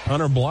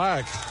Hunter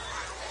Black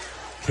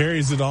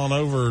carries it on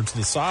over to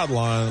the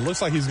sideline. It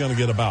looks like he's going to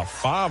get about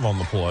 5 on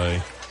the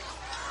play.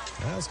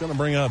 That's going to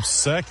bring up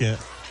third.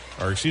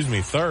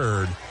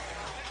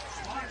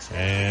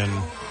 And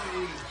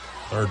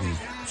 3rd and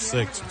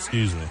 6,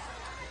 excuse me.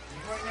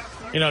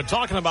 You know,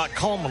 talking about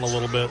Coleman a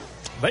little bit,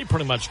 they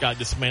pretty much got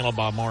dismantled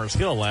by Mars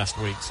Hill last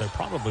week, so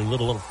probably lit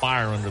a little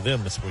fire under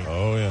them this week.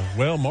 Oh, yeah.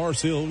 Well, Mars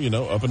Hill,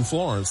 up in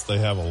Florence, they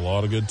have a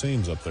lot of good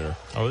teams up there.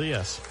 Oh,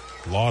 yes.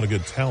 A lot of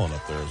good talent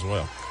up there as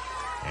well.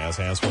 As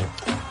Hanceville,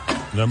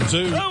 number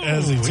 2,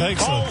 as he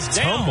takes a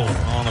tumble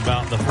on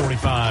about the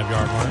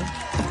 45-yard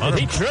line. Did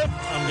he trip?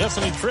 I'm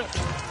guessing he tripped.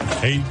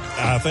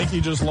 I think he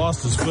just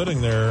lost his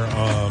footing there.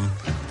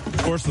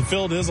 Of course, the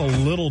field is a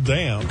little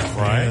damp,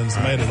 right? And it's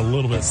made it a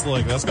little bit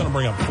slick. That's going to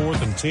bring up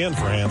 4th and 10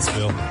 for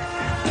Hanceville.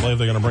 I believe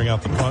they're going to bring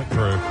out the punt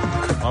crew.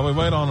 While we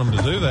wait on them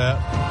to do that,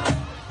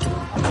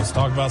 let's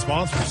talk about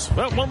sponsors.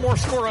 Well, one more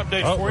score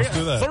update for you. Let's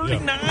do that.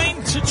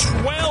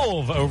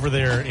 39-12 over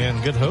there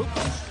in Good Hope.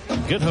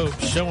 Good Hope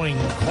showing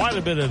quite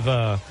a bit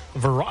of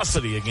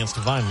veracity against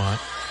Vinemont.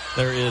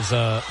 There is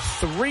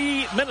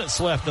 3 minutes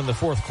left in the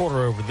fourth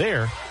quarter over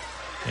there,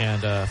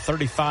 and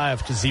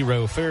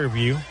 35-0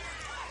 Fairview.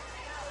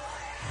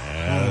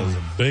 That is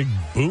a big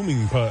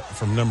booming putt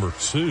from number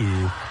 2.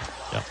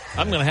 Yep.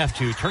 I'm going to have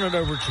to turn it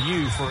over to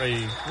you for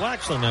we're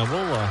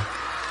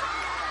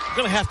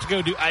going to have to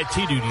go do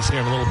IT duties here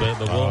in a little bit,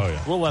 but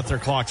we'll let their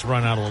clocks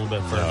run out a little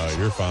bit first.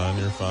 No, you're fine.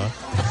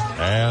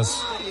 As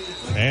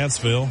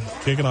Hanceville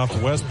kicking off to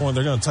West Point,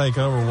 they're going to take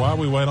over. While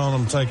we wait on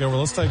them to take over,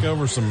 let's take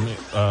over some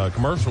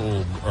take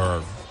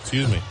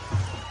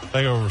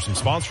over some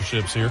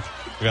sponsorships here.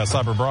 We got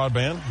Cyber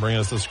Broadband bringing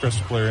us this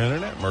crystal clear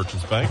internet,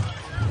 Merchants Bank,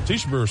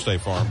 Tisha Brewer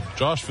State Farm,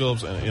 Josh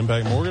Phillips and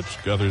Impact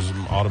Mortgage, Guthers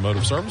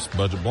Automotive Service,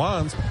 Budget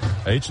Blinds,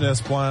 H&S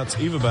Appliance,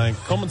 Eva Bank,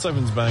 Coleman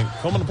Savings Bank,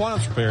 Coleman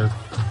Appliance Repair.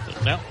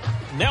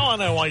 Now I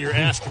know why you're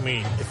asking me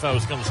if I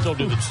was going to still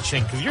do the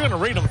cha-ching, because you're going to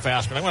read them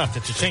faster, and I'm going to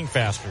have to cha-ching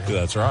faster.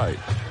 That's right.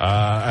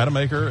 Adam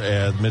Aker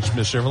at Mitch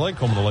Chevrolet,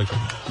 Coleman Electric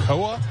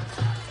Co-op,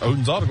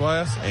 Odin's Auto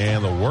Glass,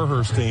 and the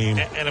Warhurst team.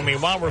 And I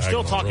mean, while we're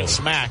still talking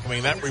smack, I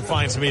mean, that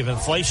reminds me of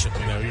inflation.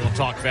 You want to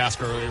talk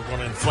faster, or you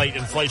want to inflate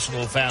inflation a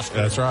little faster.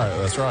 That's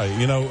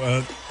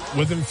right.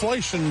 With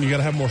inflation, you got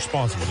to have more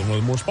sponsors, and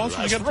with more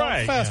sponsors, you got to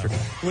talk faster. Yeah.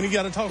 When you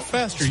got to talk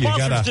faster, you got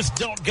to. Sponsors just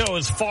don't go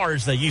as far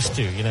as they used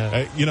to.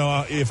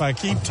 If I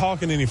keep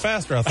talking any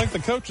faster, I think the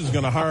coach is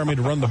going to hire me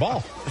to run the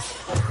ball.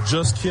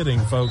 Just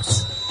kidding,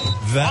 folks.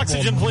 That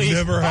Oxygen, will please.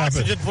 Never happen.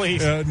 Oxygen,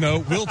 please.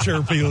 No,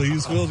 wheelchair,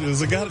 please.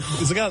 Has it got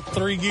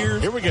 3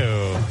 gears? Here we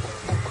go.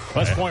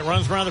 West Point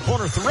runs around the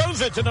corner,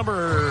 throws it to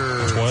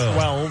number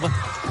 12.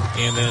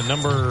 And then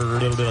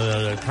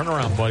turn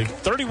around, buddy,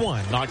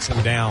 31 knocks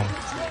him down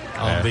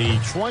on the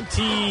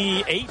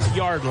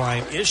 28-yard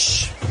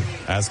line-ish.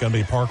 That's going to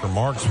be Parker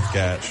Marks'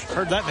 catch.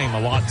 Heard that name a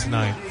lot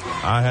tonight.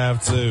 I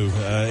have, too.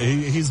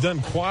 He's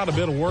done quite a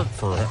bit of work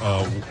for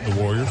the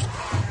Warriors.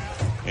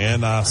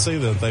 And I see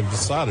that they've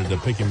decided to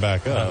pick him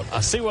back up.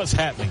 I see what's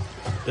happening.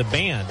 The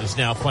band is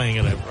now playing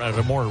at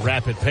a more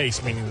rapid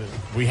pace, meaning that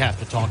we have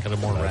to talk at a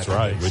more rapid pace. That's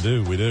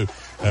right. We do.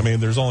 I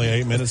mean, there's only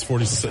 8 minutes,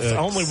 46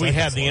 only we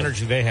have the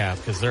energy they have,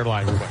 because they're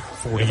like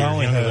 40 years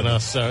younger than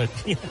us. So,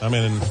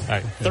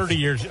 30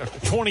 years,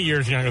 20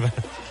 years younger than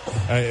us.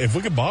 If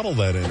we could bottle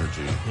that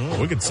energy,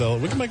 we could sell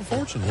it. We could make a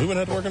fortune. We wouldn't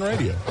have to work in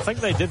radio. I think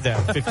they did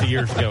that 50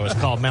 years ago. It's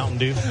called Mountain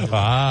Dew.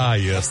 Ah,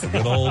 yes, the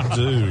good old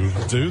Dew.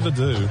 Do the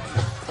Dew.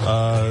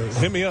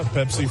 Hit me up,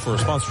 Pepsi, for a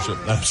sponsorship.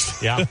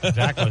 Yeah,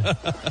 exactly.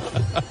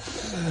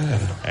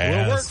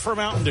 We'll work for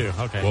Mountain Dew.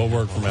 Okay. We'll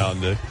work for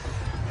Mountain Dew.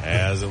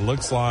 As it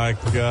looks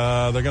like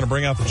they're going to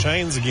bring out the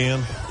chains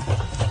again.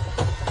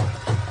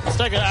 Let's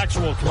take an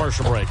actual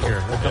commercial break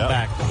here. We'll come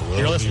back.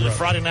 You're listening to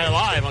Friday Night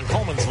Live on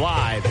Coleman's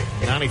Live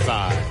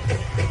 95.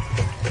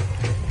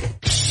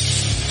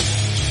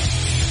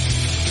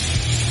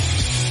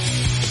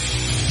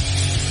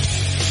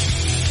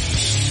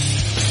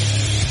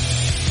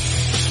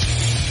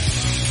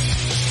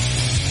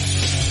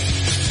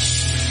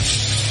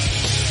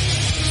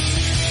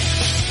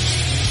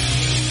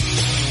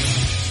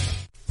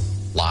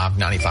 Live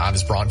 95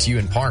 is brought to you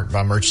in part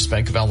by Merchants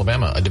Bank of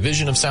Alabama, a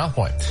division of South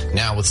Point,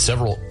 now with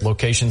several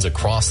locations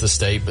across the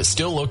state, but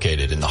still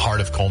located in the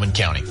heart of Coleman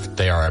County.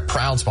 They are a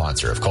proud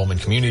sponsor of Coleman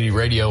Community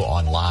Radio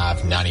on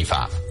Live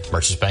 95.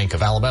 Merchants Bank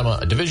of Alabama,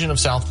 a division of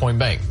South Point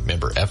Bank,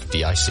 member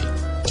FDIC.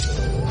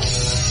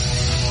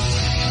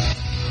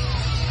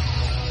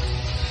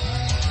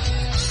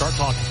 Start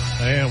talking.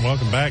 And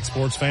welcome back,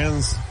 sports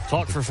fans.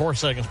 Talk for 4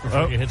 seconds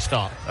before you hit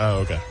stop. Oh,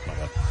 okay. My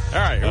bad. All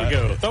right, here we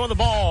go. Throwing the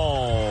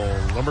ball.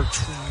 Number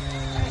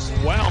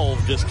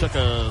 12 just took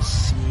a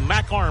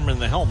smack arm in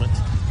the helmet,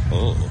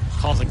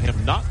 causing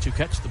him not to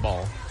catch the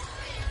ball.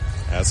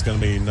 That's going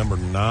to be number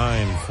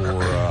 9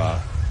 for...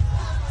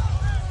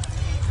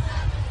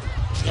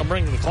 I'll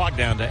bring the clock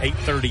down to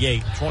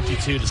 8:38,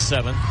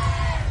 22-7.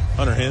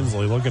 Hunter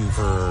Hensley looking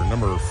for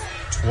number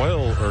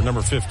 12 or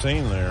number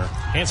 15 there.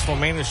 Hanceville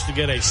managed to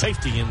get a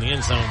safety in the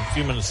end zone a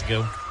few minutes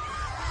ago.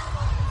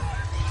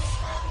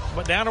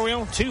 What down are we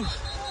on? 2?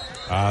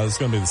 It's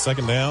going to be the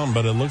second down,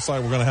 but it looks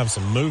like we're going to have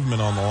some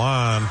movement on the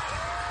line.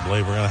 I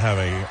believe we're going to have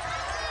a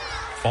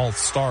false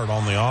start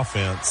on the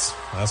offense.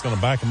 That's going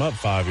to back them up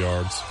 5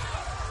 yards.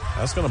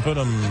 That's going to put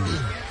them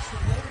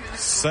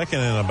second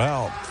and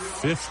about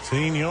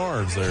 15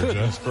 yards there,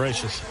 Goodness Jeff.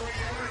 gracious.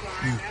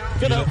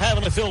 Good up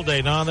having a field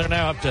day, Don. They're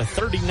now up to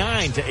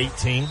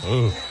 39-18.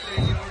 Ooh.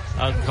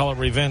 I'd call it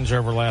revenge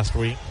over last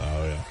week.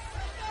 Oh, yeah.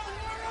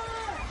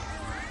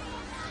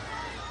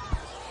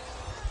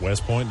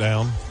 West Point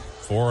down.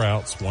 4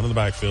 outs, 1 in the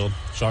backfield.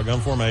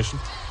 Shotgun formation.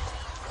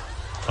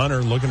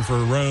 Hunter looking for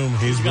room.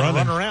 He's going to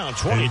running. run around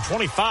 20,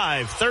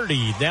 25,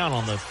 30, down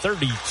on the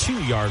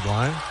 32-yard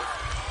line.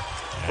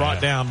 Brought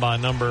down by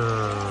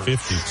number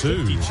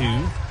 52.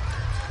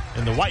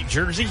 In the white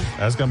jersey.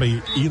 That's going to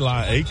be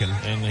Eli Aiken.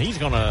 And he's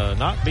going to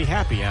not be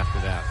happy after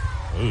that.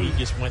 Ooh. He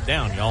just went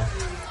down, y'all.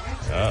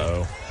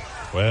 Uh-oh.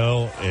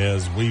 Well,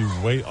 as we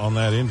wait on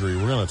that injury,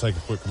 we're going to take a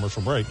quick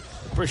commercial break.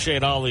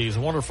 Appreciate all these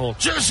wonderful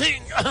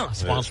jersey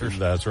sponsors.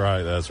 That's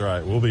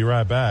right. We'll be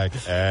right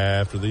back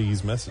after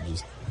these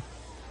messages.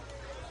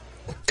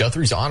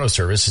 Guthrie's Auto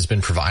Service has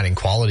been providing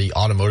quality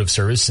automotive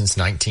service since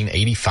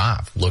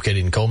 1985. Located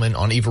in Coleman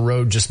on Eva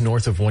Road, just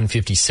north of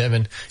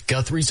 157,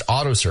 Guthrie's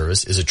Auto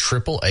Service is a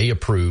AAA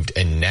approved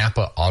and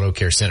Napa Auto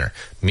Care Center,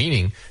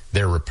 meaning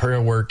their repair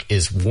work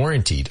is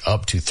warranted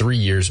up to 3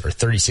 years or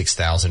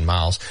 36,000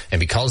 miles. And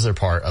because they're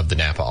part of the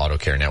Napa Auto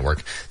Care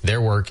Network,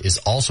 their work is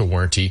also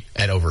warranted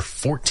at over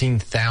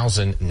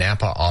 14,000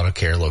 Napa Auto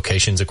Care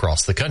locations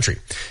across the country.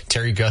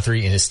 Terry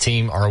Guthrie and his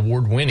team are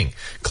award-winning,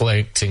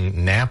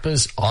 collecting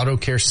Napa's Auto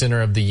Care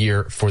Center of the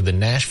Year for the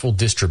Nashville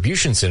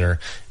Distribution Center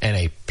and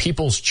a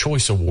People's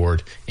Choice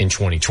Award in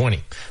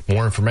 2020.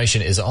 More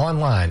information is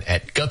online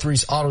at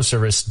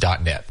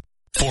Guthrie'sAutoservice.net.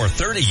 For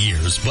 30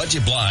 years,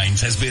 Budget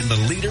Blinds has been the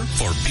leader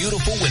for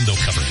beautiful window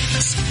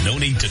coverings. No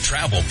need to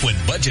travel when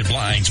Budget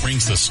Blinds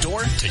brings the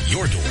store to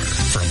your door.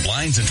 From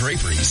blinds and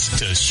draperies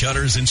to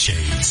shutters and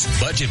shades,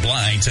 Budget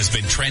Blinds has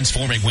been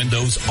transforming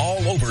windows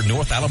all over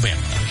North Alabama.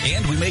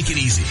 And we make it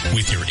easy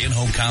with your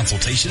in-home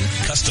consultation,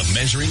 custom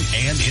measuring,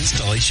 and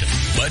installation.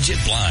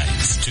 Budget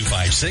Blinds,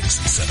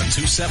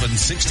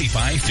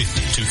 256-727-6550,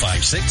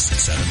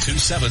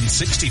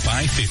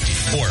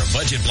 256-727-6550, or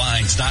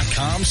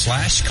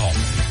budgetblinds.com/call.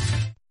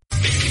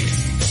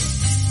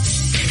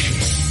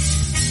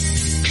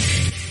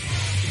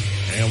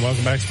 And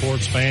welcome back,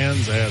 sports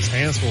fans, as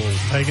Hanceville is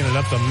taking it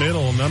up the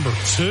middle, number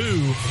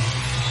 2.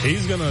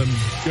 He's going to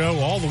go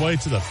all the way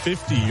to the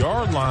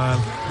 50-yard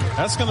line.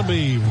 That's going to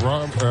be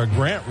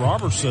Grant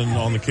Robertson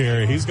on the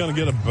carry. He's going to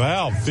get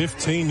about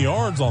 15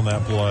 yards on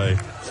that play,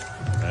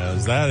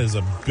 as that is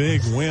a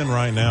big win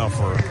right now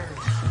for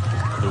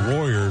the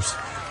Warriors.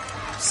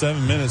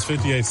 7 minutes,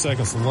 58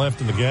 seconds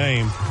left in the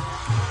game.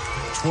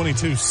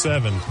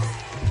 22-7.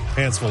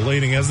 Hanceville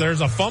leading, as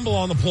there's a fumble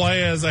on the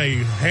play as a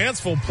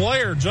Hanceville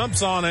player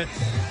jumps on it.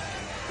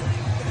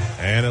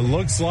 And it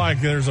looks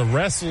like there's a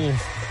wrestling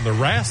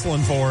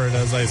for it,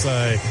 as they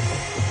say.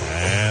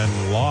 And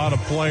a lot of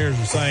players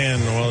are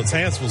saying, well, it's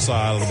Hanceville's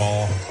side of the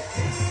ball.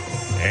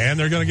 And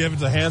they're going to give it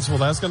to Hanceville.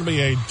 That's going to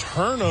be a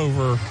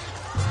turnover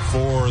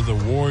for the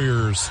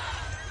Warriors.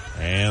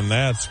 And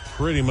that's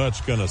pretty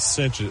much going to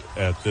cinch it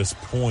at this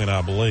point,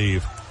 I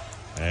believe,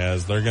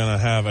 as they're going to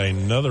have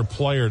another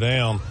player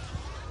down.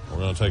 We're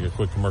going to take a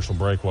quick commercial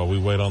break while we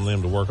wait on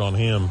them to work on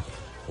him.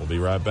 We'll be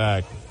right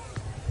back.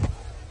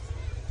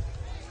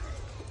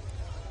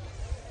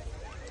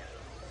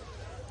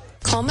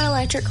 Coleman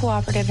Electric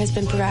Cooperative has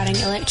been providing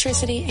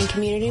electricity and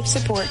community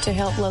support to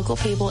help local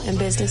people and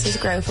businesses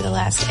grow for the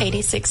last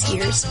 86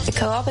 years. The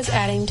co-op is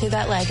adding to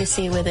that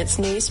legacy with its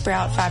new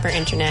Sprout Fiber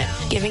Internet,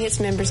 giving its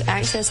members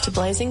access to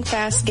blazing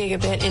fast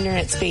gigabit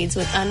internet speeds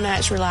with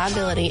unmatched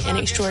reliability and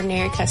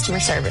extraordinary customer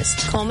service.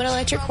 Coleman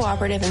Electric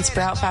Cooperative and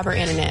Sprout Fiber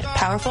Internet.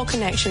 Powerful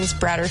connections,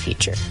 brighter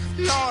future.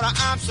 Lord,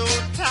 I'm so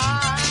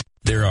tired.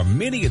 There are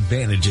many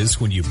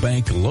advantages when you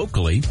bank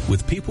locally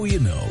with people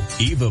you know.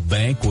 Eva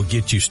Bank will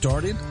get you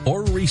started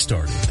or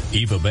restarted.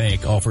 Eva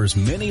Bank offers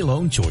many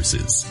loan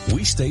choices.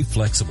 We stay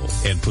flexible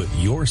and put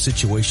your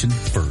situation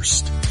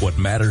first. What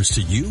matters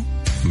to you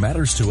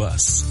matters to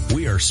us.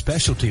 We are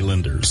specialty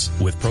lenders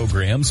with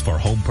programs for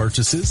home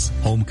purchases,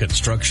 home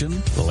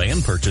construction,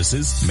 land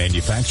purchases,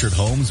 manufactured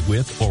homes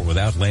with or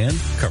without land,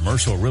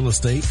 commercial real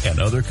estate, and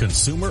other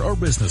consumer or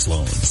business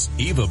loans.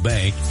 Eva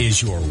Bank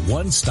is your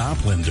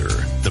one-stop lender.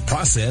 The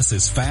process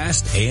is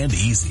fast and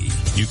easy.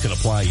 You can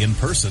apply in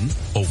person,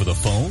 over the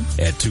phone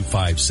at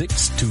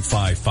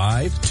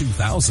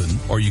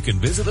 256-255-2000, or you can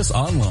visit us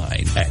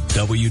online at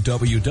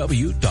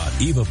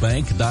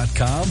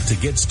www.evabank.com to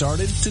get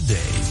started today.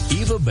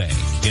 Eva Bank,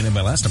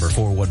 NMLS number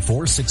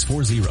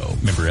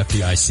 414640, member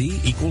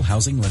FDIC, equal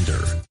housing lender.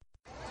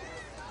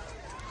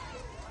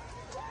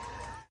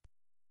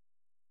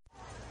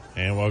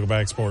 And welcome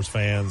back, sports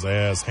fans,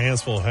 as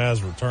Hanceville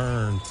has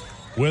returned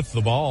with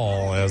the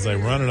ball as they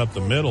run it up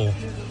the middle.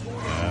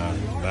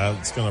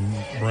 That's going to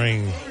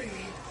bring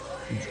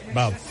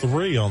about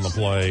 3 on the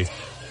play.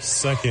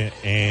 2nd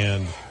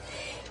and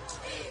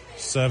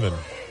 7.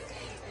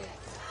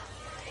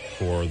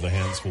 for the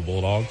Hanceville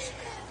Bulldogs.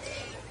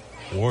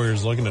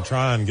 Warriors looking to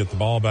try and get the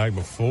ball back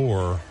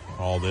before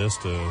all this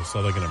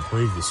so they can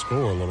improve the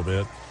score a little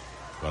bit.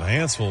 But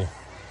Hanceville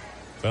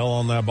fell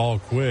on that ball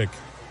quick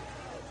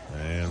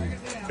and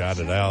got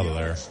it out of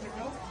there.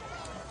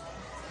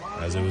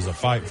 As it was a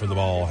fight for the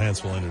ball,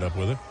 Hanceville ended up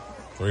with it.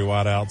 3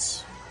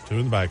 wideouts, 2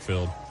 in the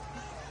backfield.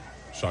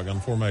 Shotgun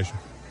formation.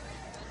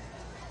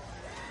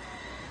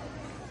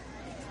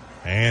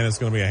 And it's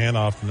going to be a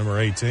handoff to number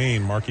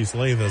 18, Marquise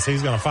Leathis.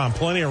 He's going to find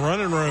plenty of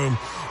running room.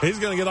 He's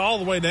going to get all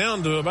the way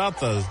down to about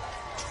the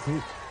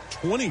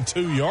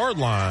 22-yard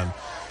line.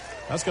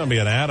 That's going to be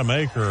an Adam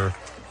Aker,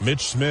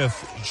 Mitch Smith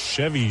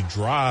Chevy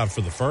drive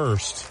for the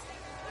first.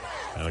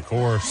 And, of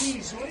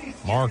course,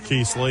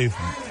 Marquise Leath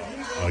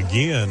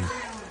again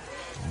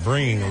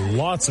bringing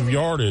lots of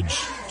yardage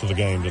to the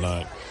game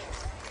tonight,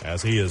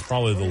 as he is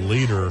probably the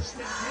leader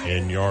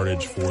in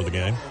yardage for the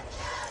game.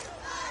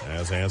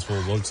 As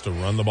Hanceville looks to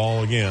run the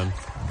ball again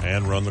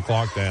and run the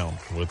clock down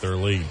with their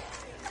lead.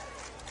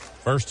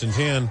 1st and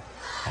 10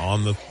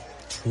 on the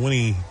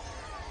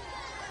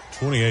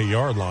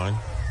 28-yard line.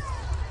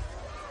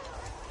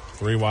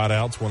 3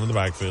 wideouts, 1 in the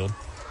backfield.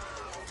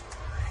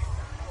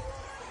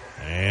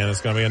 And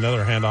it's going to be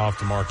another handoff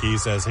to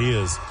Marquise as he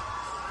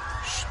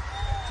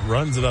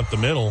runs it up the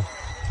middle.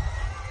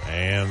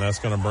 And that's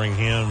going to bring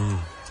him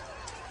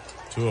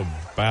to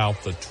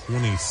about the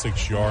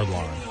 26-yard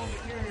line.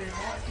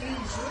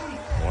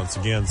 Once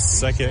again,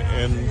 2nd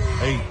and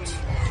 8.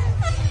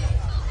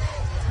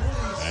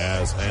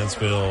 As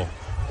Hanceville,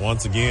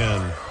 once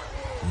again,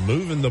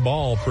 moving the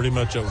ball pretty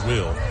much at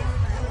will.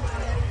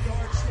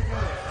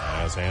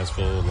 As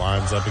Hanceville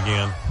lines up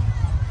again.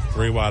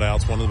 3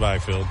 wideouts, 1 in the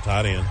backfield,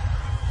 tight end.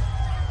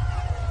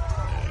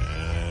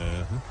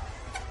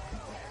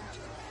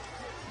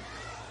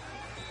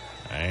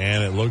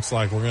 And it looks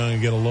like we're going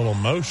to get a little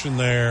motion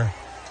there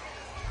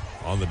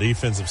on the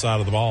defensive side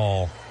of the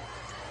ball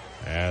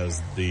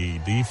as the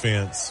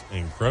defense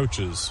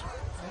encroaches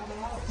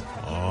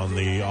on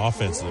the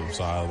offensive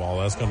side of the ball.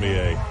 That's going to be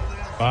a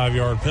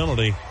 5-yard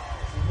penalty.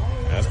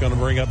 That's going to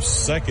bring up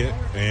 2nd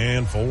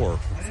and 4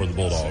 for the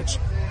Bulldogs.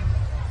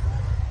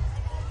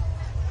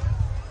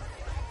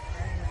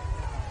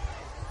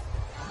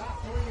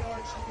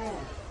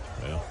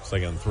 Well,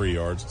 2nd and 3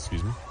 yards,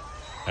 excuse me.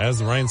 As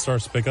the rain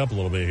starts to pick up a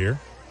little bit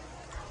here.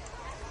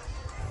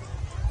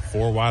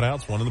 4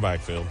 wideouts, 1 in the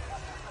backfield.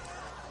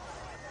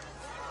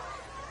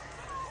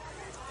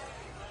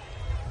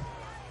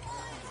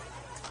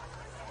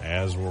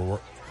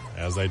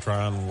 As they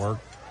try and work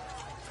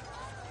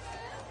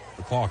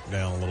the clock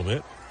down a little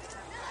bit.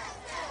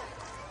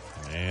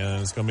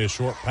 And it's going to be a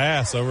short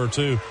pass over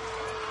to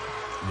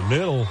the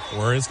middle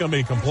where it's going to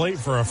be complete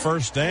for a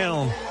first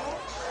down.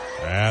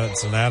 And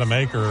it's an Adam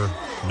Aker,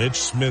 Mitch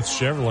Smith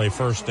Chevrolet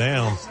first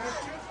down.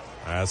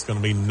 That's going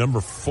to be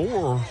number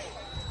 4,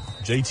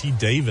 JT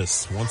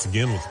Davis, once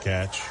again with the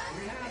catch.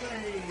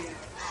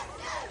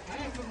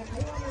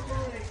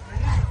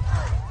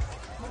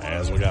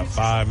 As we got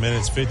 5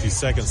 minutes, 50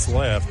 seconds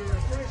left.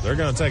 They're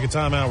going to take a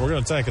timeout. We're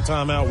going to take a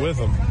timeout with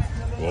them.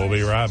 We'll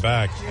be right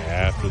back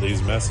after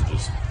these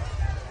messages.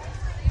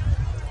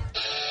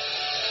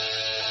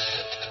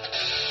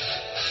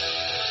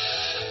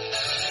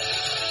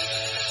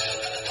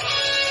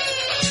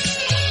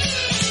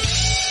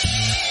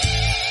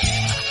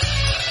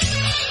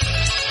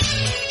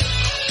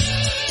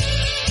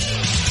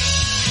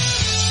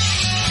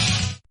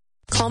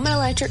 Coleman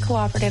Electric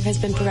Cooperative has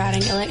been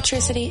providing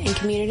electricity and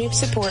community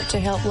support to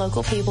help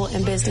local people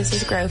and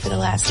businesses grow for the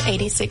last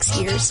 86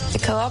 years. The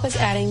co-op is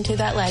adding to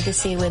that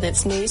legacy with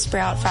its new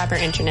Sprout Fiber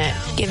Internet,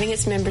 giving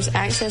its members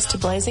access to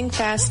blazing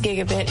fast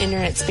gigabit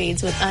internet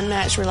speeds with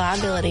unmatched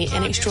reliability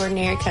and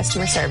extraordinary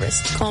customer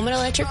service. Coleman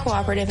Electric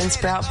Cooperative and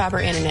Sprout Fiber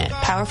Internet.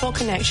 Powerful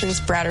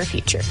connections, brighter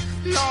future.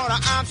 Lord,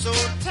 I'm so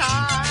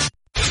tired.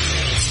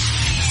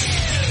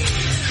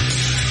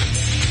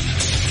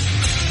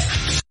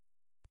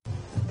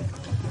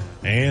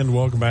 And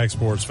welcome back,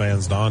 sports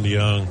fans. Don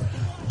DeYoung,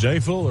 Jay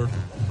Fuller,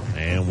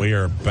 and we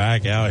are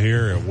back out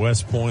here at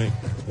West Point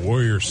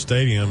Warrior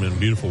Stadium in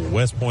beautiful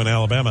West Point,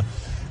 Alabama,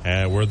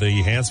 where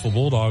the Hanceville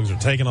Bulldogs are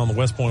taking on the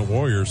West Point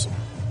Warriors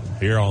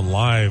here on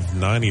Live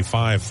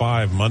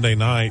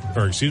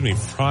 95.5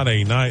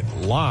 Friday Night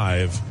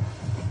Live,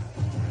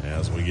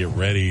 as we get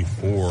ready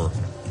for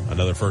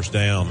another first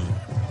down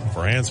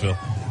for Hanceville.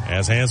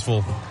 As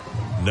Hanceville,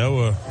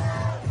 Noah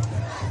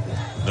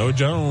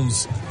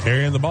Jones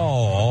carrying the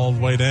ball all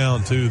the way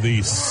down to the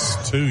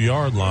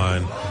 2-yard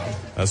line.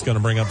 That's going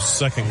to bring up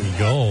 2nd and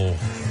goal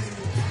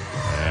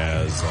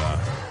as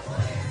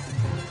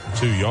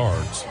 2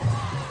 yards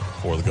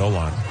for the goal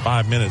line.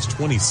 5 minutes,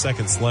 20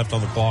 seconds left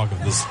on the clock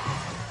of this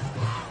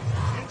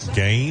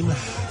game.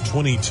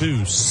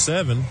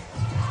 22-7.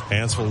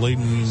 Hanceville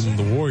leading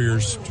the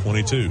Warriors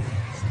 22.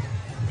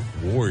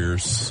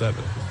 Warriors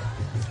 7.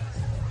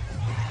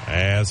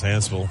 As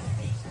Hanceville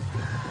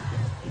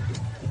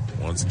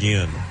once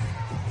again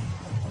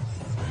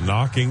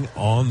knocking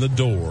on the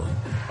door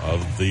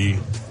of the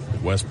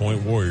West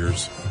Point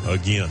Warriors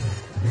again.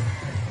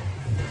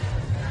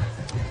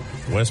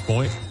 West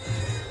Point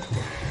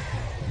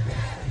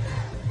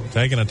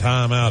taking a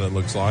timeout, it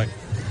looks like,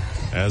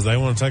 as they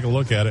want to take a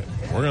look at it.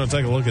 We're going to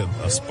take a look at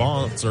a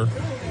sponsor.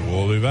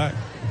 We'll be back.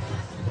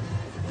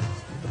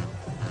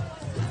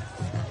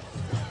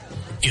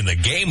 In the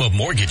game of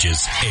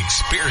mortgages,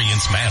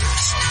 experience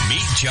matters.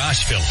 Meet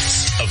Josh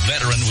Phillips, a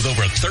veteran with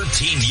over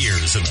 13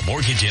 years in the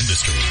mortgage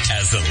industry.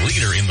 As the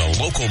leader in the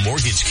local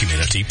mortgage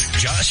community,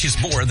 Josh is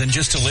more than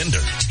just a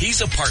lender.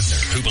 He's a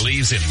partner who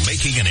believes in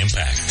making an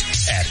impact.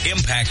 At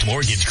Impact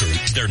Mortgage Group,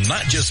 they're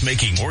not just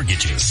making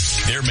mortgages.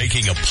 They're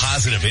making a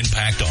positive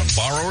impact on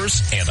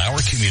borrowers and our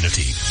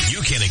community.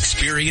 You can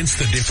experience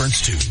the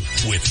difference too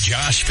with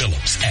Josh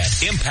Phillips at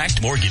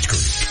Impact Mortgage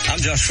Group. I'm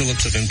Josh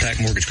Phillips of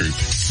Impact Mortgage Group.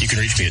 You can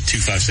reach me at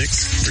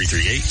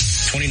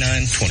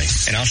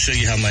 256-338-2920, and I'll show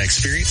you how my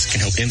experience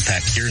can help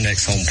impact your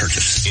next home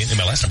purchase. In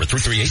MLS number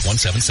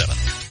 338177.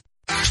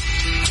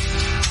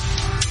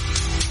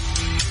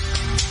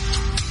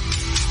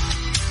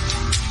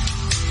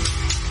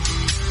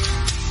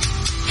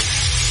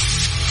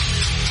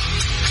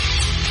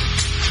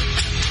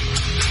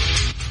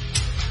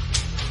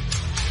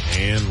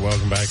 And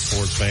welcome back,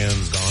 sports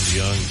fans. Don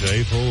DeYoung,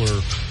 Jay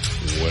Fuller,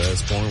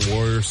 West Point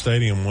Warrior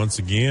Stadium once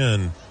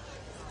again.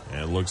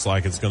 And it looks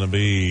like it's going to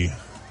be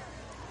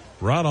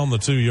right on the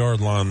 2-yard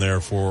line there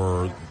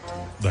for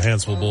the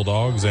Hanceville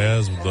Bulldogs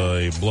as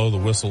they blow the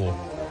whistle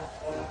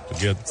to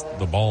get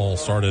the ball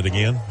started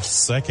again.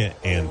 2nd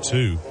and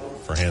 2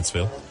 for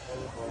Hanceville.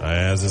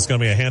 As it's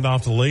going to be a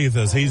handoff to Leith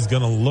as he's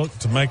going to look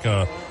to make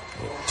a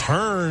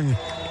turn,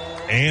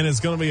 and it's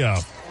going to be a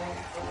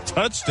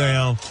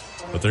touchdown.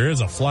 But there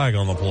is a flag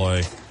on the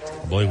play.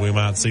 I believe we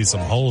might see some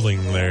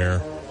holding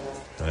there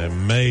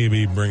and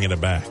maybe bringing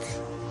it back.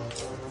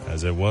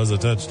 As it was a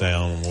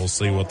touchdown, we'll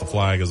see what the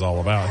flag is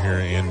all about here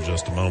in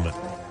just a moment.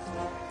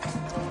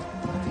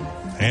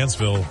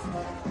 Hanceville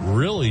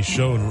really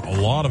showed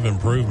a lot of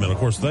improvement. Of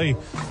course,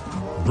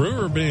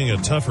 Brewer being a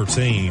tougher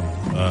team,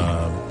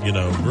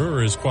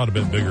 Brewer is quite a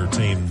bit bigger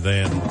team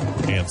than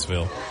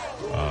Hanceville.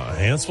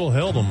 Hanceville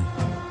held them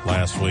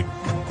last week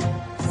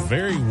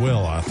very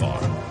well, I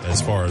thought,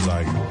 as far as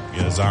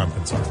I'm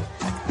concerned.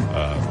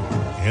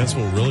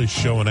 Hanceville really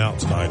showing out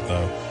tonight,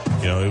 though.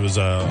 It was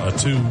a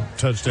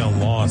 2-touchdown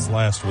loss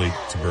last week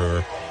to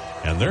Brewer,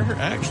 and they're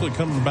actually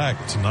coming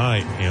back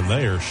tonight, and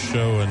they are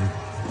showing,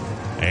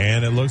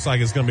 and it looks like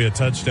it's going to be a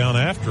touchdown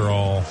after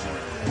all.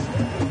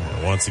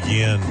 Once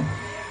again,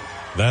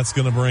 that's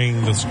going to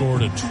bring the score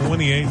to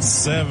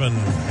 28-7.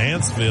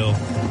 Hanceville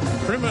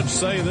pretty much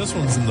say this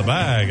one's in the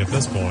bag at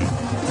this point,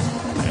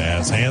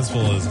 as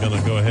Hanceville is going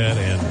to go ahead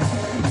and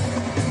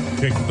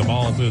kick the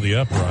ball through the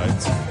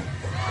uprights.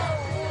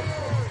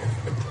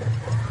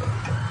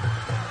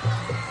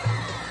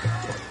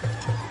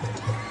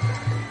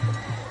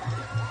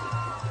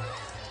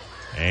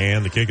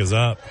 And the kick is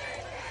up.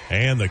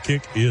 And the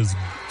kick is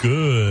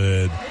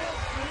good.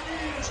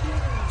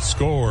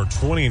 Score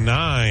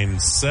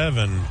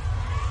 29-7.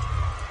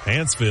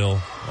 Hanceville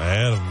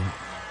ahead of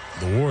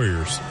the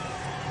Warriors.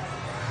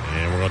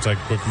 And we're going to take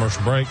a quick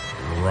commercial break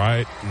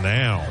right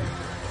now.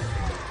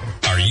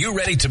 Are you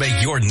ready to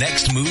make your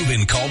next move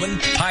in Coleman?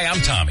 Hi,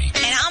 I'm Tommy.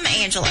 And I'm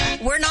Angela.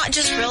 We're not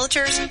just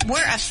realtors,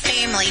 we're a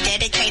family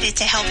dedicated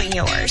to helping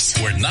yours.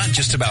 We're not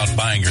just about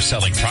buying or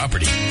selling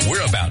property.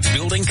 We're about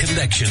building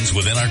connections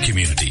within our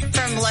community.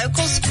 From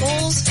local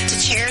schools to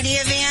charity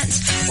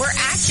events, we're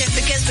active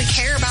because we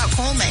care about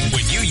Coleman.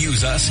 When you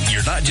use us,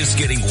 you're not just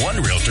getting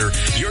one realtor,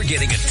 you're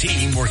getting a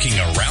team working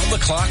around the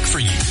clock for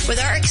you.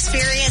 With our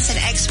experience and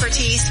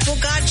expertise, we'll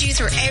guide you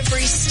through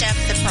every step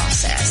of the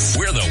process.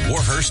 We're the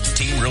Warhurst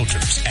Team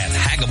Realtors at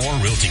Hagamore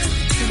Realty Group.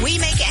 We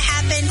make it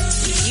happen,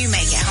 you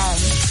make it home.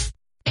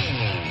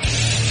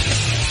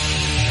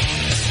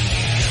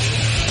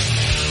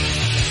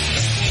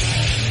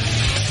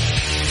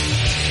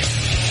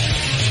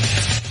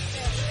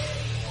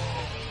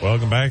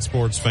 Welcome back,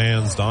 sports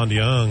fans. Don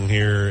DeYoung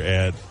here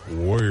at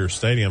Warrior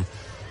Stadium.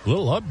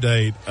 Little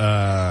update.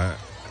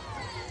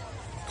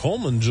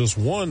 Coleman just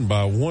won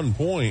by 1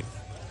 point.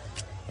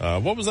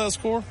 What was that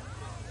score?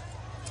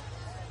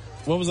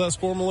 What was that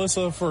score,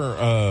 Melissa, for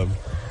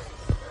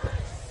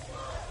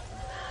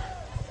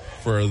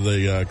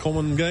the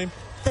Coleman game?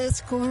 The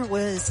score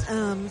was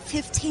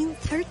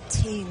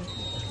 15-13.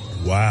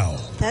 Wow.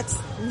 That's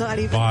not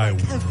even by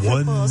like a 1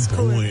 football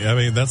score. point. I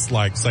mean, that's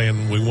like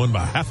saying we won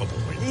by half a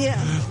point.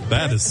 Yeah.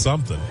 That is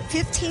something.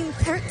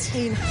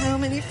 15-13. How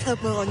many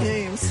football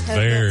games have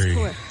that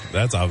score?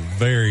 That's a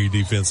very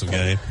defensive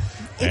game.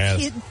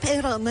 If you'd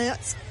bet on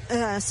that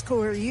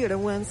score, you'd have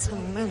won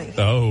some money.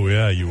 Oh,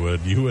 yeah, you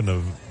would. You wouldn't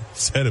have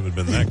said it would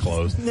have been that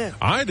close. No.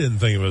 I didn't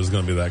think it was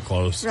going to be that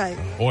close. Right.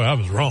 Boy, I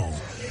was wrong.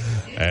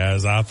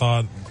 As I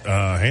thought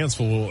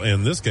Hanceville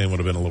in this game would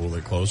have been a little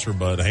bit closer,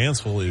 but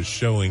Hanceville is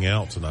showing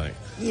out tonight.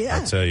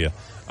 Yeah. I tell you.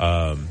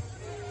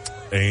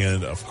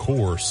 And, of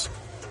course,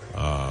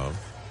 the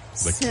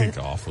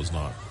kickoff was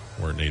not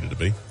where it needed to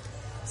be.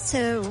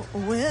 So,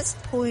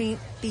 West Point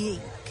beat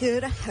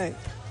Good Hope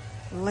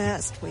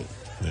last week.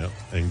 Yeah,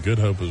 and Good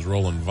Hope is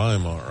rolling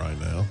Weimar right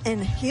now.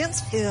 And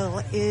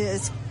Hanceville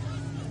is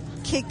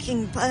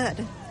kicking butt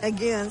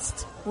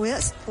against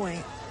West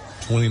Point.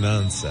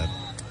 29-7.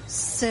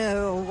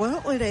 So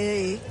what would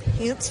a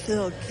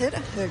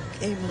Hanceville-Cudahoga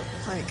game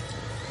look like?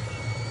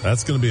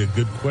 That's going to be a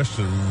good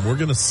question. We're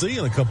going to see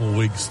in a couple of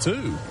weeks,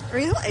 too.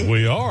 Really?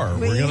 We are.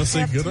 We're going to see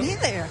have good. To be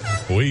there.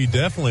 We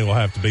definitely will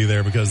have to be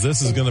there because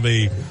this is going to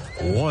be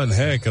one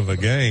heck of a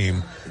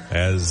game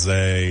as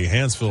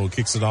Hanceville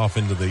kicks it off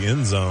into the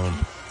end zone.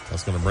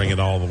 That's going to bring it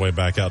all the way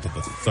back out to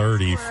the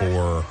 30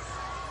 for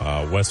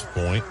West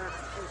Point.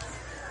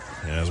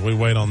 As we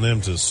wait on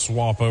them to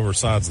swap over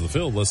sides of the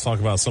field, let's talk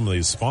about some of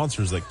these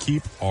sponsors that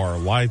keep our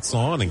lights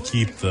on and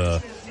keep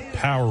the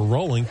power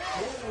rolling.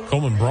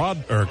 Coleman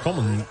Cyber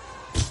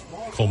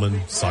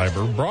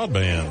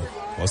Broadband.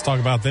 Let's talk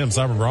about them.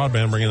 Cyber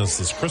Broadband bringing us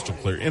this crystal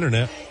clear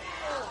internet.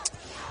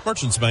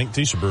 Merchants Bank,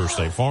 Tisha Brewer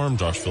State Farm,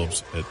 Josh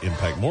Phillips at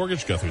Impact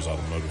Mortgage, Guthrie's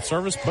Automotive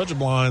Service, Budget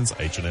Blinds,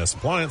 H&S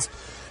Appliance,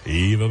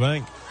 Eva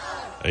Bank,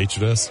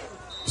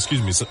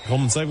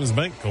 Coleman Savings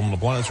Bank, Coleman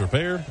Appliance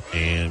Repair,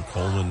 and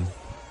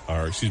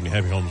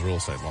Happy Homes Real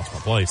Estate. Lost my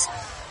place.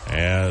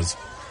 As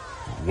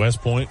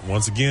West Point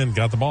once again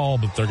got the ball,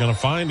 but they're going to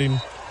find him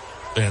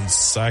and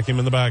sack him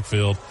in the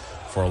backfield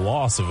for a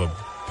loss of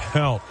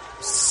about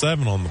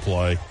 7 on the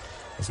play.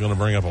 It's going to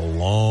bring up a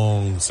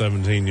long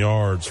 17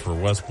 yards for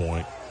West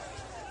Point.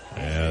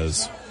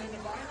 As,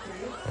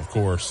 of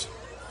course,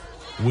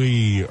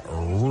 we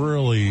are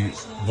really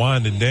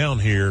winding down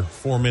here.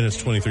 4 minutes,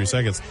 23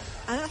 seconds.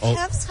 I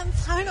have some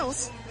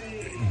finals.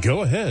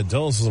 Go ahead.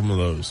 Tell us some of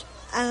those.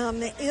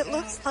 It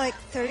looks like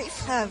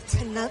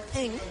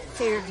 35-0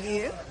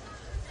 Fairview.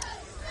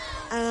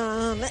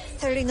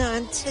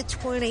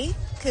 39-20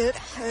 Good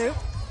Hope.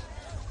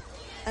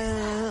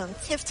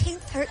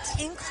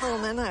 15-13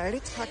 Coleman. I already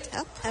talked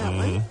about that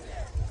one.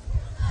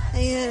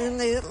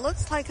 And it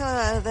looks like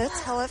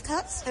that's all I've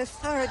got so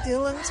far.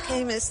 Dillon's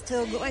game is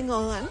still going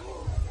on.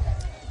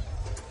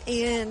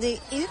 And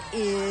it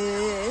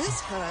is,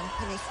 hold on,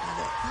 let me find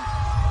it.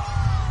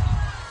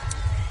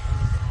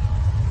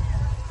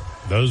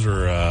 Those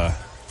are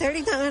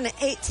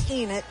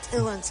 39-18 at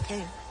Dillon's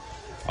game.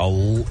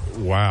 Oh,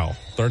 wow.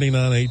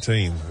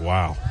 39-18.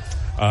 Wow.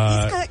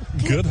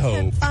 Good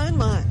Hope.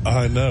 Vinemont.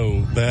 I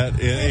know that.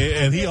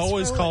 And he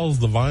always calls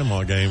the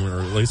Vinemont game,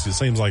 or at least it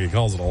seems like he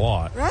calls it a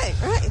lot. Right.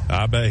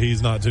 I bet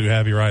he's not too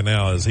happy right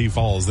now as he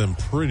follows them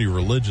pretty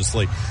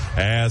religiously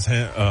as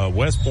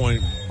West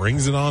Point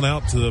brings it on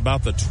out to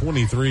about the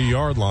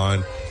 23-yard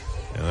line.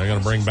 And they're going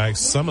to bring back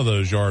some of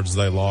those yards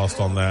they lost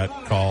on that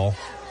call,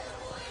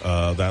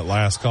 that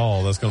last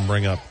call. That's going to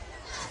bring up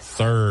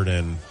 3rd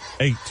and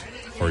 8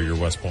 for your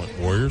West Point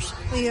Warriors.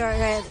 We are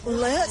at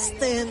less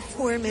than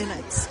 4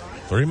 minutes.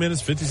 3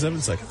 minutes, 57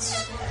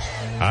 seconds.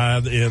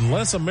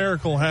 Unless a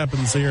miracle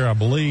happens here, I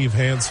believe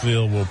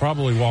Hanceville will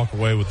probably walk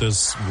away with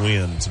this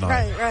win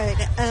tonight. Right.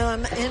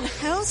 And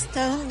how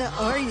stunned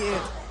are you?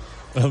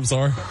 I'm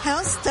sorry?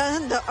 How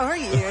stunned are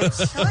you?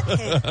 It's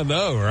shocking. I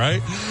know,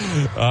 right?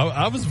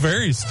 I was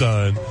very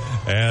stunned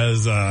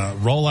as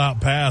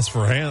rollout pass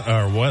for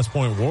West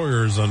Point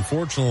Warriors.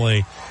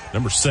 Unfortunately,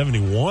 number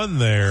 71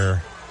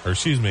 there,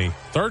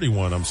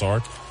 31, I'm sorry,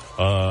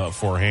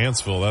 for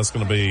Hanceville. That's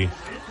going to be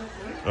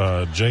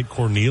Jake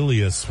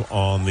Cornelius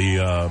on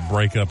the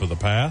breakup of the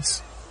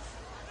pass.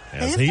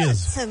 They've got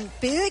some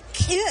big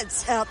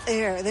kids out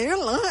there. Their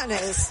line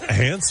is...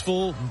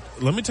 Hanceville,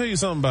 let me tell you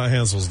something about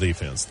Hanceville's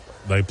defense.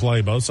 They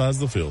play both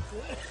sides of the field.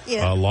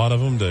 Yeah. A lot of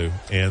them do,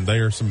 and they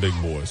are some big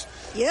boys.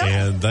 Yeah.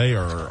 And they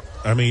are,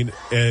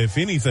 if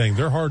anything,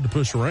 they're hard to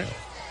push around.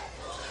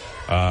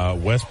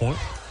 West Point,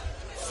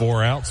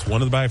 4 outs,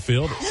 1 in the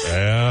backfield.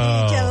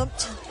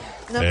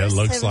 It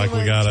looks like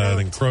we got an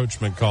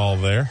encroachment call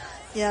there.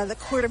 Yeah, the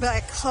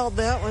quarterback called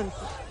that one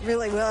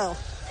really well.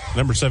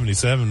 Number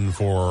 77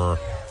 for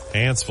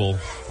Hanceville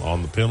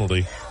on the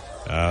penalty.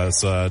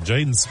 It's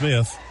Jaden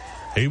Smith.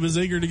 He was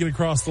eager to get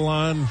across the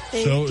line,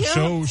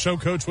 show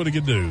Coach what he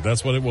could do.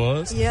 That's what it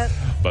was. Yep.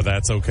 But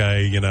that's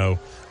okay.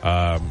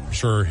 I'm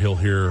sure he'll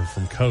hear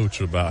from Coach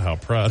about how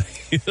proud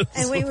he is.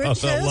 And we were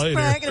just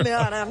bragging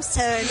about him.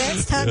 So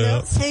next time,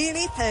 don't say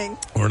anything.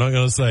 We're not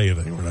going to say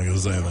anything.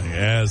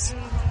 As,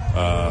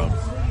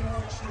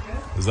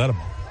 is that a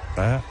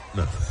bat?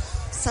 No.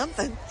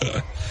 Something.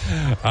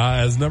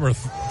 As number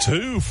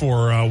 2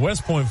 for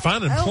West Point,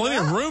 finding plenty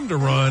of room to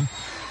run.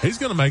 He's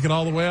going to make it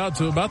all the way out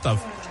to about the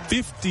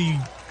 50.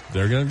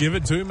 They're going to give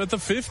it to him at the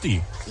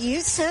 50. You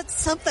said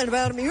something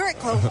about a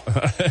miracle.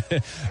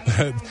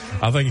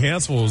 I think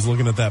Hanceville was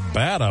looking at that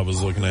bat I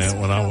was looking at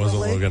when I wasn't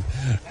looking.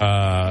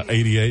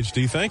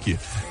 ADHD, thank you.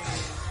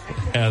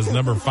 As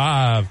number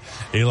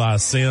 5, Eli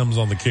Sims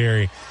on the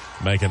carry,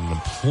 making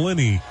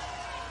plenty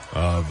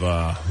of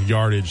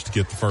yardage to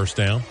get the first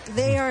down.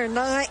 They are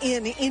not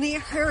in any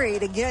hurry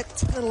to get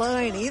to the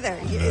line either.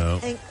 No.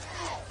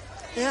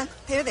 Yeah,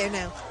 they're there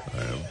now.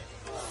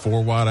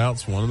 4 wide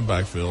outs, 1 in the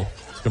backfield.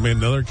 going to be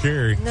another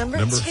carry. Number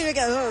 2 to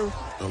go.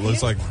 It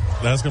looks like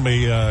that's going to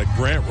be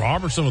Grant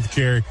Robertson with the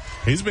carry.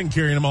 He's been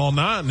carrying them all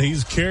night, and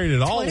he's carried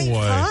it all the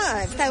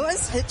way. That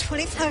was a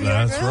 25-yard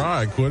That's run.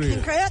 right.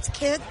 Congrats,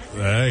 kid.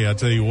 Hey, I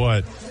tell you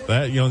what,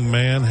 that young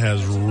man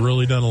has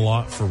really done a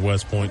lot for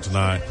West Point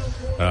tonight.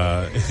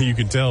 You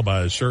can tell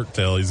by his shirt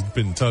tail he's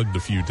been tugged a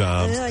few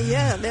times.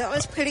 Yeah, that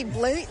was pretty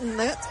blatant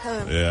that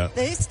time. Yeah.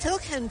 They still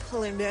can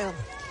pull him down.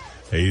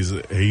 He's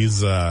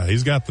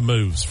got the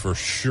moves for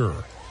sure.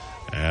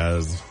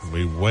 As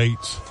we wait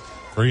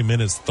 3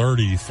 minutes,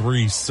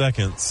 33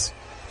 seconds,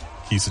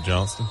 Keisha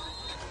Johnston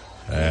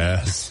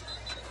as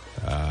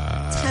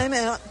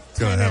timeout.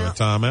 Going to have a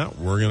timeout.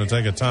 We're going to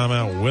take a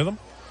timeout with them.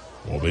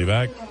 We'll be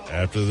back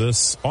after this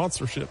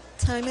sponsorship.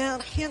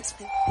 Timeout,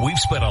 Hanceville. We've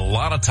spent a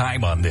lot of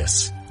time on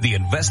this. The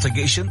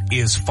investigation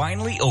is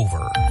finally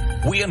over.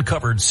 We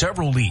uncovered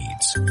several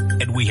leads,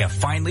 and we have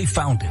finally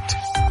found it.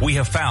 We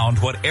have found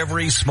what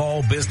every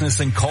small business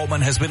in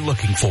Coleman has been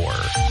looking for.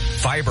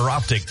 Fiber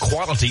optic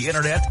quality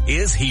internet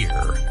is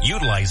here.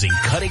 Utilizing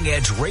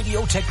cutting-edge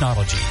radio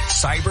technology,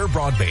 Cyber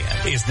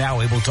Broadband is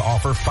now able to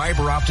offer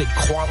fiber optic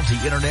quality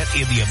internet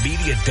in the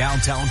immediate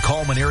downtown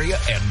Coleman area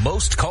and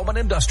most Coleman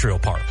industrial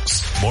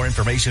parks. More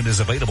information is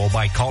available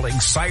by calling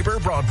Cyber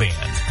Broadband,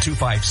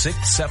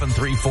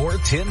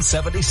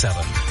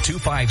 256-734-1077,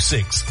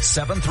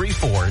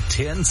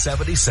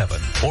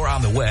 256-734-1077, or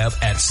on the web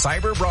at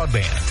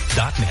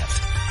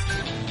cyberbroadband.net.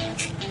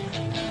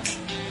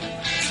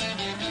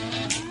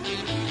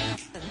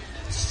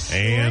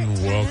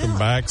 And welcome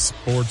back,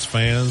 sports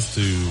fans,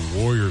 to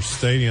Warriors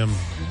Stadium,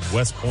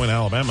 West Point,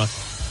 Alabama.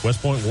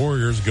 West Point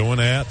Warriors going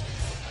at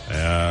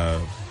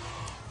it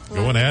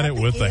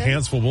with the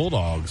Hanceville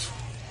Bulldogs.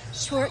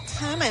 Short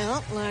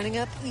timeout, lining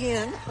up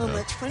again on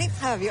the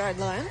 25-yard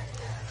line.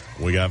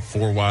 We got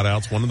 4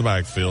 wideouts, 1 in the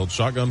backfield,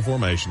 shotgun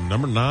formation.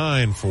 Number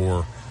 9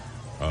 for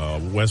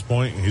West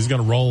Point. He's going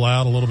to roll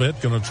out a little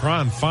bit, going to try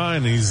and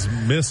find. He's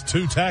missed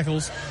 2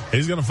 tackles.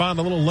 He's going to find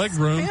a little leg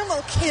room.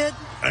 Scramble, kid.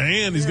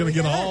 And he's going to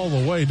get all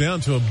the way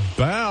down to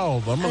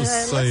about, I'm going to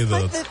say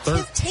the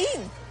 15.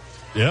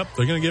 Yep,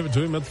 they're going to give it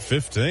to him at the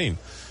 15.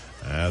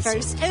 That's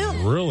First a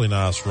down. really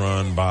nice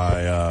run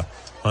by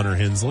Hunter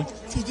Hensley.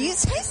 Did you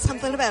say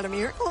something about a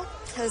miracle?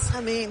 Because, I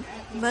mean,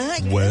 my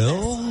goodness.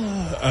 Well,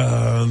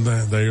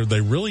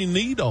 they really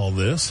need all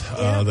this.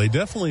 Yeah. They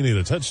definitely need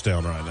a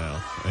touchdown right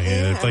now.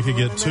 And if they could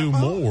get 2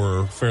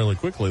 more fairly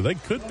quickly, they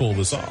could pull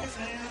this off.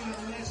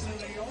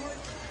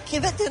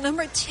 Give it to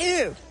number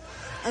 2.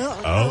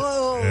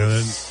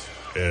 And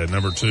then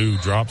number 2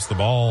 drops the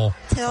ball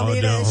on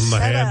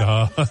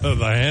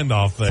the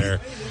handoff there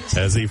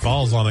as he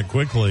falls on it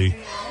quickly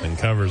and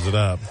covers it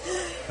up.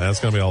 That's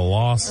going to be a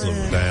loss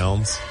of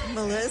downs.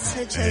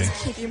 Melissa, just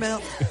keep your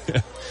mouth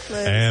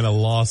closed. And a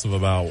loss of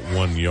about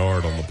 1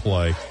 yard on the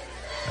play.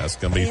 That's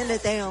going to be Hand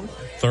it down.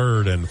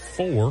 3rd and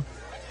 4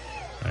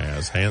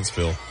 as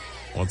Hanceville.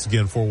 Once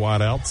again, 4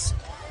 wideouts,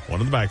 1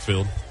 in the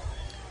backfield.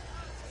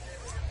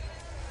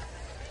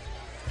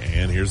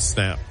 And here's the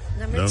snap.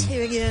 Number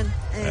 2 again.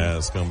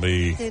 That's going to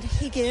be... Did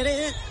he get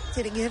it?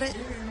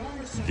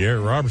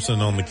 Garrett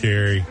Robertson on the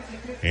carry.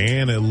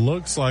 And it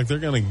looks like they're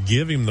going to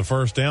give him the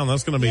first down.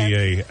 That's going to be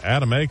a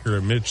Adam Aker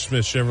at Mitch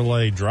Smith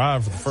Chevrolet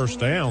drive for the first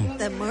down.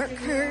 The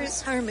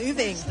markers are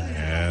moving.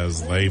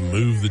 As they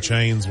move the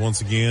chains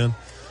once again.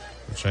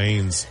 The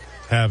chains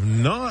have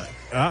not...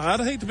 I'd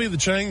hate to be the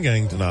chain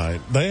gang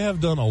tonight. They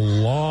have done a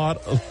lot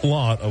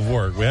of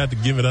work. We had to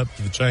give it up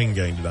to the chain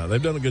gang tonight.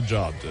 They've done a good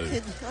job, too.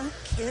 Good job,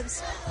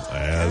 kids.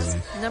 As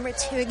number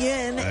 2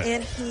 again,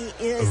 and he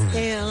is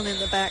down in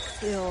the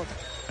backfield.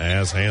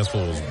 As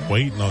Hanceville was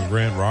waiting on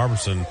Grant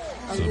Robertson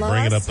to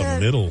bring it up the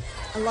middle.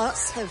 A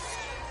loss of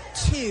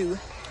 2.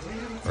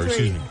 Or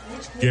excuse me,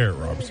 Garrett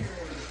Robertson.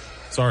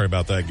 Sorry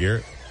about that,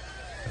 Garrett.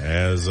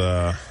 As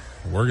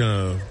we're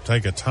going to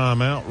take a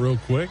timeout real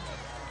quick.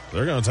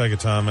 They're going to take a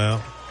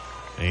timeout.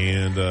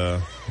 And,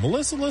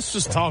 Melissa, let's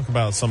just talk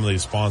about some of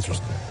these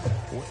sponsors.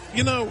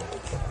 You know,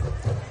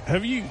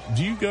 do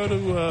you go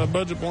to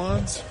Budget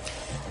Blinds?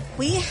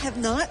 We have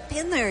not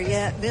been there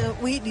yet, but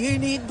we do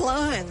need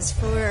blinds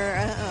for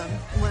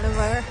one of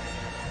our...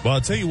 Well,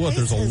 I tell you what,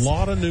 there's a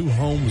lot of new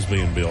homes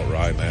being built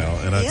right now.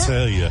 And I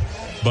tell you,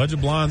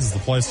 Budget Blinds is the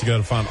place to go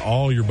to find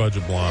all your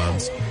budget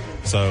blinds.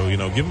 So,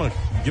 give them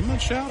a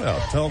shout out.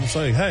 Tell them,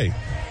 say, hey,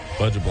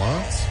 Budget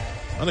Blinds.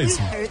 I need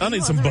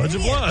some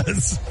budget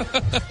blinds.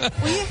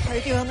 We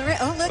heard you on the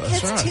radio. Oh, look,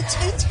 That's it's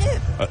right.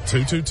 222.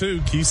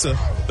 222, Kisa.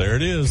 There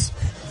it is.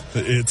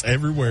 It's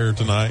everywhere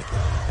tonight.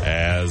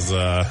 As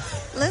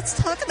let's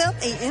talk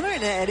about the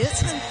internet.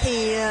 Isn't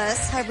the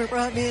cyber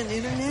broadband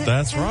internet?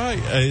 That's right.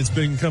 It's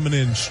been coming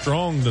in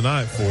strong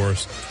tonight for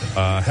us.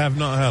 Have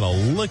not had a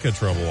lick of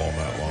trouble all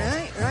night long.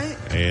 Right.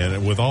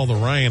 And with all the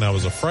rain, I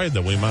was afraid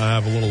that we might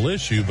have a little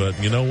issue. But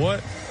you know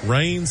what?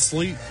 Rain,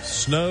 sleet,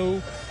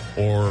 snow,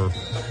 or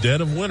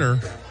dead of winter,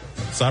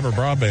 Cyber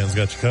Broadband's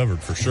got you covered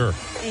for sure.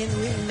 And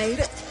we made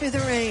it through the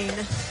rain.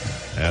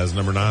 As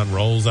number 9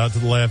 rolls out to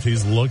the left,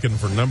 he's looking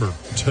for number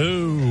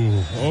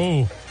 2.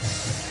 Oh,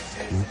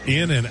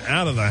 in and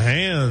out of the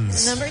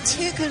hands. Number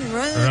 2 can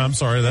run. I'm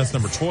sorry, that's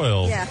number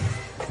 12. Yeah.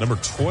 Number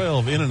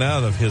 12 in and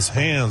out of his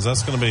hands.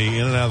 That's going to be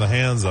in and out of the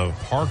hands of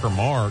Parker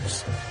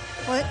Marks.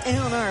 What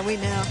down are we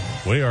now?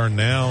 We are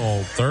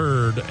now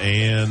 3rd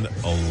and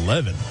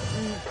 11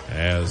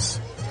 as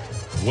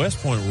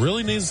West Point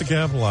really needs to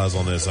capitalize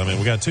on this. I mean,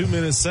 we got 2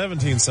 minutes,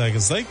 17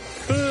 seconds. They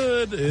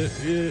could,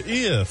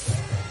 if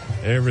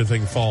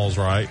everything falls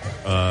right.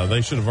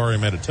 They should have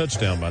already made a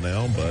touchdown by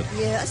now, but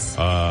yes.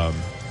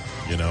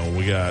 We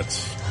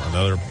got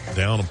another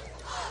down, a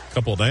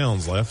couple of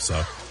downs left,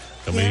 so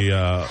it'll be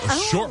a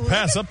short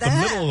pass up the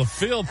middle of the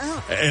field,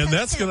 and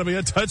that's going to be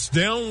a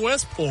touchdown,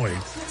 West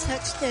Point.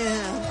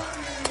 Touchdown.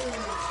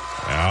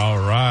 All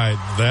right,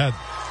 that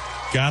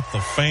got the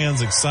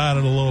fans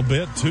excited a little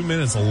bit. 2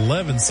 minutes,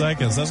 11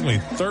 seconds. That's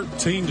going to be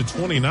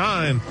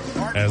 13-29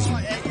 as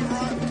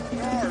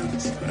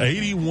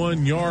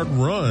 81-yard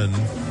run.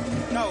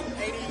 No,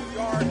 80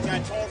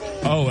 yards total.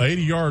 Oh,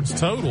 80 yards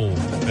total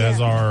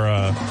as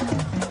our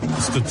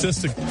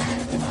statistic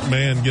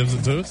man gives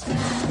it to us.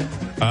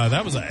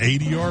 That was an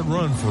 80-yard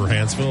run for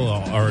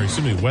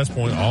Hanceville, West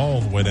Point, all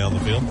the way down the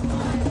field.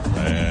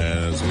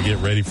 As we get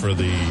ready for I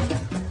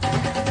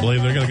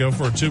believe they're going to go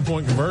for a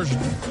 2-point conversion.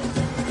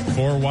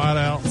 4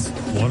 wideouts,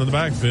 1 in the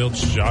backfield,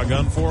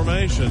 shotgun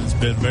formation. It's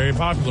been very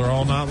popular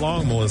all night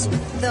long, Melissa.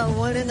 The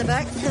one in the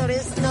backfield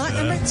is not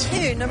number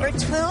 2. Number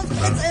 12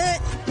 gets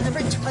it. Number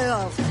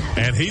 12.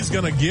 And he's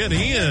going to get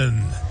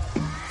in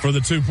for the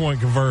 2-point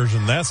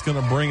conversion. That's going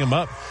to bring him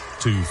up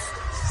to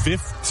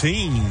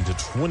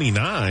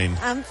 15-29.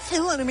 I'm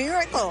feeling a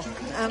miracle.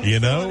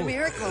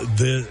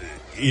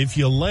 If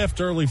you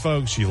left early,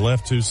 folks, you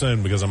left too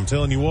soon, because I'm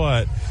telling you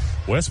what,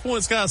 West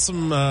Point's got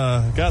something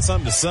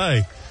to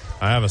say.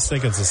 I have a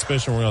stinking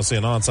suspicion we're going to see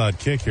an onside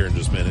kick here in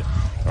just a minute.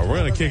 We're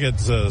going to kick it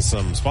to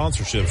some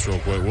sponsorships real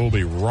quick. We'll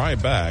be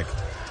right back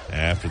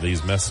after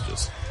these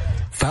messages.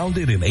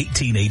 Founded in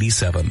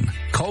 1887,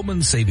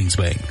 Coleman Savings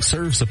Bank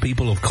serves the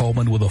people of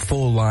Coleman with a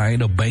full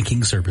line of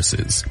banking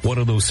services. One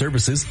of those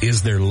services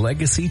is their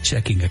legacy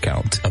checking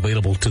account,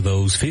 available to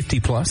those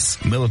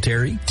 50-plus,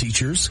 military,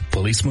 teachers,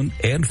 policemen,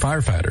 and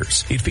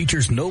firefighters. It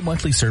features no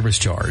monthly service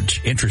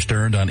charge, interest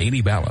earned on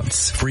any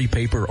balance, free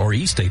paper or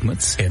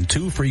e-statements, and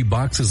 2 free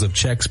boxes of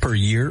checks per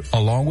year,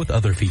 along with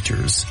other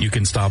features. You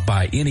can stop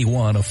by any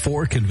one of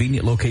 4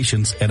 convenient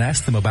locations and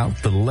ask them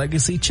about the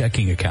legacy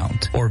checking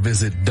account, or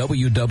visit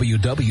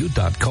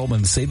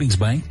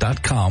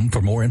www.colemansavingsbank.com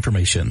for more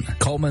information.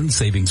 Coleman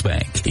Savings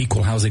Bank,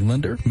 equal housing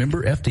lender,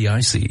 member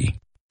FDIC.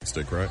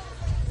 Stick, right?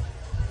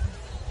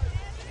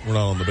 We're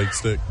not on the big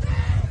stick.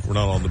 We're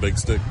not on the big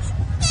stick.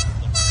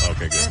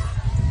 Okay, good.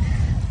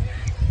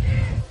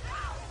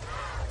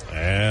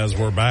 As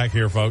we're back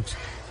here, folks,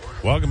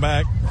 welcome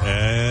back.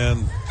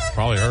 And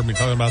probably heard me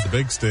talking about the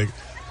big stick,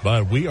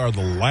 but we are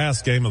the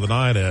last game of the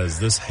night as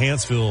this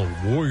Hanceville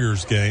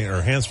Warriors game,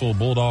 or Hanceville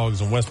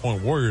Bulldogs and West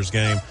Point Warriors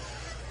game,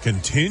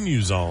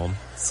 continues on.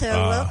 So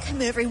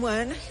welcome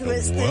everyone who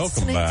is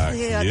listening to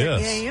the other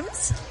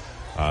games.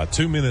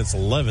 2 minutes,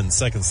 11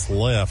 seconds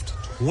left.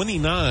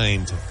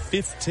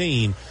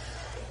 29-15.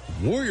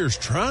 Warriors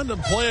trying to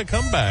play a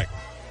comeback.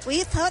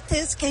 We thought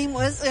this game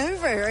was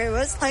over. It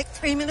was like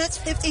 3 minutes,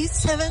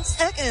 57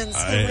 seconds,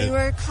 and we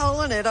were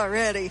calling it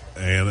already.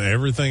 And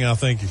everything I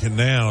think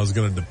now is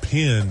going to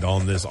depend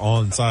on this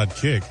onside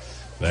kick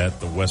that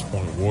the West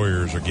Point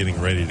Warriors are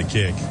getting ready to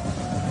kick.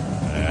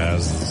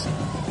 As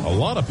a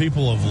lot of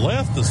people have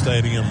left the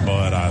stadium,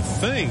 but I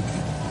think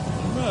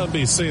we'll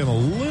be seeing a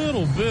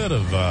little bit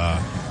of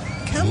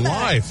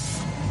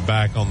life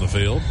back on the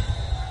field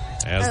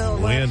as the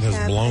wind has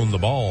blown the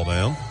ball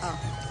down.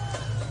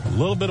 A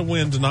little bit of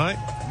wind tonight.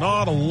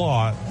 Not a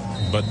lot,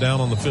 but down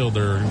on the field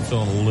they're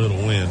feeling a little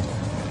wind.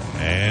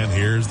 And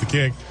here's the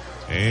kick.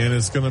 And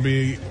it's going to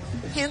be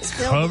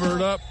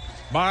covered up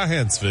by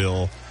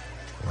Hanceville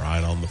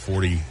right on the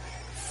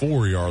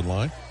 44-yard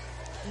line.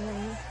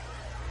 Mm-hmm.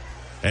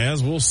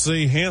 As we'll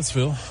see,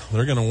 Hanceville,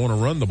 they're going to want to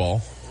run the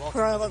ball.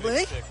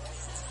 Probably.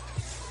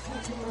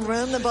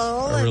 Run the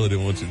ball. I really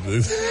didn't want you to do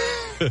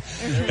that.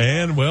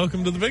 And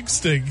welcome to the Big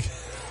Stick.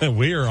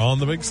 We are on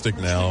the Big Stick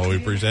now. We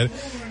appreciate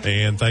it.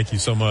 And thank you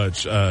so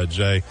much,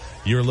 Jay.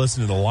 You're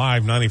listening to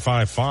Live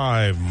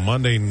 95.5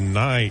 Monday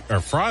night, or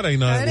Friday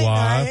night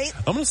live.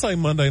 I'm going to say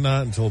Monday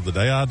night until the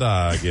day I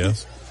die, I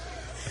guess.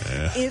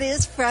 Yeah. It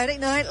is Friday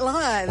Night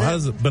Live. Why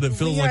is it? But it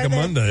feels like a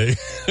Monday.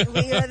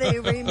 We are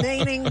the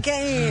remaining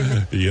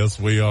game. Yes,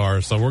 we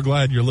are. So we're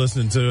glad you're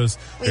listening to us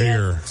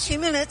here. Have 2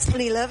 minutes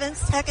and 11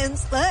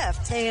 seconds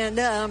left. And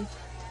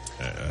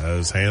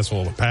as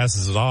Hanceville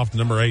passes it off to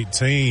number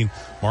 18,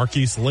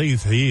 Marquise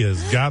Leith, he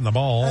has gotten the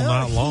ball all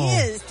night long. He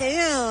is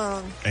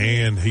down.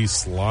 And he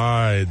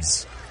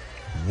slides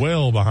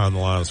well behind the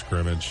line of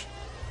scrimmage.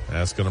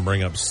 That's going to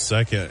bring up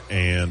second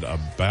and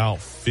about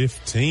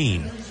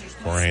 15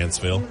 for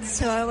Hanceville.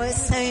 So I was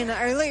saying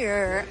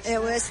earlier, it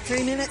was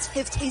 3 minutes,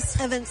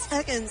 57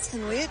 seconds,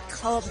 and we had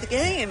called the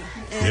game.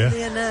 And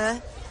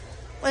then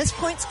West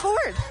Point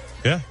scored.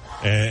 Yeah.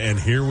 And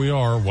here we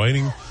are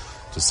waiting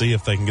to see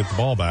if they can get the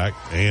ball back.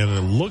 And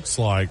it looks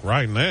like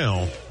right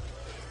now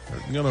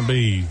they're going to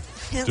be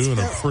doing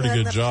a pretty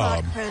good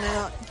job.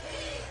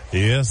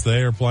 Yes,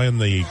 they are playing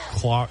the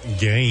clock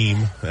game,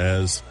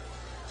 as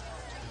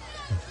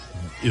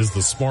is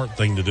the smart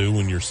thing to do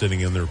when you're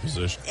sitting in their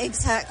position.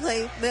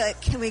 Exactly,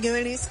 but can we go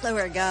any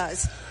slower,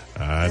 guys?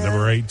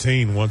 Number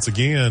 18, once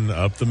again,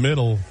 up the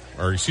middle,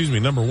 or excuse me,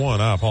 number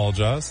 1, I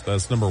apologize.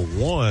 That's number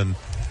 1,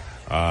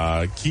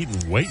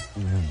 Keaton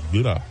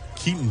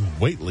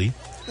Waitley.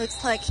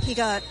 Looks like he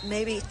got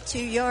maybe 2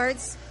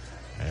 yards.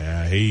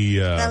 He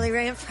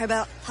ran for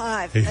about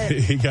 5.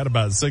 He got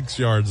about 6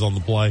 yards on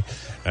the play.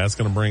 That's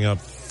going to bring up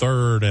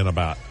 3rd and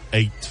about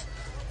 8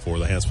 for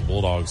the Hanceville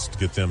Bulldogs to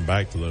get them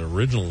back to the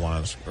original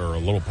line, or a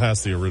little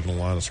past the original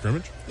line of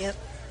scrimmage. Yep.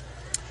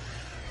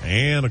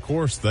 And, of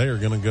course, they are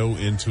going to go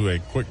into a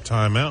quick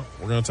timeout.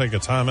 We're going to take a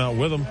timeout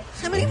with them.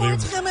 How many more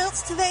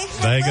timeouts do they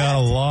have? They got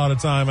a lot of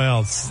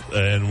timeouts,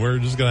 and we're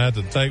just going to have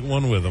to take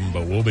one with them,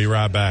 but we'll be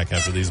right back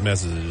after these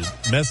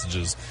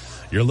messages.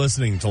 You're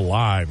listening to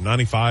Live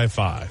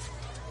 95.5.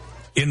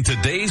 In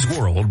today's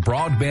world,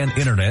 broadband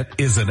internet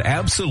is an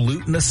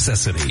absolute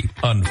necessity.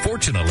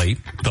 Unfortunately,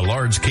 the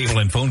large cable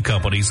and phone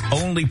companies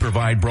only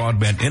provide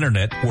broadband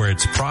internet where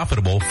it's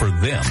profitable for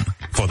them.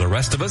 For the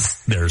rest of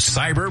us, there's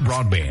Cyber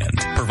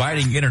Broadband.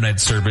 Providing internet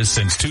service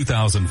since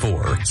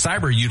 2004,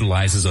 Cyber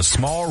utilizes a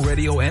small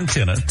radio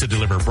antenna to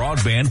deliver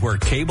broadband where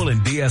cable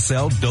and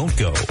DSL don't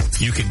go.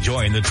 You can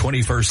join the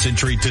 21st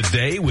century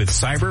today with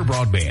Cyber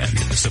Broadband,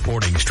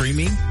 supporting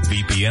streaming,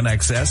 VPN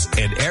access,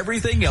 and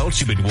everything else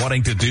you've been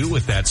wanting to do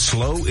with that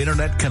slow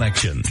internet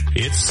connection.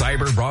 It's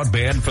Cyber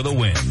Broadband for the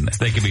win.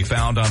 They can be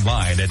found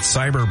online at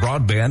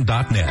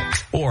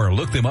cyberbroadband.net or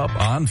look them up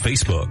on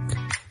Facebook.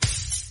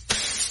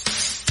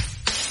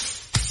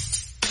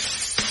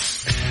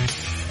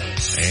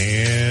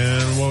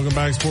 And welcome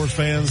back, sports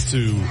fans,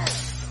 to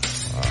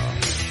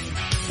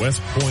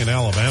West Point,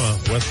 Alabama.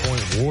 West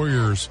Point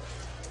Warriors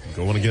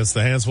going against the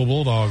Hanceville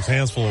Bulldogs.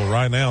 Hanceville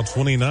right now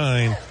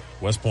 29,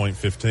 West Point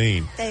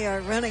 15. They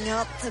are running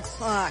out the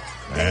clock.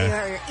 They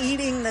are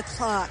eating the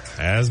clock.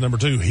 As number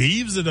 2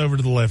 heaves it over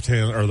to the left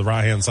hand or the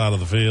right hand side of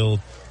the field,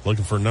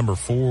 looking for number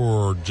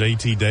 4,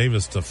 JT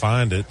Davis, to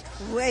find it.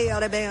 Way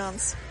out of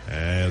bounds.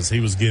 As he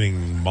was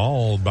getting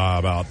mauled by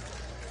about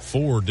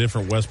 4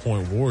 different West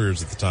Point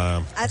Warriors at the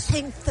time. I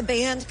think the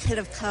band could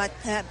have caught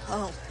that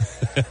ball.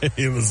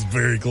 It was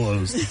very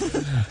close.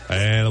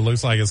 And it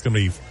looks like it's going to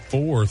be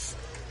 4th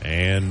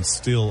and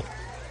still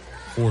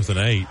 4th and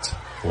 8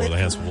 for the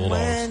Hanceville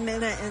Bulldogs. 1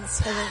 minute and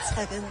 7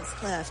 seconds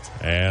left.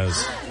 As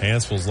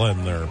Hanceville's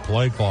letting their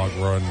play clock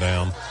run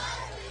down.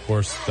 Of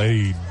course,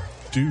 they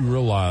do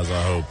realize,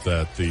 I hope,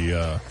 that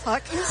the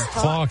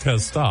clock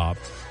has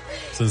stopped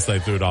since they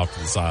threw it off to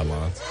the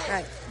sidelines.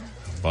 Right.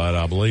 But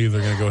I believe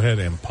they're going to go ahead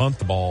and punt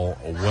the ball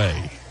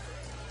away.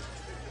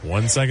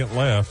 1 second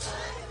left,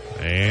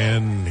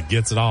 and he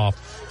gets it off.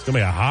 It's going to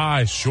be a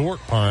high, short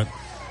punt.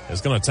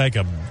 It's going to take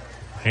a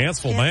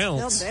Hanceville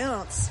bounce.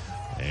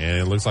 And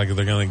it looks like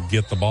they're going to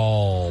get the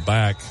ball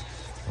back.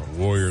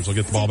 The Warriors will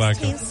get the ball back.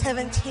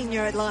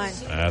 17-yard line.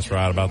 That's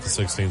right, about the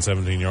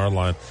 17-yard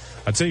line.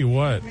 I tell you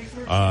what,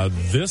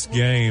 this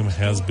game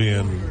has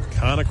been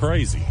kind of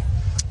crazy.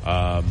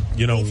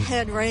 We've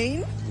had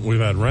rain. We've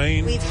had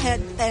rain. We've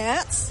had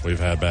bats. We've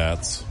had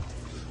bats.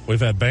 We've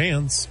had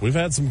bands. We've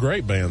had some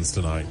great bands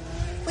tonight.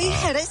 We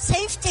had a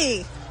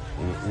safety.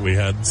 We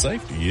had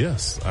safety,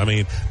 yes. I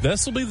mean,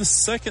 this will be the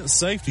second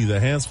safety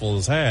that Hanceville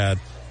has had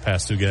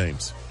past 2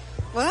 games.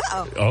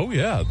 Wow. Oh,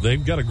 yeah.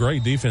 They've got a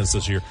great defense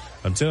this year.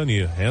 I'm telling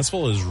you,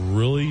 Hanceville has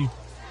really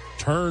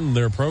turned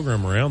their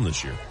program around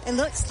this year. It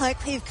looks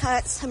like we've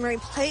got some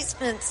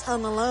replacements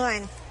on the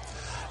line.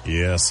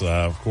 Yes,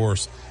 of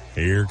course.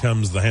 Here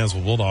comes the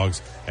Hanceville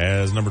Bulldogs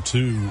as number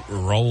 2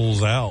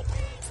 rolls out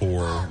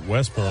for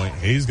West Point.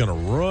 He's going to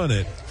run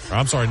it.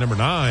 Number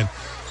 9.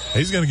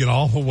 He's going to get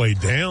all the way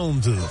down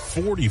to the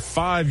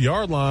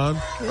 45-yard line.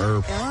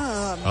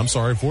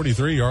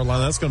 43-yard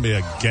line. That's going to be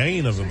a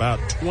gain of about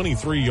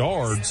 23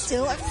 yards.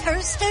 Still a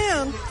first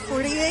down,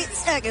 48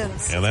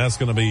 seconds. And that's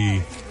going to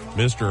be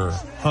Mr.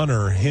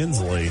 Hunter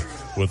Hensley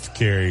with the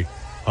carry.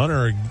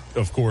 Hunter,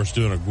 of course,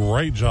 doing a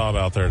great job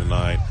out there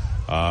tonight.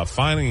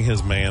 Finding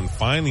his man,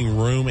 finding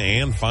room,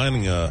 and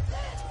finding an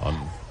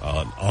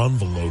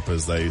envelope,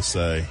 as they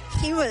say.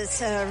 He was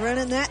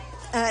running that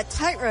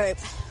tightrope.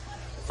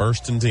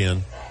 1st and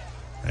 10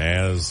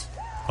 as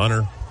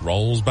Hunter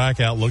rolls back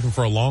out looking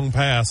for a long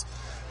pass.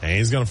 And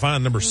he's going to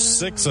find number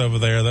 6 over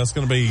there. That's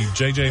going to be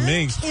J.J.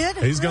 Minks.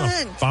 He's going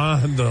to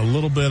find a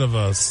little bit of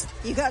a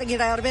you got to get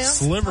out of bounds.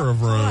 Sliver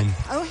of room.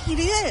 Oh, he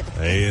did.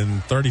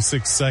 And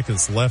 36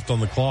 seconds left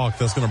on the clock.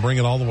 That's going to bring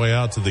it all the way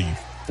out to the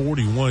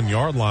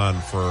 42-yard line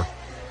for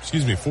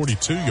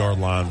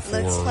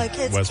Looks like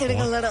it's West getting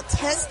Point. a little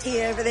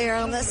testy over there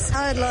on the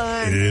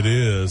sideline. It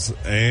is.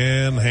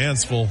 And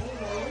Hanceville.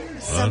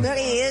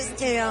 Somebody is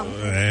down.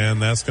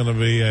 And that's going to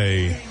be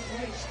a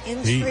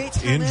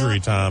injury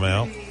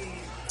timeout.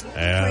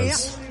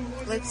 As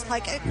looks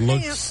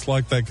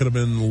like that could have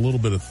been a little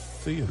bit of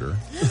theater.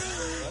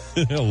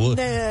 No,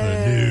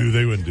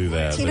 they wouldn't do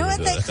that. Do you know what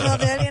they call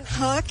that in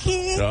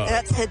hockey?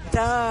 That's a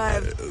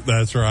dive.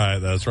 That's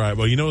right.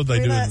 Well, you know what they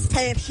do? We're not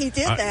saying he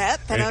did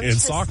that, but I'm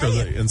just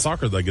saying. In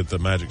soccer, they get the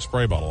magic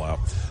spray bottle out.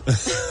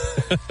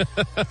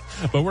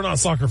 But we're not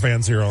soccer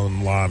fans here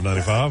on Live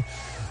 95.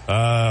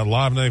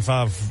 Live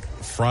 95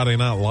 Friday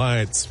Night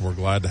Lights. We're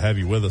glad to have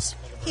you with us.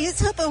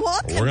 He's up and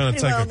walking. We're going to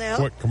take a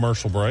quick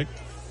commercial break.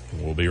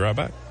 We'll be right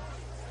back.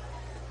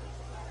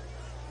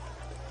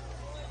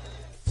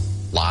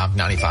 Live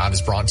 95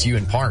 is brought to you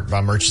in part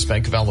by Merchants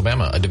Bank of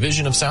Alabama, a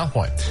division of South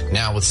Point.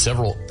 Now with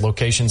several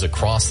locations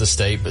across the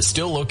state, but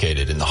still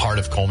located in the heart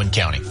of Coleman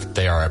County.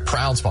 They are a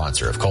proud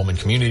sponsor of Coleman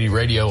Community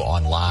Radio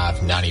on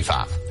Live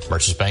 95.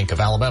 Merchants Bank of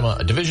Alabama,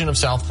 a division of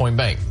South Point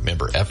Bank,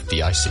 member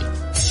FDIC.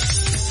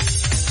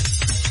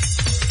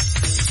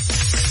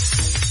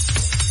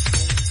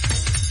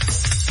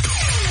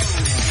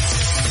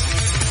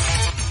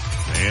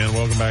 And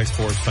welcome back,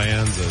 sports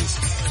fans.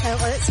 That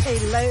was a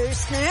low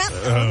snap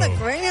on the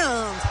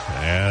ground.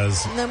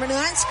 As number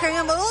 9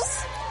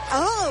 scrambles.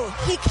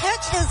 Oh, he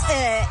catches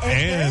it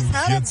and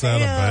gets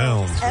out of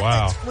bounds.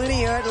 At the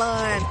 20-yard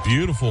line.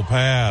 Beautiful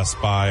pass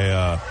by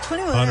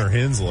Hunter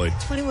Hensley.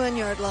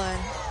 21-yard line.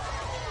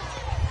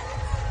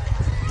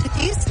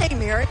 Did you say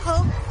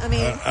miracle?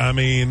 I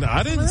mean,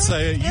 I didn't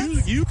say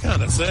it. You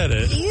kind of said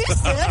it. You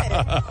said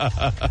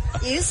it.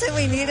 You said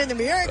we needed a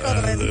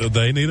miracle.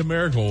 They need a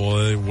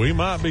miracle. We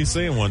might be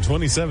seeing one.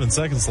 27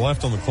 seconds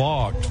left on the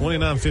clock.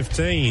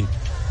 29-15.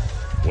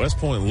 West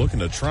Point looking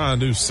to try and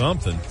do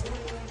something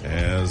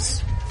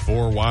as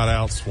 4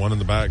 wideouts, 1 in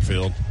the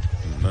backfield.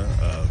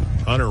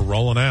 Hunter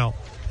rolling out.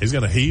 He's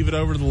going to heave it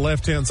over to the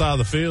left-hand side of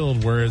the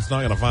field where it's not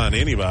going to find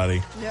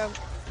anybody. Yep.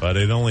 But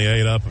it only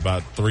ate up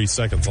about 3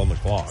 seconds on the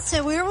clock.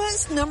 So where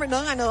was number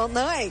 9 all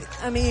night?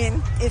 I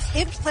mean, if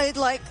he'd played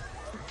like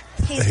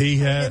he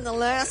had in the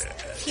last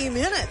few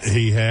minutes.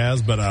 He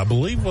has, but I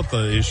believe what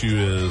the issue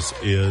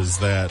is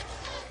that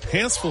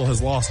Hanceville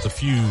has lost a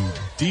few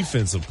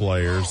defensive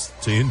players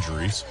to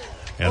injuries,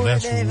 and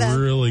that's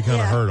really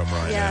kind of hurt him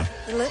right now.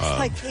 It looks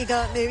like he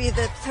got maybe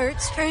the 3rd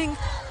string.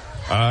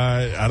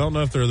 I don't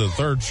know if they're the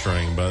 3rd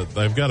string, but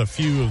they've got a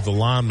few of the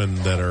linemen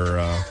that are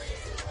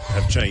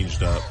have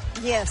changed up.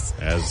 Yes.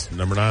 As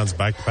number 9's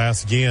back to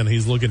pass again.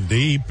 He's looking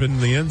deep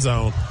in the end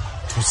zone.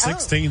 For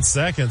 16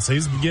 seconds,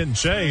 he's getting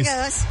chased.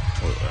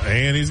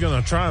 And he's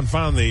going to try and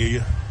find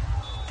the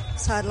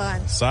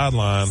sideline. Stop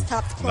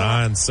the clock.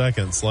 9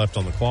 seconds left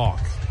on the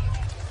clock.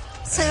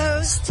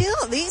 So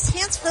still, these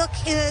Hanceville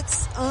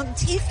kids on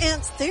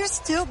defense, they're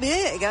still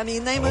big. I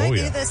mean, they might be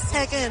the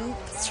 2nd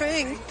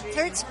string,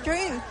 3rd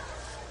string.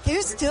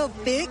 They're still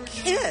big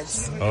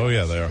kids. Oh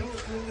yeah, they are.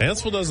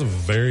 Hanceville does a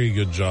very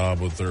good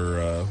job with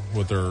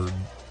their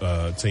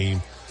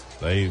team.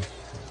 They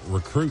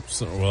recruit.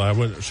 Well, I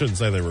shouldn't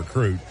say they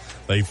recruit.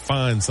 They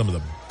find some of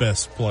the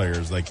best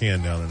players they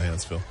can down in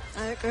Hanceville.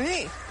 I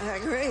agree.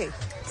 Yeah.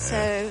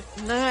 So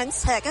 9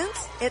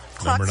 seconds.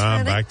 Number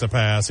 9 back to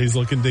pass. He's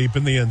looking deep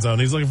in the end zone.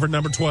 He's looking for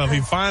number 12.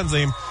 He finds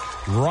him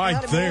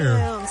right there.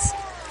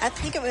 I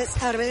think it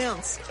was out of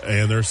bounds.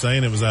 And they're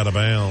saying it was out of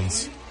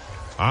bounds.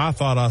 I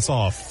thought I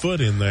saw a foot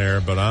in there,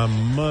 but I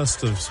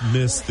must have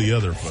missed the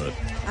other foot.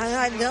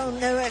 I don't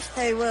know if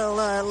they will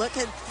look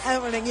at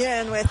that one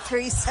again with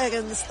 3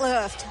 seconds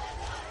left.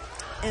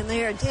 And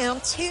they are down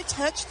 2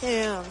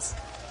 touchdowns.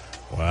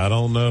 Well, I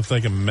don't know if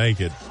they can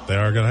make it. They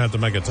are going to have to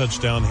make a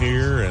touchdown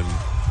here and,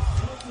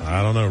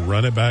 I don't know,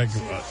 run it back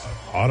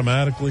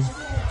automatically.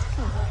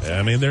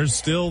 I mean, there's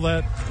still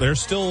a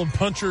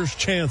puncher's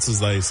chance, as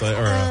they say,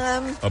 or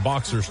a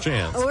boxer's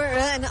chance. Or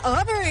an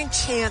Auburn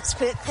chance,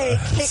 but they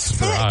kick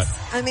 6. Right.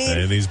 I mean.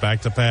 And he's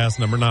back to pass,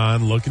 number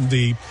 9, looking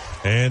deep,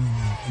 and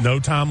no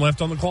time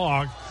left on the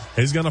clock.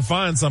 He's going to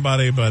find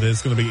somebody, but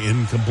it's going to be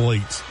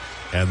incomplete.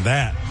 And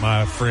that,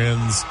 my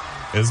friends,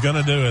 is going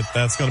to do it.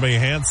 That's going to be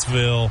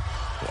Hanceville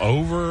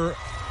over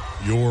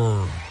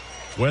your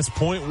West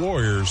Point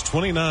Warriors,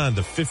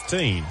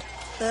 29-15.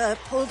 The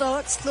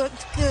Bulldogs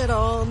looked good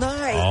all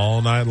night.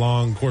 All night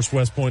long. Of course,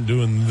 West Point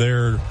doing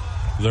their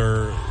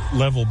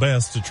level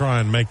best to try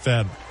and make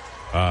that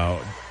a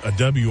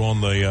W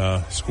on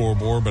the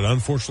scoreboard, but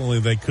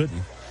unfortunately they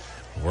couldn't.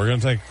 We're going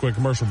to take a quick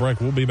commercial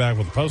break. We'll be back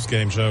with the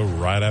post-game show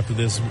right after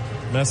this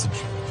message.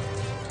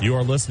 You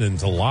are listening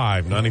to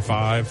Live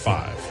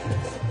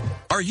 95.5.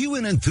 Are you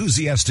an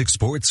enthusiastic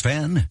sports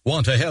fan?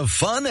 Want to have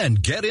fun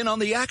and get in on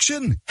the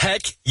action?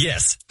 Heck,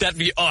 yes. That'd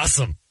be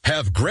awesome.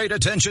 Have great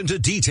attention to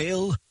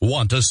detail?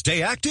 Want to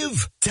stay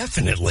active?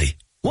 Definitely.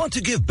 Want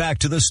to give back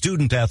to the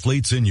student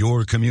athletes in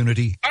your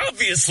community?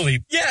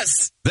 Obviously,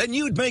 yes. Then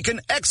you'd make an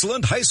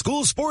excellent high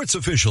school sports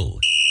official.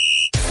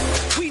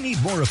 We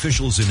need more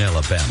officials in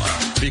Alabama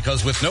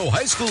because with no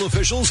high school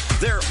officials,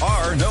 there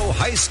are no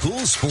high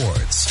school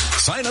sports.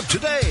 Sign up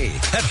today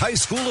at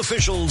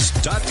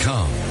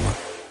highschoolofficials.com.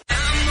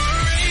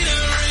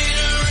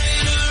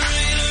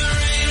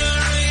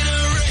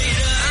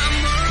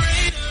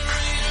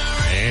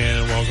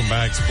 And welcome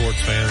back,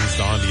 sports fans.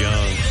 Don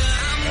Young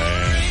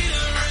and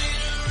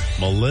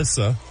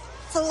Melissa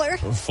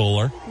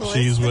Fuller.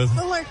 She's with.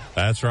 Fuller.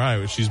 That's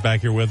right. She's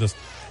back here with us,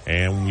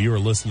 and you are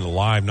listening to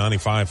Live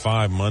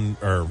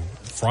 95.5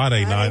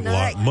 Friday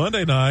night.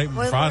 Monday night,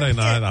 Friday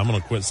night. I'm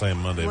going to quit saying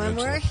Monday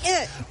eventually.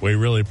 We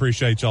really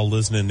appreciate y'all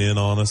listening in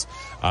on us.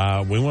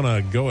 We want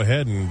to go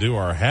ahead and do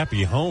our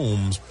Happy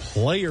Homes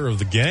Player of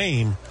the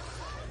Game.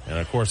 And,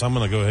 of course, I'm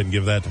going to go ahead and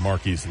give that to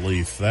Marquise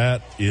Leaf.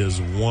 That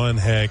is one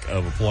heck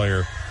of a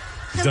player.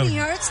 How many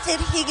yards did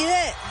he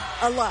get?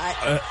 A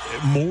lot.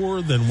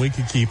 More than we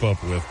could keep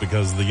up with,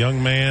 because the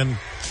young man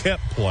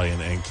kept playing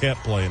and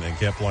kept playing and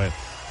kept playing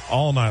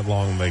all night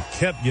long. They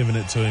kept giving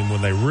it to him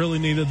when they really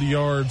needed the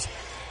yards.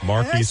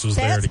 Marquise was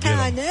there to get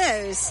them.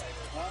 Knows.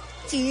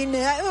 Do you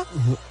know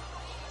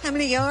how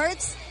many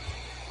yards?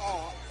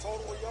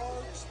 Total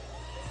yards.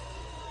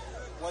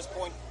 West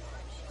Point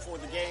for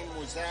the game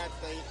was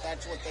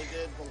that's what they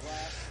did the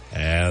last.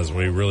 As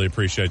we really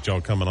appreciate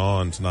y'all coming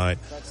on tonight.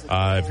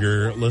 If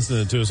you're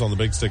listening to us on the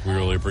Big Stick, we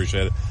really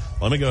appreciate it.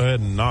 Let me go ahead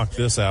and knock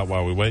this out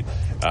while we wait.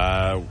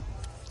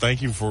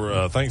 Thanks to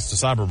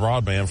Cyber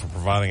Broadband for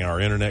providing our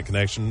internet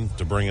connection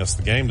to bring us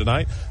the game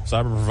tonight.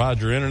 Cyber provides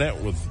your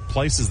internet with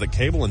places that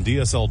cable and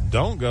DSL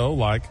don't go,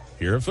 like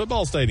here at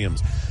football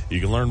stadiums.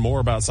 You can learn more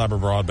about Cyber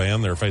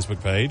Broadband, their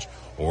Facebook page,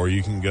 or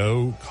you can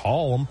go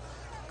call them.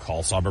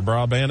 Call Cyber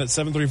Broadband at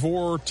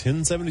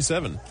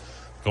 734-1077.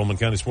 Coleman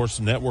County Sports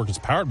Network is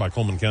powered by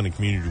Coleman County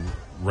Community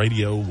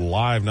Radio.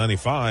 Live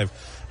 95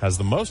 has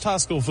the most high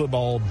school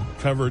football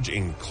coverage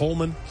in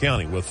Coleman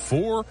County with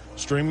 4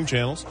 streaming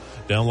channels.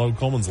 Download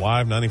Coleman's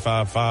Live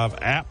 95.5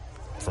 app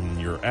from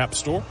your app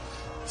store.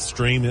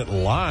 Stream it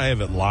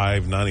live at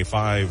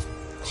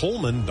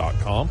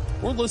live95coleman.com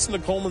or listen to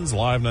Coleman's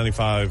Live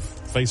 95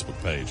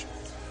 Facebook page.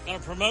 I'm going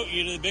to promote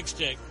you to the Big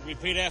Stick.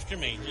 Repeat after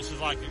me. Just as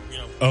like,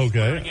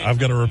 Okay, I've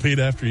got to repeat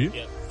after you.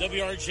 Yeah.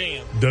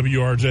 WRJM.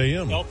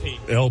 WRJM.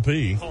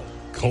 LP.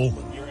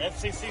 Coleman. You're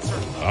FCC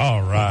certified.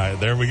 All right.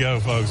 There we go,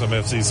 folks. I'm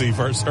FCC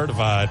first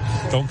certified.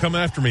 Don't come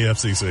after me,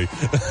 FCC.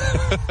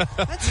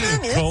 What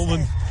time is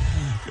Coleman.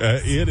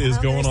 It is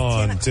going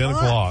on 10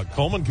 o'clock.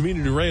 Coleman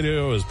Community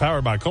Radio is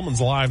powered by Coleman's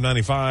Live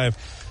 95.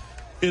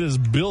 It is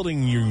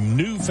building your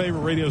new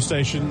favorite radio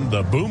station,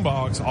 the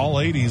Boombox, all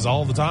 80s,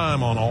 all the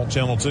time on Alt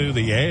Channel 2.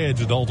 The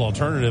Edge Adult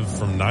Alternative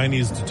from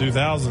 90s to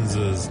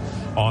 2000s is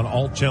on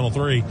Alt Channel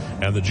 3.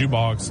 And the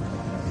Jukebox,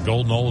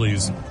 Golden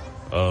Oldies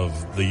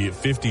of the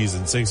 50s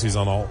and 60s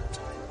on Alt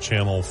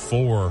Channel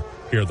 4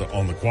 here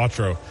on the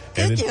Quattro.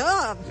 Good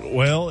job.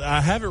 Well, I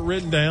have it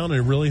written down. It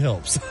really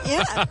helps.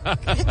 Yeah,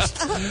 good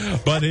job.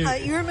 But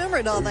you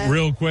remembered all that.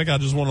 Real quick, I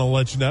just want to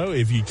let you know,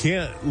 if you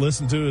can't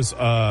listen to us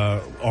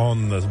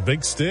on the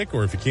Big Stick,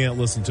 or if you can't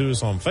listen to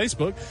us on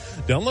Facebook,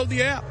 download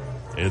the app.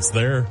 It's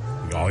there.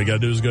 All you got to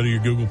do is go to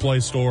your Google Play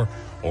Store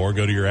or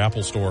go to your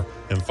Apple Store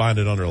and find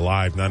it under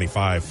Live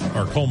 95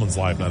 or Coleman's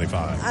Live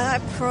 95. I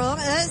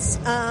promise.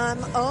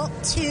 Alt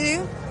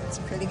 2. It's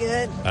pretty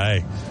good.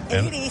 Hey.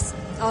 80s.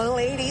 All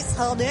 80s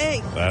all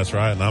day. That's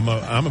right. And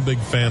I'm a big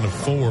fan of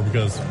 4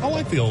 because I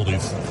like the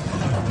oldies.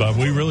 But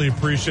we really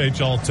appreciate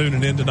y'all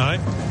tuning in tonight.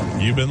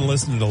 You've been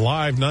listening to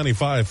Live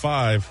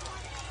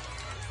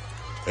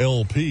 95.5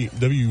 LP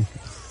WRJMLP.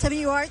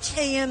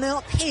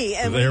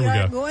 And we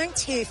are going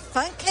to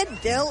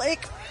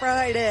Funkadelic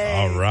Friday.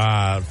 All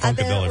right. Funkadelic Friday. I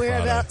bet we're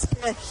about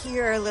to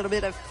hear a little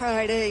bit of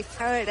Friday.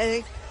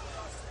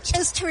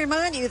 Just to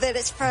remind you that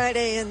it's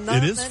Friday and not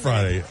It is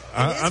Monday.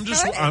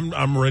 Friday.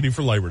 I'm ready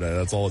for Labor Day.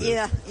 That's all it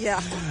is. Yeah.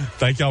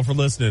 Thank y'all for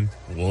listening.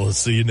 We'll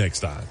see you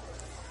next time.